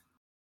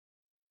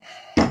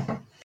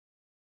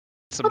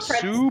 Some Okay.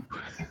 soup.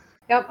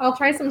 Yep, I'll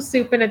try some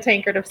soup and a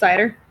tankard of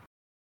cider.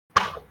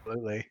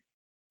 Absolutely.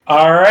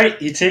 All right.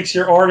 He takes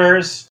your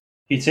orders.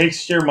 He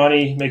takes your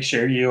money. Make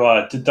sure you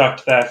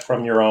deduct that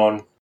from your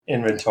own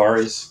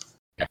inventories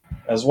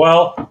as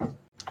well.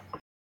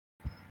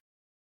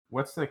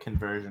 What's the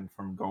conversion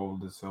from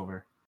gold to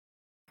silver?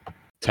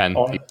 10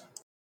 Oh,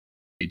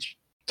 each.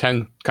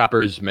 10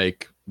 coppers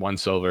make 1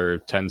 silver.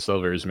 10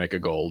 silvers make a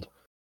gold.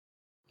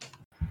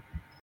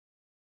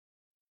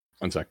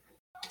 1 sec.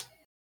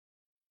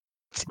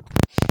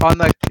 On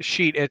the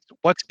sheet, it's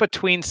what's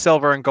between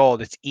silver and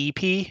gold. It's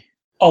EP.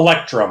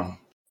 Electrum.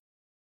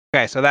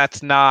 Okay, so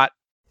that's not.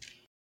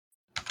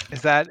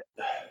 Is that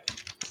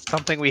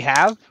something we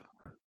have?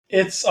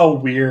 It's a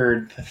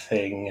weird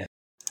thing.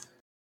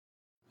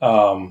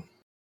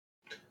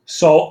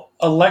 So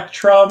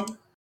Electrum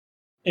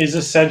is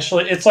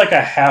essentially, it's like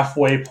a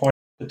halfway point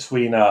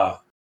between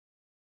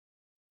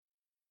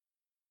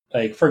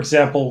like, for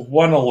example,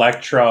 1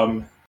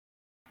 Electrum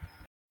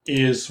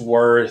is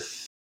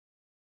worth,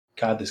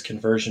 God, this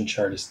conversion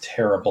chart is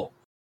terrible.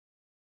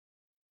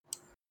 I'm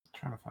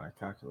trying to find a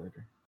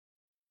calculator.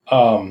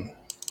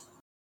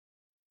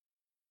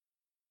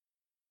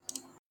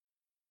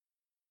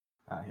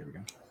 Here we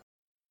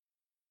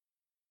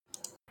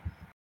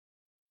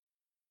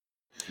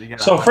go.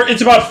 So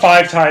it's about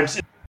 5 times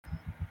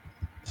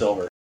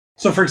silver.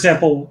 So for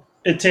example,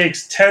 it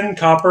takes 10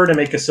 copper to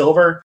make a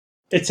silver.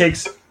 It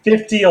takes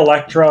 50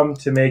 electrum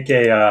to make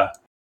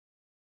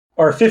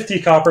or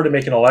 50 copper to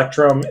make an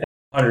electrum, and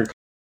 100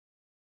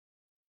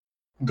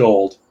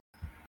 gold.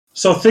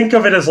 So think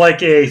of it as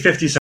like a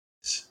 50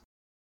 cents.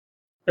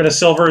 And a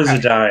silver is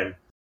a dime.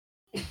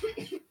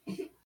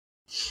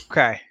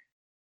 Okay.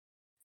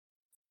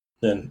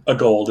 Then a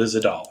gold is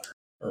 $1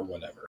 or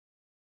whatever.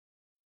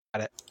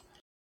 Got it.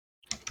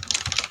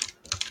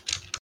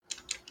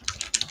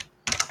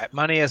 Right,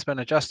 money has been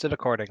adjusted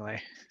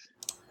accordingly.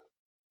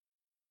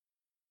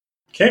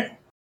 Okay.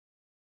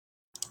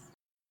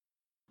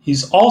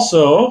 He's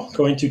also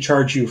going to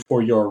charge you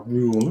for your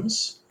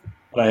rooms,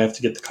 but I have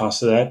to get the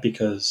cost of that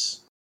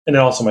because, and it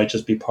also might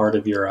just be part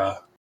of your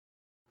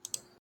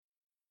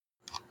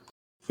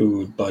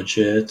food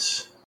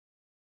budget.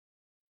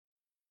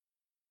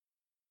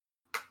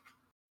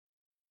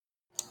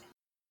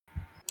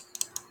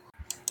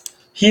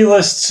 He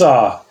lists,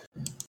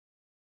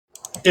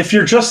 if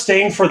you're just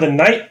staying for the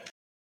night,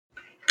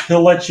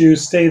 he'll let you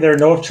stay there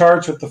no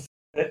charge with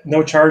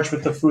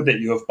the food that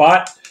you have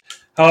bought.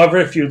 However,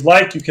 if you'd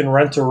like, you can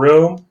rent a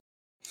room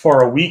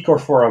for a week or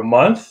for a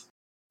month,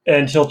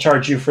 and he'll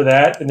charge you for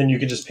that, and then you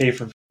can just pay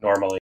for food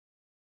normally.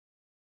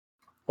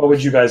 What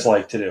would you guys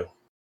like to do?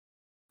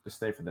 Just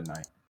stay for the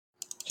night.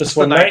 Just The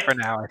one night night? for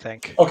now, I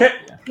think. Okay.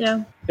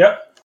 Yeah.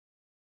 Yep.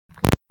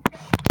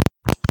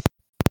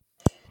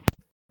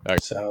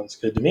 Alright. Sounds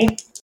good to me.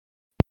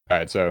 All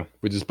right, so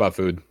we just bought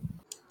food.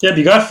 Yep,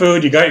 you got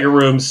food, you got your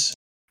rooms.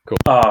 Cool.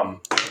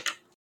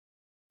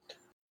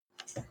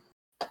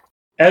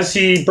 As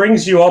he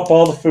brings you up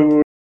all the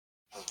food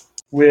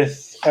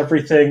with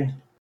everything,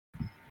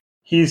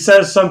 he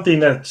says something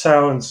that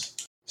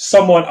sounds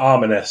somewhat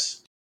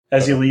ominous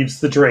as he leaves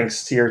the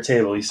drinks to your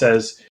table. He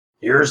says,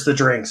 "Here's the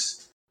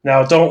drinks.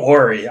 Now don't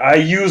worry, I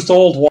used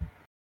old water,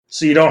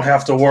 so you don't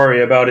have to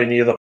worry about any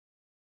of the..."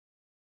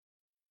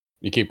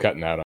 You keep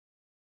cutting out.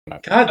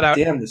 God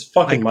damn this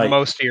fucking Like mic.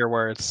 most of your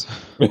words.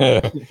 On.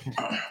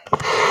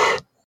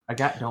 I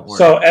got. Don't worry.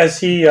 So as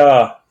he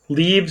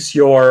leaves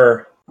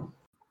the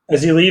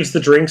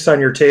drinks on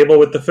your table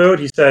with the food,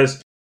 he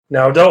says,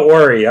 "Now don't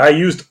worry, I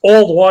used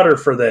old water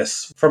for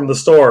this from the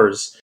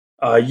stores.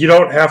 You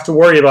don't have to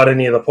worry about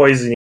any of the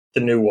poisoning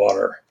with the new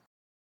water."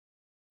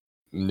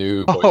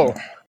 New Oh,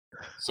 poison.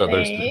 So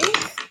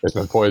there's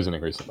been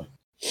poisoning recently.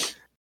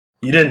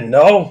 You didn't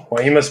know?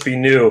 Well, you must be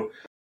new.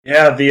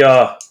 Yeah,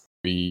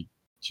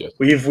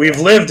 we've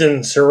lived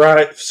and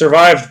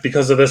survived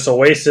because of this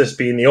oasis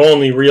being the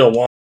only real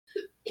one.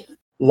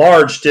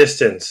 Large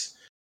distance.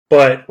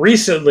 But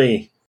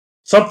recently,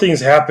 something's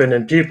happened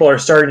and people are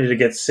starting to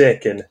get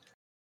sick, and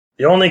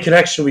the only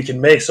connection we can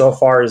make so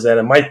far is that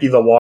it might be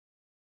the water.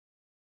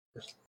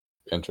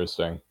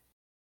 Interesting.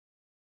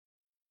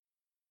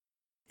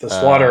 This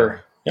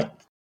water. Yep.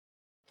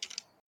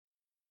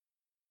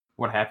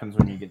 What happens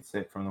when you get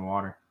sick from the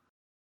water?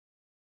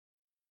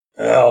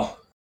 Well,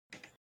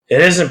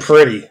 it isn't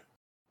pretty.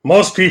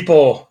 Most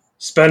people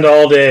spend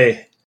all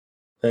day.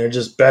 They're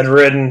just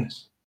bedridden,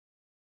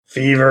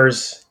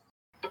 fevers.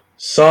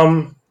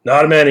 Some,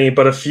 not many,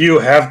 but a few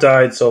have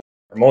died so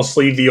far.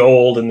 Mostly the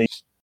old and the...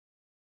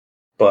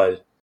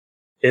 But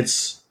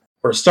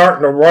we're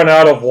starting to run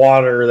out of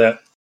water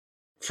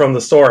from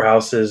the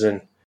storehouses,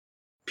 and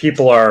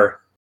people are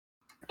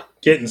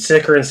getting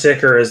sicker and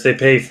sicker as they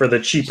pay for the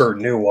cheaper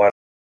new water.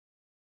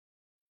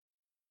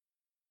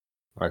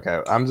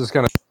 Okay, I'm just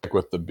gonna stick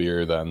with the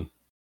beer then.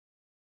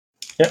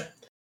 Yep.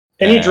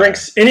 Any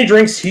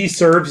drinks he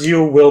serves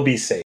you will be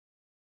safe,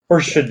 or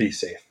should be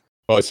safe.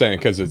 Well, it's saying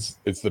because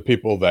it's the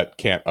people that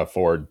can't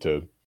afford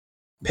to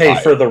Pay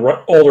buy for it.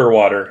 the older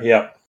water.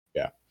 Yep.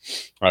 Yeah.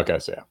 Okay,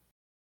 so yeah.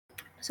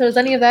 So does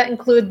any of that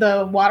include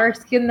the water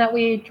skin that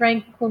we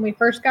drank when we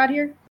first got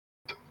here?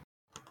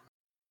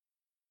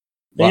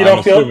 Well, you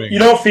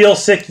don't feel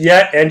sick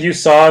yet, and you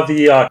saw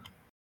the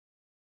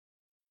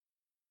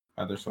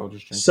Other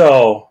soldiers drinking.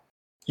 so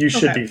you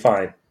should Okay. be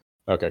fine.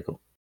 Okay, cool.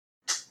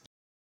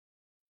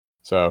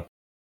 So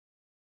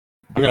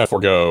I'm gonna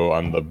forego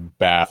on the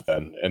bath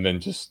then, and then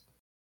just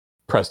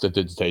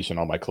prestidigitation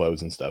on my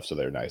clothes and stuff, so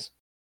they're nice.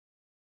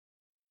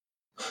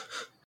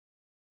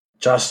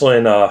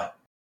 Jocelyn,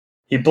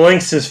 he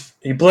blinks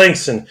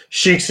and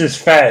shakes his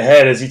fat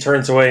head as he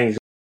turns away. And he goes,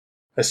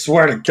 "I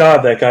swear to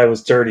God, that guy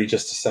was dirty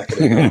just a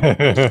second ago."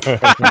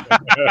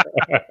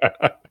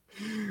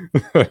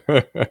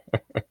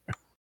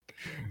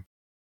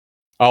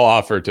 I'll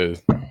offer to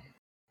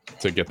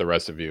get the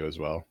rest of you as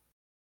well,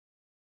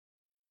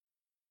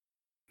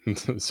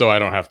 so I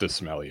don't have to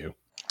smell you.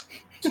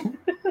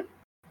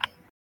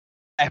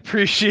 I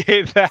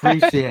appreciate that.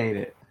 Appreciate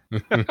it.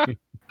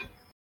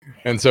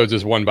 And so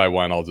just one by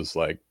one, I'll just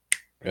and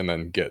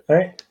then get All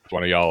right.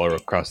 one of y'all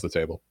across the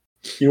table.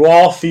 You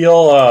all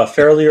feel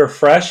fairly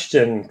refreshed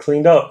and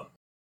cleaned up,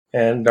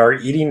 and are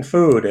eating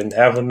food and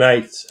have a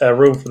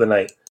room for the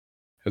night.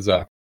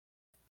 Huzzah.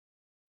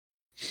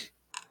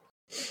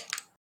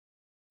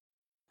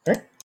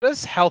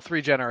 Does health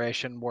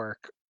regeneration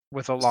work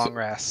with a long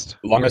rest?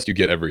 Long rest, you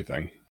get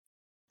everything.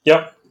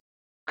 Yep.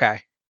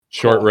 Okay.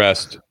 Short Cool.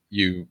 rest,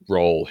 you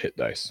roll hit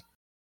dice.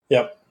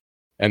 Yep.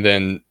 And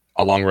then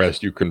a long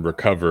rest, you can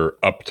recover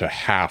up to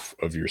half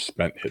of your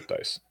spent hit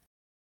dice.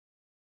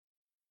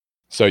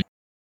 So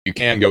you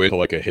can go into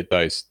like a hit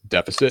dice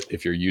deficit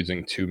if you're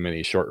using too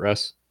many short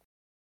rests.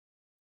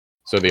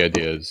 So the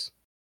idea is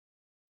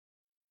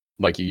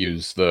like you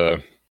use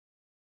the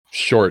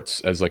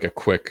shorts as like a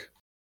quick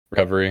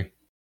recovery,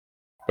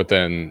 but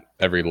then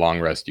every long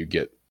rest you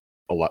get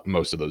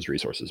most of those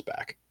resources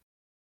back.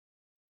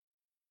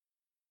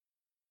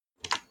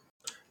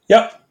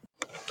 Yep.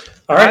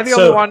 All Am I right, the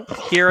only so one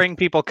hearing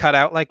people cut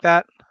out like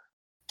that?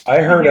 I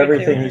heard hear it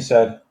everything too. you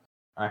said.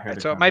 I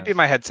heard So it might be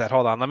my headset.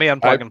 Hold on. Let me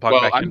unplug I and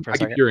plug back in for a keep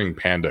second. hearing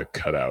Panda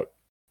cut out.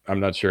 I'm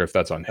not sure if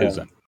that's on his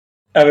end.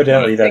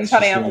 Evidently, He's been that's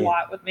cutting just out a me.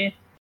 lot with me.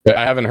 But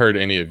I haven't heard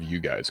any of you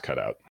guys cut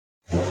out.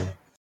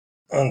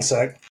 One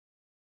sec.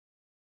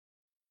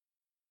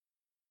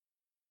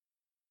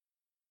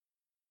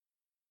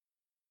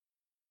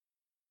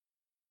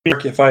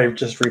 If I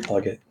just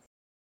replug it.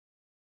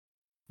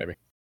 Maybe.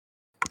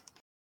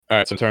 All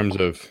right, so in terms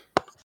of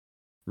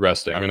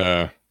resting, I'm going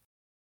to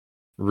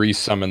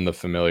resummon the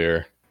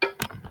familiar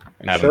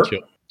and have him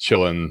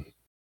chilling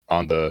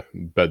on the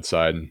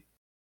bedside.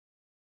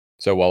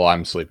 So while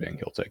I'm sleeping,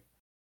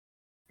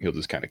 he'll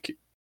just kind of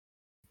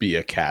be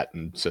a cat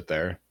and sit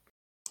there.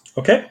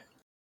 Okay.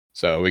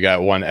 So we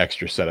got one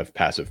extra set of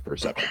passive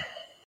perception.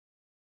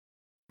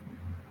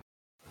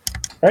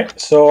 All right.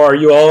 So are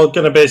you all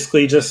going to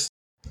basically just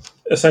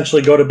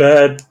essentially go to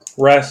bed,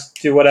 rest,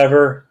 do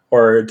whatever,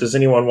 or does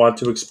anyone want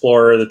to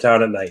explore the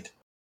town at night?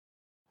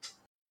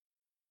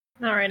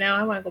 Not right now.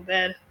 I want to go to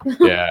bed.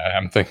 Yeah,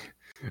 I'm thinking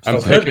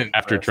Sounds good. thinking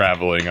after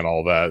traveling and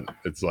all that,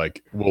 it's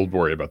like we'll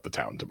worry about the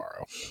town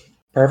tomorrow.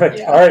 Perfect.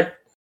 Yeah. All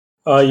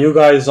right. You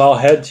guys all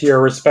head to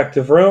your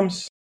respective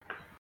rooms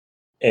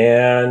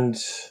and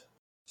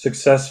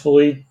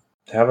successfully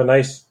have a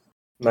nice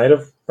night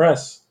of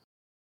rest.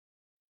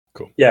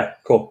 Cool. Yeah,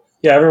 cool.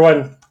 Yeah,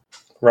 everyone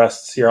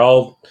rests. You're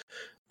all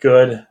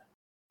good.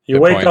 You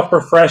Good wake point. up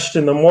refreshed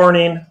in the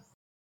morning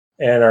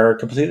and are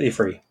completely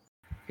free.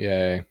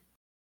 Yay.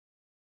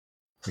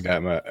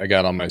 I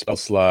got all my spell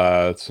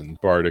slots and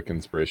bardic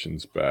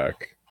inspirations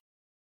back.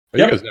 But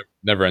Yep. you guys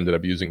never ended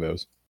up using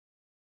those.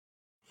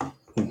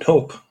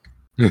 Nope.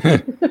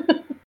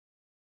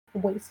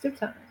 Waste of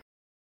time.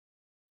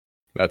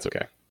 That's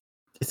okay.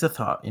 It's a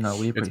thought, we It's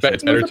appreciate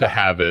better It was to a-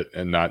 have it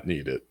and not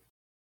need it.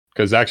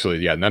 Because actually,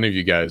 yeah, none of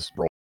you guys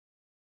rolled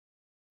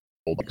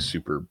like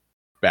super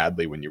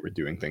badly when you were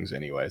doing things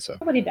anyway. So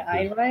Somebody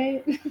died,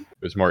 right?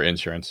 there's more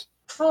insurance.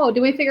 Oh,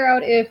 did we figure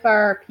out if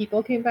our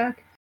people came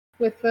back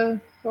with the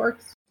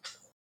orcs?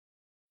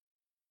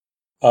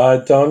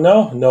 Don't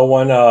know. No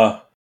one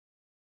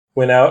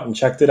went out and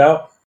checked it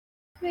out.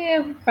 Yeah,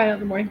 we'll find out in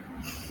the morning.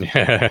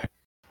 Yeah.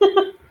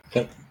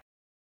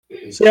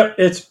 So, yep,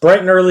 it's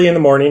bright and early in the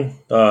morning.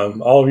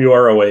 All of you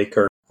are awake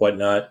or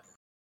whatnot.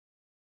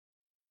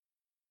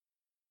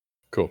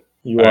 Cool.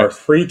 You All are right.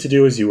 free to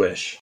do as you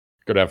wish.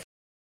 Go to have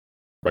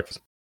breakfast.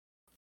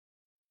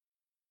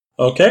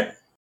 Okay.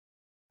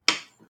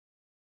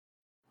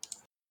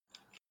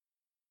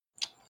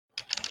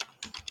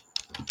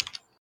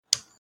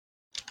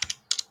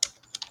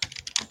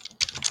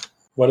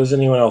 What does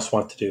anyone else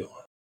want to do?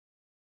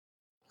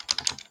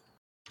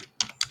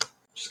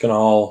 Just gonna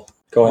all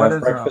go What have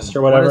is, breakfast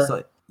or what whatever?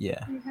 is,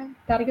 yeah. Okay.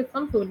 Gotta get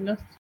some food in us.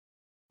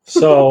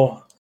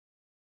 So,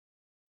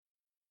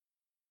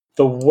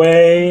 the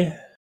way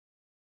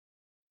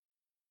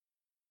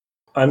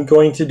I'm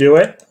going to do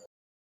it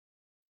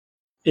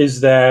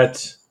is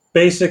that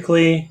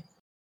basically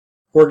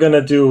we're going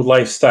to do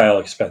lifestyle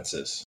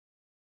expenses.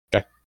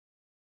 Okay.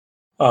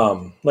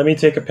 Let me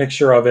take a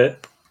picture of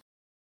it.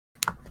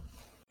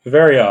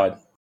 Very odd.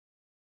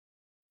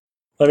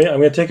 I'm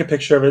going to take a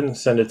picture of it and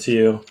send it to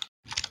you.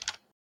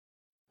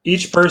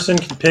 Each person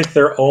can pick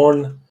their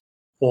own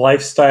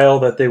lifestyle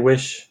that they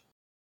wish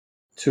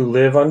to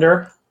live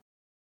under,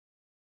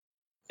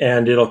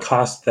 and it'll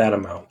cost that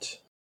amount.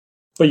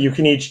 But you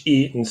can each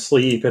eat and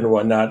sleep and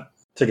whatnot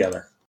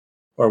together,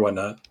 or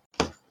whatnot.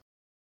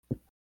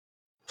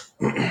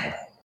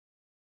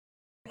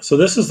 So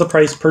this is the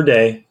price per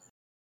day.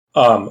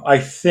 I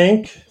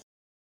think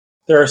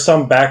there are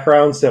some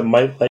backgrounds that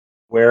might like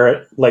wear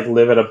it, like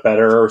live at a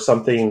better or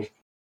something.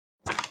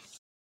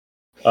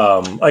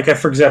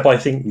 For example, I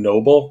think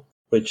Noble,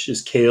 which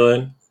is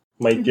Caelynn,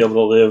 might be able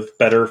to live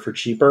better for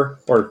cheaper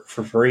or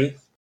for free.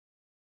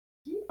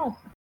 Oh,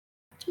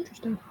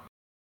 interesting.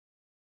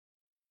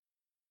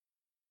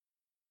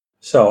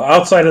 So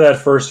outside of that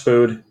first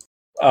food,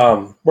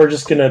 we're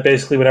just going to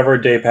basically, whenever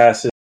a day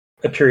passes,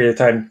 a period of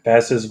time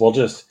passes, we'll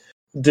just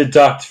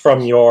deduct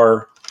from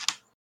your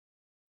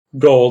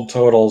gold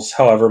totals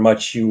however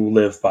much you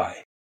live by.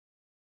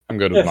 I'm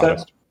good with If that-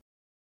 modest.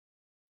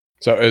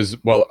 So are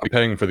you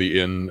paying for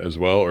the inn as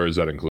well, or is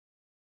that included?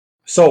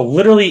 So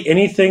literally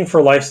anything for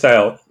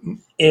lifestyle,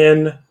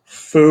 in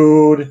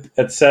food,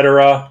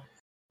 etc.,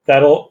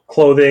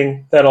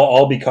 clothing, that'll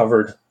all be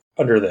covered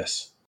under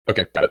this.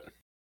 Okay, got it.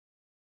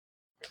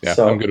 Yeah,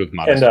 So, I'm good with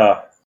modest. And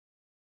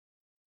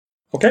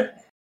okay,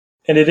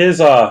 and it is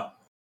there.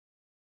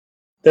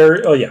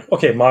 Oh yeah,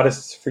 okay,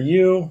 modest for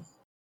you.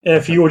 And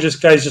if you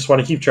guys just want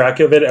to keep track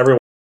of it, everyone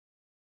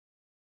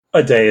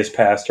a day has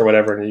passed or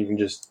whatever, and you can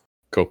just...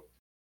 Cool.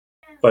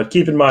 But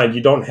keep in mind,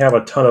 you don't have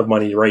a ton of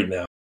money right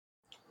now.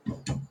 I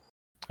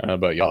don't know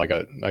about y'all. I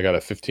got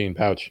a 15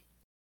 pouch.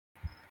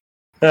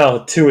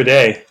 Well, 2 a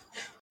day.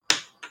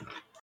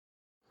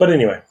 But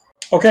anyway,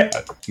 okay.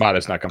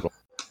 Modest, not comfortable.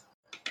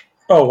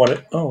 Yeah,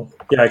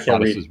 I can't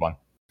Modest read. is 1.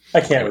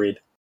 I can't read.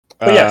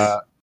 But yes.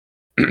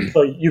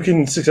 So you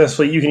can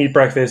eat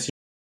breakfast.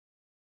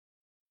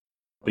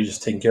 You're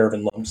just taking care of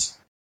in lumps.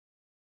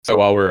 So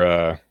while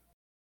we're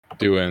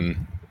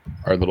doing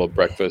our little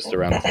breakfast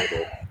around the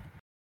table,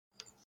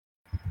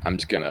 I'm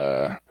just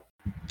gonna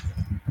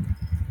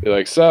be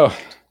like, so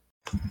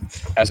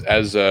as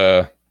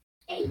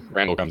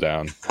Randall comes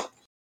down,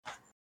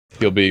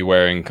 he'll be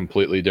wearing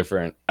completely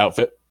different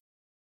outfit,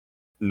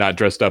 not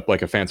dressed up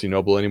like a fancy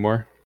noble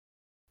anymore,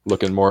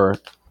 looking more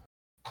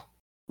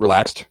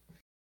relaxed,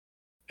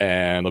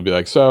 and he'll be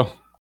like, so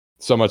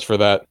much for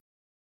that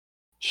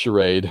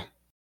charade.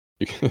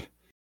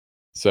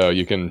 So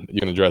you can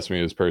address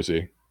me as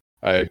Percy.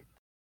 I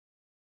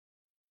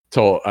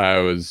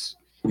was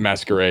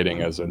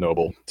masquerading as a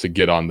noble to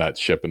get on that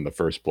ship in the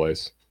first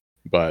place,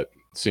 but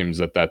it seems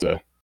that that's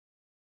a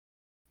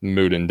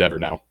moot endeavor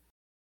now.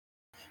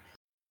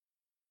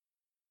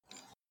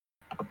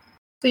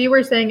 So you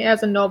were saying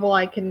as a noble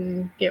I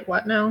can get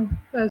what now?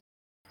 As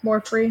more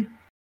free?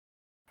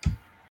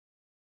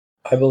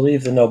 I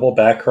believe the noble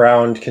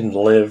background can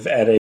live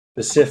at a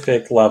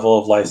specific level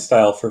of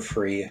lifestyle for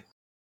free.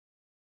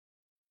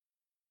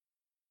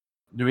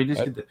 Do we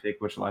just get to pick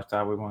which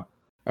lifestyle we want?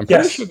 I'm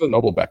pretty Yes. sure the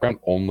noble background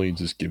only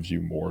just gives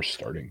you more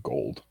starting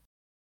gold.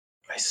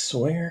 I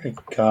swear to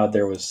God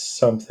there was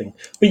something.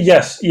 But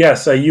yes,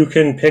 you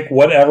can pick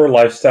whatever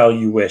lifestyle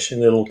you wish,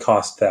 and it'll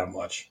cost that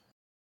much.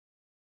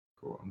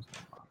 Cool. I'm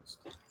just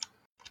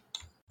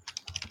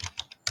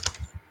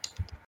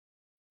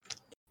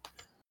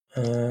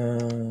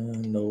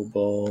honest.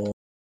 Noble.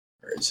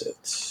 Where is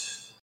it?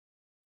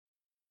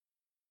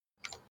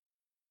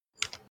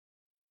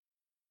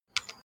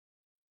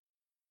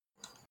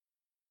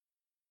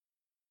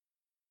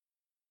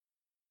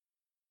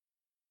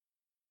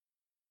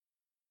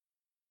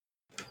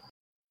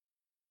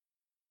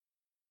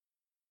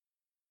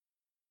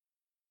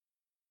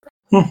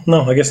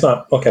 No, I guess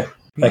not. Okay.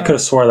 I could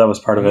have sworn that was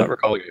part I'm of not it.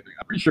 recalling anything.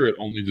 I'm pretty sure it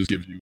only just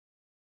gives you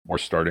more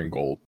starting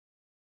gold.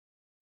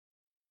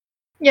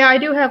 Yeah, I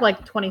do have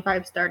like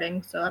 25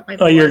 starting, so that might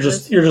be Oh, you're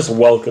worthless. just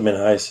welcome in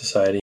high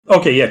society.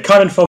 Okay, yeah,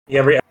 common folk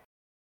every you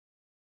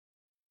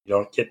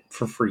don't get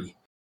for free.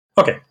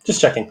 Okay,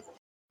 just checking.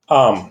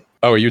 Oh,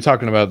 are you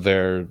talking about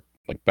their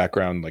like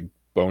background like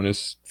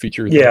bonus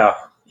feature thing?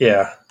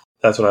 Yeah,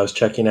 that's what I was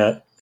checking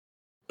at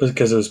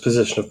because it was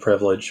position of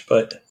privilege,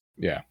 but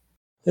Yeah.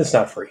 it's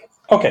not free.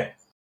 Okay.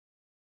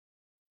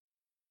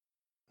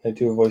 I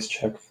do a voice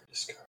check for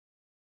discovery.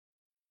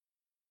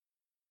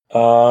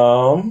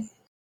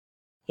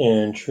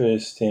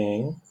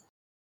 Interesting.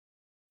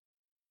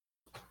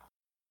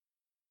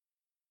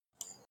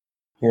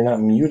 You're not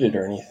muted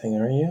or anything,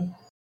 are you?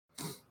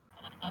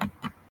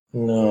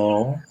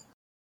 No.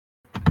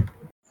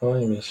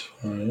 Volume is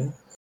fine.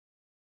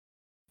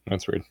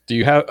 That's weird. Do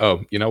you have?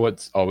 Oh, you know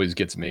what always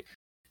gets me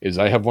is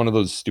I have one of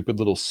those stupid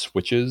little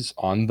switches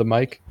on the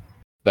mic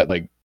that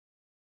like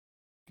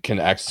can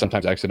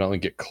sometimes accidentally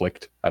get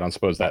clicked. I don't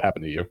suppose that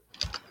happened to you.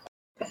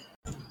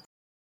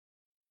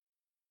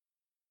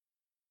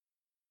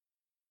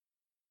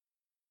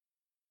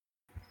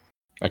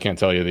 I can't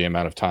tell you the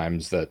amount of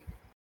times that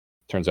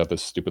turns out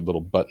this stupid little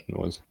button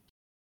was.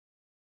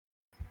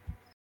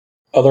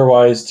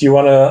 Otherwise, do you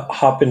want to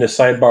hop into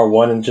sidebar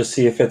 1 and just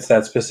see if it's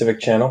that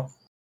specific channel?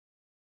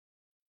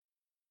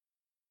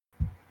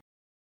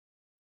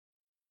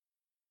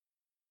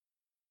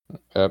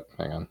 Yep,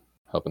 hang on.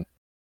 Helping.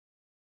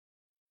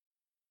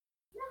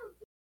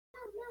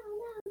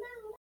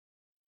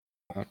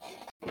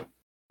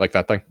 Like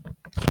that thing?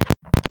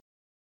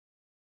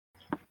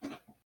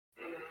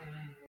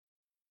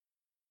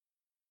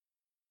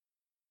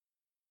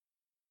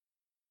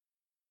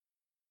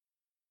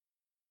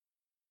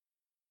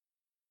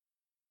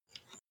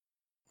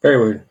 Very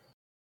weird.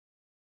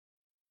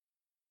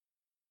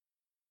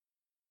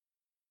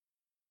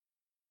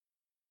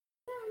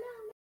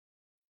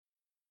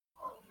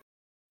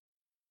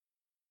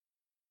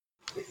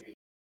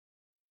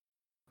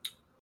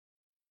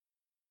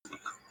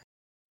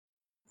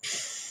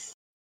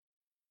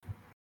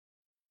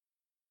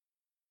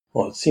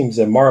 Well, it seems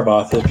that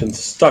Marvoth has been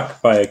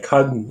stuck by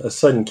a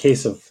sudden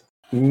case of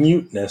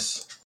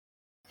muteness.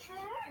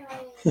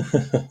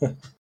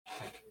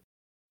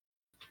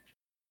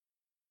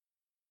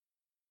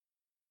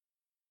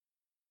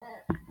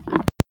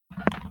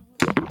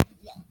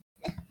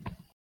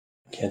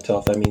 Can't tell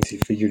if that means he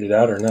figured it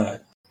out or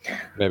not.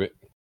 Maybe.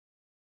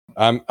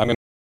 I'm gonna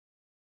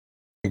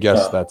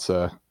guess that's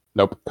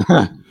nope.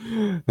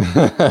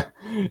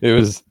 It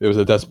was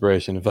a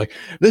desperation of like,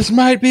 this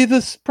might be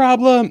this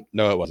problem.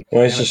 No, it wasn't.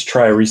 Well, let's just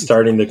try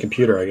restarting the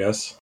computer, I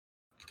guess.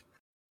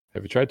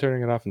 Have you tried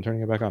turning it off and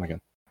turning it back on again?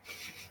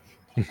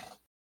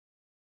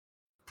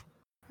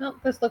 Well,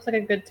 this looks like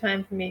a good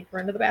time for me to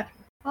run to the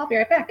bathroom. I'll be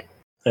right back.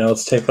 Yeah,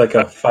 let's take like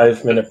a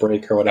 5-minute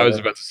break or I whatever. was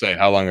about to say,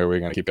 how long are we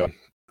going to keep going?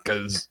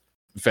 Because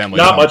family.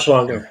 Not much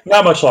longer.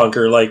 Not much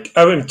longer. Like,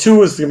 I mean,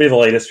 2 is going to be the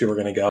latest we were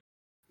going to go.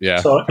 Yeah.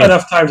 So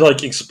enough time to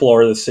like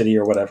explore the city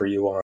or whatever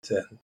you want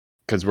to.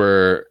 Because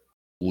we're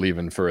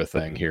leaving for a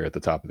thing here at the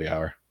top of the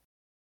hour.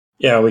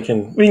 Yeah, we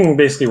can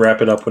basically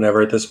wrap it up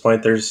whenever at this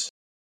point. There's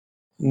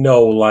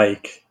no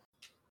like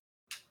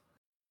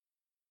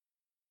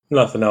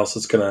nothing else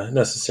that's going to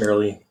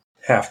necessarily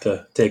have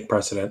to take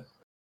precedent.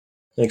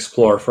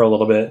 Explore for a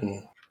little bit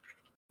and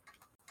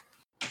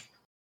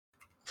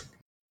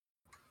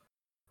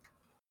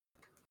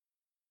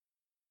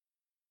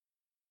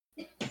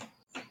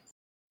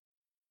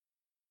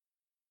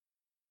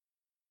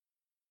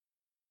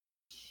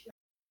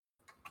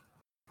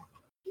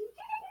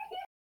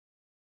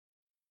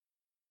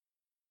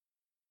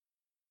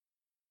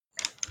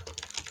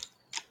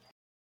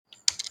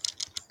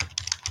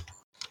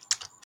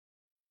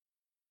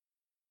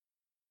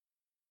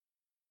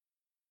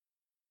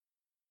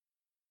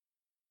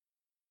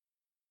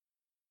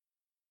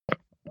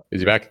Is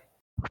he back?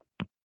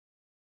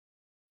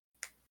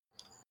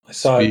 I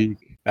saw it.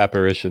 Speak,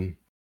 apparition.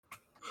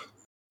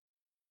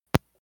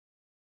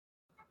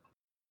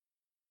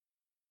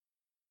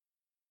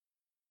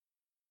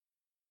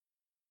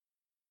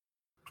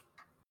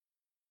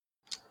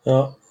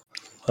 Oh,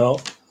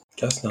 well,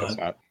 guess Guess not.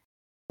 not.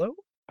 Hello?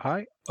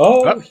 Hi.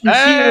 Oh, Oh, he's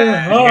hey, here.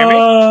 can you hear me?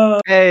 Ah!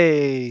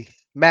 Hey,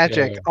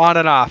 magic Yeah. on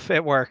and off.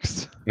 It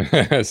works.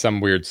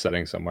 Some weird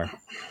setting somewhere.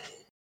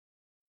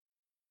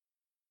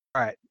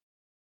 All right.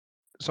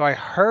 So I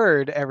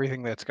heard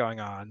everything that's going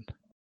on.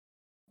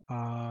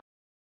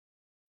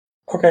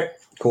 Okay,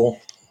 cool.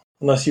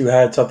 Unless you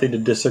had something to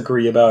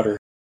disagree about or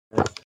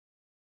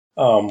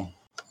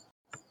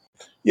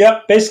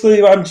yeah,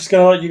 basically I'm just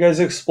gonna let you guys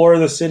explore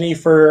the city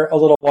for a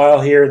little while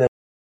here, then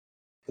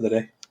for the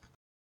day.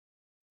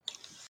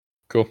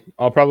 Cool.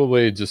 I'll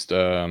probably just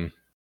go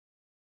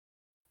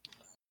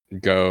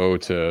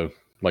to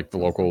like the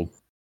local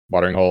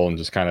watering hole and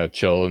just kind of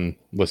chill and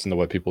listen to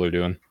what people are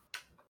doing.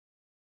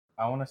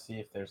 I want to see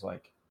if there's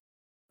like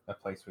a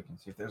place we can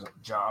see if there's like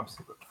jobs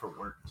for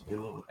work to get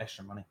a little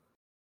extra money.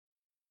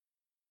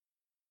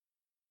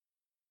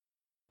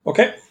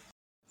 Okay.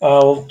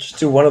 We'll just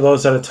do one of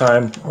those at a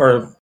time.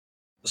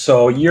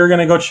 So you're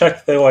gonna go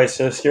check the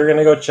Oasis. You're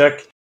gonna go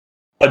check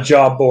a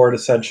job board,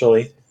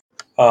 essentially.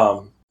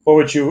 What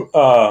would you?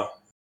 What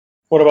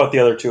about the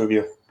other 2 of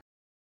you?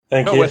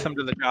 Thank Go you. with him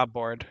to the job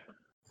board.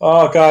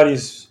 Oh God,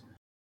 he's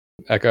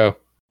Echo.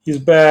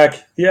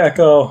 back. The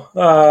echo.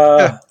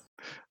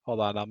 Hold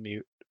on, I'll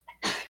mute.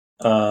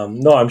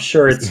 No, I'm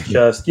sure it's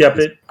just. Yep,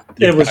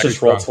 it was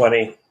just roll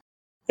 20.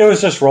 It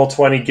was just roll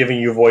 20, giving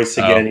you voice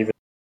again, even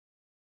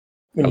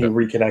when you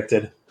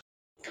reconnected.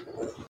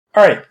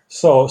 All right.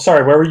 So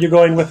sorry, where were you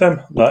going with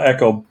them? The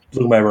echo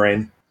blew my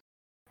brain.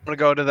 I'm gonna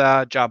go to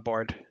the job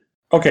board.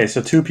 Okay,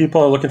 so 2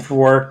 people are looking for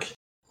work,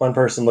 1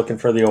 person looking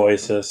for the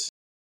Oasis,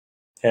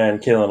 and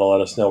Caelynn will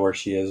let us know where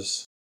she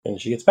is when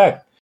she gets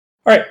back.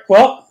 All right,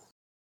 well...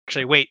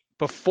 Actually, wait.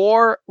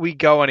 Before we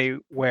go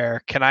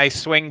anywhere, can I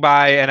swing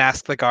by and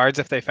ask the guards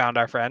if they found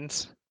our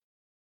friends?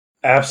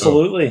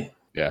 Absolutely.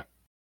 That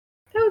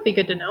would be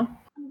good to know.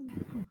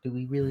 Do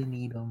we really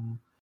need them?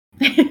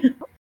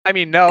 I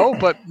mean, no,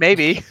 but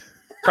maybe.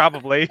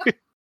 Probably.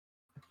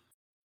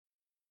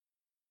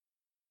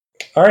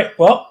 All right,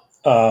 well,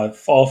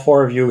 all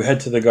 4 of you head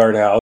to the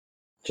guardhouse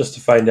just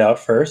to find out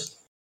first.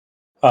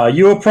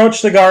 You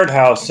approach the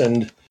guardhouse,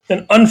 and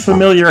an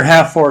unfamiliar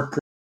half-orc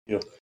greets you.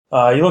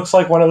 He looks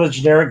like one of the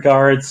generic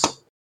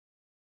guards.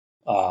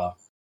 What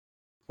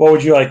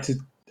would you like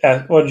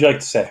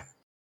to say?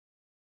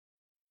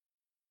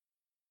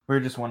 We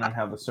were just wondering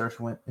how the search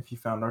went. If you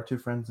found our 2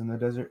 friends in the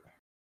desert.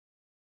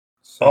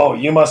 Oh,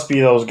 you must be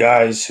those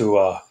guys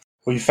who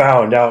we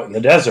found out in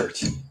the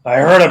desert. I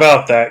heard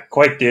about that.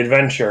 Quite the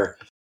adventure.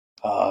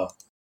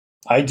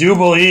 I do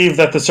believe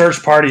that the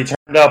search party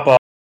turned up.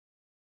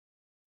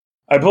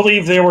 I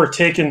believe they were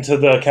taken to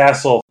the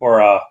castle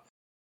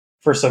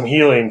for some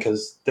healing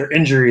because their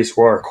injuries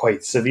were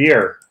quite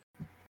severe.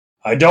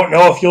 I don't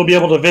know if you'll be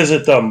able to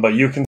visit them, but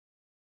you can.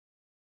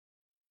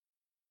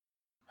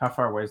 How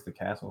far away is the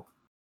castle?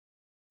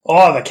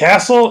 Oh, the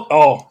castle?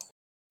 Oh,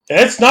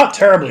 it's not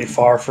terribly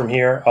far from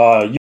here.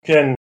 You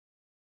can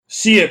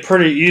see it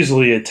pretty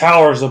easily. It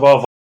towers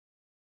above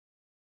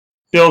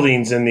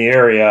buildings in the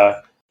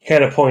area.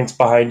 Kind of points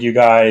behind you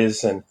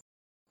guys, and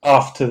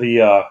off to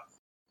the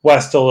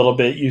west a little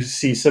bit, you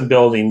see some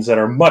buildings that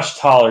are much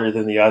taller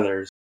than the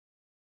others.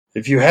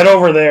 If you head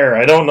over there,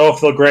 I don't know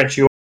if they'll grant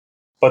you,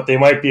 but they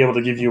might be able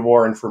to give you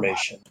more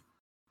information.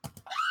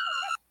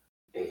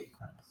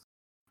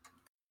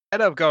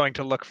 Instead of going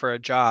to look for a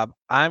job,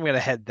 I'm going to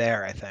head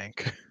there, I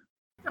think.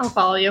 I'll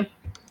follow you.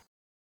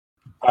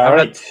 All I'm right.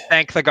 going to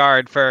thank the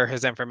guard for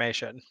his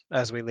information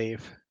as we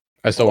leave.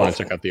 I still want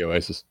to check out the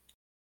Oasis.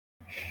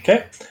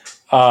 Okay.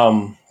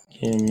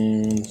 Give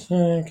me a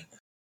sec.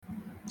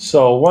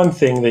 So one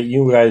thing that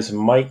you guys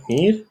might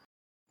need,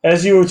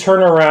 as you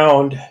turn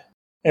around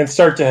and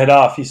start to head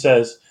off, he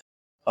says,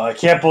 I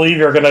can't believe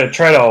you're going to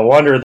try to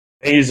wander the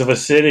maze of a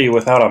city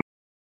without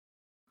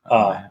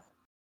A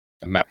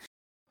map.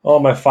 Oh,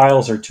 my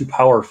files are too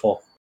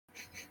powerful.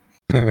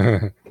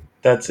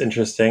 That's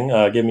interesting.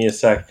 Give me a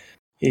sec.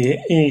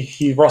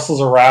 He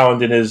rustles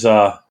around in his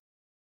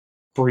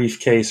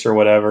briefcase or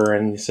whatever,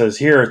 and he says,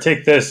 "Here,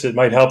 take this. It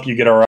might help you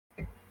get around."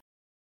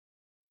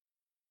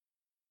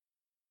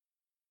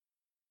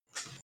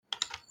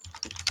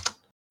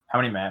 How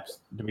many maps?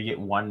 Do we get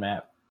one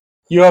map?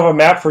 You have a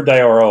map for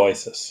Dior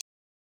Oasis.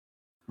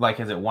 Like,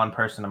 is it one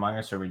person among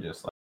us, or we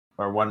just like,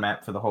 or one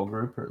map for the whole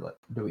group, or like,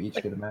 do we each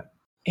get a map?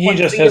 He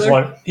just has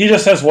one. He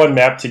just has one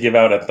map to give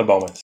out at the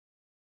moment.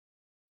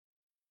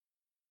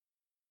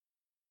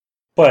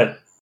 But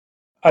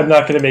I'm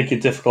not going to make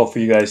it difficult for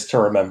you guys to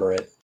remember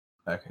it.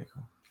 Okay,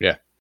 cool. Yeah.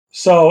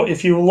 So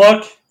if you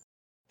look,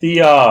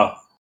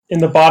 in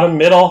the bottom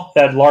middle,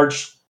 that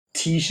large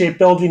T-shaped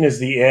building is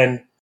the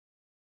inn.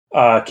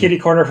 Kitty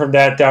corner from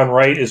that down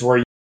right is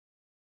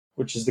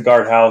which is the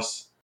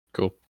guardhouse.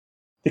 Cool.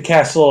 The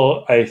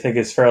castle, I think,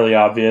 is fairly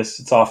obvious.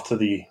 It's off to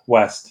the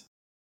west.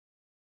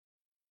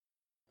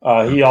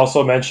 He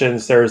also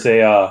mentions there's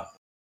the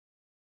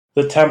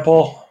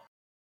temple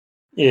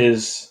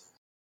is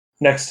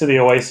next to the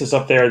oasis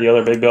up there, the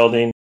other big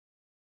building.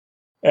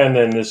 And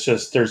then there's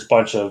a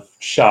bunch of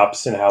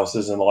shops and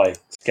houses and the like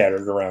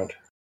scattered around.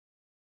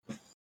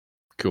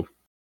 Cool.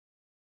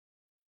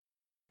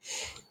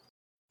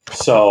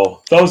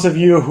 So, those of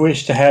you who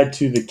wish to head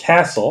to the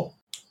castle,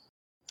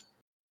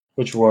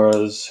 which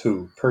was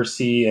who?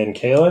 Percy and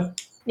Caelynn?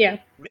 Yeah.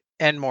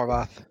 And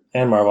Marvoth.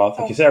 And Marvoth.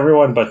 Okay, so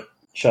everyone but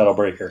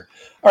Shadowbreaker.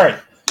 Alright,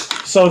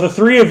 so the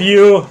three of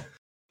you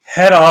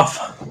head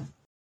off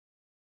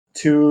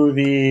to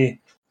the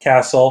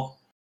castle.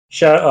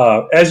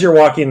 As you're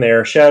walking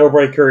there,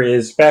 Shadowbreaker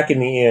is back in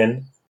the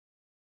inn,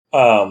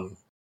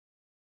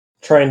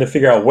 trying to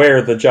figure out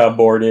where the job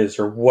board is,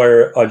 or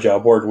where a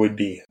job board would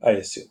be, I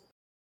assume.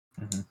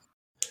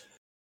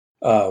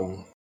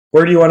 Mm-hmm.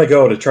 Where do you want to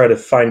go to try to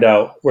find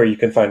out where you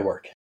can find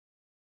work?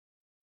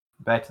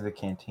 Back to the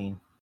canteen.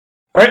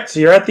 Alright, so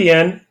you're at the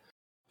inn.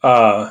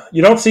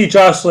 You don't see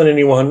Jocelyn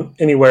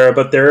anywhere,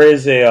 but there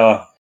is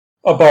a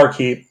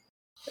barkeep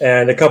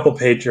and a couple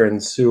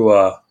patrons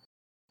who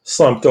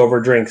slumped over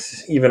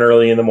drinks even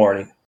early in the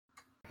morning.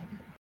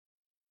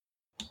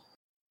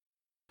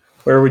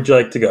 Where would you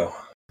like to go?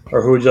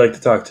 Or who would you like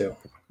to talk to?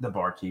 The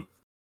barkeep.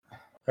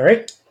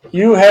 Alright,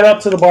 you head up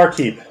to the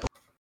barkeep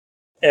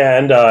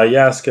and you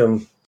ask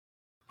him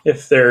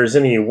if there's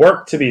any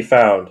work to be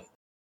found.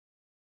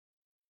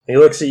 He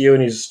looks at you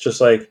and he's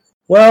just like,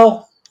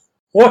 well,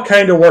 what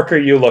kind of work are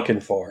you looking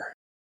for?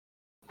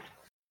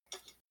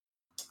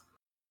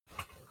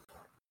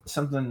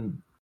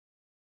 Something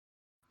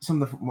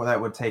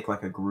that would take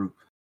like a group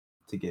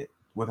to get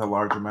with a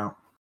large amount.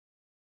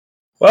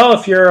 Well,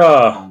 if you're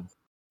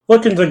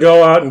looking to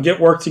go out and get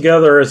work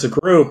together as a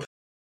group,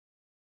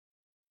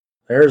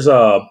 there's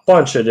a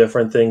bunch of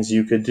different things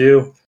you could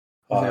do.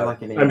 Is there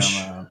like any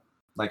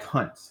like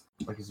hunts?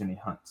 Like, is there any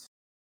hunts?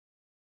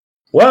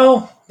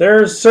 Well,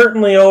 there's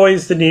certainly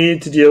always the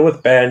need to deal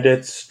with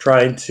bandits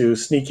trying to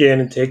sneak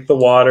in and take the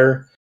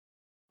water.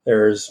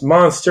 There's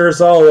monsters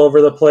all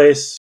over the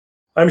place.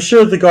 I'm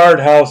sure the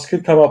guardhouse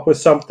could come up with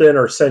something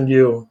or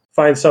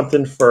find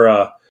something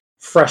for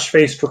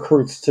fresh-faced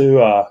recruits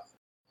to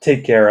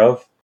take care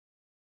of.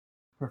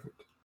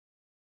 Perfect.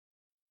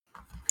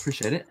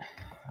 Appreciate it.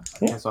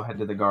 I guess I'll head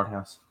to the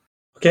guardhouse.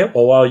 Okay,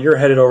 well, while you're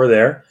headed over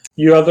there,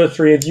 you other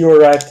three of you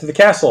arrive to the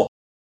castle.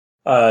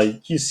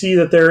 You see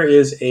that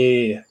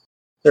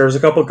there's a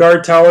couple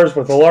guard towers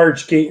with a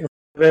large gate in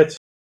front of it.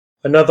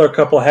 Another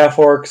couple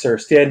half-orcs are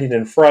standing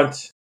in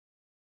front.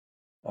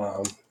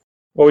 What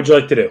would you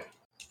like to do?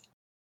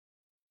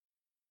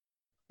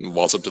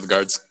 Waltz up to the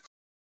guards.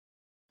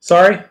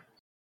 Sorry?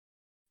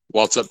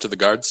 Waltz up to the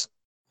guards.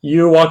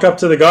 You walk up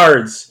to the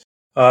guards.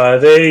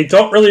 They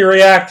don't really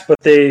react, but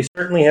they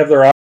certainly have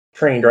their eyes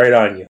trained right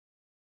on you.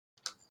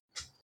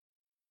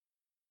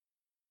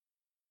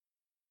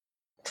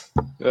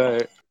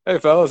 Hey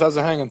fellas, how's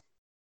it hanging?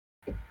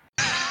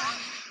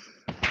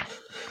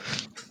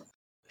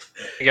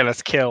 You got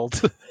us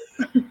killed.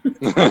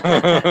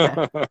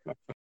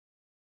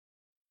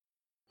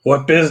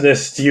 What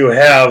business do you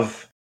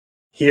have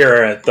here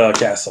at the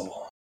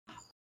castle?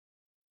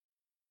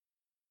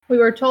 We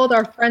were told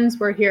our friends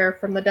were here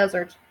from the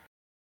desert.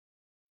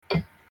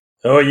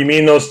 Oh, you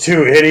mean those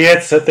two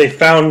idiots that they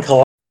found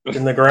collapsed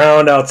in the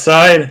ground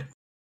outside?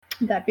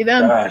 That'd be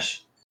them.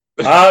 Gosh.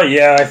 Oh,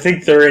 yeah, I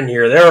think they're in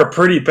here. They were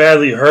pretty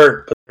badly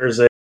hurt, but there's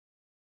a...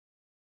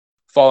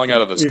 Falling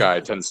out of the sky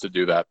tends to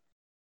do that.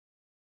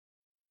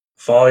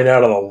 Falling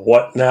out of the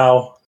what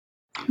now?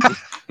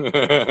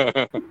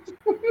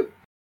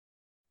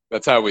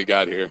 That's how we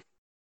got here.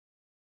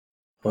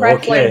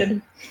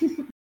 Okay.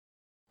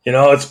 You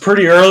know, it's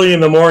pretty early in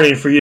the morning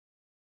for you,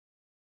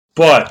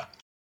 but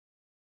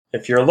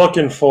if you're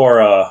looking for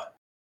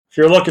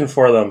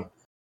them,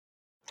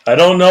 I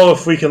don't know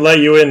if we can let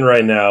you in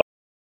right now.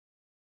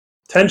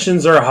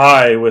 Tensions are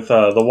high with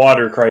the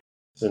water crisis,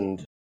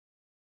 and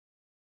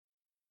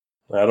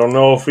I don't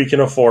know if we can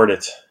afford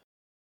it.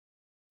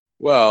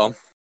 Well,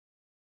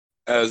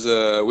 as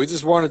we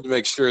just wanted to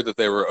make sure that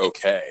they were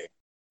okay.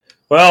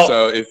 Well,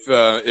 So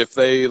if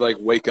they like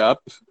wake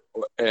up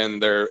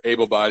and they're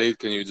able-bodied,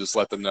 can you just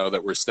let them know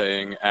that we're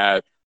staying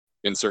at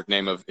insert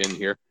name of inn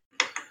here?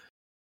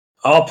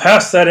 I'll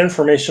pass that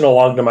information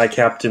along to my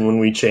captain when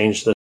we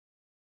change the.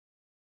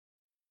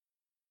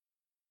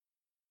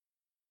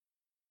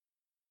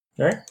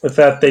 All right. With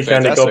that, they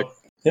kind of Fantastic. go.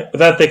 Yeah, with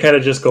that, they kind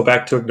of just go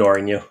back to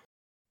ignoring you.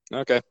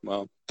 Okay.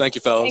 Well, thank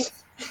you, fellas.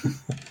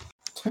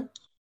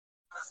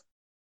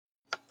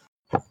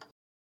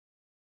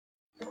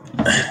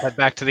 Head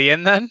back to the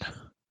inn then.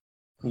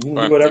 You can All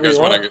do right, whatever you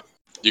want.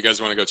 You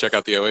guys want to go check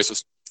out the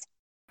Oasis?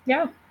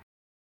 Yeah.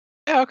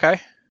 Yeah. Okay.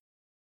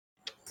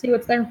 See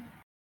what's there.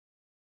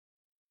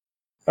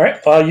 All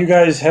right. You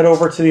guys head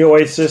over to the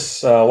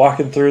Oasis,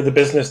 walking through the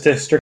business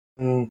district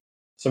and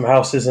some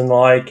houses and the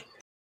like.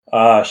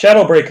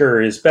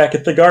 Shadowbreaker is back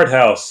at the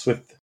guardhouse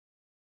with.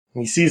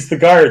 He sees the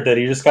guard that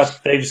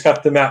they just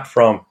got the map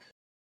from.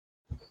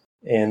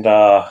 And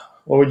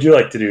what would you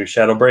like to do,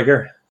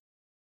 Shadowbreaker?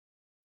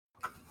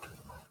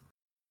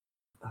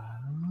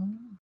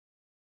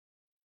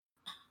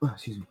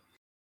 Excuse me.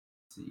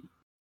 Let's see.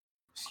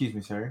 Excuse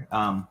me, sir.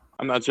 I'm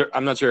not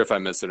sure if I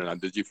missed it or not.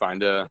 Did you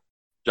find a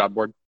job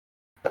board?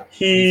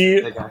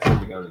 The guy said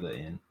to go to the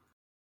inn.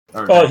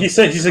 He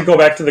said go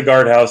back to the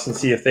guardhouse and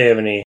see if they have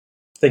anything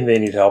they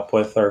need help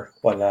with or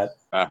whatnot.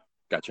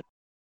 Gotcha.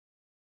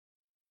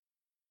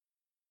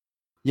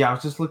 Yeah, I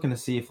was just looking to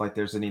see if like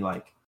there's any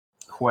like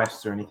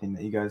quests or anything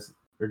that you guys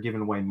are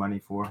giving away money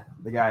for.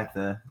 The guy at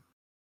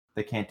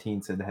the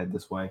canteen said to head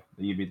this way.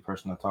 That you'd be the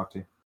person to talk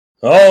to.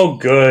 Oh,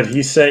 good.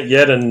 He sent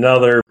yet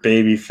another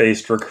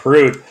baby-faced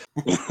recruit.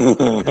 Isn't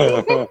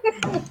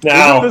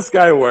Now, this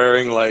guy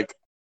wearing like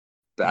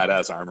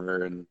badass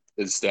armor and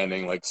is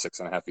standing like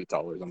 6.5 feet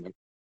tall or something?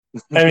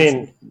 I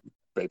mean,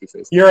 Baby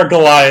face. you're a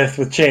Goliath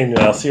with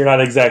chainmail, so you're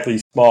not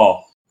exactly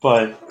small.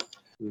 But,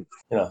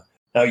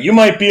 now you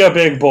might be a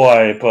big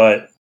boy,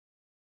 but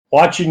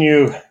watching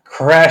you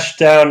crash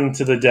down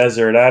into the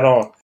desert, I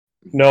don't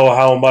know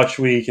how much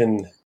we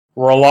can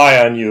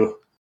rely on you.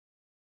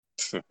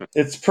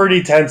 It's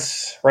pretty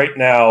tense right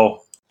now,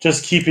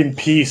 just keeping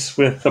peace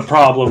with the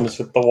problems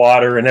with the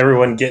water and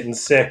everyone getting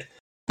sick.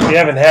 We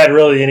haven't had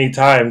really any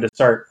time to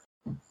start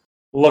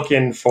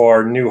looking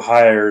for new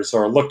hires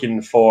or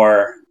looking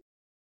for,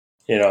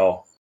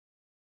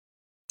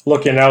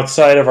 looking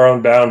outside of our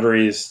own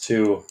boundaries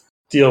to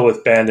deal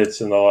with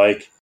bandits and the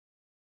like.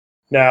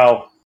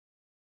 Now,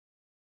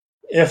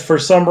 if for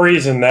some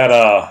reason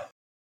that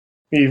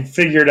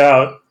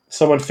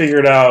someone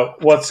figured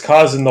out what's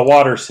causing the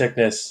water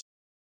sickness,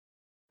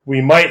 we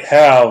might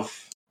have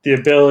the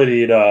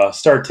ability to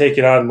start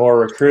taking on more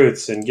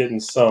recruits and getting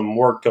some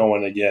work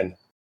going again.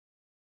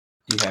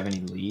 Do you have any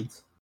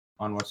leads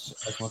on what's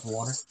with the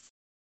water?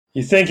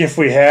 You think if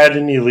we had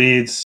any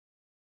leads,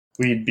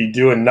 we'd be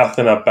doing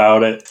nothing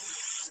about it?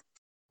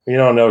 We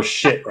don't know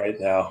shit right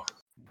now.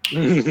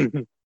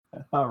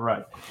 All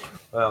right.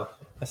 Well,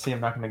 I see I'm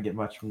not going to get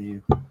much from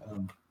you.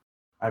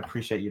 I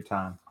appreciate your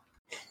time.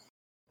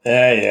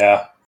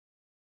 Yeah.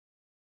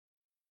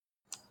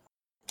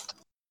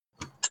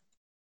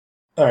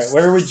 All right,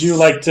 where would you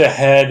like to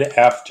head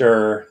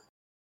after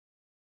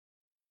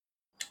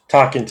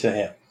talking to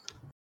him?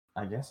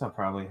 I guess I'll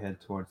probably head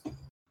towards...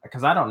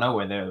 Because I don't know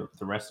where the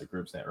rest of the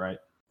group's at, right?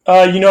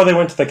 They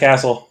went to the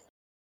castle.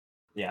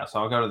 Yeah, so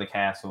I'll go to the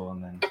castle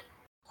and then talk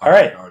All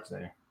right. to the guards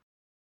there.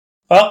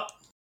 Well,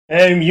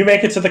 and you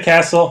make it to the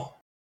castle.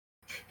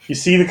 You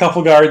see the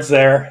couple guards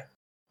there.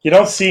 You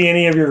don't see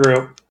any of your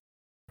group.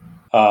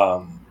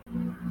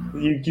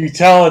 You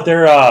tell that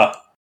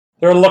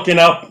they're looking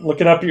up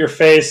at your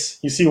face.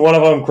 You see one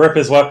of them grip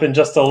his weapon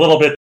just a little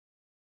bit.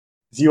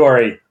 You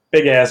are a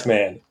big ass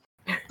man.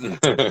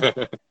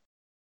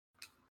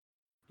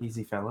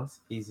 Easy,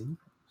 fellas. Easy.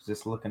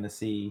 Just looking to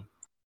see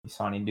if you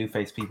saw any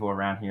new-faced people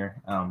around here.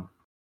 I'm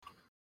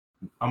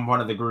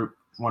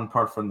one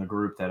part from the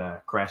group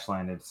that crash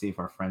landed to see if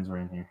our friends were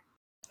in here.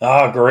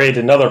 Oh, great.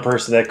 Another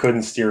person that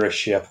couldn't steer a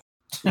ship.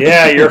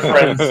 Yeah, your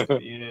friends.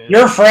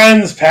 Your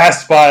friends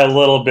passed by a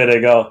little bit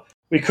ago.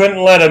 We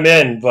couldn't let them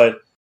in,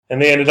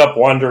 and they ended up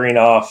wandering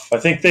off. I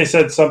think they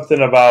said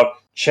something about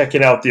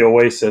checking out the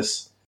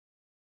Oasis.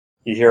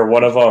 You hear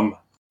one of them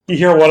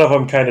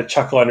kind of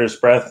chuckle under his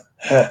breath,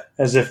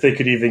 as if they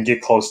could even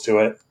get close to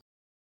it.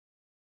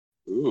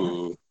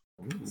 Ooh.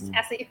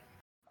 Sassy.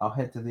 I'll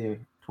head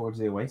towards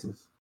the Oasis.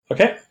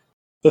 Okay.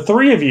 The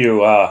three of you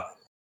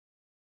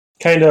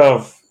kind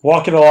of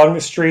walking along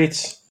the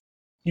streets.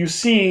 You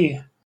see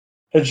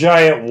a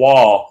giant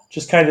wall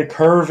just kind of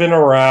curving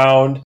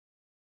around.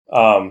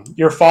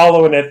 You're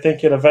following it,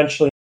 thinking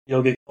eventually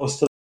you'll get close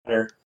to the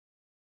water.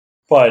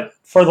 But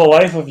for the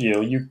life of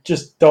you, you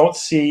just don't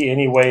see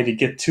any way to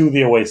get to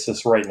the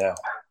Oasis right now.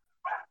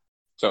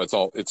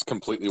 So it's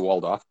completely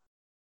walled off?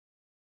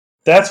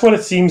 That's what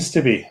it seems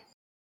to be.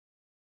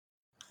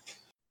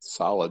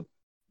 Solid.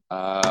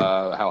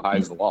 How high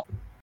is the wall?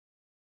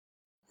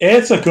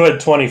 It's a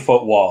good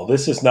 20-foot wall.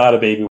 This is not a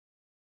baby.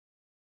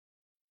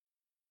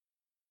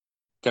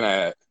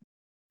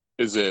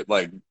 Is it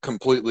like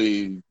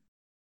completely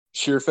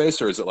sheer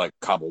face or is it like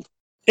cobbled?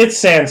 It's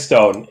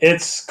sandstone.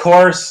 It's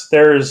coarse.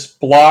 There's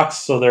blocks,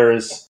 so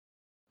there's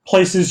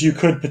places you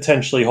could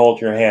potentially hold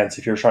your hands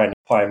if you're trying to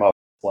climb up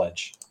a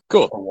ledge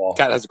Cool. or wall.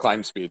 Cat has a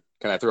climb speed.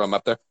 Can I throw him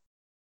up there?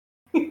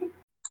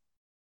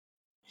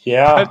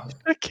 Yeah,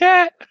 A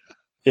cat.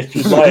 if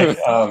you'd like.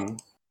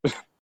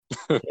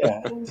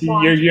 Yeah,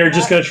 you're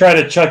just gonna try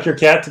to chuck your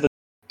cat to the.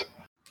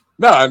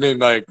 No, I mean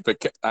like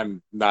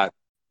I'm not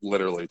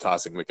literally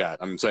tossing the cat.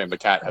 I'm saying the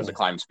cat has a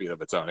climb speed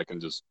of its own. It can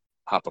just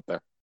hop up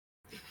there.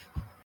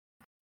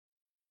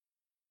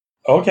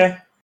 Okay.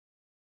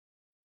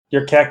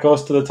 Your cat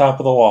goes to the top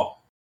of the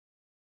wall.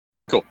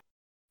 Cool.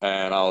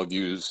 And I'll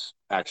use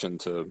action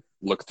to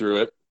look through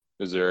it.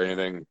 Is there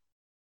anything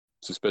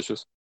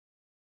suspicious?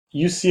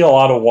 You see a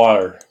lot of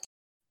water.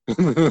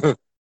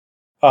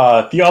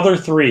 The other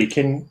three,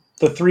 can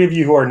the three of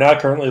you who are not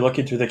currently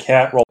looking through the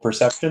cat roll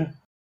perception?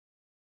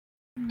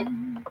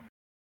 Am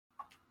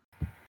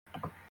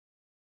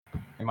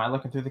I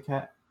looking through the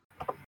cat?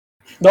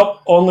 Nope,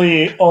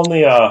 only I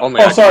can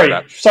do sorry,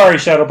 that.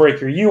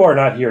 Shadowbreaker, you are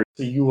not here,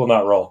 so you will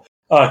not roll.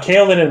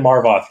 Caelynn and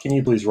Marvoth, can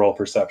you please roll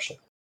perception?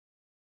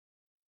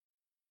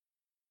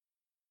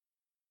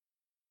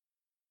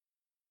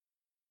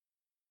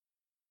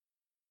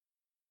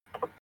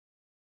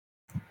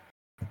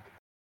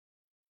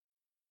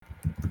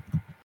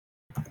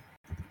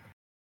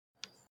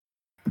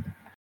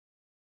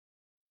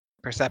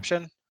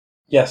 Perception.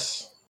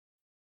 Yes.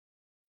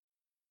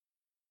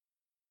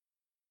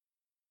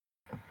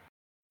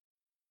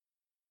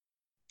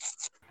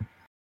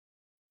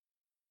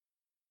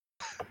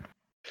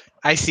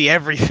 I see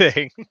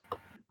everything.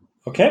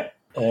 Okay,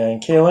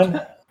 and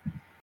Caelynn?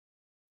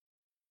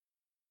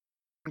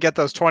 Get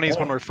those 20s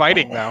when we're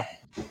fighting, though.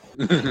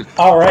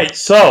 All right,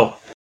 so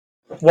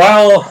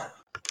while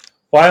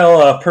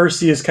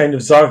Percy is kind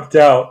of zonked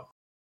out,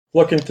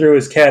 looking through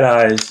his cat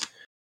eyes,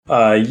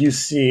 you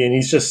see, and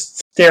he's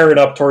just staring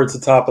up towards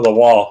the top of the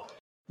wall.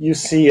 You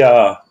see,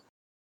 you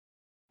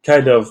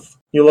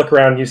look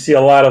around, you see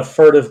a lot of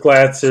furtive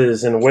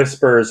glances and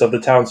whispers of the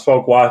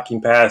townsfolk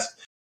walking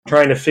past,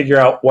 trying to figure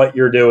out what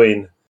you're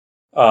doing.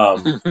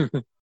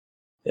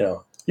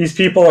 These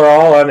people are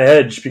all on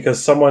edge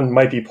because someone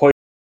might be poisoned.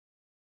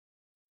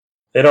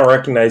 They don't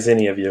recognize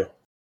any of you.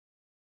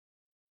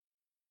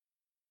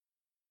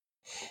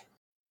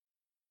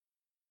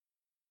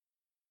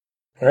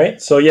 All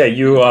right, so yeah,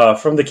 you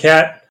from the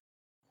cat.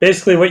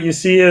 Basically, what you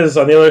see is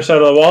on the other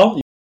side of the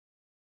wall.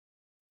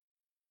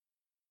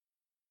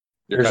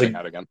 You're cutting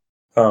out again.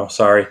 Oh,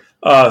 sorry.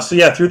 So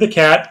yeah, through the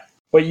cat,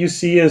 what you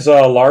see is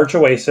a large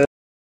oasis.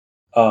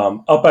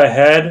 Up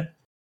ahead,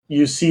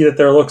 you see that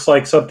there looks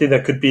like something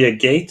that could be a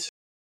gate.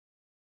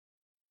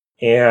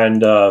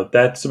 And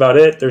that's about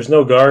it. There's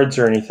no guards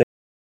or anything.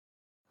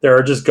 There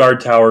are just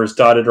guard towers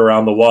dotted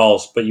around the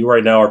walls, but you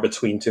right now are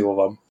between two of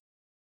them.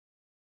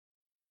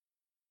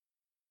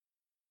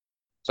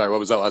 Sorry, what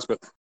was that last bit?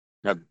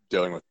 I'm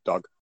dealing with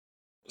dog.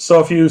 So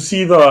if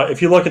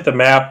you look at the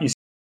map, you see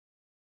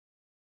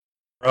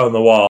around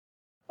the wall.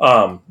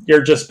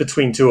 You're just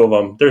between two of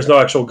them. There's no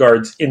actual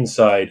guards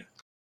inside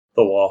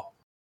the wall.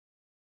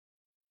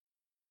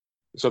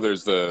 So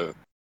there's the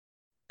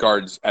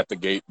guards at the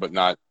gate, but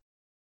not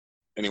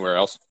anywhere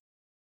else?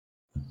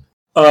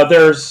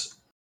 There's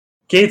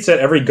gates at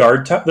every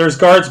guard tower. There's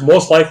guards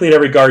most likely at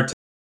every guard tower.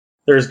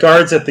 There's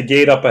guards at the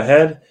gate up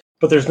ahead,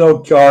 but there's no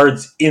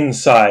guards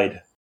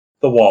inside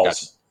the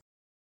walls.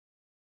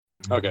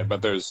 Gotcha. Okay,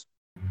 but there's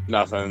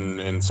nothing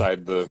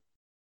inside the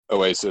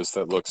oasis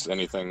that looks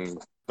anything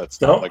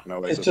that's not like an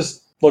oasis. It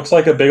just looks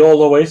like a big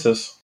old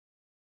oasis.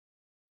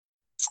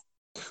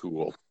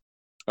 Cool.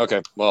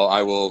 Okay, well,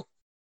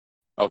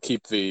 I'll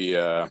keep the,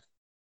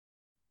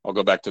 I'll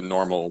go back to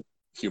normal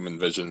human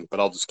vision,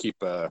 but I'll just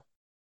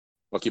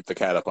I'll keep the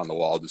cat up on the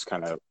wall, just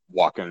kind of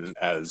walking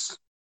as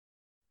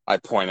I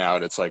point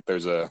out. It's like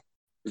there's a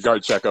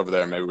guard check over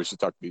there. Maybe we should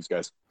talk to these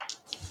guys.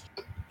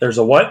 There's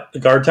a what? The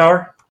guard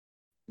tower?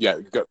 Yeah,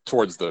 go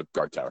towards the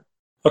guard tower.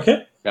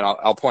 Okay. And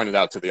I'll point it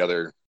out to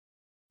the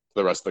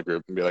rest of the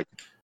group and be like,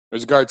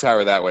 there's a guard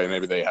tower that way.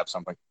 Maybe they have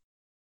something.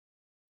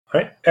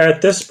 All right.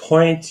 At this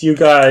point, you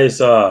guys,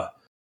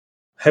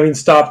 having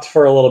stopped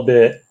for a little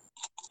bit,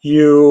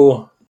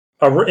 you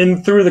are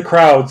in through the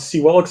crowd,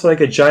 see what looks like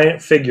a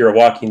giant figure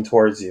walking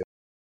towards you.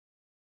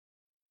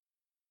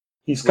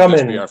 He's Would this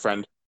coming be our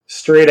friend?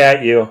 straight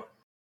at you.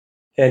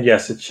 And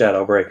yes, it's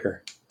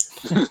Shadowbreaker.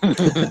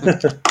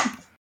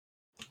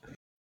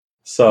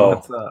 So,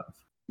 What's up?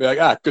 Be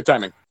like, good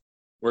timing.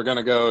 We're going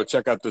to go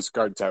check out this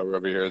guard tower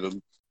over here. The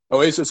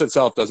oasis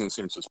itself doesn't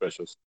seem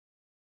suspicious.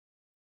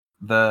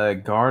 The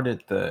guard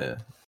at the,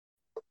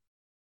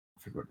 I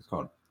forget what it's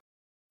called,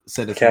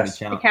 said it's The going to be The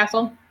challenging.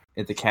 castle.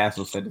 At the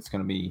castle said it's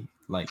going to be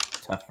like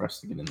tough for us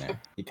to get in there.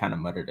 He kind of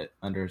muttered it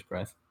under his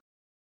breath.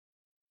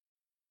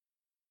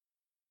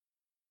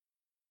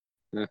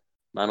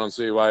 I don't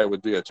see why it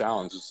would be a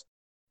challenge. It's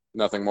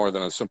nothing more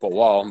than a simple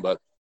wall, but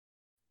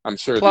I'm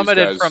sure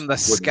Plummeted these guys from the wouldn't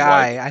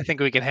sky. like- I think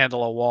we can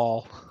handle a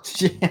wall.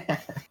 Yeah.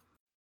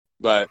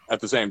 But at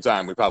the same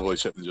time, we probably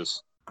shouldn't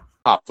just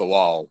hop the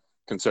wall,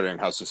 considering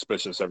how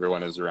suspicious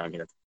everyone is around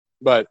here.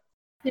 But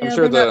Yeah, I'm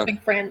sure we're not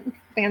big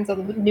fans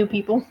of the new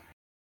people.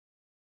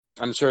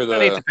 I'm sure Don't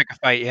need to pick a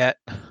fight yet.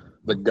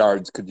 the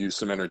guards could use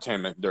some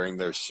entertainment during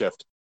their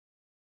shift.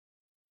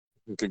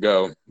 We could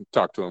go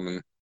talk to them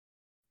and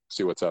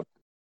see what's up.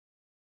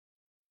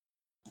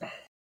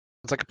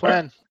 It's like a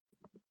plan.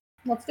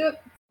 Let's do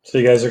it. So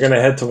you guys are going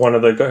to head to one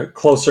of the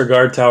closer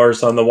guard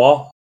towers on the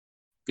wall?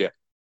 Yeah.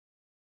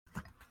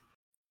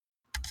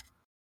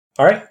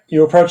 All right.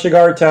 You approach the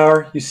guard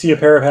tower. You see a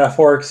pair of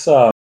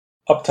half-orcs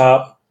up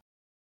top.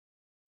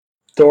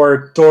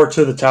 Door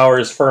to the tower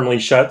is firmly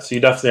shut, so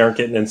you definitely aren't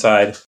getting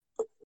inside.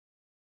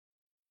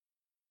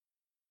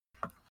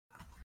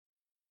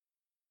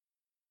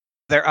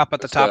 They're up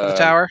at the top of the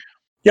tower?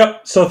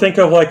 Yep. So think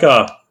of like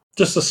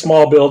just a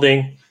small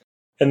building,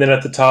 and then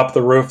at the top of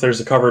the roof, there's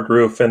a covered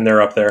roof, and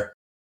they're up there.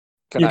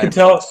 Can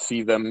I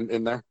see them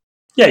in there?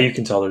 Yeah, you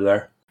can tell they're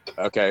there.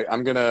 Okay,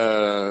 I'm going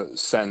to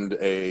send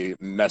a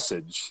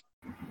message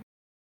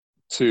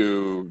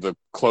to the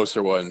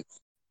closer one,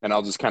 and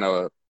I'll just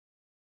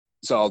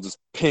I'll just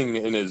ping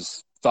in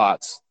his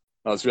thoughts.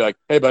 I'll just be like,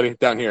 hey, buddy,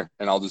 down here.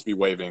 And I'll just be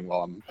waving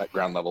while I'm at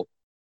ground level.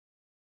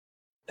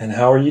 And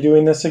how are you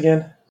doing this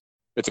again?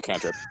 It's a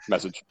cantrip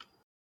message.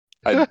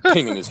 I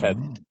ping in his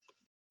head.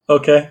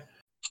 Okay.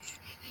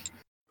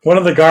 One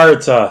of the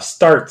guards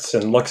starts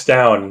and looks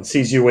down and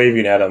sees you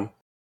waving at him.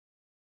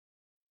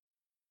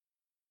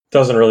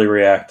 Doesn't really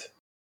react.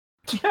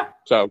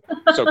 So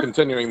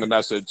continuing the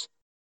message.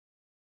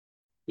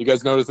 You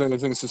guys notice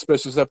anything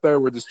suspicious up there?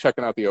 We're just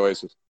checking out the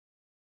oasis.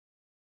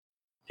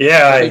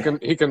 Yeah,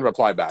 he can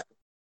reply back.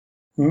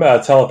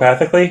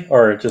 Telepathically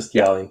or just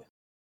yelling.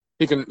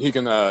 He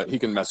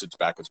can message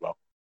back as well.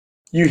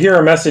 You hear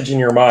a message in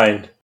your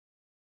mind.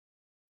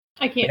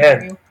 I can't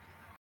hear you.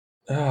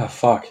 Ah,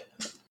 fuck.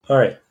 All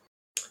right.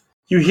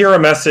 You hear a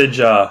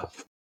message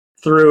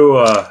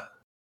through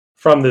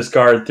from this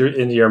guard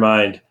into your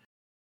mind.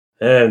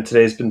 And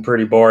today's been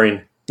pretty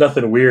boring.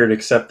 Nothing weird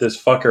except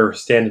this fucker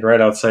standing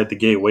right outside the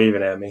gate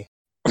waving at me.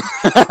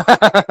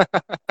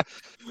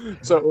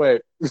 So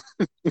wait,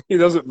 he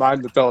doesn't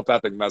mind the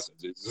telepathic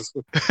messages.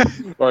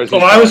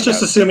 I was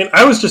just assuming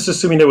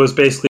it was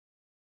basically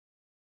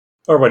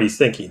or what he's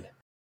thinking.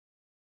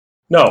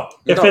 No,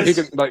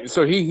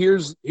 he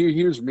hears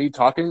me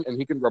talking and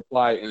he can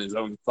reply in his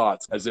own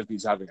thoughts as if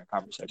he's having a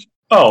conversation.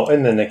 Oh,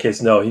 and in that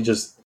case, no, he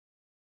just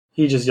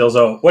yells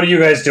out, "What are you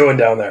guys doing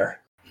down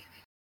there?"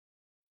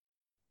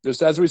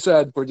 Just as we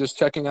said, we're just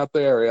checking out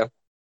the area,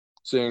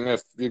 seeing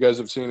if you guys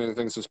have seen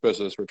anything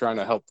suspicious. We're trying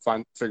to help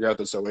figure out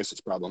this oasis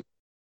problem.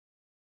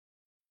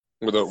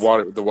 With the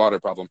water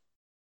problem.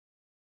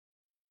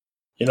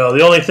 You know,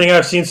 the only thing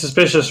I've seen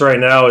suspicious right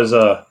now is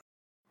a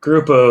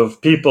group of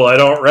people I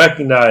don't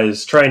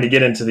recognize trying to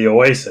get into the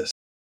oasis.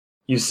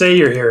 You say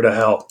you're here to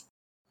help,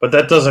 but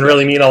that doesn't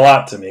really mean a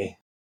lot to me.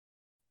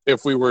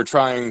 If we were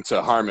trying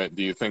to harm it,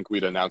 do you think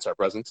we'd announce our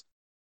presence?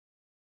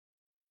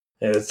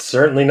 It's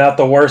certainly not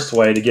the worst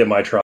way to get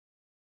my trouble.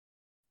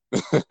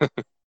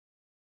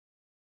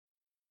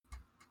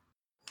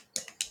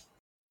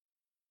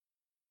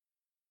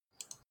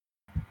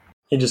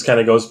 He just kind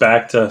of goes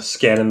back to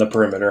scanning the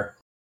perimeter.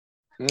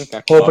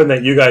 Okay. Hoping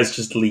that you guys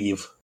just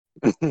leave.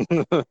 Can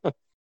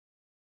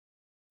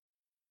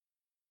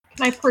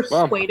I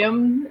persuade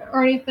him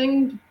or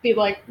anything? Be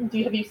like,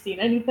 have you seen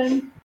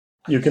anything?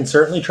 You can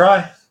certainly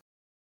try.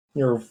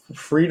 You're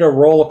free to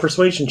roll a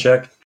persuasion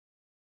check.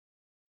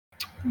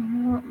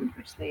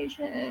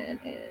 Persuasion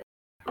is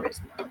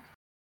charisma.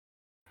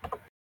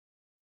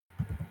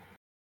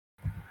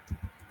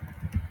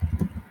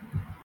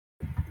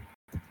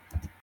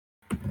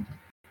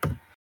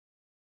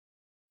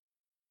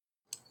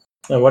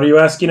 And what are you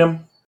asking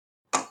him?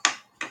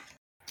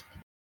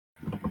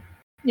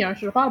 Yeah, I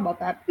should have thought about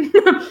that.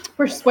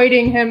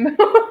 Persuading him.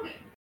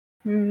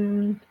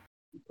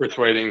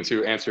 Persuading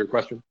to answer your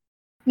question?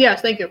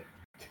 Yes, thank you.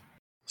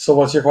 So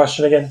what's your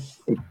question again?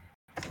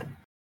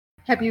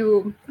 Have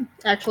you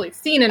actually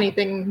seen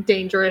anything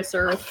dangerous,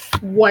 or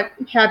what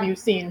have you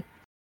seen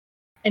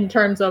in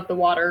terms of the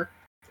water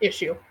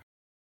issue?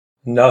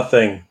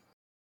 Nothing.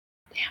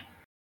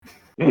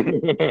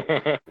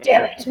 Damn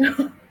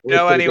it.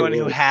 Know anyone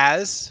who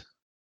has?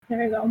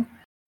 There you go.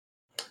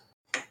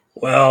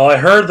 Well, I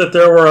heard that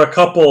there were a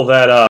couple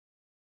that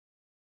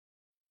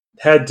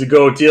had to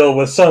go deal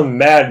with some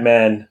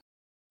madman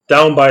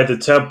down by the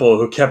temple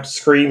who kept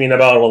screaming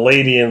about a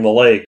lady in the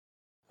lake.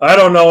 I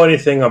don't know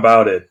anything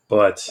about it,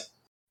 but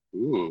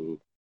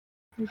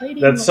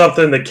that's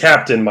something the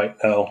captain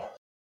might know.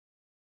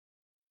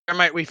 Where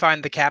might we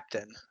find the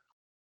captain?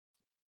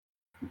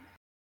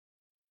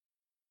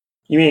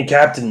 You mean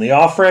Captain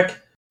Leofric?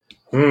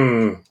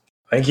 I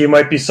think he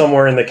might be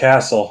somewhere in the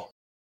castle.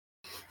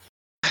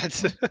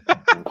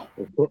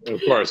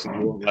 Of course, you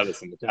won't let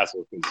us in the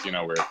castle because,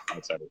 we're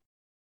outside.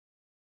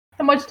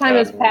 How much time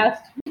has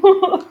passed?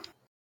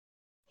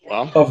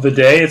 Well, of the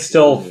day, it's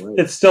still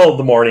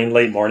the morning,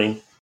 late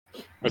morning.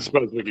 I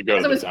suppose we could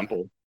go to the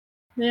temple.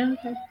 Yeah,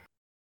 okay.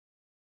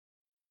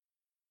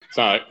 It's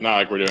not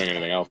like we're doing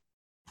anything else.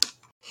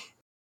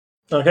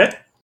 Okay.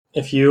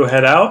 If you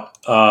head out,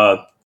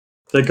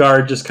 the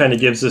guard just kind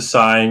of gives a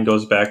sigh and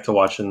goes back to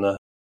watching the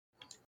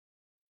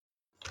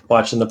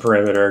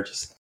perimeter.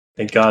 Just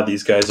thank God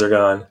these guys are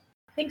gone.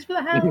 Thanks for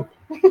the help.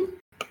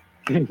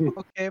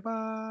 Okay,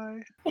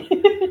 bye. All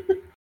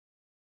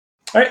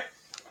right.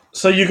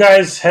 So you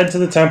guys head to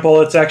the temple.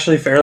 It's actually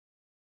fairly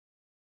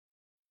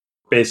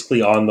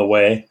basically on the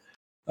way,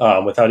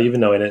 without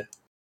even knowing it.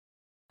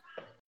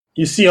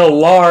 You see a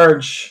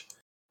large,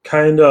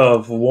 kind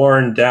of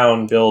worn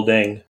down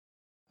building.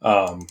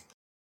 It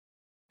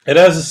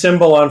has a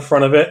symbol on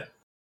front of it.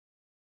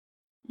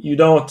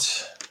 It's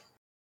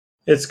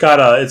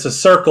a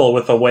circle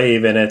with a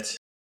wave in it.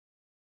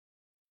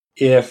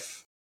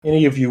 If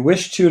any of you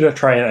wish to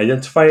try and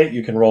identify it,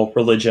 you can roll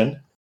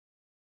religion.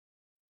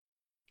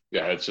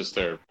 Yeah, it's just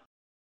their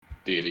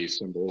deity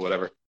symbol,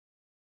 whatever.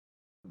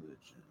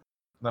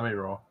 Let me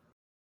roll.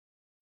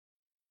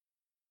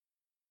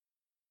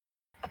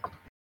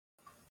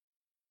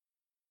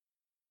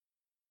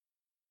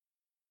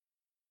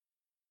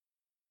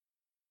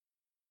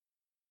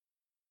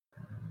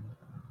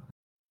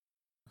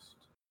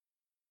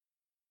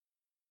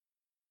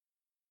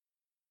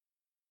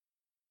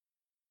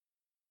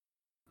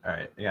 All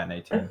right, I got an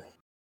 18.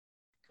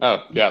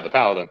 Oh, yeah, the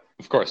paladin,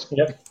 of course.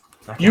 Yep.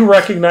 You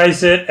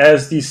recognize it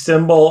as the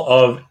symbol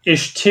of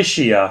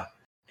Ishtishia,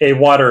 a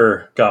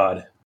water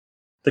god,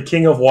 the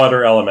king of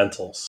water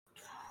elementals.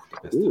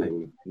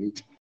 Ooh.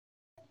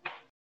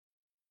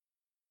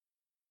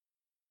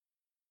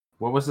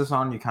 What was this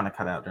on? You kind of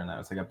cut out during that.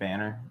 It's like a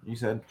banner, you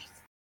said?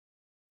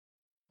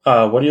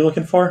 What are you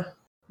looking for?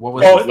 What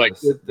was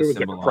the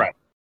symbol on?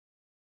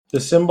 The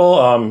symbol,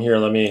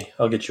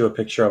 I'll get you a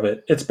picture of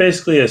it. It's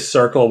basically a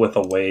circle with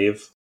a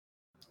wave.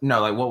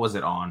 No, like what was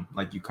it on?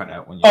 Like you cut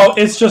out when you... Oh,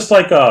 it's just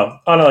like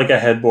on a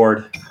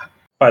headboard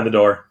by the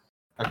door.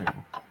 Okay.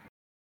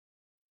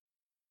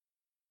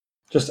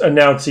 Just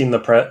announcing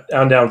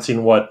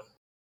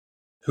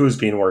who's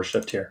being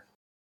worshipped here.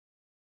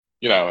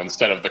 You know,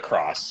 instead of the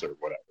cross or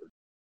whatever.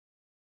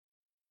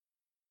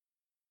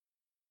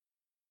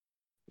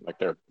 Like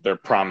their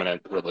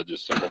prominent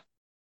religious symbol.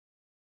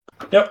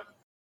 Yep.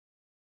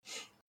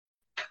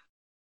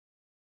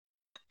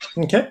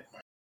 Okay.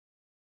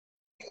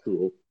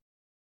 Cool.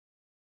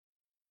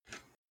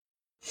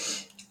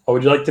 What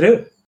would you like to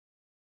do?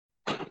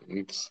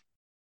 Let's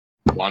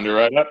wander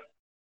right up.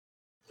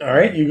 All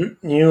right, you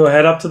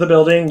head up to the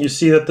building. You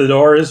see that the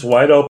door is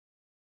wide open.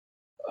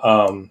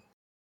 The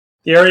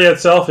area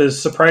itself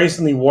is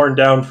surprisingly worn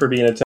down for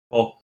being a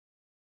temple.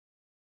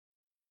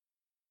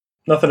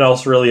 Nothing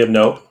else really of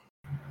note.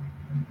 A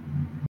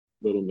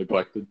little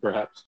neglected,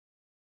 perhaps.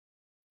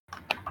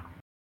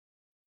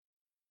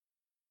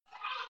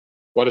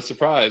 What a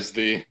surprise!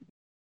 The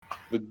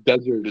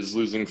desert is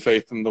losing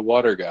faith in the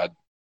water god.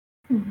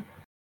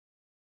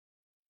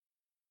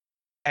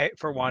 I,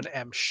 for one,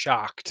 am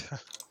shocked.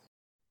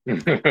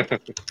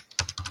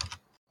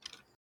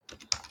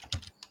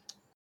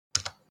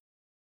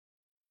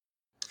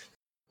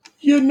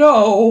 You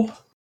know,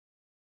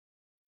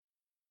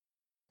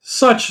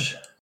 such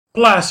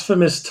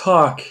blasphemous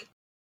talk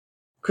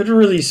could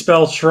really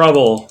spell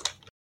trouble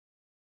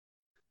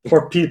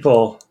for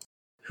people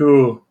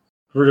who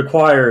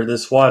require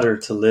this water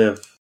to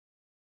live.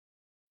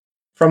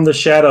 From the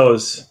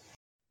shadows,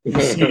 you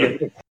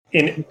see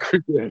an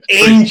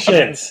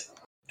ancient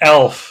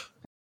elf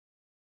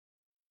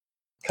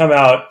come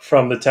out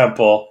from the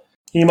temple.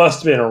 He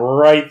must have been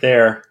right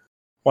there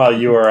while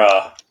you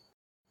were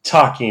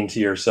talking to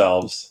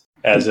yourselves,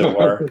 as it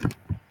were.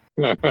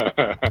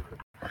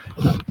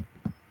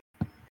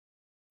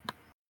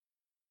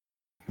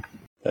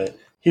 But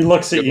he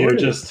looks at you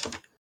just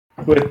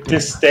with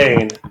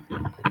disdain.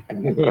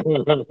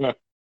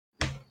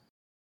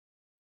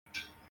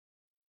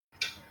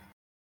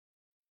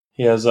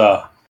 He has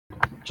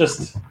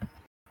just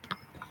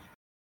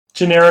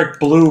generic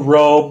blue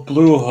robe,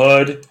 blue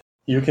hood.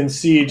 You can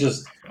see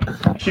just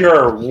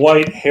pure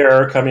white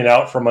hair coming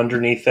out from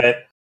underneath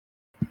it.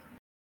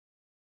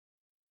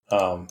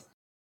 And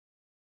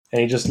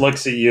he just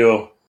looks at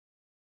you,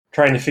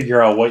 trying to figure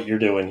out what you're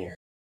doing here.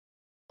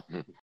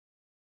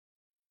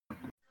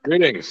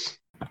 Greetings.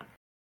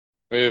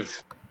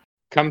 We've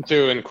come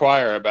to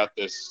inquire about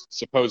this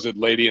supposed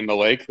lady in the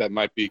lake that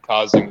might be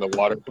causing the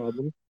water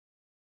problem.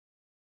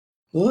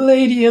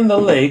 Lady in the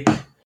lake?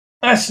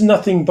 That's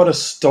nothing but a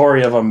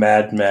story of a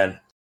madman.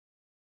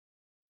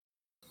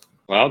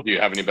 Well, do you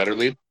have any better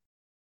lead?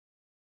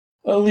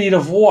 A lead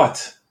of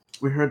what?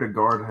 We heard a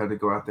guard had to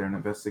go out there and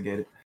investigate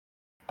it.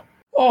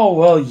 Oh,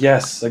 well,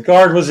 yes. A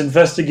guard was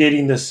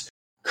investigating this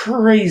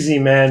crazy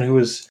man who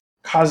was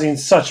causing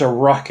such a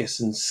ruckus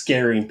and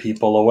scaring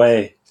people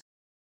away.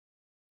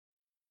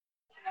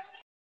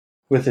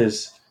 With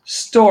his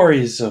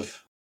stories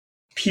of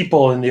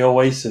people in the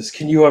oasis.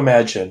 Can you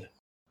imagine?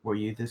 Were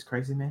you this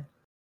crazy man?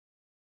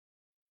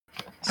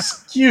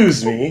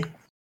 Excuse me?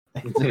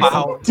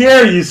 Wow.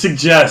 Dare you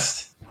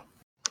suggest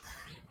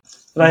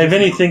that I have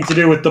anything to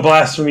do with the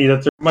blasphemy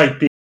that there might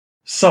be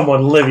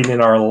someone living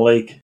in our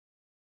lake?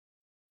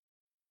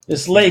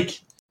 This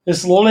lake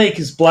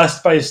is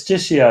blessed by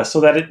Stygia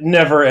so that it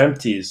never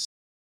empties.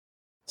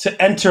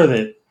 To enter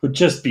it would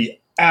just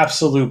be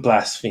absolute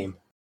blaspheme.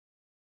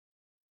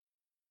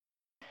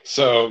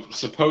 So,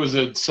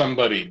 supposed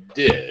somebody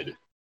did,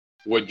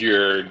 would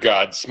your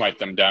god smite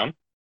them down?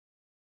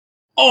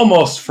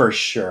 Almost for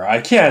sure. I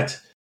can't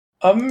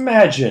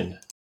imagine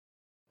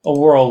a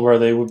world where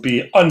they would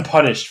be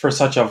unpunished for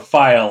such a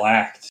vile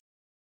act.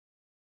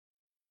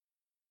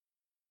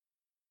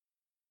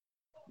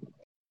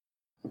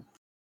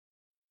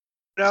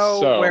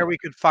 Know where we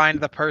could find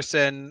the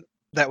person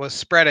that was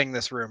spreading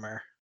this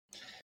rumor?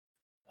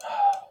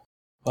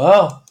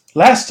 Well,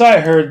 last I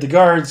heard, the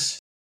guards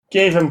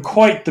gave him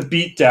quite the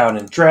beatdown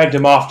and dragged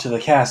him off to the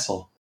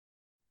castle.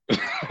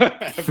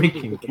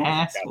 Freaking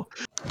castle.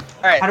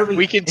 All right,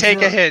 we can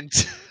take a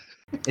hint.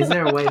 Is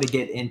there a way to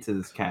get into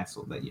this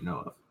castle that you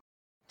know of?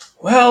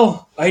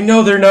 Well, I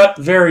know they're not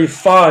very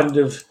fond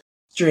of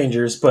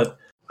strangers, but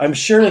I'm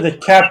sure the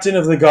captain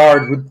of the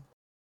guard would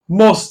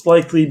most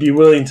likely be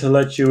willing to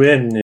let you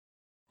in if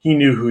he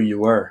knew who you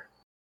were.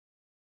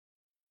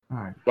 All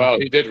right. Well,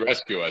 he did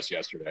rescue us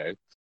yesterday.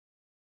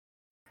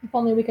 If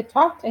only we could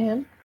talk to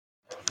him.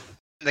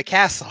 The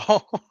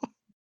castle.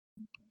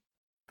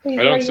 He's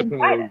I don't already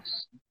inside it.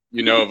 suppose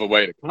you know of a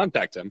way to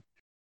contact him.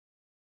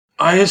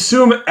 I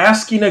assume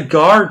asking a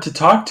guard to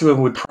talk to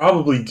him would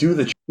probably do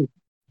the trick.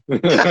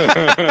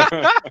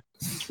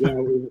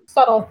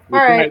 Subtle. All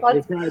right,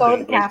 let's go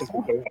to the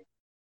castle.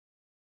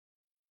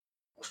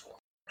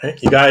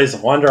 You guys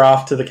wander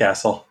off to the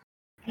castle.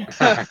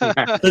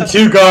 The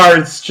two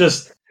guards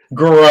just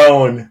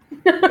groan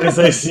as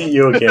they see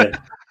you again.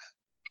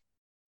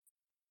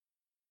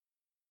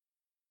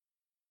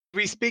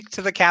 We speak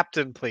to the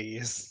captain,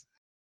 please.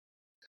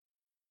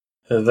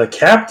 The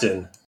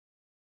captain?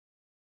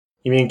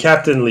 You mean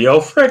Captain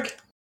Leofric?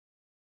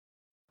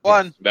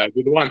 One. That'd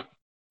be the one.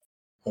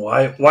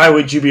 Why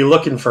would you be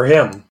looking for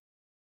him?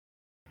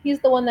 He's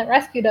the one that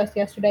rescued us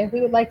yesterday.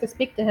 We would like to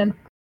speak to him.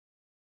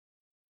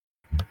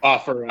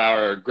 Offer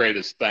our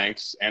greatest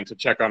thanks and to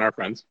check on our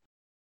friends.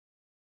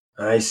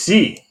 I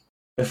see.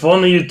 If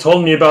only you'd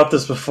told me about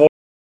this before.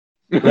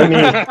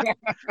 I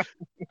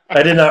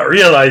did not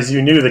realize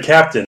you knew the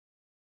captain.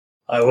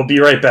 I will be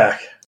right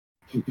back.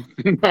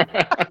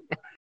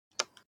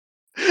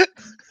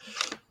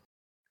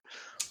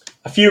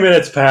 A few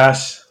minutes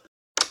pass,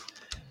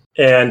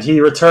 and he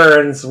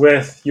returns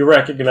with, you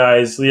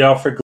recognize,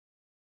 Leofric.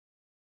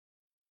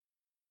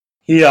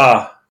 He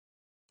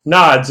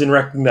nods in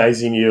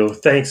recognizing you,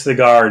 thanks the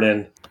guard,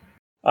 and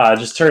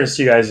just turns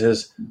to you guys and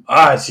says,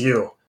 it's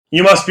you.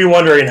 You must be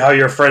wondering how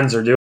your friends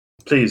are doing.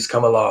 Please,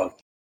 come along.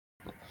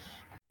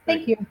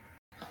 Thank you.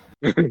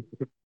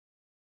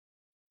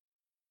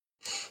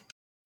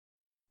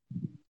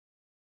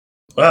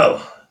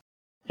 Well,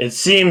 it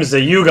seems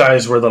that you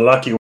guys were the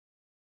lucky ones.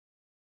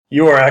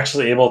 You were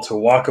actually able to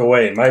walk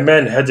away. My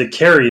men had to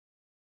carry you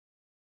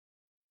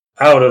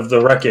out of the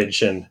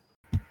wreckage, and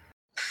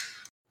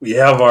we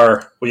have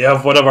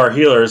one of our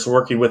healers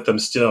working with them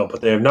still, but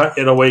they have not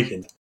yet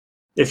awakened.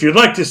 If you'd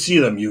like to see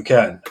them, you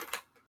can.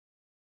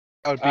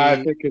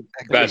 I think it's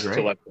best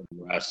to let them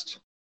rest.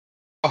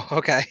 Oh,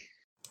 okay.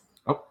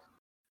 Oh.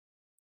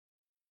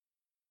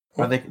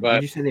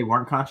 Did you say they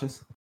weren't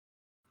conscious?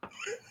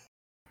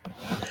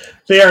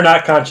 They are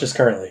not conscious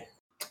currently.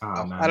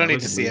 Oh, no, I don't need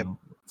to see him.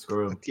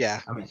 Screw him.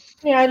 Yeah.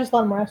 Yeah, I just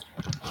let him rest.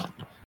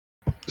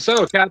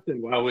 So, Captain,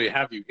 while we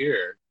have you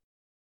here,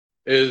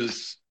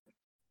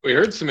 we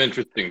heard some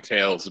interesting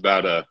tales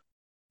about a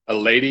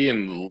lady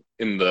in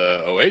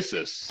the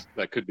oasis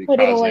that could be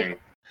causing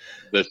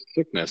this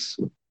sickness.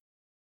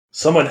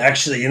 Someone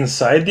actually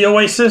inside the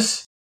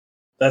oasis?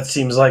 That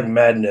seems like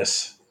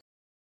madness.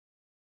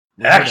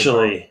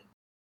 Actually,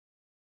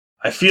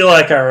 I feel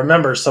like I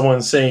remember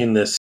someone saying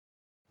this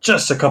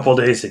just a couple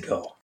days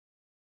ago.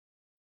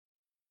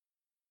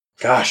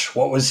 Gosh,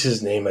 what was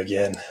his name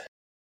again?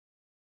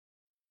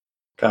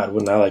 God,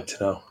 wouldn't I like to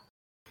know?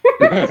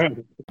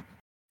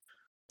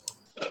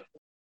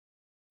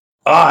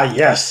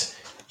 Yes.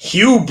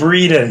 Hugh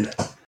Breeden.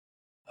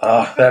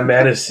 That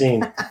man has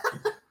seen.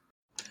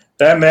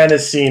 That man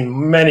has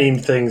seen many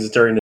things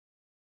during the...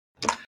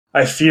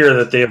 I fear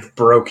that they have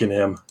broken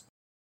him.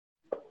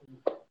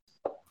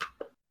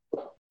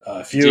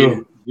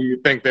 Do you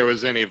think there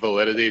was any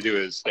validity to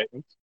his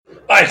statements?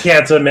 I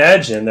can't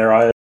imagine there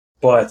are,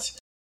 but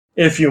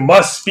if you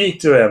must speak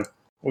to him,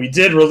 we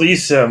did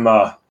release him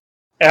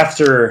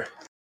after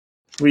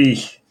we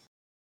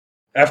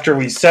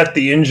set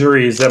the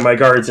injuries that my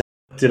guards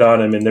inflicted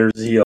on him in their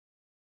zeal.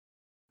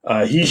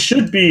 He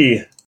should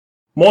be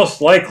most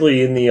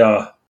likely in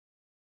the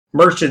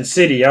merchant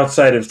city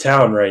outside of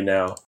town right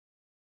now.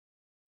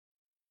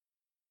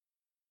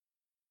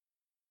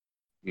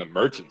 In the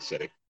merchant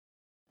city?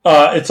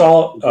 It's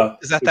all...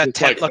 is that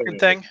tent-looking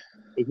thing?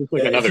 Is this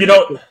like another...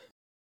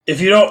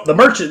 If you don't... The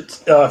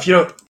merchant... if you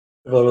don't...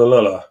 Blah, blah,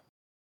 blah, blah.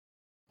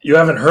 You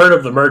haven't heard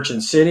of the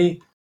merchant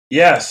city?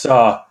 Yes,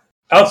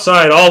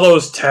 outside all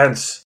those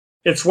tents,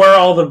 It's where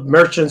all the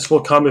merchants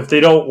will come if they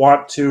don't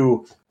want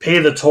to pay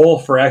the toll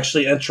for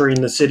actually entering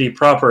the city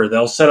proper.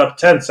 They'll set up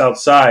tents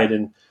outside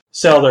and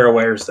sell their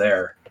wares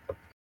there.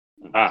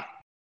 Ah,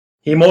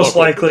 He most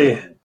likely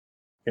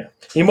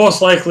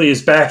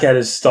is back at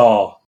his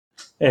stall,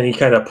 and he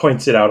kind of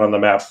points it out on the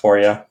map for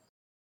you.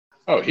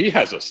 oh, he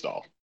has a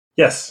stall.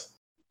 Yes.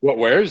 What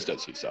wares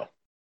does he sell?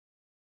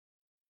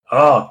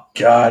 Oh,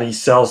 God, he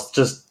sells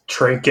just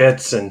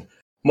trinkets, and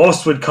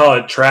most would call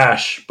it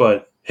trash,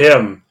 but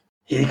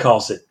he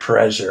calls it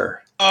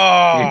treasure.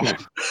 Oh.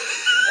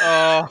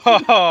 Oh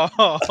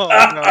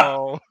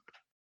no.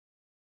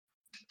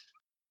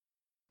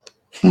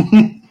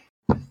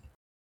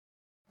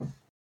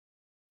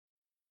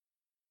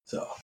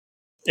 So,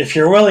 if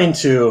you want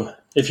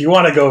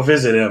to go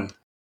visit him,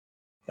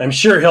 I'm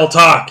sure he'll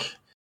talk,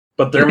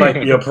 but there might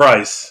be a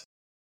price.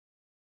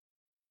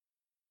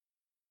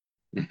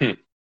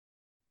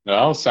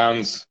 Well,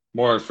 sounds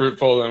more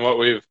fruitful than what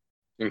we've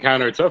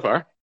encountered so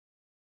far.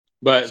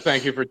 But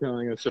thank you for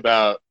telling us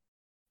about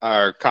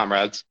our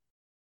comrades.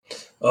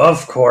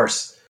 Of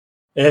course.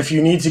 And if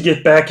you need to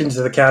get back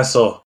into the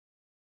castle,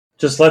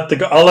 just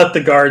I'll let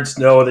the guards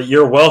know that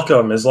you're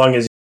welcome as long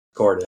as you're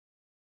escorted.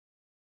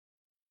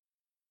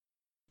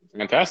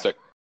 Fantastic.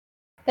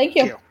 Thank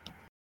you.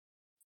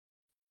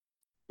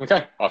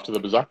 Okay, off to the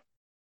bazaar.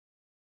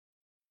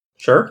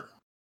 Sure.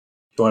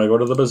 You want to go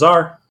to the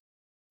bazaar?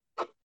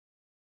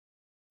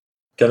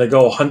 Gonna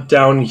go hunt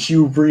down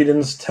Hugh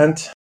Breeden's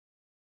tent?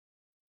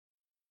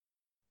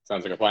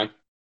 Sounds like a plan.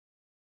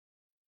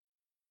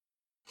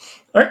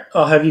 Alright,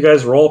 I'll have you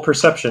guys roll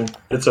perception.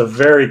 It's a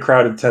very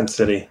crowded tent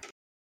city.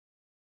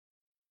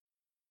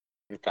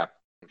 Okay.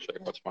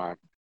 What's my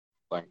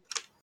thing?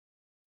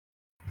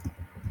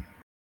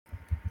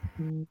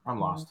 I'm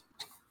lost.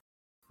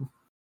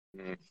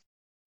 Mm.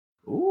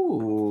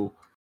 Ooh.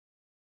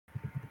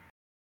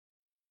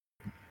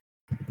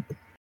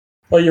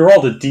 Well, you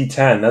rolled a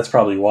d10, that's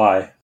probably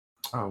why.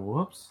 Oh,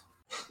 whoops.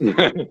 There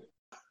you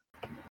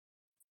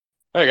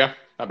go.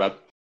 Not bad.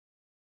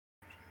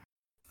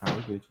 Oh,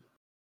 we good.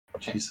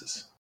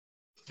 Jesus.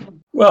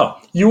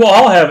 Well, you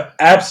all have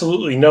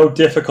absolutely no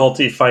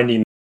difficulty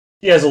finding.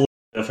 He has a little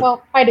difficulty.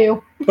 Well, I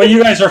do. But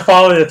you guys are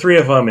following the three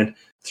of them, and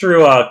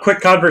through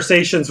quick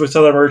conversations with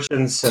other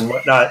merchants and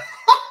whatnot,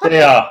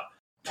 they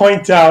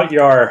point out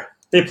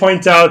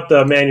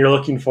the man you're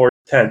looking for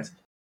tent.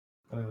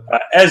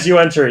 As you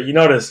enter it, you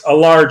notice a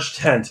large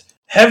tent,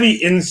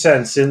 heavy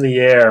incense in the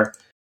air,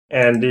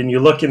 and then you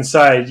look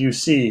inside, you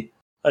see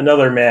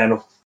another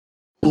man,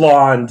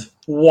 blonde,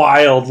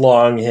 wild,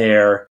 long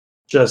hair,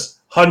 just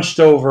hunched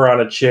over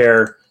on a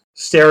chair,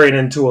 staring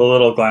into a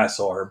little glass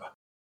orb.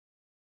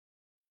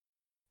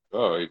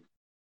 Oh, he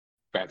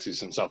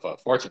fancies himself a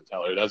fortune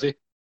teller, does he?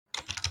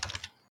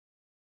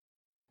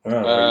 Oh,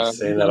 are you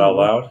saying that out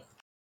loud?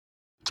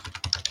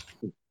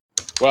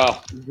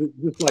 Well,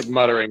 just like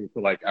muttering to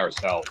like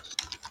ourselves.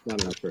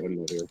 Not enough for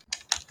him to hear.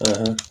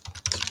 Uh-huh.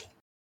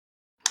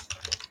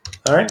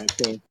 All right.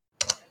 Okay.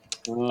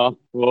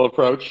 We'll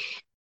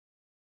approach.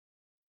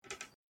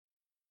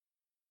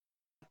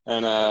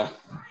 And, I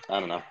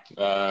don't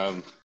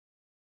know.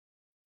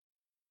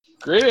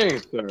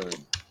 Greetings, sir.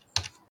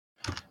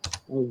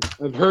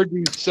 I've heard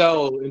you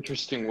sell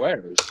interesting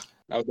wares.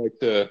 I would like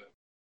to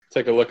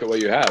take a look at what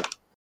you have.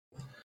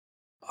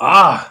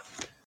 Ah,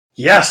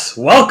 yes,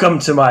 welcome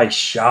to my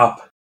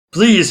shop.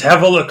 Please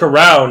have a look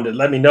around and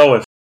let me know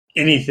if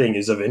anything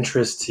is of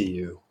interest to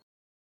you.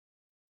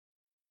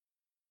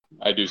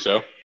 I do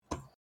so.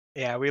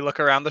 Yeah, we look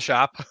around the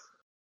shop.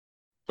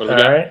 What do we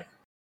got? All right.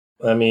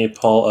 Let me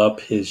pull up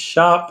his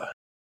shop.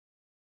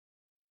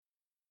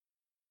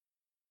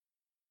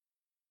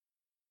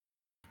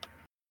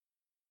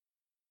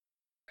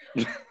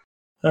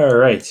 All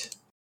right.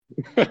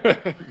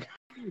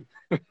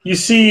 You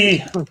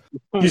see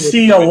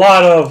a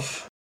lot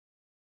of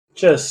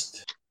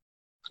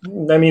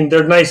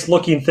they're nice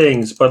looking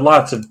things, but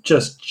lots of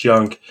just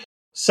junk.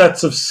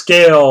 Sets of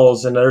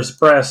scales, and there's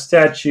brass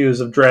statues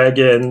of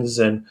dragons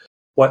and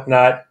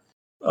whatnot.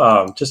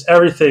 Just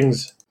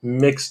everything's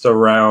mixed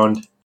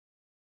around.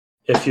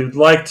 If you'd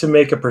like to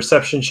make a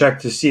perception check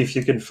to see if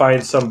you can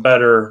find some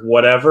better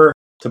whatever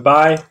to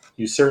buy,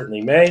 you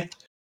certainly may.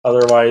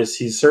 Otherwise,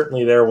 he's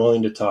certainly there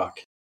willing to talk.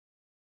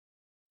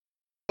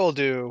 We'll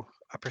do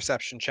a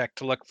perception check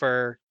to look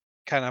for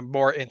kind of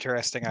more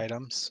interesting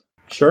items.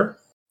 Sure.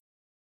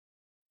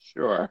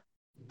 Sure.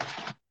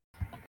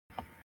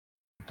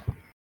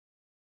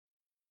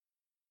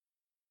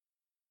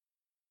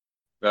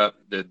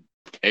 Did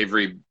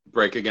Avery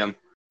break again?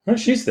 Well,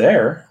 she's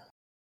there.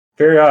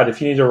 Very odd.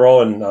 If you need to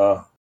roll in...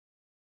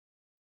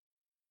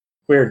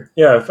 Weird.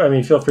 Yeah,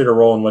 feel free to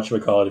roll in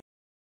whatchamacallit.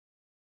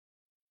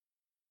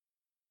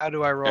 How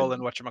do I roll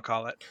in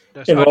whatchamacallit?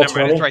 In Oh, roll never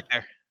mind. 20? It's right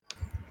there.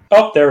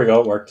 Oh, there we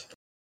go. It worked.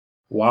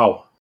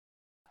 Wow.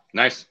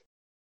 Nice.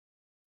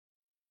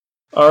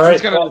 All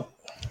right.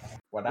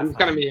 I'm just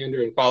gonna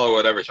meander and follow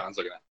whatever Sean's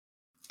looking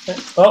at.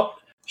 Oh,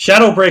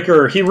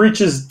 Shadowbreaker. He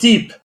reaches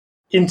deep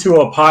into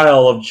a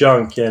pile of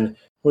junk, and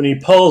when he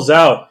pulls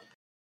out,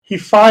 he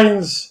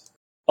finds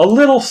a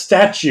little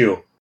statue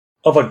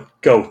of a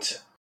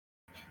goat.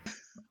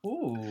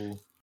 Ooh.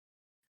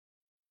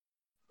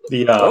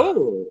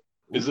 The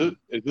is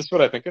this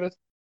what I think it is?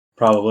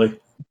 probably.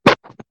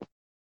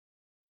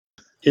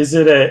 Is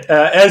it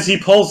as he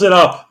pulls it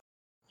up,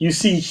 you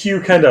see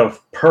Hugh kind of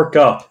perk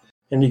up,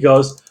 and he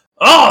goes,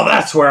 "Oh,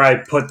 that's where I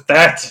put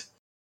that.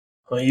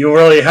 Well, you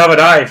really have an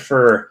eye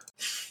for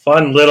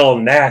fun little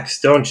knacks,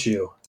 don't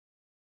you?"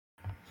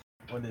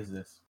 What is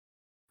this?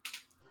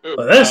 Ooh,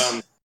 Well,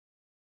 this?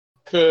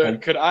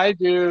 Could I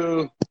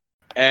do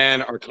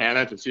an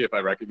Arcana to see if I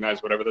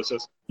recognize whatever this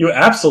is? You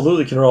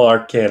absolutely can roll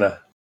Arcana.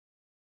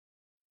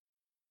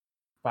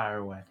 Fire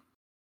away.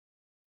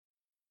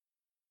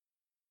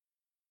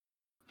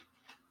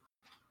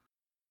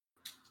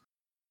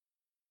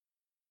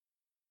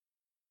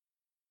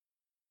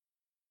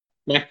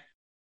 Meh.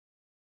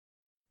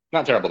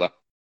 Not terrible though.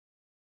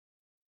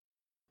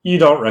 You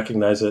don't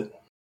recognize it.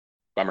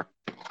 Bummer.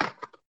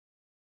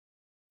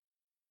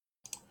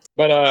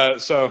 But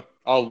so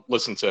I'll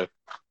listen to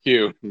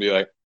Hugh and be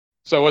like,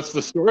 "So what's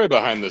the story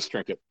behind this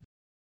trinket?"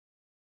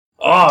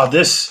 Oh,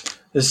 this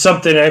is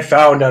something I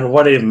found on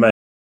one of my...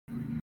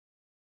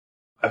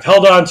 I've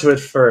held on to it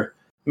for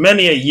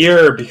many a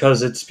year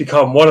because it's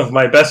become one of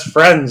my best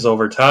friends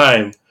over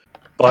time.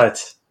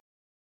 But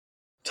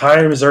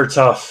times are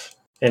tough,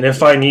 and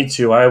if I need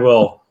to, I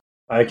will.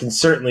 I can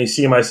certainly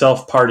see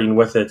myself parting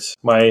with it.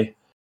 My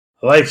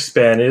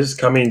lifespan is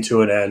coming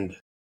to an end.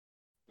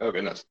 Oh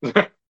goodness.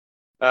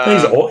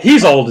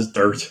 He's old as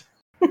dirt.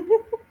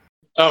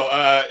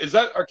 Is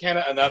that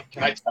Arcana enough?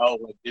 Can I tell?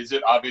 Like, is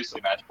it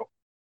obviously magical?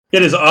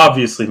 It is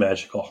obviously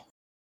magical.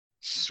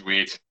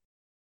 Sweet.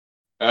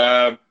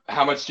 How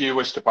much do you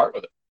wish to part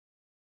with it?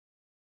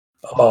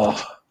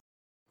 Oh,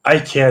 I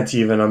can't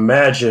even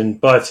imagine,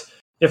 but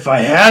if I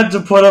had to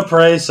put a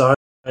price on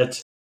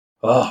it,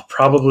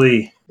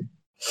 probably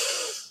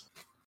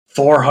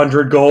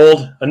 400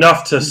 gold,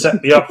 enough to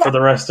set me up for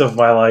the rest of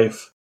my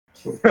life.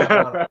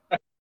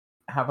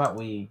 How about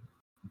we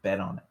bet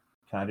on it?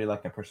 Can I do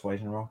like a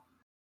persuasion roll?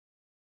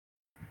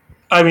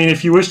 I mean,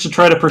 if you wish to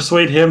try to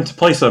persuade him to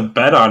place a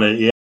bet on it,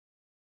 yeah.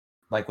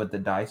 Like with the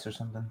dice or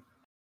something?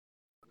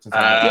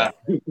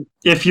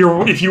 If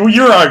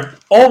you're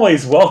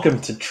always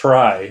welcome to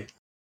try.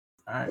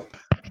 Alright.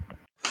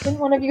 Didn't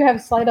one of you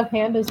have sleight of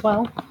hand as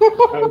well?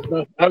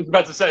 I was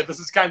about to say, this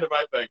is kind of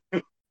my thing.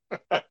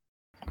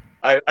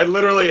 I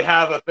literally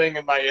have a thing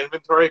in my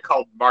inventory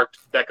called marked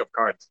deck of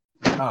cards.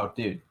 Oh,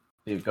 dude,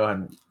 go ahead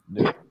and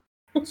do it.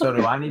 So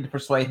do I need to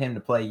persuade him to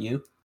play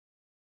you?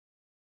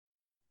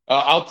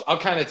 I'll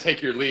kind of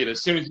take your lead.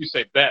 As soon as you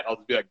say bet, I'll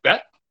just be like,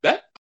 bet?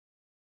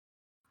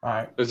 All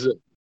right.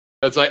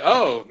 It's like,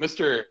 oh,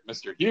 Mr.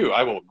 Hugh,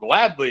 I will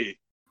gladly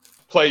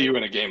play you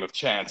in a game of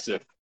chance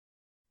if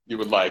you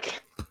would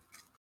like.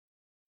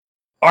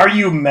 Are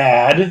you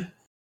mad?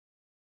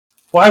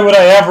 Why would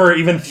I ever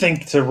even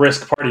think to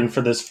risk parting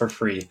for this for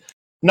free?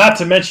 Not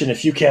to mention,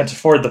 if you can't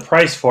afford the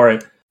price for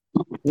it,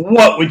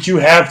 what would you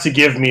have to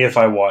give me if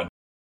I won?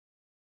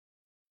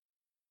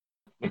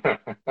 I'm sure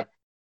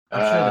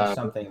there's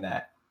something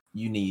that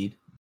you need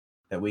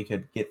that we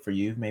could get for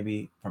you,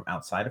 maybe from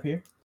outside of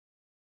here.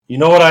 You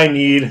know what I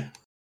need?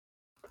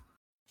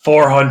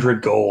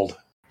 400 gold.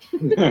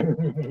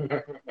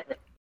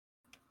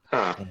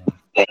 Huh.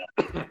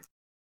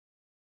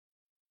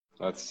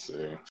 Let's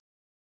see.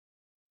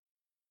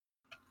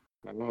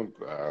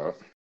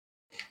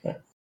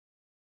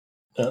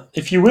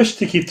 If you wish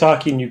to keep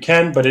talking, you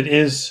can, but it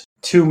is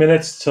 2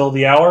 minutes till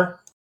the hour.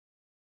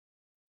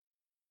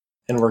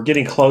 And we're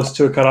getting close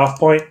to a cutoff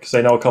point, because I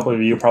know a couple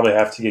of you probably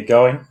have to get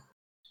going.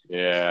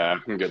 Yeah,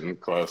 I'm getting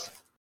close.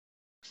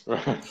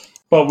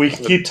 But we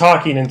can keep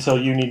talking until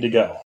you need to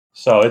go.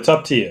 So it's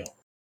up to you.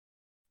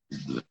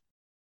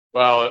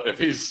 Well, if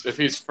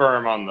he's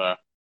firm on the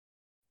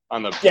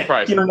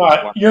price,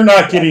 you're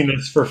not getting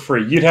this for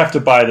free. You'd have to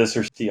buy this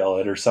or steal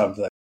it or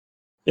something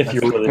if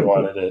you really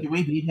wanted it. Did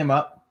we beat him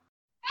up?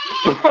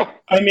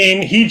 I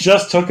mean, he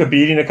just took a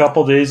beating a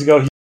couple days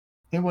ago.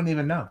 He wouldn't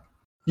even know.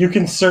 You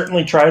can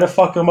certainly try to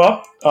fuck him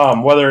up.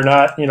 Whether or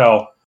not,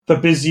 the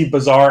busy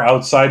bazaar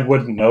outside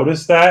wouldn't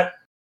notice that.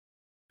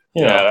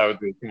 That would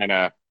be kind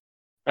of...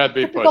 That'd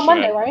be pushing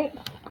Monday, it. right?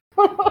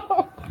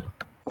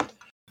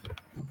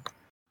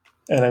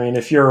 And I mean,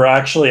 if you're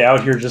actually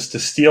out here just to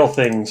steal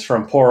things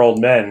from poor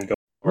old men, go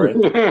for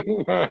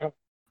it.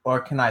 Or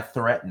can I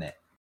threaten it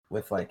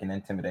with like an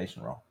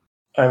intimidation roll?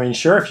 I mean,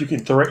 sure, if you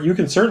can you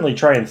can certainly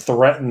try and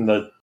threaten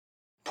the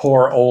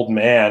poor old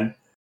man.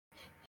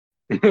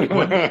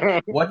 What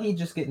did he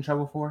just get in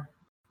trouble for?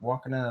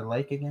 Walking in a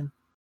lake again?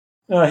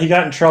 He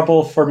got in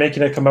trouble for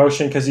making a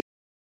commotion because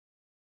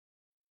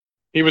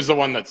he was the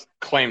one that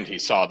claimed he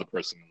saw the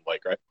person in the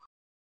lake, right?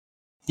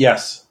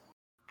 Yes.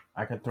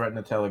 I could threaten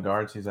to tell the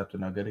guards he's up to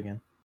no good again.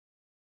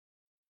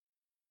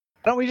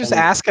 Why don't we just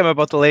ask him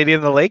about the lady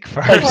in the lake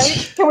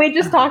first? Can we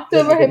just talk to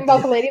him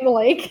about the lady in the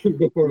lake?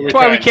 That's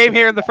why we came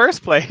here in the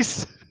first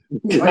place.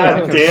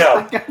 God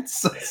damn. I got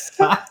so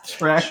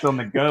sidetracked on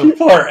the go.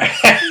 People are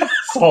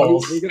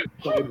assholes. We got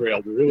side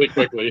railed really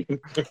quickly.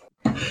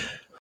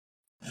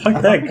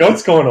 Fuck that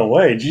goat's going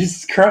away.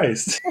 Jesus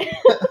Christ.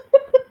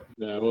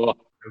 Yeah, well,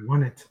 I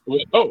want it.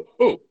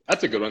 oh,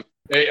 that's a good one.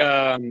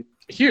 Hey,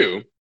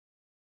 Hugh,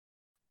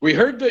 we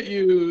heard that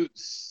you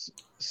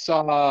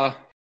saw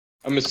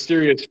a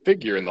mysterious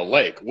figure in the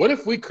lake. What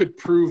if we could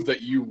prove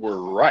that you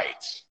were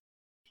right?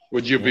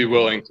 Would you be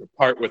willing to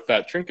part with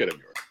that trinket of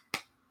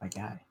yours? My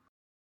guy.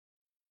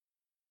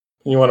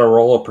 You want to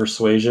roll a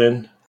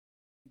persuasion?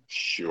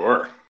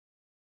 Sure.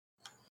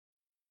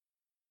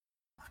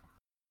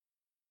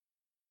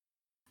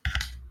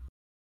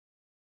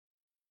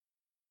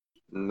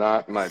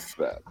 Not my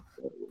bet.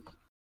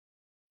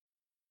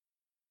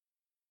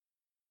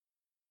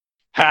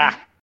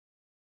 Ha!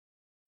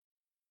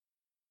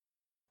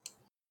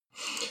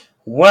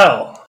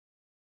 Well,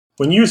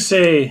 when you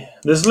say,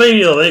 this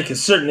lady of the lake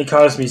has certainly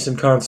caused me some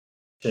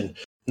consternation,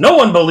 no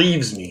one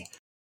believes me.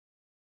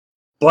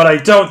 But I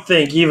don't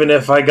think, even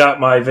if I got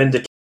my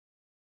vindication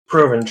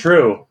proven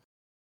true,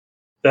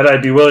 that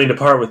I'd be willing to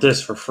part with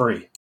this for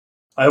free.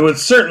 I would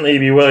certainly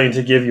be willing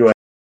to give you a...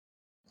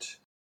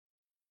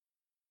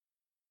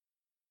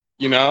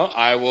 You know,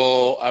 I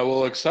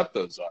will accept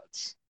those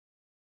odds.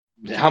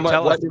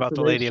 Tell us about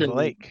the Lady of the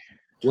Lake.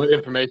 What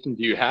information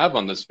do you have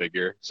on this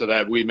figure so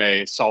that we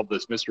may solve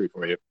this mystery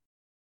for you?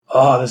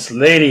 Oh, this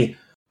lady.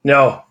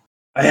 No,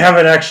 I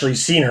haven't actually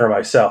seen her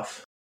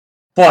myself.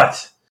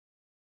 But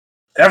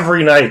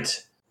every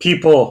night,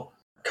 people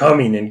are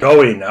coming and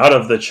going out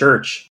of the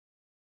church.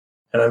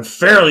 And I'm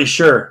fairly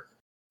sure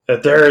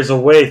that there is a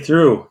way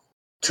through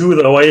to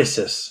the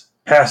oasis.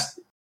 Past,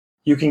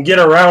 you can get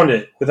around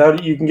it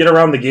you can get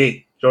around the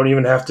gate. You don't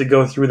even have to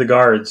go through the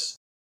guards.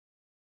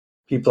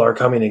 People are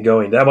coming and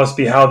going. That must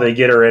be how they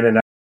get her in and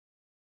out.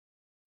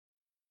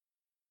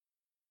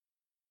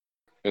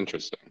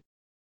 Interesting.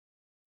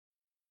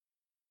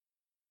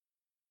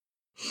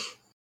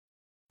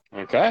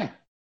 Okay.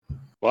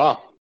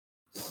 Well,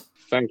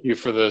 thank you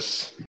for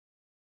this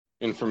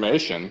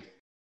information.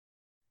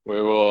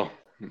 We will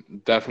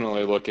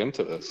definitely look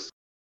into this.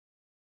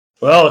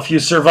 Well, if you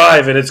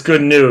survive it, it's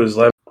good news.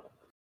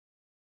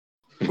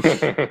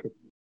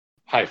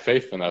 High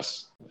faith in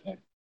us.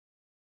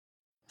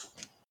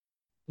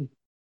 All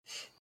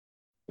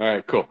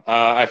right, cool.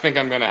 I think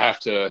I'm going to have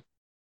to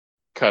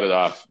cut it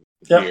off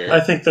Yep, here. I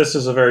think this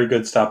is a very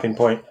good stopping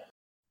point.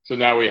 So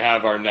now we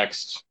have our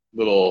next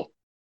little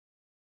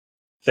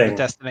Thing.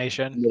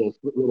 Destination.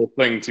 little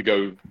thing to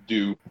go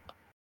do.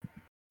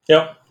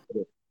 Yep.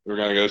 We're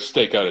going to go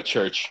stake out a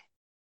church.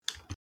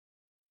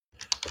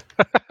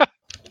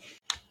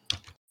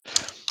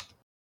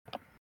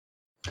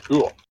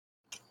 Cool.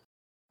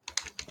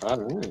 All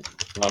right.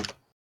 I'm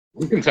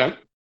content.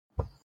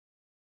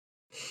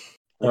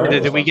 All right.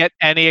 Did we get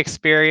any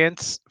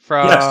experience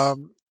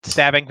from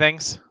stabbing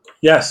things?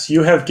 Yes,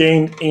 you have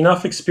gained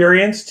enough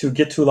experience to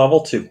get to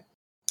level 2.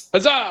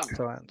 Huzzah!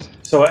 Excellent.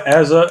 So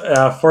as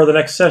for the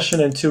next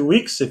session in 2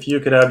 weeks, if you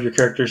could have your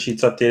character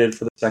sheets updated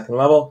for the 2nd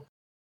level.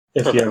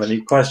 If you have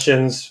any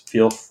questions,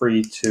 feel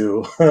free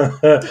to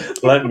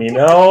let me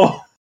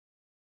know.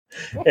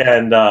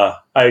 And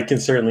I can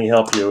certainly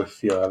help you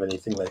if you have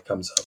anything that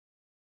comes up.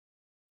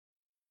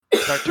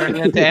 Start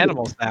turning into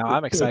animals now.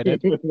 I'm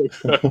excited.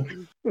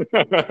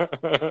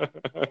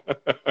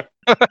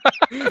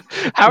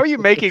 How are you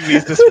making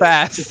these this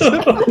fast? I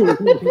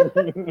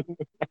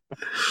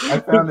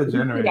found a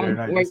generator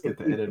and I just get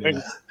to edit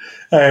it.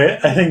 All right,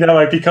 I think that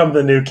might become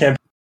the new campaign.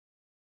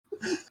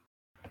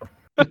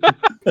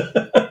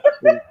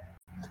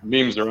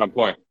 Memes are on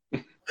point.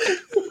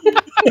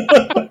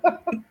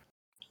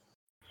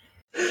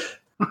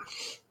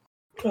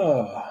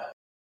 Oh.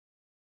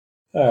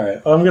 All right,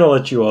 I'm going to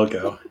let you all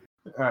go.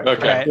 All right.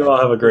 Okay. You all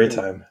have a great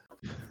time.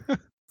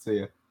 See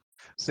ya.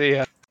 See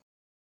ya.